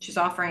 she's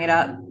offering it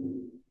up,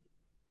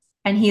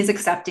 and he's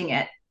accepting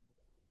it.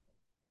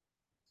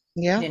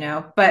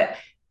 Yeah, But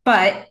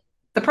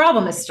the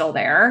problem is still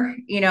there.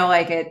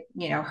 Like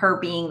her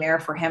being there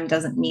for him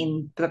doesn't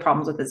mean the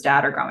problems with his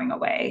dad are going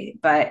away,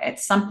 but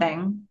it's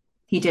something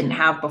he didn't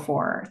have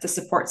before. It's a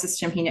support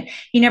system.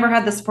 He never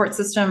had the support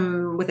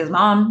system with his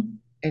mom.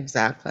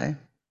 exactly.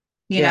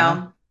 you Yeah.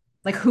 know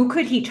like, who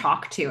could he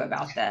talk to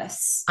about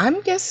this? I'm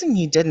guessing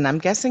he didn't. I'm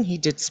guessing he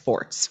did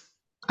sports.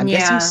 I'm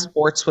guessing Yeah.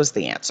 sports was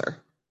the answer.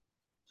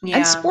 And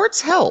Yeah. sports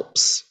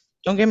helps.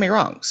 Don't get me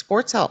wrong,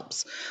 sports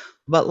helps.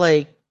 But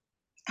like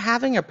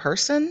having a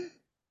person,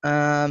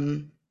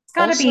 It's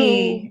got to also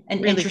be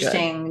an really good.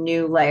 interesting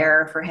new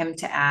layer for him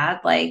to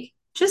add. Like,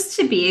 just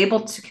to be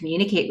able to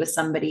communicate with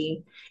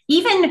somebody,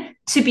 even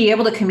to be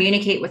able to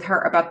communicate with her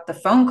about the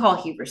phone call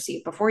he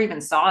received before he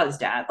even saw his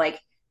dad, like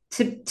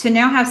to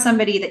now have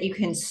somebody that you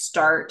can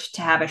start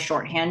to have a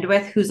shorthand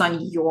with who's on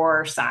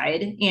your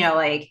side,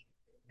 like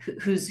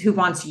who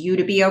wants you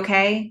to be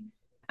okay.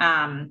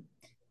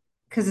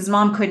 Because his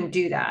mom couldn't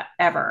do that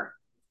ever,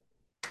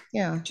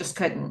 Yeah. just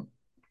couldn't.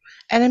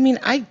 And I mean,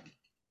 I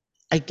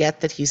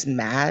get that he's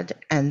mad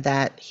and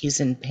that he's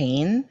in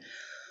pain,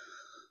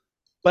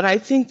 but I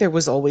think there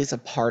was always a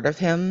part of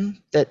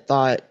him that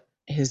thought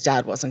his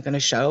dad wasn't going to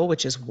show,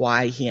 which is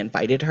why he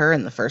invited her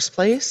in the first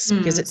place.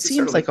 Because it It's sort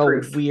seems of like like a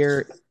proof.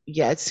 weird,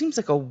 yeah, it seems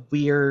like a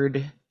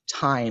weird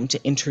time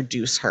to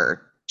introduce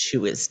her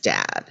to his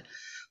dad.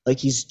 Like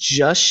he's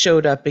just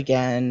showed up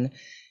again.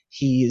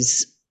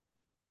 He's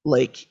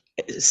like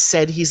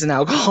said he's an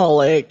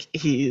alcoholic.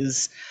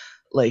 He's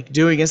like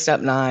doing a step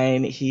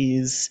nine.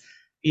 He's,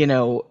 you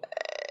know,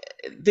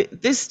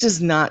 this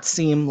does not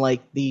seem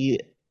like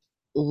the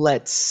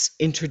let's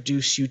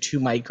introduce you to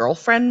my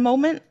girlfriend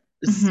moment.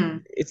 Mm-hmm.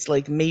 It's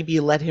like maybe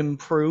let him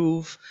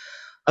prove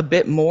a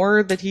bit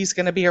more that he's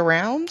going to be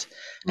around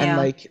and Yeah.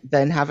 like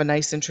then have a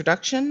nice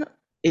introduction.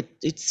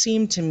 It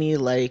seemed to me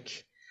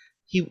like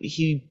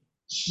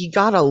he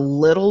got a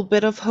little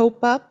bit of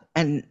hope up,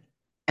 and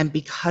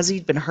because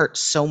he'd been hurt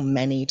so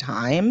many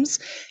times,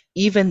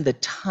 even the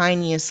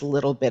tiniest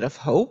little bit of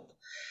hope,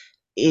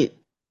 it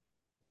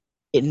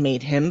it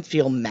made him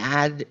feel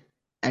mad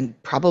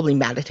and probably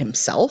mad at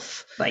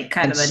himself Like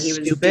kind and of that he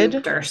was stupid.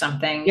 duped or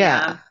something.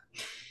 Yeah.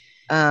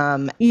 Yeah.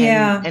 And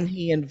Yeah.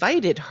 he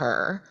invited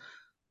her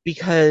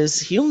because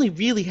he only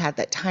really had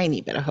that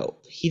tiny bit of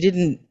hope. He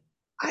didn't,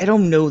 I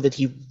don't know that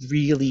he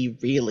really,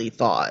 really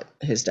thought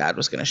his dad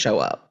was going to show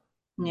up.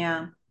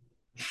 Yeah.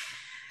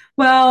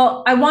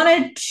 Well, I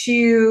wanted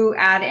to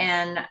add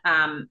in,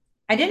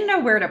 I didn't know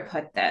where to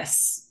put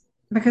this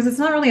because it's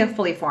not really a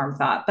fully formed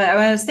thought, but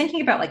I was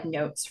thinking about like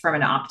notes from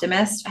an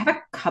optimist. I have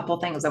a couple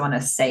things I want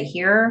to say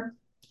here.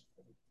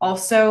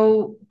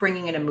 Also,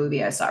 bringing in a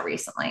movie I saw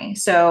recently.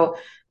 So,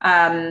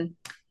 um,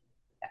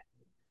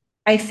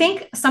 I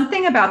think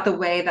something about the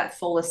way that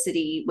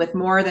Felicity, with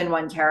more than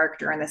one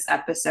character in this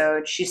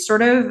episode, she's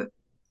sort of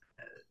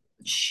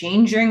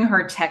changing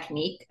her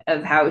technique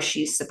of how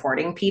she's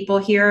supporting people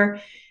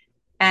here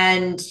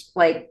and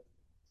like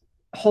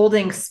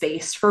holding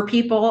space for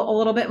people a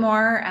little bit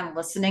more and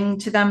listening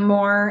to them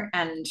more.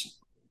 And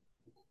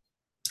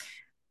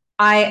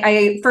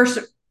I first,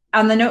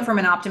 on the note from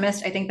an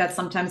optimist, I think that's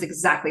sometimes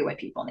exactly what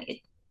people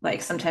need.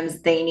 Like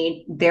sometimes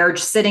they're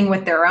sitting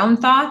with their own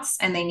thoughts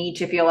and they need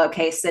to feel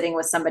okay sitting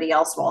with somebody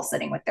else while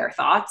sitting with their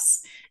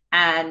thoughts.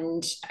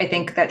 And I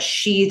think that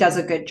she does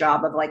a good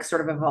job of like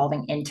sort of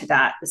evolving into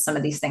that with some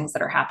of these things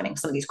that are happening,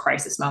 some of these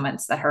crisis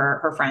moments that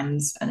her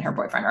friends and her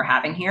boyfriend are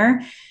having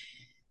here.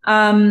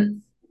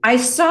 Um, I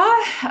saw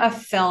a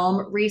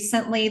film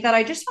recently that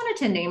I just wanted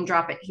to name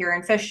drop it here.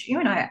 And Fish, you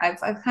and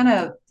I've kind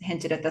of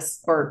hinted at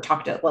this or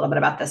talked a little bit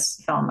about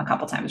this film a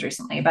couple times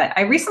recently. But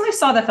I recently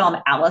saw the film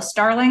Alice,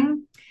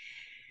 Darling.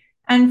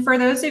 And for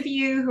those of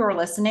you who are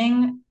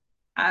listening,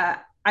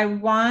 I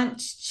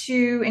want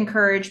to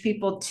encourage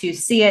people to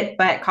see it,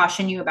 but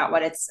caution you about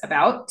what it's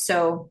about.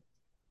 So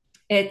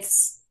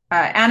it's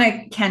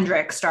Anna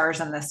Kendrick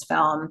stars in this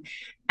film,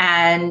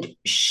 and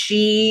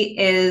she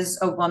is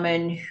a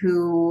woman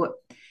who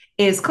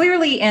is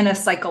clearly in a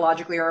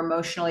psychologically or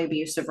emotionally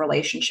abusive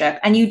relationship.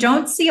 And you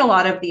don't see a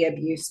lot of the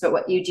abuse, but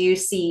what you do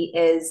see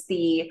is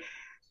the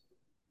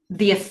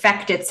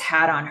effect it's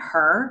had on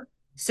her.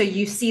 So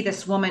you see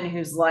this woman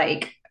who's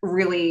like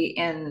really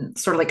in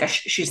sort of like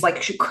she's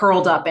like she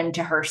curled up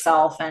into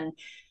herself, and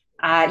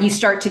you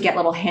start to get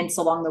little hints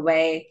along the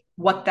way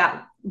what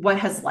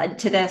has led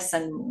to this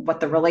and what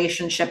the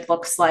relationship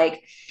looks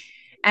like.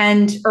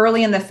 And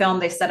early in the film,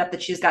 they set up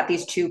that she's got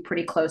these two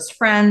pretty close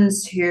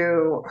friends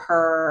who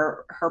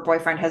her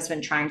boyfriend has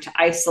been trying to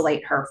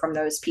isolate her from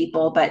those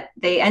people, but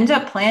they end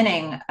up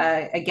planning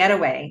a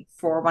getaway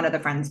for one of the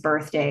friends'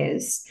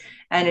 birthdays,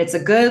 and it's a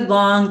good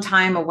long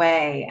time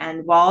away.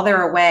 And while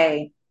they're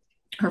away,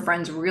 her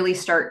friends really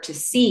start to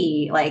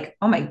see like,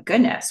 oh my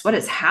goodness, what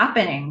is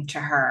happening to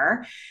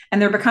her,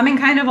 and they're becoming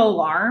kind of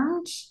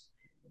alarmed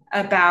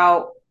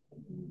about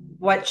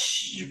what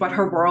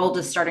her world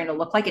is starting to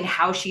look like and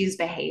how she's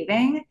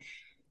behaving.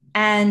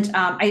 And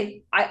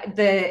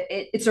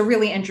it's a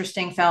really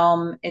interesting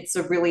film. It's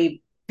a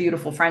really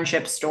beautiful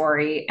friendship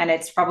story, and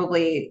it's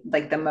probably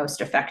like the most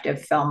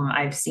effective film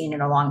I've seen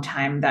in a long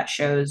time that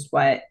shows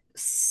what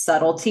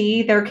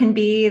subtlety there can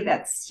be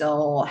that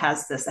still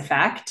has this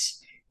effect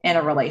in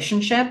a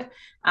relationship.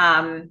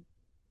 Um,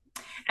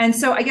 and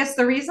so I guess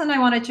the reason I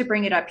wanted to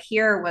bring it up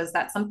here was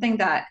that something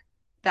that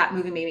that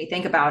movie made me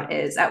think about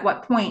is at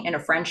what point in a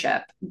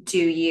friendship do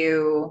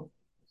you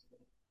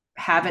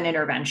have an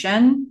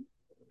intervention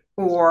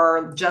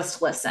or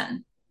just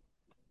listen?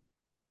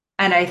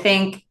 And I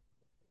think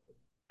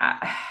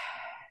uh,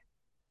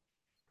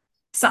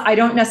 so. I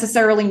don't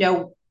necessarily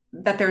know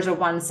that there's a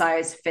one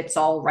size fits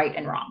all right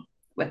and wrong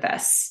with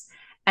this.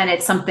 And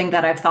it's something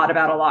that I've thought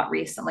about a lot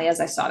recently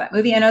as I saw that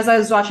movie. And as I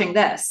was watching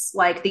this,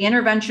 like the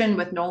intervention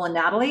with Noel and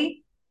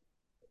Natalie,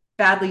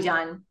 badly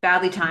done,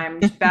 badly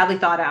timed, badly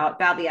thought out,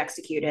 badly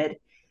executed.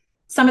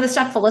 Some of the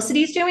stuff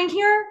Felicity's doing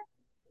here,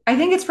 I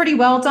think it's pretty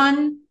well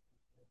done.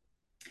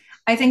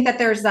 I think that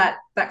there's that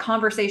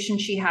conversation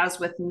she has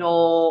with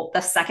Noel,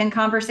 the second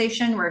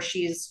conversation where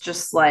she's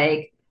just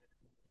like,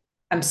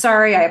 I'm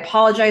sorry, I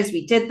apologize,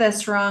 we did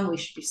this wrong, we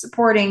should be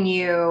supporting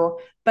you.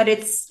 But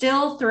it's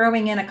still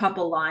throwing in a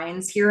couple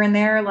lines here and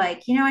there,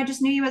 like, I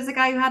just knew you as a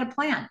guy who had a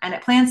plan. And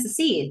it plants the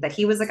seed that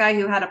he was a guy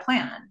who had a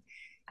plan.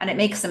 And it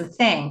makes him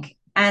think.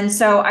 And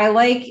so I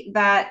like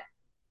that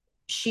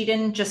she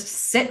didn't just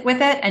sit with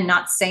it and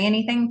not say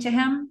anything to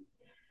him.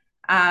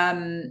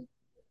 Um,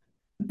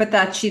 but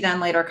that she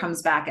then later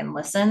comes back and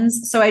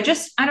listens. So I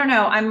don't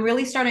know. I'm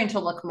really starting to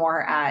look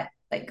more at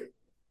like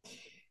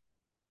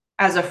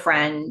as a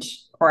friend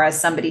or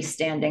as somebody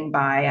standing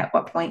by, at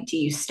what point do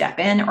you step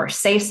in or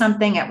say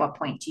something? At what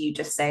point do you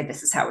just say,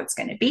 this is how it's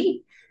going to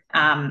be?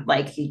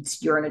 Like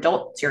you're an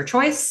adult, it's your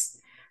choice.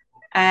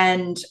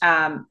 And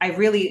I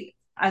really,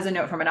 as a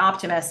note from an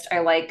optimist, I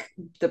like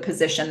the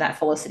position that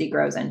Felicity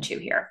grows into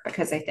here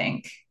because I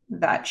think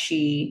that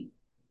she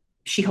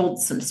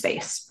holds some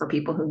space for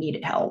people who need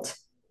it held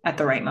at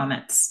the right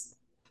moments.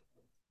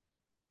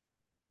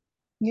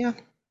 Yeah,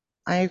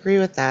 I agree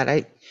with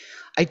that.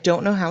 I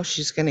don't know how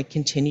she's going to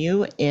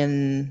continue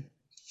in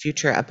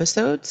future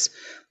episodes,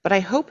 but I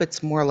hope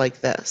it's more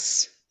like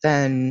this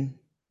than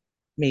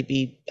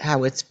maybe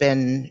how it's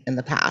been in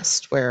the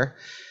past, where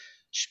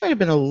she might have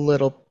been a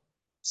little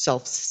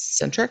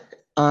self-centric.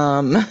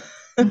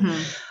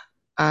 Mm-hmm.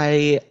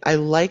 I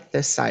like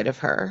this side of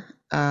her,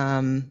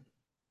 the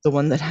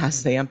one that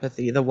has the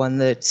empathy, the one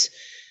that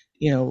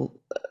you know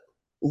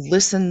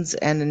listens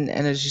and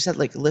as you said,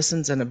 like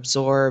listens and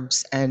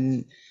absorbs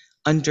and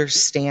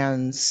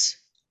understands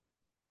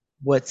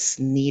what's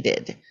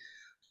needed.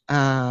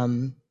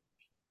 Um,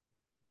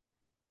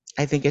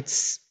 I think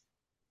it's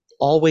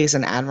always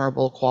an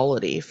admirable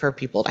quality for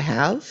people to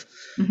have.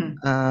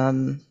 Mm-hmm.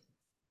 Um,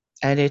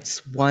 and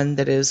it's one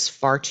that is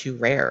far too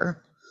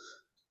rare.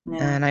 Yeah.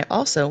 And I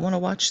also want to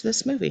watch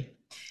this movie.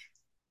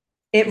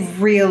 It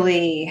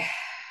really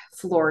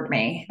floored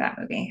me, that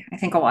movie. I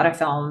think a lot of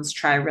films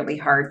try really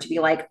hard to be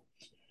like,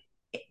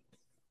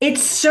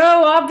 it's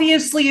so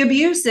obviously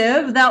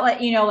abusive that like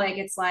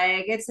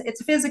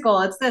it's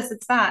physical, it's this,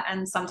 it's that.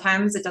 And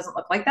sometimes it doesn't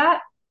look like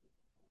that.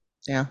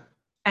 Yeah.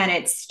 And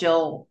it's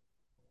still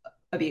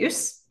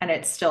abuse and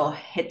it still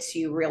hits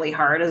you really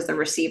hard as the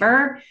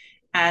receiver.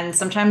 And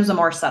sometimes the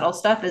more subtle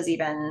stuff is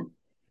even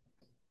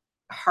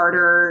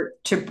harder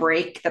to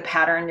break the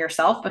pattern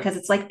yourself because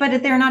it's like,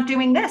 but they're not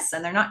doing this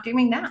and they're not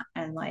doing that.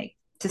 And like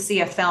to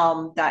see a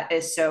film that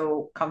is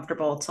so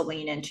comfortable to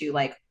lean into,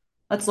 like,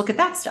 let's look at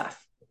that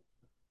stuff.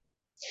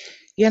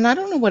 Yeah, and I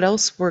don't know what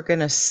else we're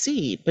going to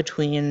see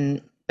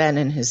between Ben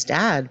and his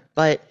dad,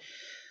 but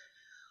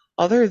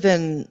other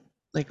than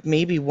like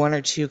maybe one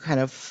or two kind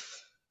of,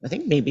 I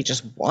think maybe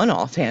just one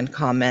offhand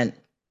comment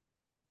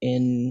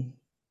in,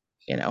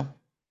 you know,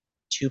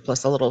 two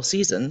plus a little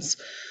seasons,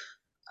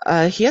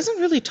 he hasn't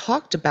really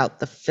talked about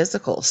the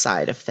physical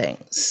side of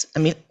things. I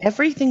mean,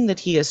 everything that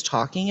he is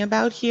talking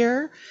about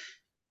here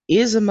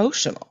is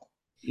emotional,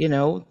 the You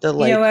know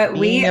like what?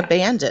 being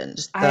abandoned,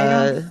 I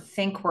don't the,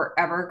 think we're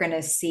ever going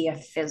to see a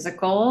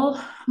physical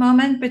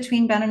moment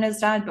between Ben and his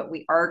dad, but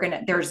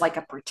there's like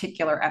a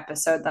particular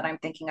episode that I'm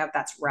thinking of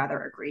that's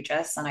rather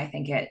egregious. And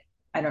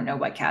I don't know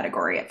what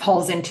category it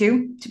falls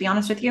into, to be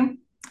honest with you.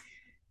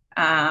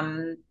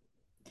 Um,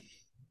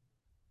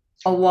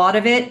 a lot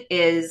of it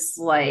is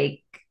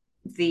like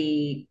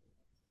the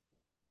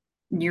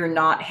you're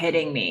not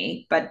hitting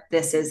me, but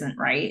this isn't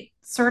right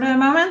sort of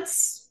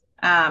moments.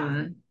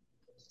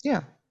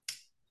 yeah.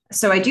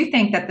 So I do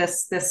think that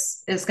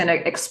this is going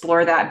to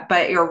explore that,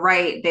 but you're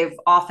right. They've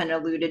often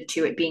alluded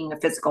to it being a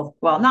physical,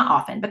 well, not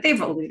often, but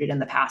they've alluded in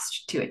the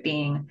past to it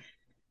being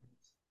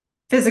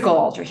physical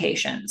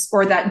altercations,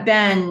 or that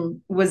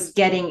Ben was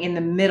getting in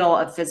the middle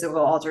of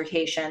physical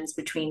altercations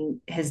between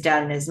his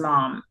dad and his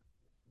mom,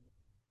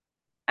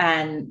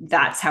 and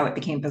that's how it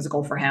became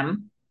physical for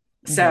him.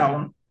 Hmm.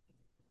 So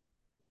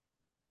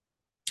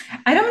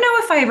I don't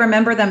know if I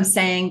remember them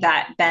saying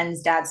that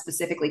Ben's dad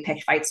specifically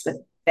picked fights with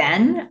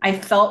Ben. I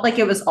felt like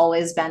it was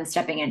always Ben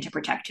stepping in to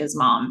protect his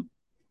mom.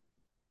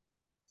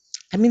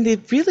 I mean, they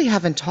really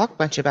haven't talked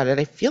much about it.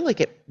 I feel like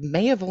it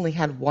may have only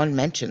had one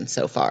mention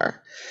so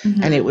far,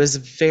 and it Mm-hmm. was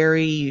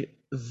very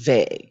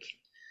vague,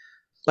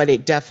 but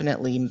it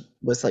definitely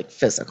was like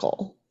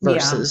physical Yeah.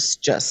 versus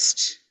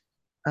just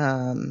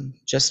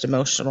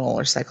emotional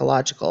or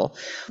psychological.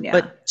 Yeah.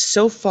 But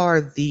so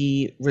far,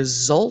 the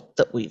result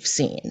that we've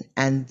seen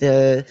and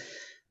the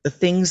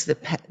things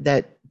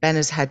that Ben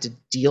has had to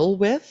deal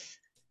with,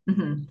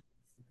 Mm-hmm.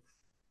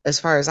 as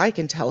far as I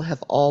can tell,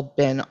 have all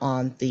been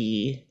on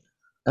the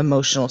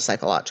emotional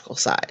psychological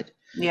side.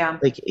 Yeah.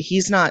 Like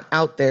he's not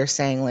out there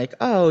saying like,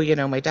 oh,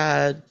 my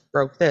dad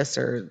broke this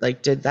or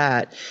like did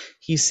that.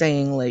 He's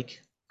saying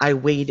like, I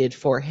waited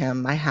for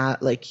him. I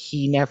had like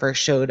he never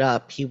showed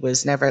up. He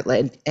was never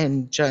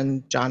and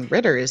John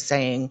Ritter is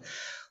saying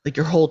like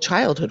your whole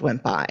childhood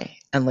went by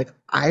and like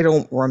I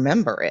don't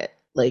remember it.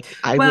 Like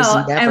I was Well,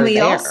 and never we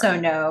there. also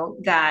know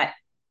that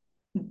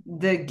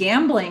the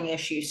gambling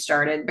issue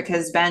started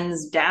because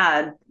Ben's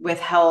dad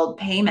withheld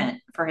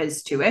payment for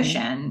his Mhm.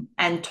 tuition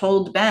and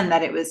told Ben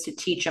that it was to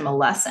teach him a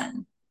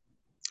lesson.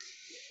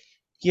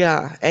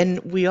 Yeah, and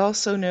we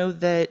also know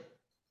that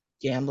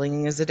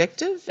gambling is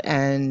addictive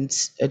and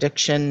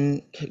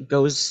addiction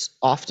goes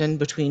often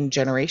between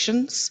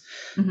generations.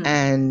 Mm-hmm.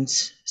 And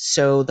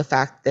so the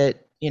fact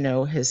that,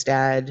 his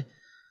dad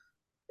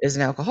is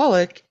an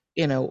alcoholic,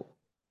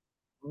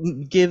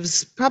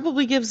 gives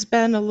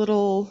Ben a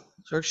little,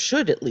 or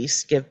should at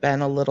least give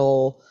Ben a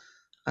little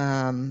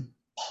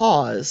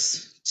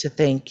pause to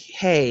think,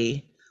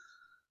 hey,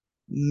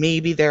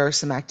 maybe there are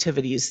some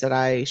activities that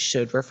I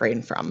should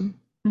refrain from,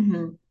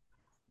 Mm-hmm.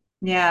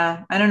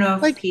 Yeah, I don't know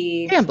if like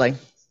he gambling.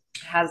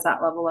 has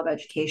that level of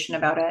education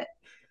about it.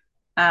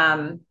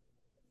 Um,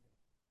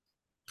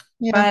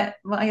 Yeah, but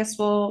well, I guess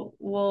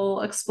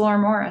we'll explore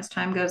more as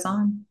time goes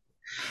on.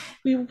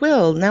 we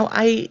will. Now,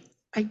 I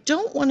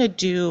don't want to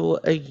do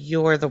a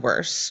 "You're the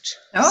Worst"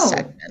 Oh,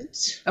 segment.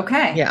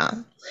 okay. Yeah,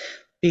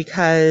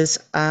 because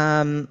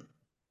I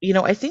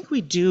think we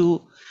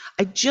do.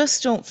 I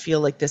just don't feel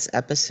like this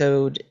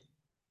episode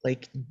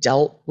like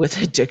dealt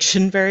with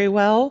addiction very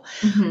well.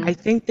 I Mm-hmm.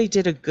 think they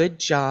did a good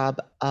job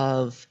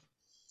of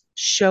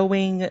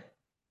showing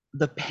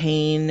the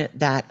pain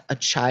that a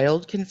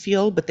child can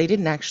feel, but they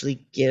didn't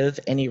actually give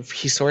any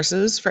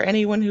resources for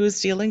anyone who is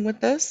dealing with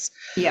this.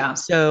 Yeah.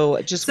 So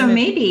I just So wanted,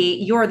 maybe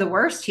you're the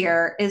worst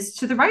here is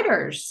to the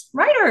writers.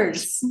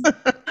 Writers.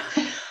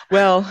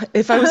 well,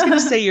 if I was going to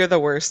say you're the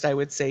worst, I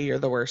would say you're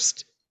the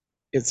worst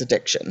is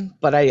addiction,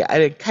 but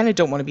I kind of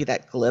don't want to be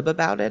that glib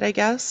about it, I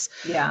guess.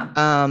 Yeah.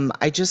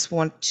 I just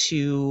want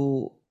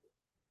to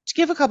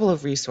give a couple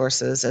of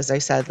resources, as I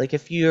said, like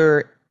if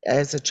you're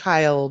as a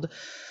child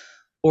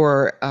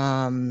or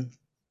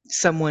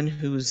someone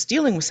who's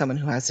dealing with someone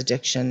who has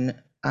addiction,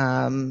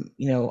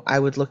 I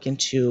would look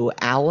into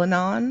Al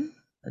Anon.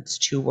 That's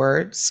two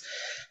words.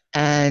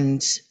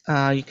 And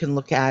you can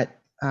look at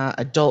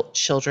Adult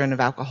Children of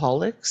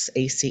Alcoholics,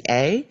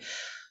 ACA,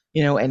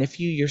 and if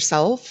you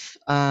yourself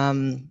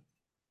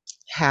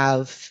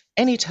have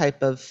any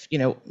type of,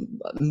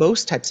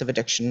 most types of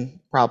addiction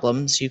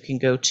problems, you can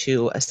go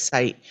to a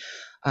site.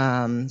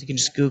 You can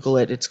just Google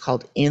it. It's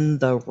called In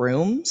the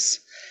Rooms.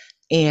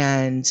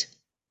 And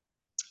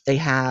they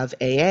have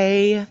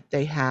AA,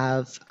 they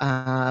have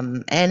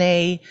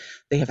NA,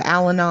 they have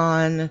Al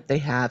Anon, they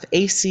have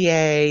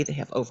ACA, they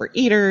have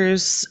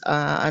Overeaters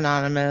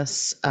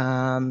Anonymous.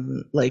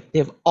 Like they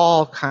have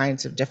all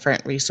kinds of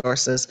different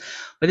resources,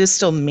 but it's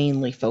still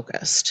mainly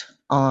focused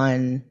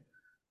on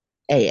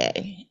AA.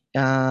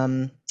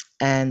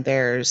 And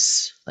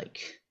there's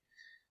like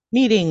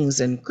meetings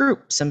and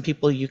groups and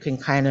people you can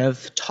kind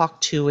of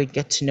talk to and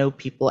get to know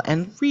people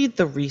and read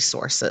the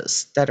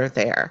resources that are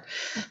there.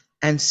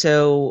 And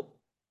so,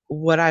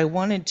 what I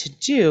wanted to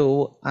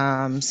do,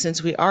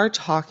 since we are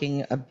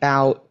talking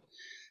about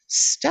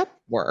step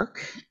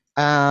work,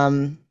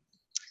 um,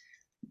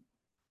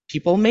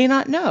 people may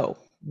not know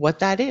what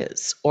that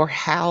is or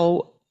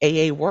how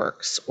AA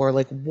works or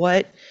like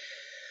what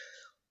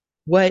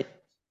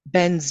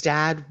Ben's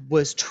dad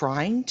was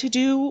trying to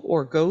do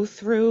or go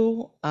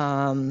through.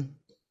 And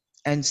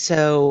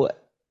so,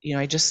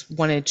 I just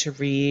wanted to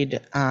read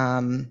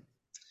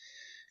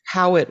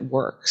how it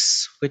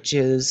works, which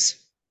is,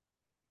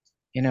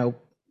 you know,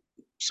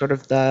 sort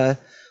of the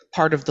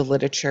part of the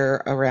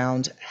literature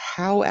around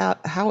how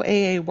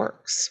AA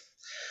works.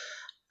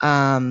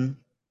 Um,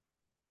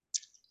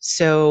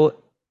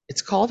 so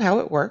it's called How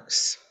It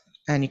Works,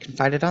 and you can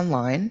find it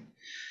online. It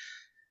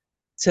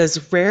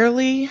says,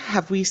 rarely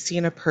have we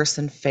seen a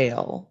person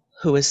fail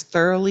who has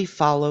thoroughly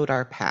followed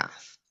our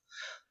path.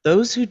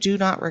 Those who do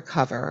not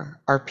recover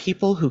are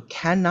people who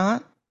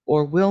cannot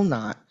or will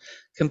not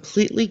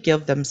completely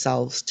give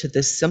themselves to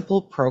this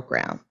simple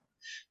program,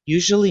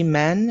 usually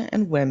men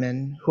and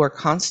women who are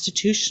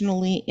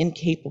constitutionally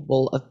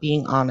incapable of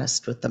being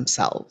honest with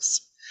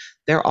themselves.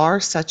 There are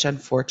such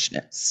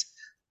unfortunates.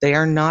 They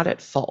are not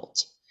at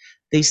fault.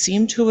 They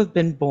seem to have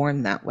been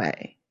born that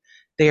way.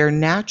 They are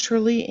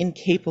naturally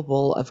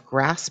incapable of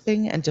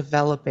grasping and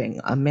developing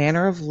a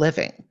manner of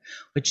living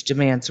which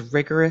demands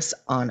rigorous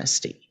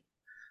honesty.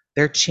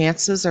 Their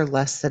chances are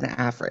less than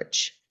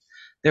average.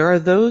 There are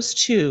those,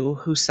 too,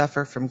 who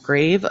suffer from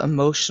grave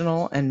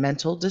emotional and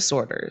mental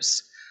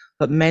disorders,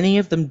 but many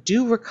of them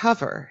do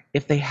recover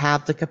if they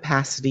have the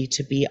capacity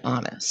to be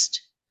honest.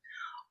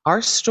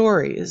 Our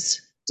stories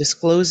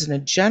disclose in a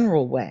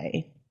general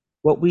way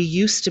what we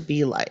used to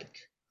be like,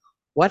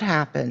 what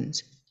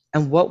happened,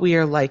 and what we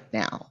are like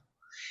now.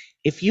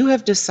 If you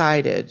have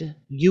decided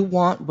you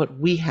want what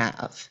we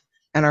have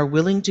and are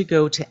willing to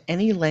go to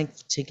any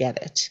length to get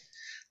it,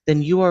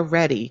 then you are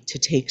ready to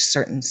take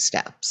certain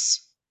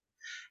steps.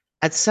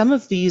 At some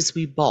of these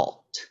we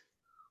balked.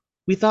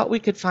 We thought we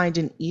could find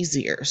an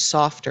easier,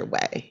 softer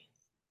way.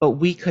 but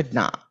we could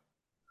not.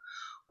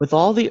 With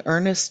all the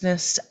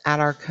earnestness at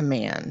our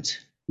command,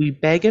 we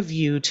beg of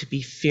you to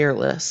be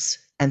fearless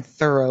and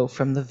thorough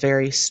from the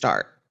very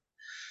start.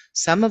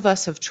 Some of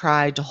us have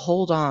tried to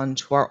hold on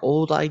to our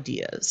old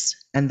ideas,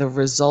 and the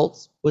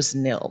result was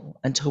nil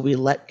until we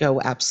let go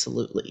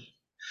absolutely.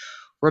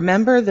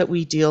 Remember that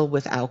we deal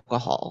with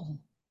alcohol,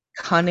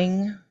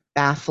 cunning,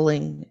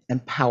 baffling,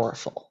 and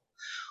powerful.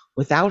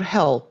 Without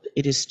help,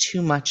 it is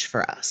too much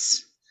for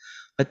us.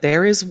 But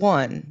there is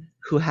one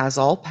who has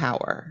all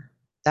power.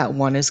 That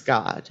one is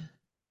God.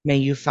 May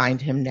you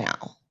find him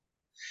now.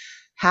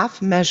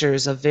 Half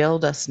measures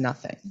availed us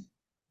nothing.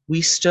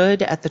 We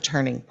stood at the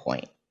turning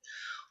point.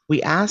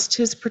 We asked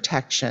his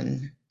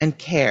protection and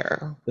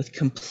care with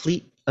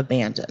complete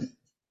abandon.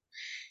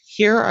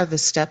 Here are the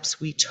steps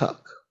we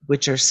took,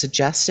 which are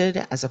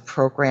suggested as a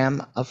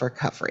program of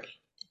recovery.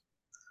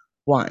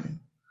 1.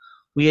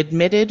 We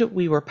admitted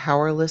we were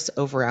powerless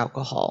over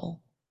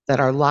alcohol, that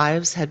our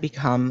lives had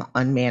become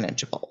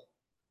unmanageable.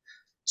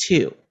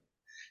 2.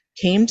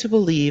 Came to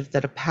believe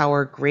that a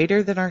power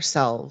greater than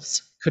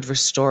ourselves could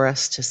restore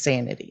us to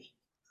sanity.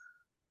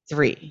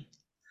 3.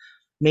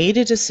 Made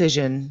a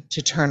decision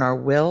to turn our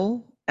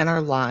will and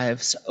our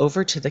lives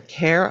over to the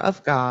care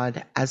of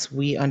God as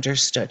we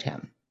understood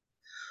him.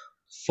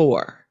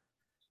 4.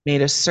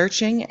 Made a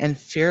searching and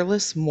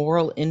fearless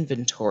moral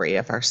inventory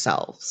of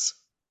ourselves.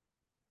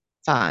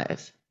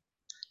 5.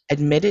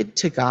 Admitted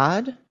to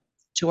God,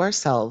 to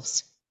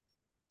ourselves,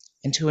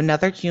 and to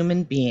another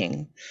human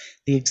being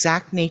the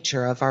exact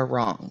nature of our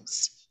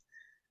wrongs.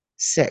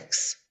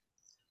 6.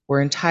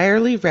 We're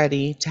entirely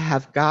ready to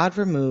have God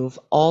remove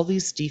all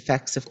these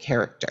defects of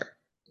character.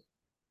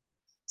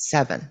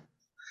 7.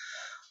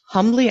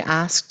 Humbly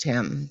asked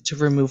him to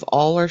remove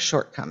all our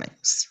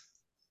shortcomings.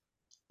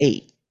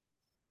 8.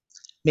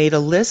 Made a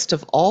list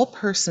of all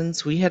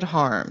persons we had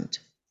harmed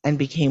and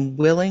became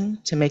willing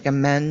to make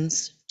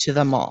amends to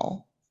them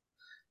all.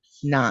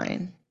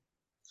 9.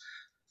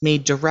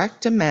 Made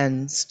direct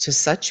amends to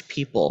such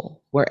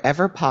people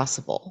wherever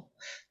possible,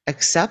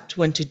 except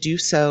when to do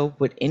so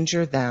would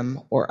injure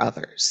them or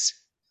others.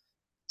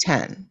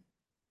 10.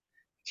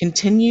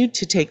 Continued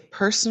to take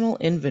personal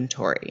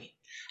inventory,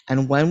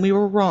 and when we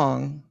were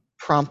wrong,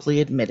 promptly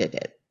admitted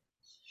it.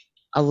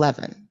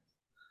 11.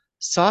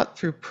 Sought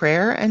through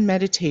prayer and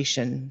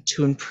meditation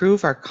to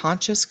improve our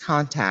conscious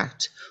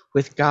contact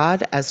with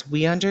God as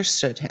we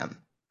understood him,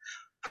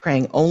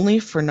 praying only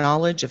for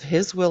knowledge of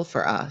his will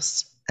for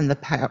us and the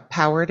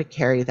power to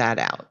carry that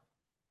out.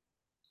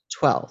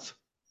 12.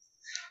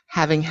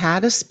 Having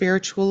had a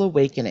spiritual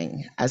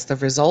awakening as the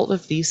result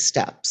of these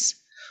steps,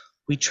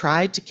 we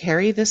tried to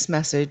carry this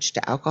message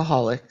to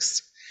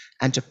alcoholics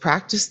and to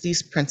practice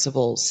these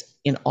principles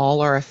in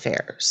all our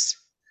affairs.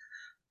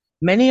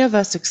 Many of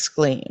us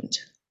exclaimed,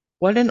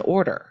 "What an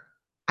order!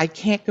 I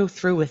can't go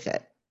through with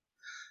it."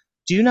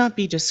 Do not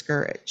be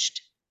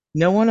discouraged.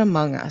 No one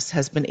among us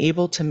has been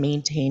able to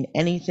maintain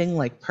anything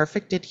like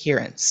perfect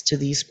adherence to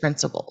these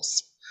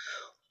principles.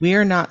 We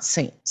are not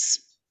saints.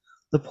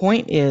 The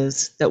point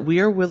is that we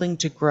are willing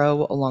to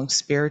grow along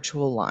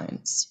spiritual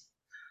lines.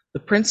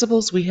 The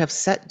principles we have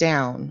set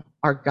down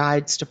are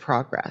guides to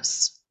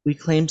progress. We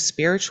claim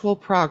spiritual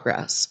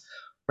progress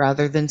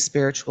rather than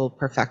spiritual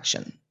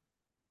perfection.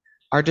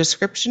 Our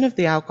description of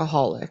the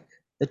alcoholic,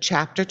 the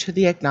chapter to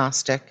the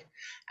agnostic,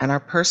 and our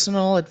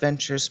personal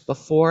adventures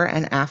before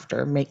and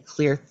after make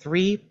clear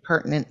 3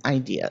 pertinent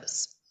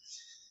ideas: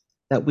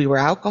 that we were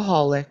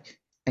alcoholic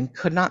and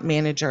could not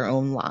manage our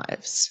own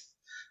lives,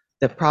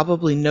 that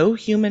probably no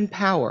human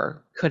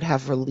power could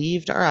have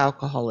relieved our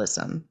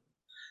alcoholism,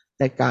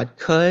 that God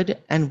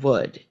could and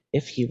would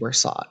if he were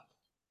sought.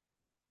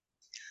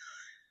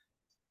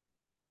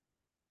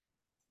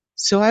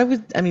 So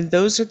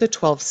those are the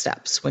 12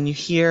 steps. When you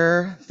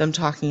hear them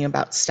talking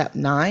about step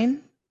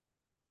 9,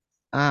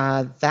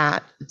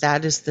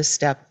 that is the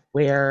step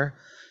where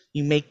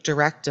you make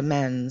direct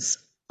amends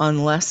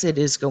unless it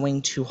is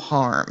going to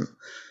harm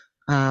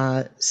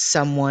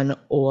someone,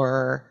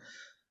 or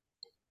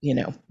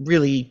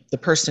really the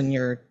person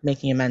you're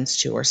making amends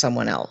to, or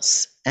someone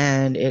else.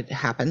 And it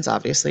happens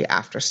obviously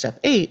after step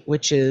 8,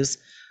 which is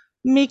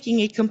making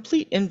a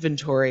complete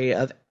inventory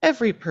of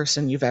every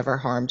person you've ever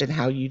harmed and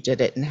how you did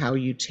it and how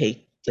you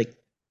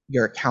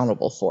you're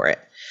accountable for it.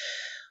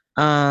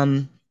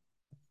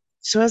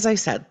 So as I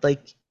said,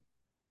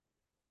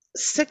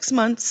 6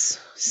 months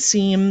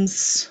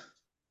seems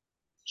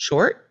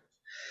short,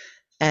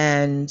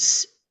 and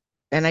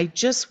I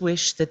just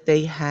wish that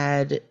they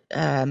had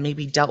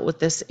maybe dealt with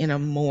this in a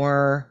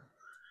more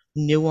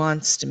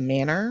nuanced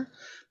manner,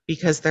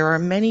 because there are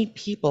many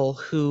people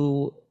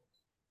who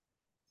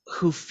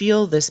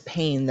feel this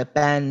pain that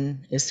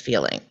Ben is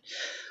feeling,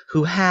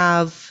 who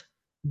have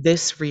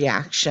this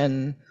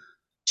reaction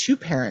to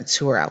parents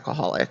who are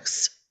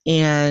alcoholics.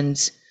 And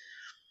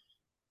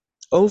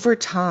over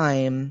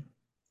time,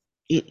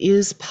 it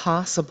is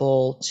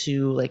possible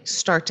to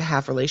start to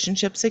have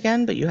relationships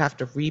again, but you have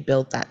to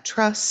rebuild that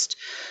trust.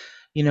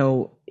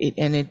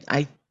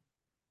 I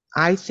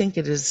I think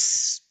it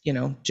is,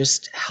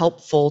 just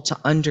helpful to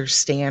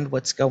understand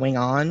what's going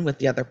on with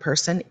the other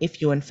person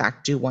if you, in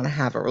fact, do want to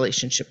have a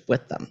relationship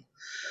with them.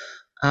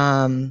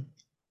 Um,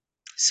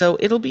 so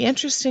it'll be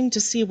interesting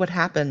to see what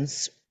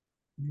happens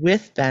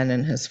with Ben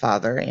and his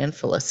father and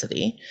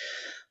Felicity.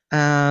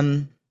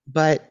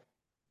 But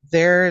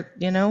there,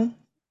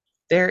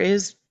 there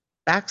is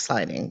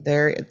backsliding.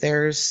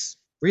 There's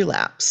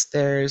relapse.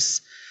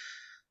 There's,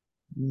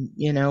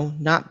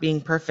 not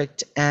being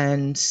perfect.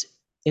 And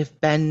if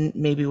Ben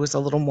maybe was a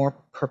little more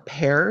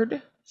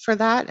prepared for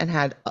that and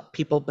had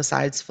people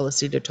besides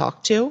Felicity to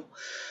talk to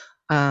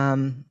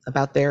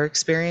about their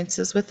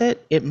experiences with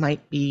it, it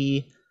might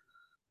be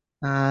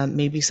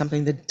maybe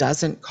something that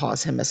doesn't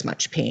cause him as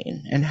much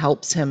pain and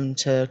helps him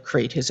to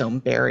create his own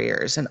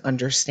barriers and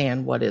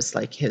understand what is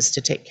like his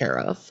to take care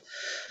of.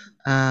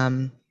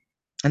 Um,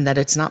 and that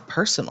it's not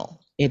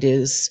personal, it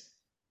is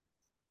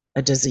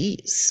a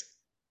disease.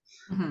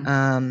 Mm-hmm.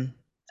 Um,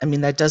 I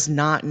mean, that does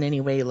not in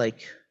any way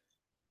like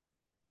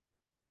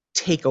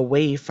take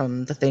away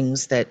from the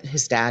things that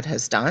his dad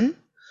has done,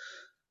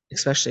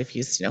 especially if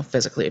he's,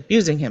 physically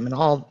abusing him and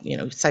all,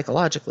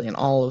 psychologically and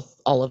all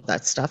of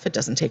that stuff. It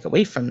doesn't take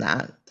away from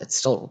that. That's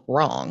still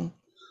wrong.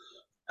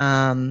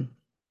 Um,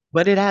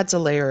 but it adds a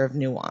layer of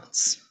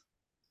nuance,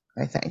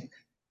 I think.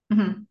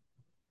 Mm-hmm.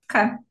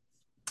 Okay.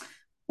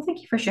 Well,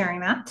 thank you for sharing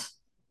that.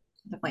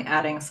 Definitely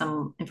adding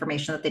some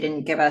information that they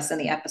didn't give us in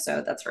the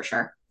episode, that's for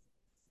sure.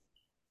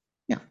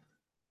 Yeah.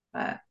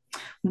 But,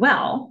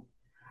 well,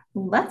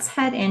 let's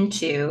head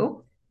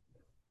into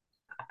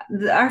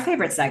our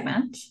favorite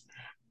segment.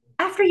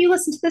 After you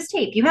listen to this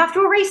tape, you have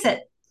to erase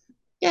it.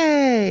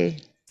 Yay.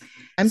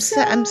 I'm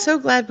So, so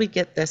glad we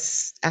get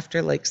this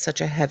after like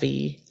such a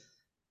heavy.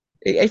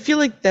 I feel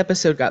like the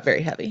episode got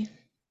very heavy.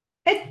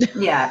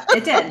 yeah,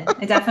 it did.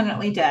 It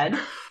definitely did.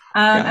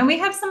 Yeah. And we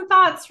have some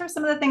thoughts from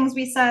some of the things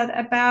we said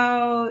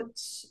about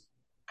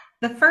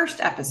the first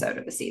episode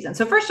of the season.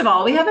 So, first of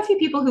all, we have a few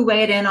people who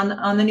weighed in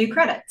on the new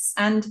credits.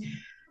 And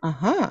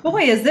Uh-huh.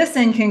 boy, is this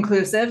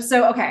inconclusive.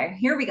 So, okay,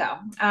 here we go.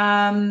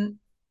 From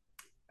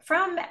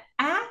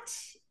at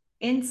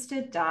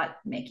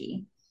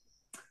insta.mickey.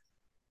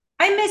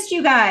 I missed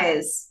you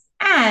guys.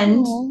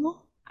 And Oh.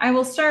 I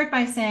will start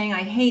by saying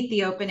I hate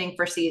the opening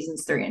for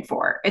seasons 3 and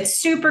 4. It's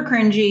super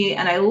cringy,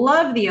 and I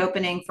love the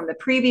opening from the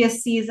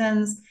previous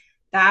seasons.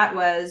 That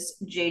was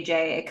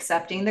JJ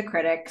accepting the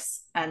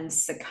critics and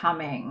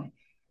succumbing.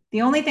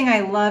 The only thing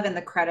I love in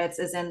the credits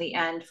is in the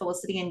end,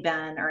 Felicity and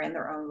Ben are in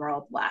their own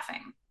world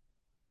laughing.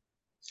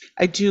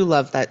 I do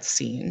love that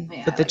scene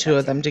Yeah, with I the like two that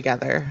of too. them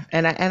together.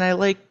 And I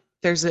like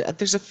there's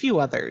a few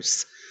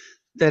others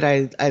that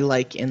I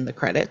like in the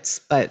credits,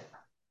 but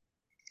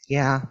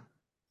yeah.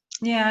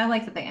 Yeah, I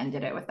like that they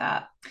ended it with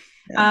that.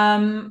 Yeah.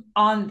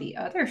 On the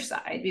other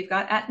side, we've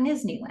got at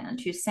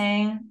Disneyland who's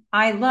saying,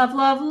 I love,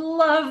 love,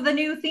 love the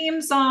new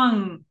theme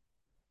song.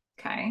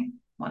 Okay,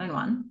 1 and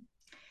 1.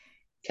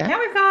 Okay. Now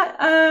we've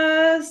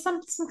got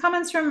some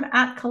comments from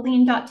at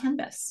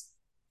Colleen.Tenbus.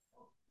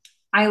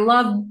 I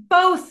love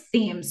both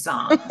theme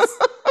songs.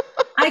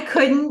 I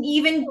couldn't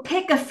even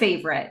pick a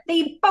favorite.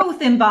 They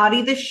both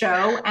embody the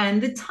show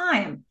and the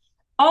time.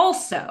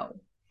 Also,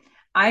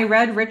 I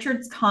read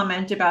Richard's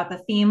comment about the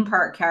theme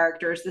park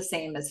characters the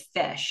same as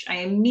Fish. I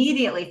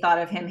immediately thought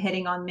of him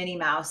hitting on Minnie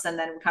Mouse and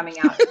then coming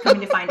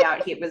to find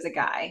out he was a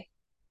guy.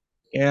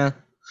 Yeah.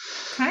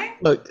 Okay.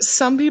 Look,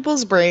 some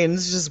people's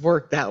brains just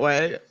work that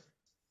way.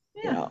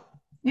 Yeah. Yeah.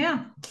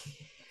 Yeah.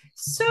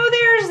 So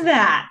there's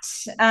that.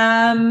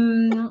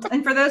 And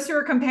for those who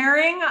are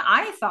comparing,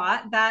 I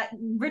thought that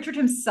Richard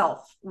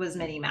himself was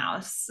Minnie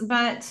Mouse.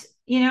 But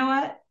you know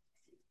what?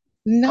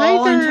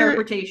 All Neither,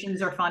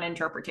 interpretations are fun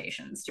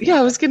interpretations, to be yeah,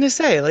 I was honest. gonna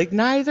say, like,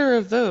 neither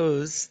of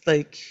those,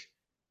 like,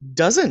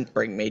 doesn't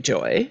bring me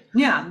joy.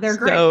 Yeah, they're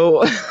great.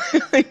 So,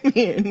 I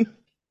mean,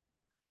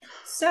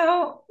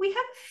 So we have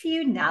a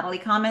few Natalie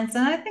comments,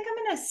 and I think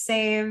I'm going to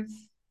save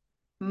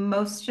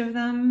most of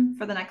them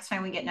for the next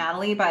time we get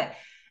Natalie. But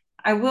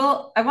I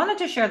wanted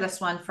to share this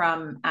one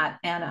from at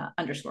Anna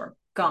underscore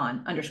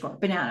gone underscore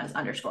bananas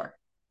underscore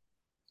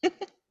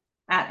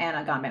at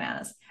Anna gone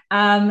bananas.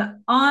 On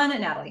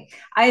Natalie,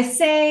 I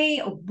say,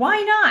 why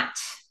not?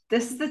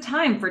 This is the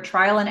time for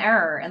trial and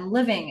error and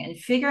living and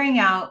figuring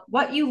out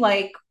what you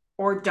like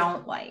or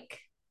don't like.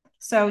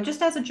 So,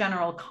 just as a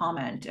general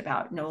comment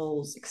about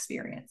Noel's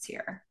experience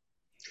here.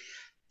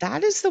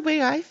 that is the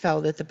way I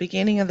felt at the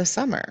beginning of the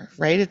summer,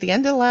 right? At the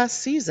end of last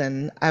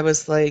season, I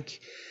was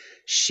like,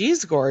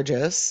 she's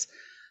gorgeous.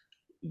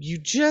 You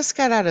just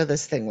got out of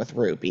this thing with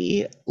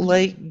Ruby. Mhm.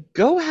 Like,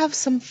 go have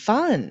some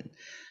fun.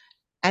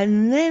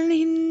 And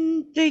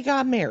then they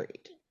got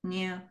married.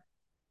 Yeah.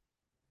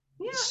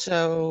 Yeah.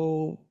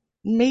 So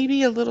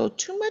maybe a little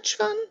too much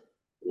fun,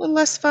 a little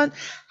less fun.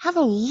 Have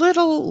a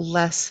little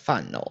less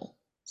fun, Noel.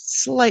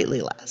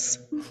 Slightly less.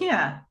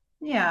 Yeah.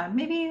 Yeah.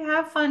 Maybe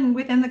have fun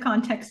within the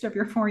context of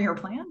your 4 year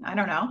plan. I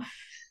don't know.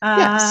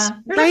 Yes,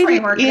 There's a write it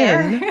framework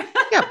there. in.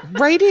 Yeah,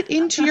 write it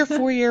into your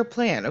 4 year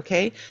plan,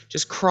 okay?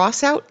 Just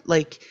cross out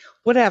like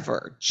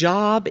whatever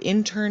job,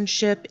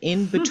 internship,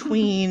 in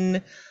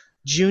between,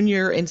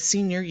 junior and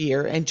senior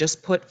year and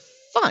just put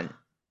fun.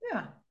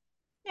 Yeah.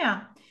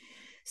 Yeah.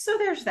 So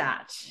there's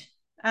that.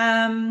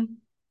 Um,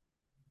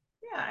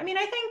 yeah, I mean,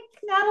 I think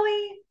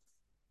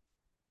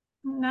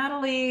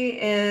Natalie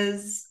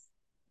is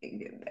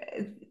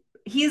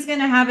he's going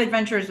to have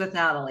adventures with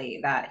Natalie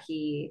that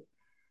he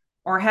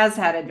or has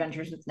had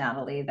adventures with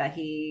Natalie that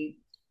he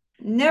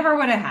never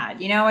would have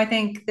had. I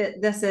think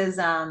that this is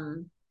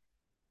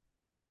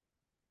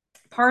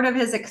part of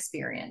his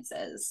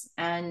experiences.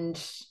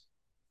 And,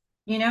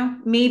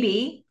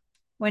 maybe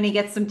when he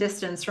gets some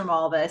distance from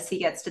all this, he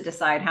gets to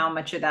decide how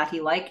much of that he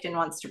liked and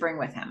wants to bring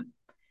with him.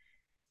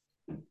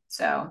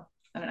 So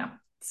I don't know.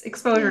 It's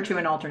exposure Yeah. to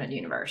an alternate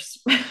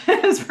universe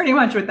is pretty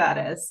much what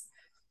that is.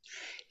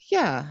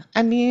 Yeah.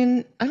 I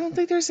mean, I don't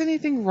think there's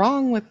anything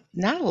wrong with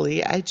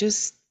Natalie.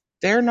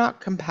 They're not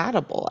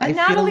compatible. I And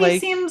feel Natalie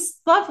like seems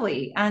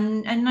lovely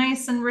and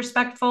nice and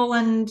respectful,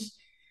 and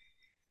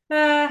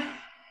uh,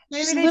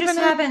 maybe she's they just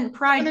haven't living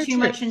pried her too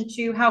much truth.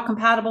 into how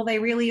compatible they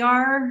really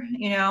are.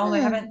 They Yeah.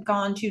 haven't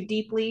gone too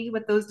deeply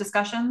with those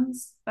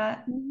discussions.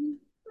 But Mhm.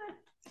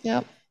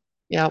 Yep.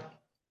 Yep.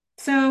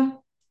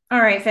 so, all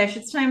right, Fish,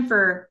 it's time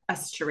for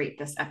us to rate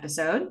this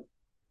episode.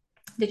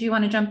 Did you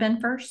want to jump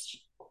in first?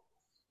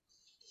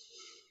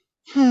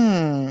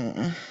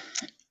 Hmm.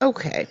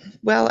 Okay.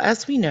 Well,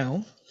 as we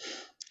know,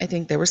 I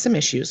think there were some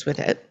issues with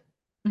it,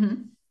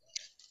 Mm-hmm.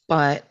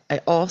 but I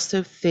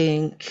also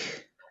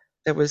think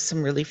there was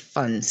some really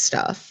fun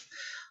stuff.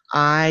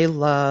 I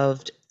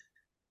loved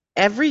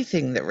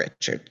everything that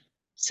Richard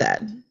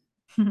said.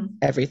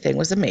 Everything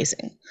was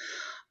amazing.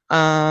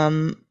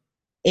 Um,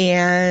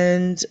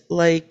 and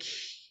like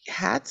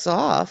hats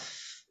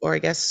off, or I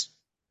guess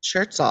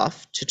shirts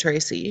off to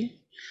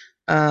Tracy.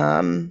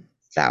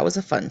 That was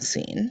a fun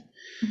scene.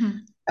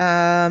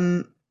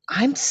 Mm-hmm.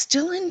 I'm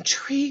still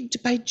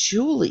intrigued by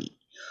Julie.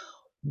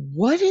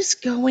 What is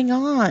going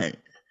on?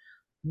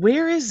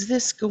 Where is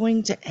this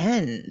going to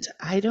end?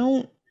 I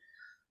don't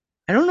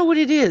know what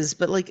it is,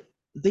 but like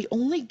they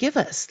only give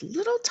us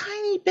little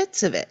tiny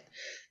bits of it.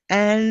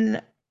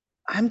 And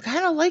I'm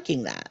kind of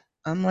liking that.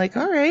 I'm like,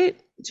 Okay. all right,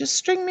 just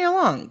string me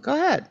along. Go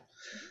ahead.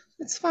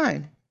 It's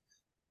fine.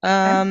 Okay.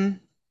 Um,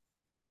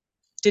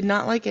 did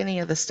not like any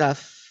of the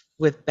stuff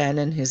with Ben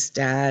and his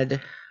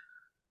dad,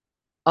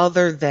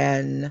 other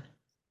than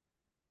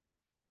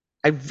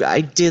I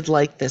did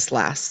like this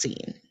last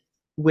scene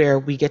where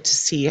we get to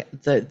see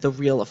the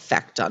real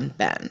effect on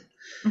Ben.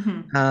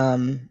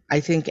 Mm-hmm. I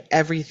think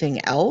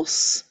everything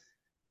else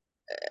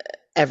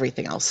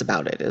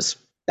about it is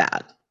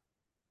bad.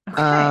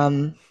 Okay.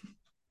 Um,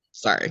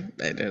 sorry,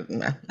 I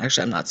didn't,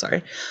 actually, I'm not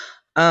sorry.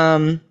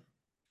 Um,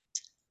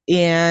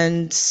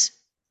 and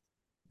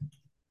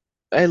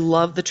I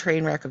love the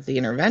train wreck of the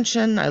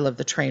intervention. I love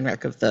the train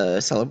wreck of the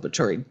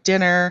celebratory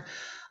dinner.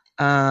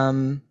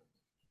 Um,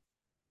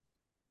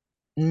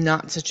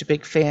 not such a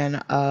big fan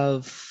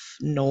of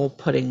Noel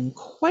putting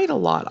quite a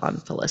lot on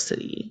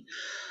Felicity.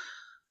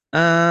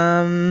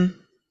 Um,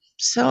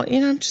 so,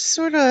 I'm just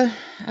sort of,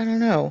 I don't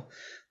know.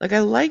 Like, I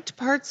liked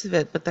parts of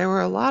it, but there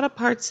were a lot of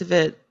parts of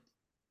it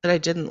that I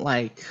didn't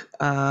like.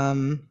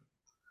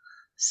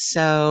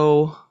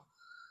 So,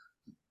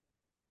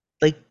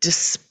 like,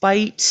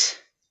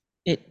 despite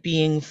it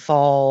being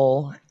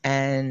fall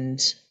and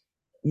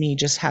me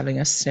just having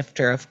a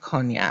snifter of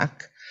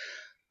cognac,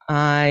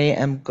 I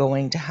am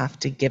going to have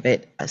to give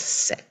it a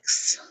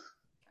 6.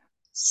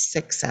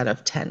 6 out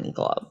of 10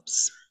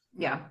 gloves.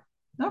 Yeah.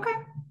 Okay.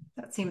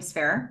 That seems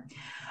fair.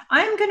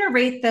 I'm going to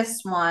rate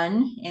this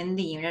one in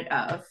the unit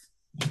of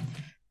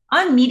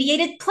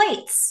unmediated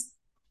plates.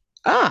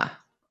 Ah,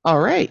 all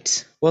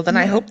right. Well, then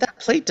I Yeah. hope that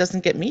plate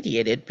doesn't get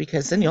mediated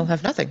because then you'll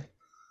have nothing.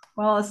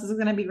 Well, this is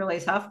going to be really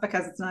tough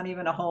because it's not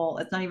even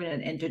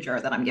an integer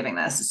that I'm giving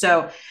this.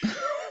 So this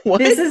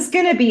What? is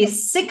going to be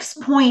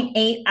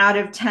 6.8 out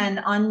of 10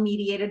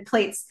 unmediated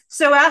plates.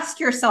 So ask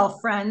yourself,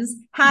 friends,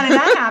 how did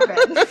that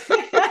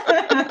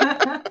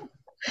happen?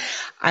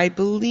 I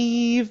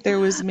believe there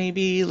was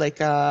maybe like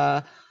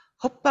a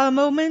hoppa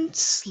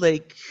moment,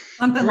 like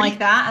Something like grape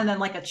that. And then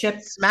like a chip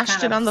smashed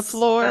kind it of on the fell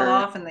floor.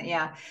 off. And then,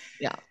 yeah.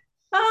 Yeah,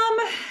 Um,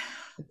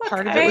 look,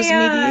 part of it was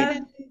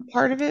mediated,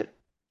 part of it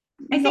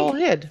I Noel think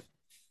hid.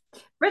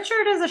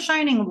 Richard is a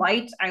shining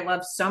light. I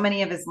love so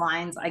many of his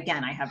lines.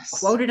 Again, I have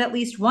quoted at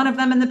least one of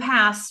them in the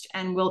past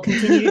and will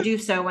continue to do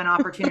so when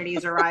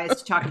opportunities arise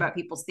to talk about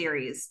people's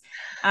theories.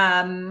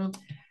 Um,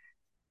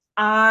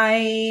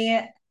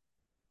 I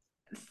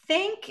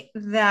think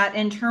that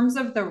in terms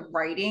of the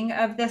writing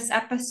of this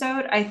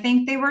episode, I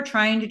think they were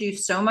trying to do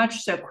so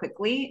much so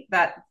quickly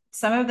that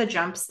some of the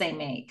jumps they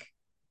make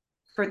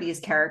for these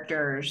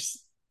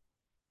characters,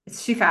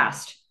 it's too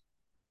fast.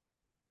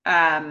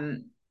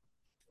 Um,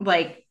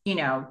 like,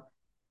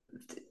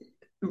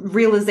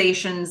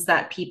 realizations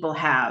that people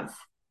have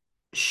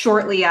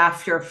shortly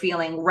after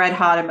feeling red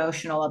hot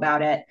emotional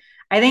about it.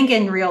 I think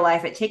in real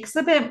life, it takes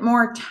a bit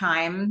more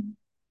time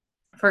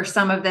for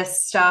some of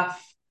this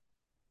stuff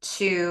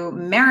to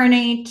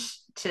marinate,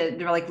 to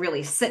like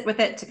really sit with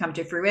it to come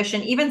to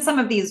fruition. Even some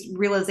of these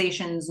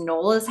realizations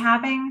Noel is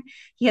having,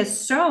 he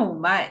has so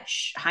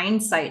much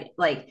hindsight,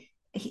 like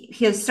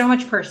he has so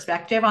much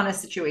perspective on a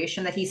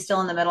situation that he's still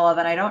in the middle of,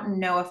 and I don't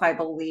know if I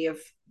believe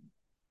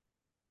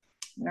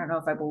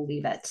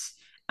it.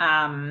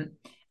 Um,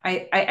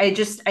 I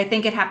just I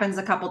think it happens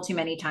a couple too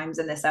many times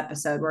in this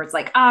episode where it's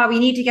like, we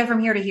need to get from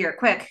here to here,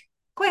 quick,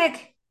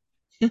 quick.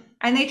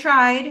 And they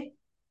tried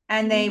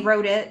and they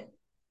wrote it,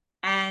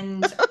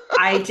 and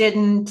I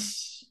didn't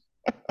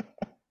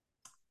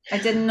I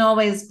didn't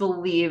always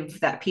believe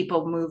that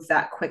people move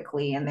that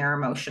quickly in their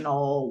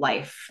emotional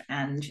life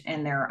and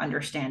in their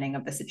understanding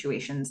of the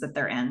situations that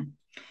they're in.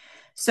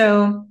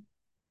 So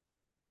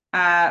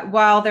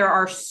while there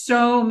are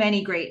so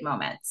many great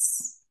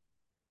moments,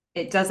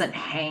 it doesn't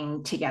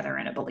hang together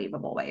in a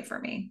believable way for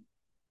me.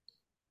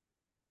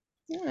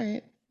 All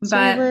right. So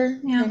we But were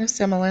yeah, kind of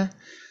similar.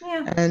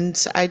 yeah,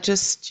 And I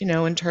just,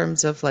 in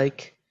terms of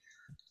like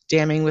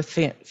damning with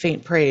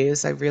faint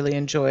praise, I really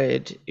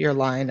enjoyed your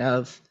line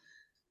of,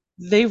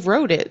 they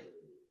wrote it.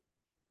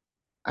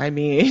 I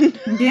mean,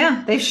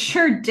 yeah, they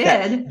sure that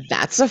did.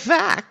 that's a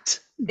fact.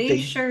 They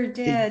They sure they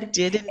did.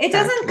 did in It fact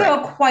doesn't write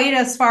go it. quite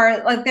as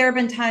far. Like there have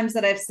been times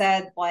that I've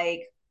said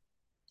like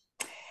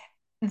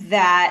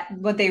that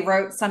when they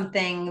wrote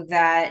something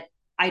that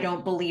I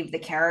don't believe the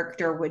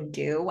character would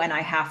do, and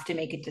I have to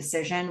make a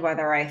decision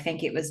whether I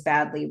think it was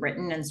badly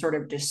written and sort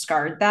of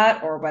discard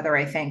that, or whether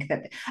I think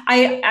that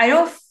I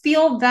don't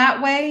feel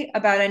that way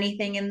about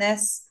anything in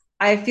this.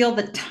 I feel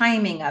the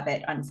timing of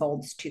it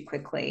unfolds too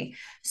quickly.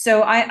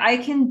 So I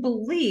can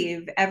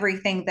believe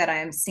everything that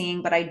I'm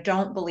seeing, but I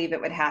don't believe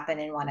it would happen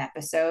in one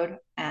episode.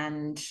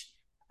 And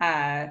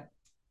uh,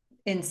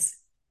 in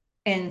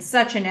in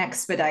such an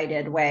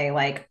expedited way,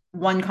 like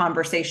one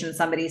conversation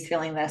somebody's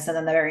feeling this and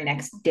then the very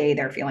next day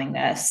they're feeling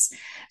this.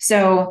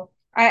 So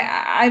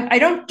I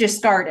don't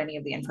discard any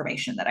of the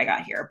information that I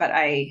got here, but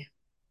I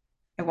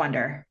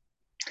wonder.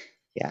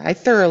 Yeah, I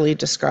thoroughly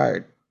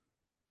discard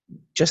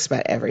just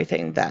about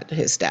everything that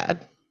his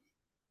dad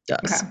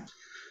does. Okay.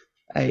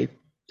 I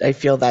I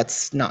feel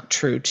that's not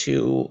true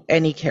to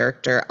any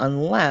character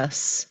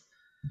unless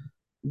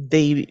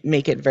they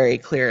make it very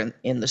clear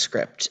in the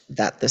script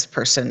that this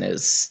person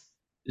is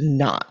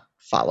not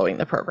following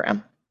the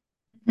program.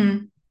 Hmm.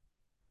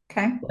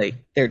 Okay. Like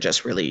they're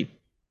just really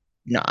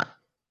not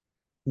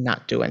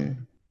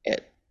doing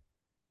it.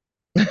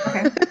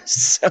 Okay.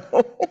 So,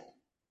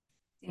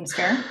 Seems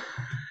fair.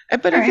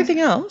 but All right. everything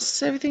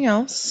else,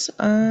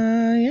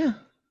 yeah.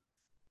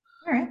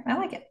 All right. I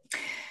like it.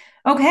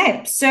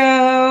 Okay.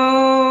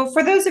 So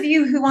for those of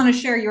you who want to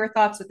share your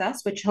thoughts with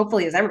us, which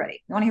hopefully is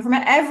everybody, we want to hear from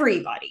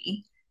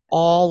everybody,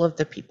 All of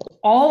the people.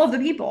 all of the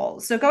people.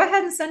 So go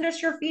ahead and send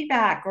us your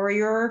feedback or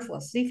your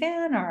Felicity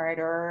fan art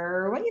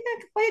or what do you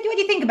think? What do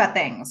you think about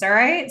things? All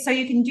right. So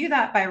you can do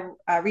that by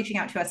reaching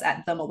out to us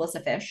at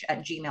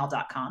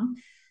themelissafish@gmail.com.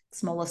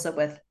 It's Melissa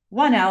with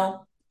one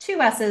L, two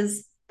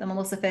S's,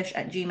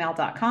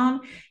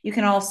 themelissafish@gmail.com. You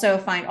can also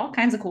find all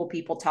kinds of cool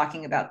people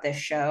talking about this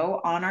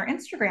show on our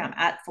Instagram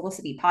at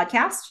Felicity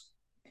Podcast.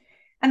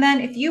 And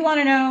then if you want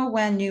to know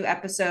when new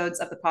episodes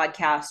of the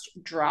podcast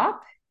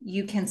drop,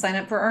 you can sign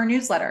up for our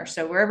newsletter.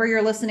 So wherever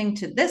you're listening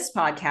to this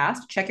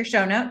podcast, check your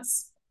show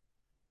notes.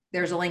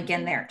 There's a link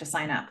in there to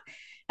sign up.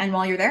 And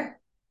while you're there,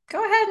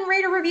 go ahead and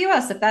rate or review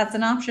us if that's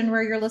an option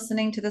where you're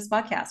listening to this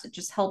podcast. It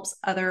just helps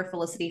other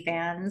Felicity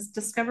fans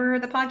discover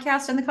the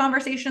podcast and the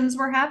conversations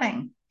we're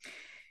having.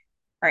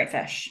 All right,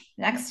 Fish.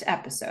 Next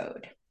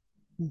episode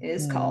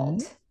is Mm-hmm.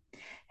 called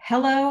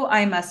Hello,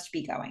 I Must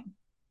Be Going.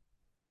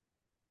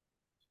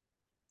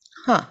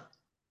 Huh.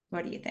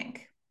 What do you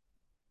think?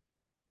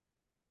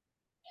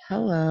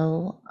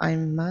 Hello, I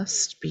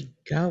must be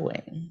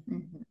going.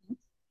 Mm-hmm.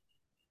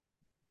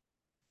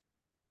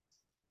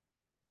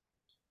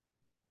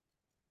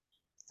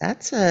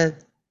 That's a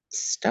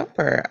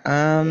stumper.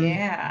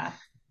 Yeah.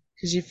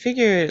 Because you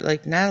figure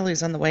like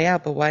Natalie's on the way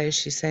out, but why is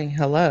she saying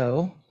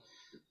hello?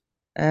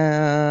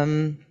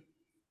 Um,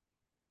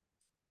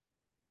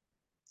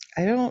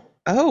 I don't.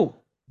 Oh,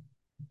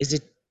 is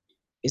it?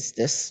 Is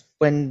this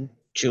when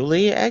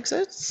Julie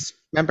exits?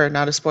 Remember,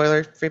 not a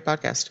spoiler-free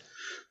podcast.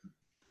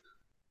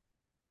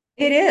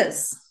 It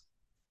is.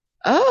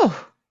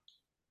 Oh,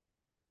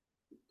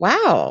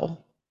 wow.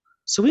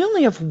 So we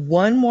only have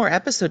one more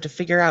episode to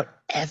figure out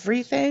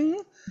everything?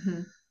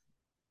 Mm-hmm.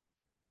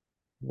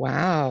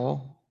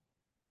 Wow.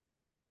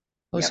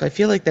 Oh, so I Yep.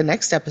 feel like the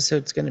next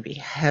episode's going to be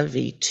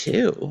heavy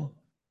too.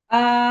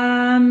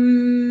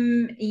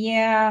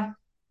 Yeah.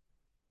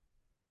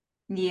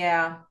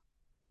 Yeah,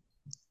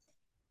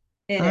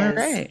 it All is.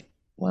 right.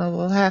 Well,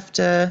 we'll have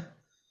to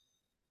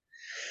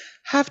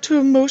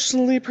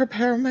emotionally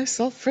prepare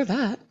myself for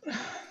that.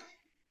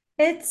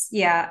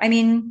 Yeah. I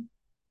mean,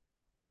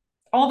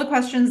 all the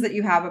questions that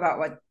you have about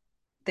what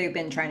they've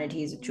been trying to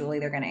tease with Julie,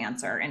 they're going to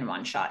answer in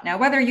one shot. Now,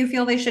 whether you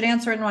feel they should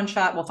answer in one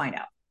shot, we'll find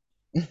out.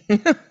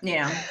 You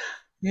know,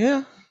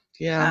 Yeah.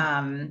 Yeah.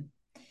 um,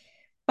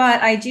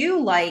 but I do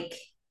like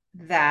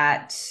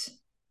that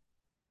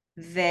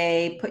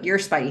they put your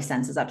spidey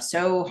senses up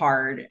so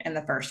hard in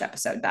the first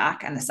episode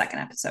back and the second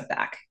episode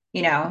back.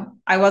 You know,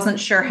 I wasn't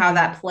sure how Yeah.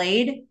 that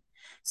played.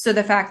 So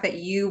the fact that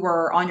you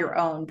were on your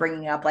own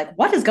bringing up, like,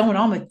 what is going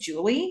on with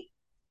Julie?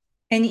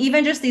 And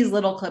even just these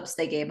little clips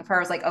they gave before, I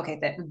was like, okay,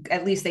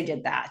 at least they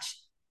did that.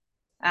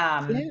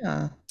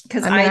 Yeah.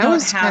 Because I mean, I I don't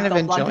was kind have of the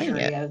enjoying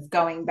luxury it. of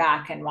going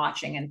back and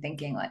watching and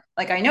thinking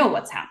like I know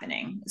what's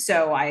happening.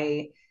 So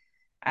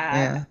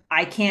Yeah.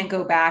 I can't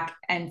go back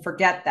and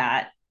forget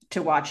that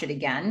to watch it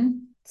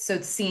again.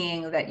 So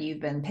seeing that you've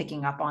been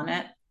picking up on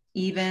it,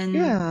 even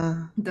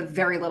Yeah. the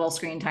very little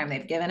screen time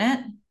they've given it.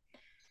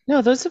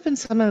 No, those have been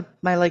some of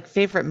my like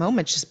favorite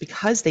moments just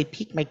because they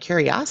pique my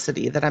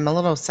curiosity that I'm a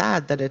little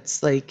sad that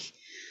it's like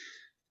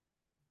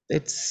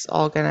it's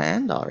all gonna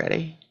end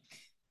already.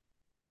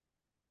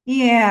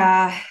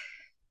 Yeah.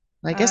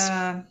 I guess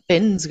Uh,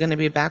 Finn's gonna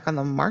be back on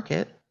the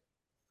market.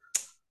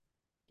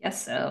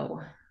 guess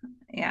so.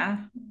 Yeah.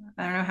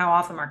 I don't know how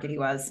off the market he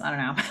was. I don't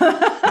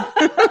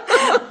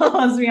know.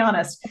 Let's be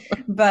honest.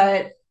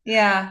 But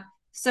yeah.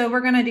 So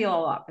we're going to deal a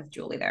lot with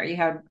Julie there. You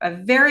have a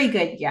very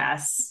good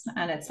guess.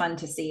 And it's fun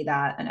to see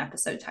that an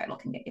episode title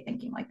can get you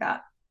thinking like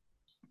that.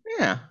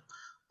 Yeah.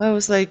 I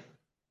was like,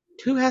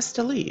 who has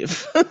to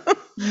leave?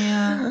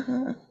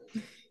 Yeah.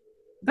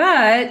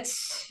 But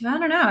I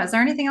don't know. Is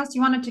there anything else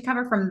you wanted to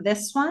cover from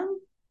this one?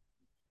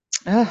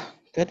 Oh,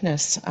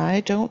 goodness.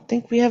 I don't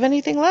think we have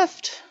anything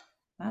left.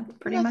 That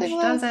pretty Nothing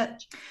much does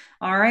left. it.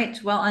 All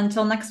right. Well,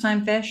 until next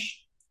time,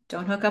 fish,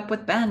 don't hook up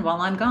with Ben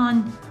while I'm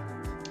gone.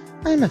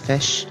 I'm a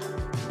fish.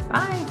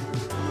 Bye.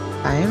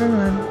 Bye,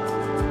 everyone.